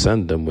approve and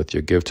send them with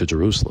your gift to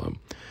Jerusalem.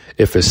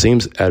 If it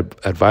seems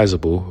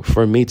advisable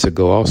for me to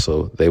go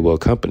also, they will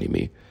accompany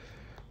me.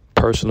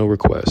 Personal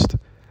request.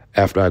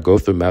 After I go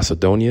through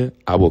Macedonia,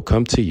 I will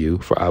come to you,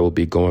 for I will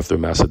be going through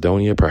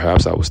Macedonia.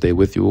 Perhaps I will stay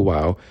with you a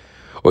while,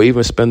 or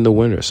even spend the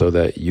winter, so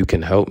that you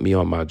can help me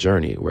on my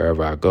journey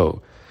wherever I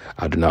go.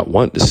 I do not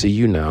want to see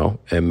you now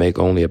and make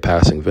only a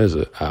passing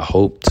visit. I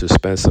hope to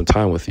spend some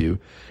time with you,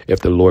 if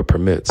the Lord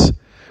permits.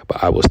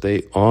 But I will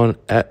stay on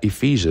at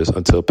Ephesus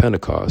until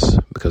Pentecost,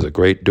 because a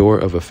great door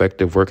of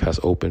effective work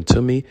has opened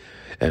to me,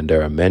 and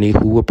there are many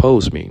who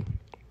oppose me.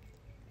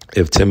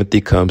 If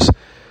Timothy comes,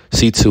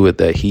 see to it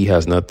that he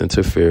has nothing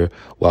to fear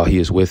while he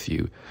is with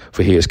you,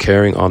 for he is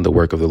carrying on the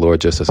work of the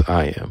Lord just as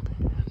I am.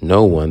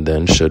 No one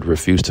then should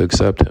refuse to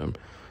accept him.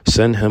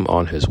 Send him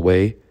on his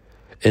way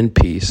in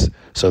peace,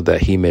 so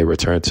that he may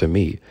return to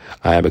me.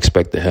 I am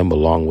expecting him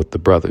along with the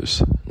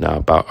brothers. Now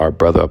about our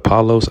brother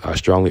Apollos, I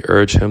strongly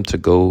urge him to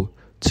go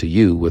to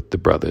you with the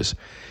brothers.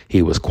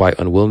 He was quite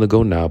unwilling to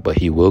go now, but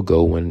he will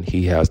go when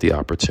he has the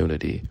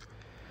opportunity.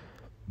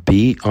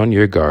 Be on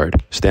your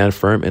guard, stand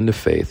firm in the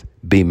faith,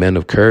 be men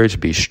of courage,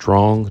 be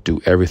strong, do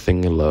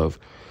everything in love.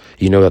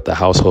 You know that the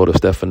household of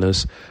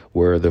Stephanas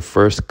were the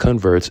first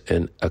converts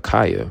in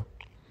Achaia,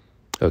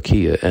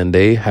 and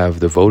they have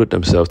devoted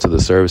themselves to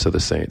the service of the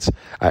saints.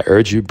 I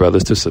urge you,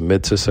 brothers, to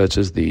submit to such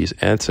as these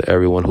and to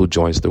everyone who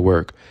joins the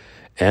work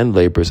and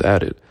labors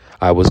at it.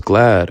 I was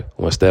glad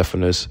when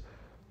Stephanas,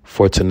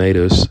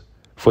 Fortunatus,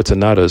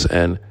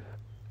 and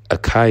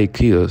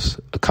Achaicus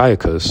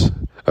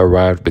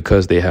arrived,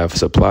 because they have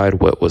supplied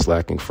what was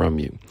lacking from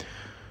you.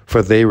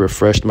 For they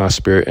refreshed my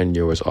spirit and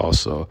yours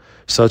also.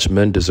 Such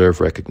men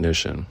deserve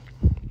recognition.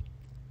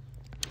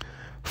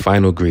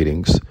 Final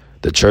greetings.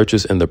 The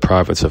churches in the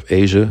province of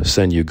Asia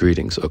send you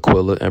greetings.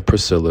 Aquila and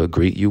Priscilla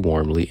greet you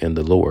warmly in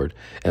the Lord,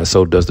 and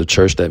so does the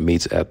church that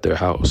meets at their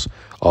house.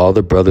 All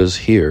the brothers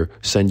here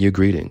send you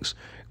greetings.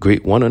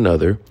 Greet one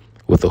another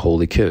with a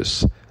holy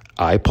kiss.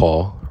 I,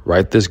 Paul,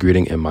 write this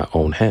greeting in my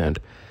own hand.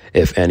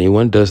 If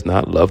anyone does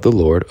not love the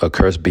Lord, a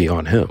curse be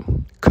on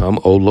him. Come,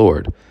 O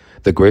Lord.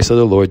 The grace of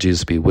the Lord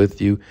Jesus be with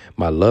you.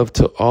 My love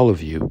to all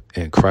of you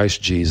in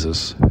Christ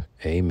Jesus.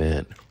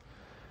 Amen.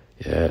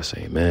 Yes,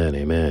 amen,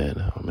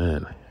 amen,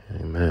 amen,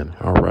 amen.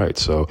 All right,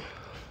 so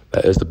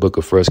that is the book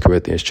of 1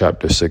 Corinthians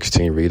chapter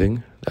 16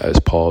 reading. That is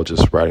Paul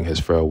just writing his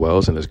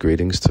farewells and his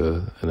greetings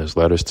and his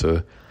letters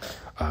to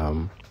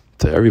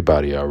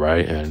everybody, all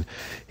right? And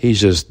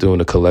he's just doing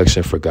a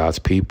collection for God's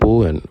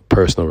people and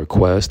personal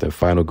requests and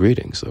final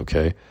greetings,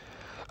 okay?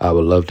 I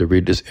would love to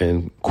read this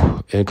in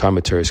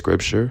commentary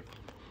scripture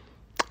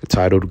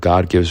titled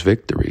God Gives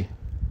Victory.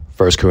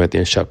 1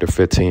 Corinthians chapter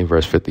 15,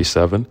 verse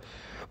 57.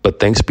 But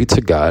thanks be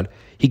to God,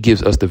 he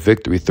gives us the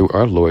victory through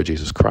our Lord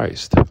Jesus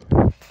Christ.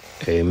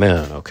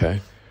 Amen.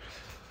 Okay.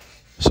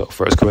 So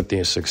 1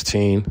 Corinthians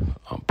 16,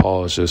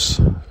 Paul is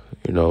just,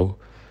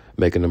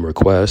 making them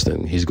requests,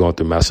 and he's going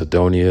through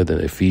Macedonia, then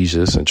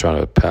Ephesus, and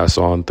trying to pass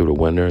on through the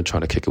winter and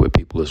trying to kick it with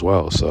people as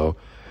well. So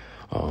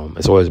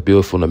it's always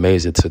beautiful and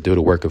amazing to do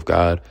the work of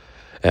God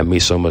and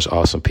meet so much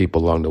awesome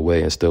people along the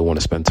way and still want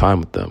to spend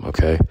time with them.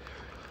 Okay.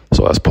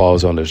 So as Paul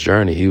was on this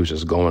journey, he was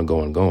just going.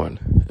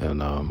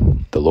 And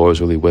the Lord was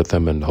really with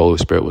him, and the Holy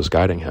Spirit was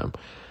guiding him.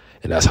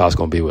 And that's how it's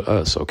going to be with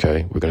us,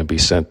 okay? We're going to be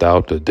sent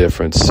out to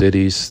different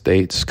cities,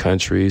 states,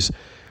 countries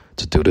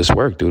to do this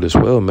work, do this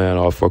will, man,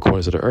 all four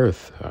corners of the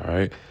earth, all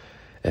right?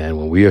 And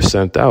when we are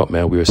sent out,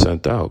 man, we are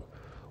sent out.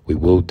 We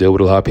will deal with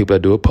a lot of people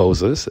that do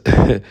oppose us,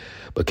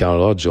 but count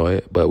it all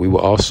joy. But we will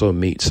also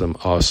meet some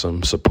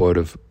awesome,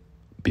 supportive,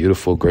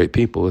 beautiful, great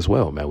people as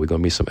well, man. We're going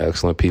to meet some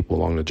excellent people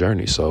along the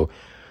journey. So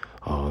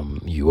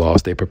you all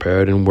stay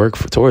prepared and work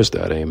towards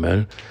that,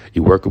 amen.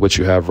 You work with what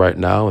you have right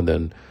now, and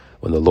then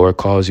when the Lord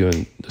calls you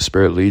and the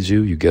Spirit leads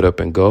you, you get up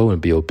and go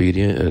and be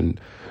obedient and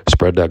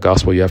spread that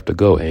gospel. You have to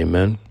go,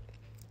 amen.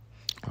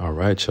 All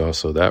right, y'all.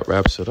 So that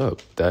wraps it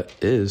up. That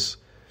is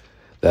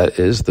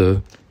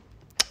the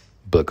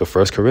book of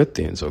 1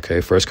 Corinthians,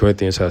 okay? 1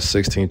 Corinthians has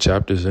 16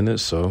 chapters in it,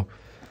 so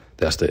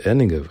that's the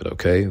ending of it,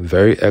 okay?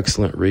 Very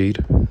excellent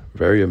read,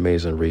 very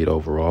amazing read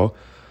overall.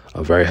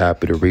 I'm very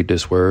happy to read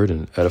this word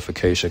and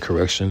edification,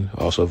 correction,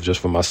 also just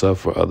for myself,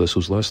 for others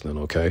who's listening,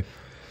 okay?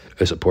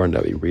 It's important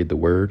that we read the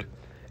word,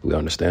 we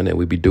understand it, and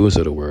we be doers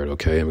of the word,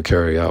 okay? And we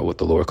carry out what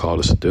the Lord called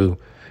us to do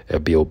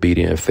and be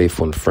obedient and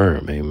faithful and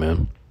firm,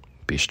 amen?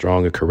 Be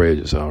strong and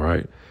courageous, all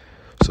right?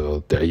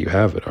 So there you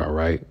have it, all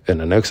right? In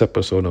the next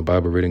episode of the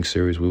Bible reading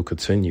series, we'll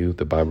continue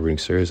the Bible reading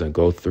series and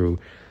go through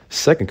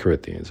 2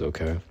 Corinthians,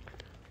 okay?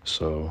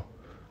 So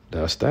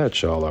that's that,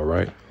 y'all, all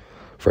right?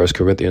 1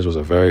 Corinthians was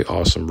a very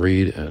awesome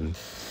read and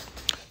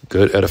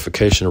good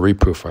edification and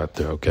reproof right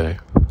there, okay?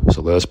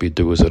 So let us be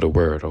doers of the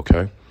word,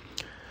 okay?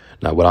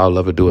 Now, what I would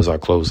love to do as I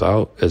close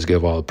out is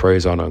give all the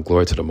praise, honor, and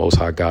glory to the Most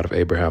High God of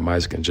Abraham,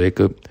 Isaac, and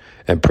Jacob,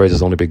 and praise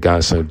His only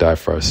begotten Son who died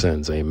for our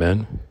sins,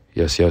 amen?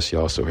 Yes,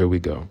 y'all, so here we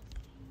go.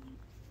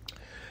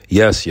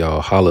 Yes,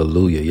 y'all,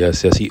 hallelujah.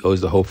 Yes, He is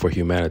the hope for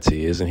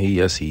humanity, isn't He?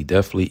 Yes, He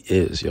definitely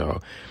is,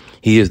 y'all.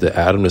 He is the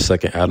Adam, the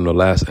second Adam, the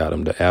last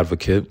Adam, the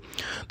advocate,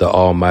 the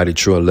almighty,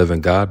 true and living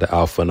God, the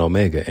Alpha and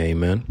Omega.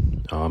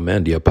 Amen.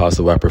 Amen. The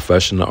apostle of our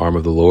profession, the arm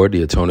of the Lord,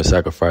 the atoning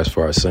sacrifice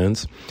for our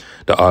sins,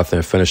 the author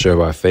and finisher of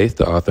our faith,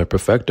 the author and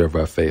perfecter of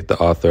our faith, the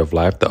author of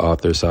life, the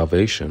author of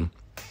salvation,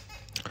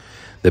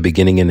 the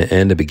beginning and the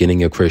end, the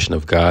beginning of creation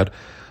of God,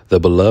 the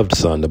beloved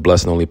Son, the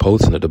blessed and only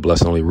potentate, the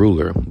blessed and only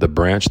ruler, the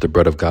branch, the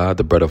bread of God,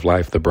 the bread of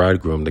life, the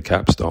bridegroom, the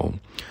capstone,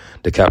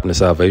 the captain of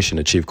salvation,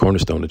 the chief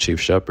cornerstone, the chief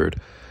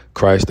shepherd,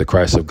 Christ, the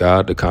Christ of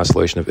God, the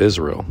consolation of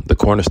Israel, the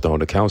cornerstone,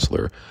 the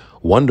counselor,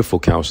 wonderful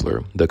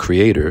counselor, the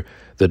creator,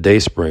 the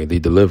dayspring, the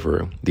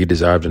deliverer, the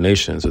desire of the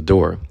nations, the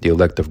door, the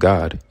elect of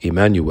God,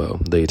 Emmanuel,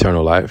 the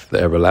eternal life, the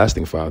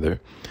everlasting Father,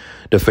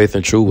 the faith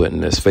and true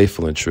witness,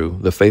 faithful and true,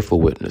 the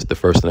faithful witness, the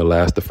first and the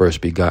last, the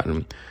first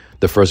begotten,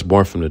 the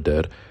firstborn from the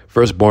dead,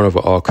 firstborn over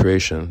all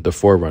creation, the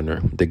forerunner,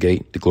 the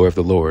gate, the glory of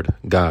the Lord,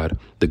 God,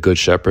 the good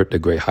shepherd, the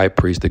great high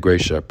priest, the great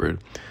shepherd,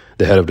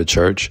 the head of the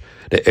church,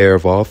 the heir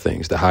of all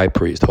things, the high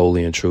priest,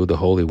 holy and true, the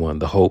holy one,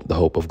 the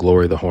hope of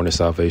glory, the horn of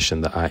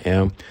salvation, the I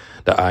am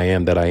that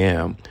I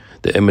am,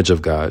 the image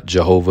of God,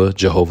 Jehovah,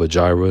 Jehovah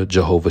Jireh,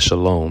 Jehovah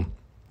Shalom,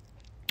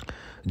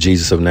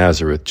 Jesus of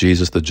Nazareth,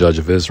 Jesus, the judge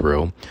of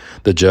Israel,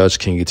 the judge,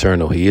 King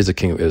eternal. He is the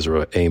King of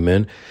Israel.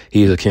 Amen.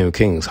 He is the King of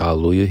kings.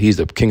 Hallelujah. He's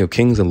the King of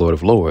kings and Lord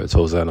of lords.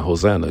 Hosanna,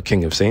 Hosanna.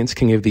 King of saints,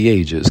 King of the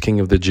ages, King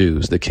of the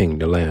Jews, the King,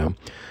 the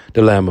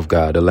Lamb of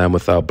God, the Lamb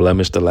without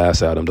blemish, the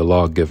last Adam, the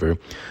lawgiver,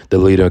 the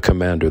leader and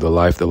commander, the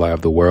life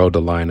of the world,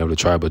 the Lion of the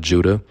tribe of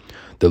Judah,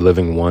 the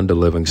living one, the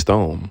living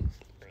stone.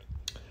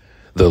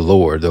 The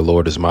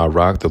Lord is my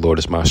rock, the Lord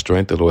is my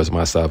strength, the Lord is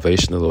my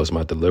salvation, the Lord is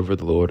my deliverer,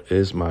 the Lord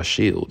is my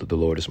shield, the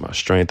Lord is my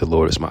strength, the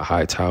Lord is my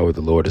high tower,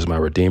 the Lord is my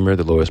redeemer,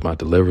 the Lord is my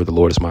deliverer, the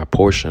Lord is my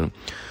portion,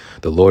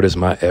 the Lord is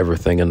my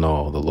everything and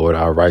all, the Lord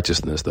our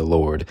righteousness, the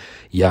Lord,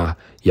 Yahweh,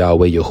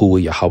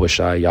 Yahuwah, Yahweh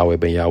Shai, Yahweh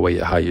Ben Yahweh,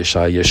 Yahweh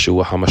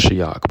Yeshua,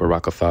 HaMashiach,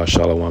 Barakatha,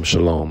 Shalom,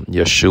 Shalom,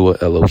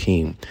 Yeshua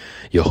Elohim,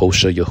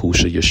 Yehosha,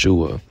 Yahusha,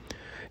 Yeshua.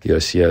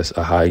 Yes,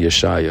 Ahai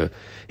Yeshaya.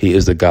 He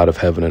is the God of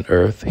heaven and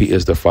earth. He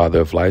is the Father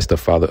of lights, the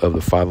Father of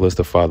the fatherless,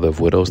 the Father of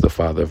widows, the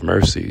Father of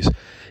mercies.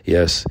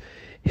 Yes,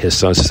 His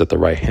Son sits at the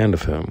right hand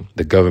of Him.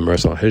 The government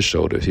rests on His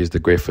shoulders. He is the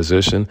great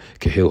physician,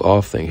 can heal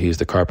all things. He is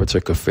the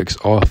carpenter, can fix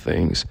all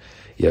things.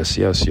 Yes,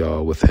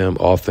 y'all. With Him,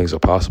 all things are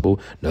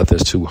possible.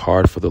 Nothing's too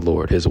hard for the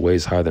Lord. His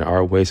ways higher than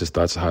our ways. His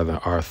thoughts are higher than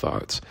our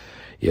thoughts.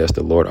 Yes,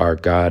 the Lord our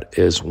God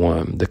is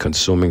one, the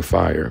consuming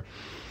fire.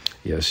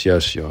 Yes,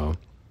 y'all.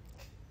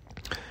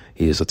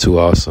 He is too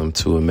awesome,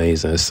 too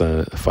amazing. His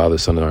Son, Father,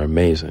 Son are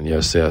amazing.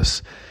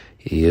 Yes.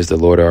 He is the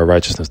Lord of our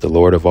righteousness, the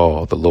Lord of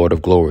all, the Lord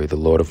of glory, the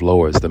Lord of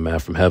lords, the man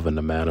from heaven,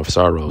 the man of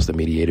sorrows, the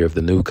mediator of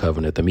the new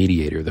covenant, the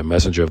mediator, the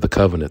messenger of the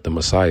covenant, the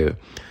Messiah,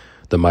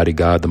 the mighty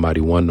God, the mighty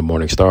one, the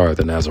morning star,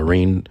 the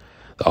Nazarene,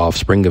 the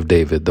offspring of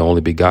David, the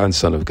only begotten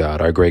Son of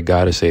God, our great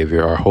God and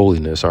Savior, our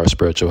holiness, our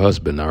spiritual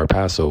husband, our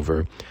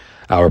Passover,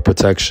 our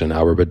protection,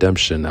 our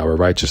redemption, our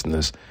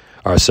righteousness,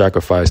 our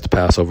sacrificed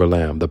Passover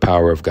lamb, the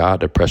power of God,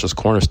 the precious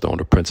cornerstone,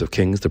 the Prince of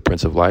Kings, the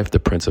Prince of Life, the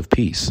Prince of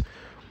Peace,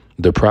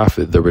 the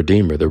prophet, the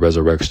redeemer, the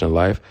resurrection of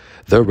life,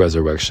 the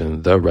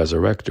resurrection, the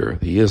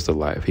resurrector. He is the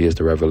life. He is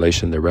the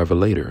revelation, the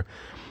revelator,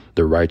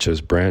 the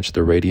righteous branch,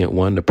 the radiant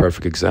one, the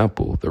perfect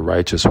example, the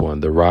righteous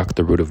one, the rock,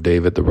 the root of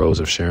David, the rose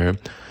of Sharon,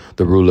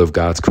 the ruler of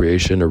God's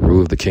creation, the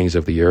ruler of the kings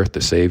of the earth,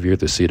 the savior,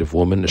 the seed of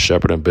woman, the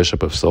shepherd and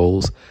bishop of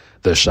souls,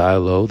 the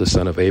Shiloh, the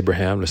son of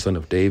Abraham, the son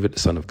of David, the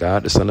son of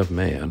God, the son of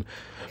man,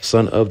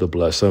 son of the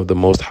blessed, son of the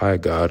most high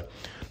God,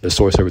 the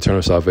source of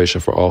eternal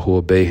salvation for all who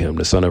obey him,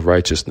 the son of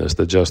righteousness,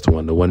 the just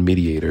one, the one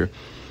mediator,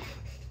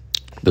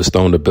 the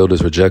stone the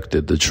builders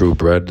rejected, the true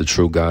bread, the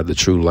true God, the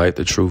true light,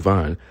 the true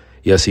vine.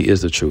 Yes, he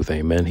is the truth.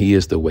 Amen. He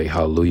is the way.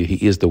 Hallelujah.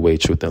 He is the way,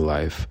 truth, and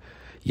life.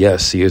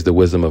 Yes, he is the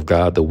wisdom of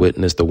God, the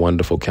witness, the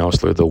wonderful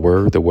counselor, the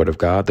word of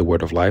God, the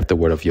word of life, the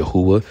word of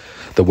Yahuwah,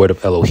 the word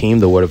of Elohim,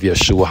 the word of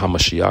Yeshua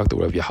HaMashiach, the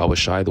word of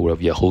Yahushai, the word of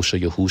Yahusha,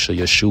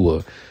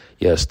 Yeshua.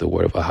 Yes, the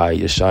word of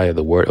Ahai Yeshaya,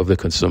 the word of the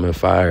consuming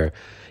fire.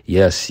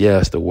 Yes,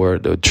 the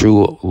word, the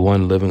true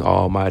one living,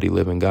 almighty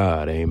living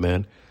God.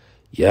 Amen.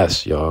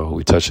 Yes, y'all,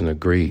 we touch and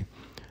agree.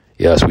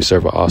 Yes, we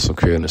serve an awesome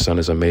creator, and the Son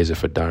is amazing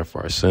for dying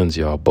for our sins,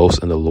 y'all.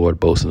 Boast in the Lord,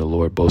 boast in the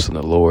Lord, boast in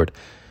the Lord.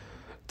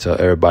 Tell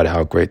everybody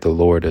how great the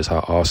Lord is, how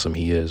awesome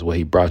he is, what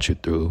he brought you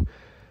through,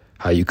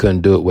 how you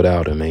couldn't do it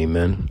without him.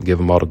 Amen. Give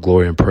him all the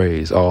glory and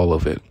praise, all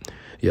of it.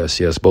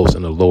 Yes, boast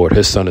in the Lord.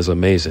 His Son is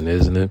amazing,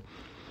 isn't it?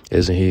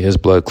 Isn't he? His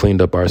blood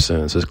cleaned up our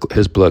sins.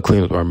 His blood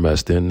cleaned up our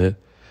mess, didn't it?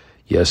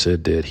 Yes,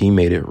 it did. He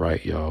made it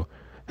right, y'all.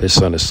 His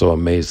Son is so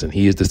amazing.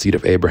 He is the seed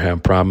of Abraham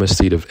promise,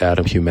 seed of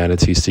Adam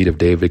humanity, seed of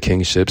David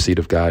kingship, seed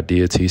of God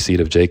deity, seed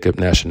of Jacob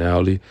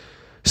nationality,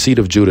 seed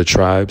of Judah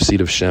tribe,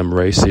 seed of Shem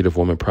race, seed of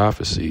woman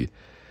prophecy.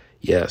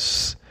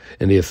 Yes.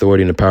 In the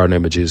authority and the power and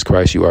name of Jesus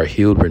Christ, you are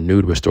healed,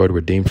 renewed, restored,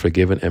 redeemed,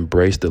 forgiven,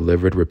 embraced,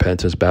 delivered,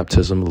 repentance,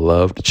 baptism,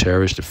 loved,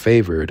 cherished,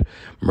 favored,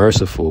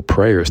 merciful,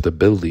 prayer,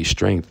 stability,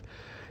 strength.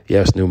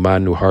 Yes, new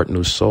mind, new heart,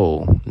 new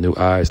soul, new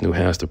eyes, new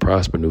hands to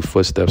prosper, new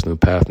footsteps, new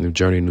path, new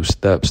journey, new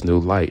steps, new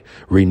light,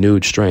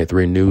 renewed strength,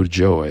 renewed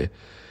joy.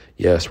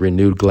 Yes,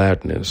 renewed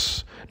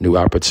gladness, new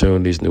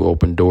opportunities, new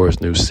open doors,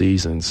 new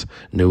seasons,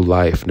 new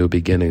life, new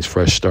beginnings,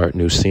 fresh start,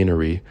 new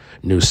scenery,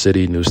 new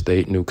city, new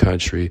state, new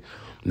country,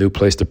 new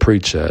place to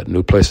preach at,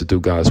 new place to do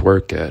God's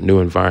work at, new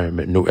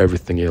environment, new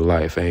everything in your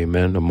life.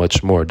 Amen. And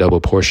much more. Double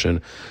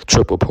portion,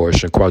 triple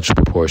portion,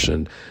 quadruple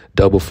portion,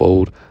 double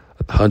fold,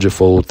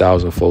 100-fold,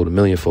 1,000-fold,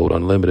 1,000,000-fold,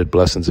 unlimited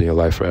blessings in your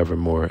life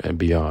forevermore and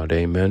beyond.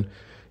 Amen.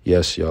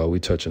 Yes, y'all. We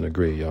touch and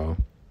agree, y'all.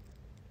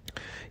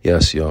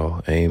 Yes,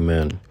 y'all.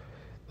 Amen.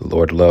 The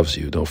Lord loves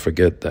you. Don't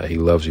forget that. He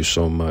loves you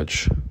so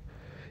much.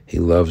 He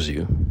loves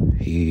you.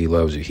 He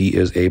loves you. He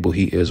is able.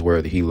 He is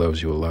worthy. He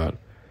loves you a lot.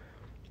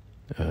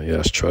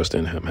 Yes, trust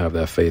in him. Have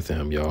that faith in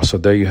him, y'all. So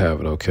there you have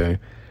it, okay?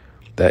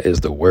 That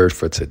is the word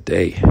for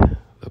today.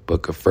 The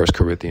book of 1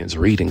 Corinthians,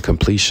 reading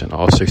completion,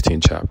 all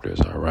 16 chapters,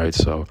 all right?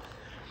 So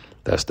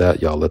that's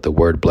that, y'all. Let the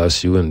word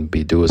bless you and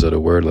be doers of the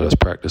word. Let us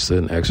practice it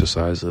and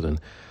exercise it and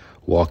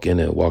walk in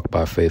it, walk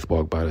by faith,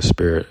 walk by the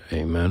Spirit.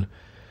 Amen.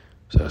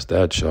 So that's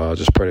that, y'all.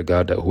 Just pray to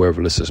God that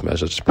whoever listens to this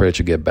message, just pray that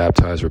you get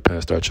baptized,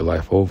 repent, start your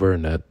life over,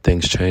 and that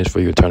things change for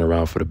you and turn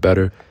around for the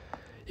better.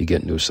 You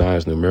get new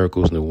signs, new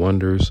miracles, new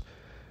wonders,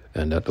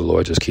 and that the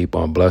Lord just keep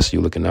on blessing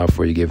you, looking out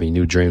for you, giving you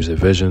new dreams and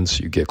visions.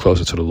 You get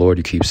closer to the Lord.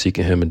 You keep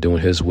seeking him and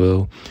doing his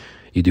will.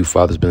 You do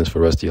Father's business for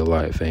the rest of your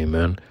life.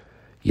 Amen.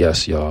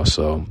 Yes, y'all.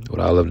 So what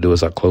I love to do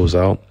is I close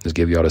out, is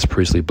give y'all this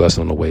priestly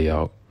blessing on the way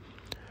out.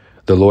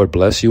 The Lord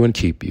bless you and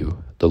keep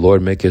you. The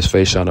Lord make his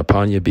face shine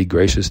upon you, be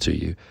gracious to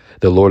you.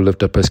 The Lord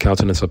lift up his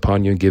countenance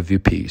upon you and give you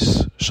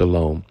peace.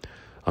 Shalom.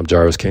 I'm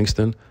Jarvis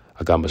Kingston.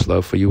 I got much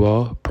love for you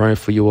all, praying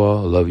for you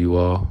all, love you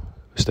all.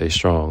 Stay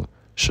strong.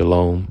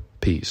 Shalom.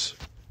 Peace.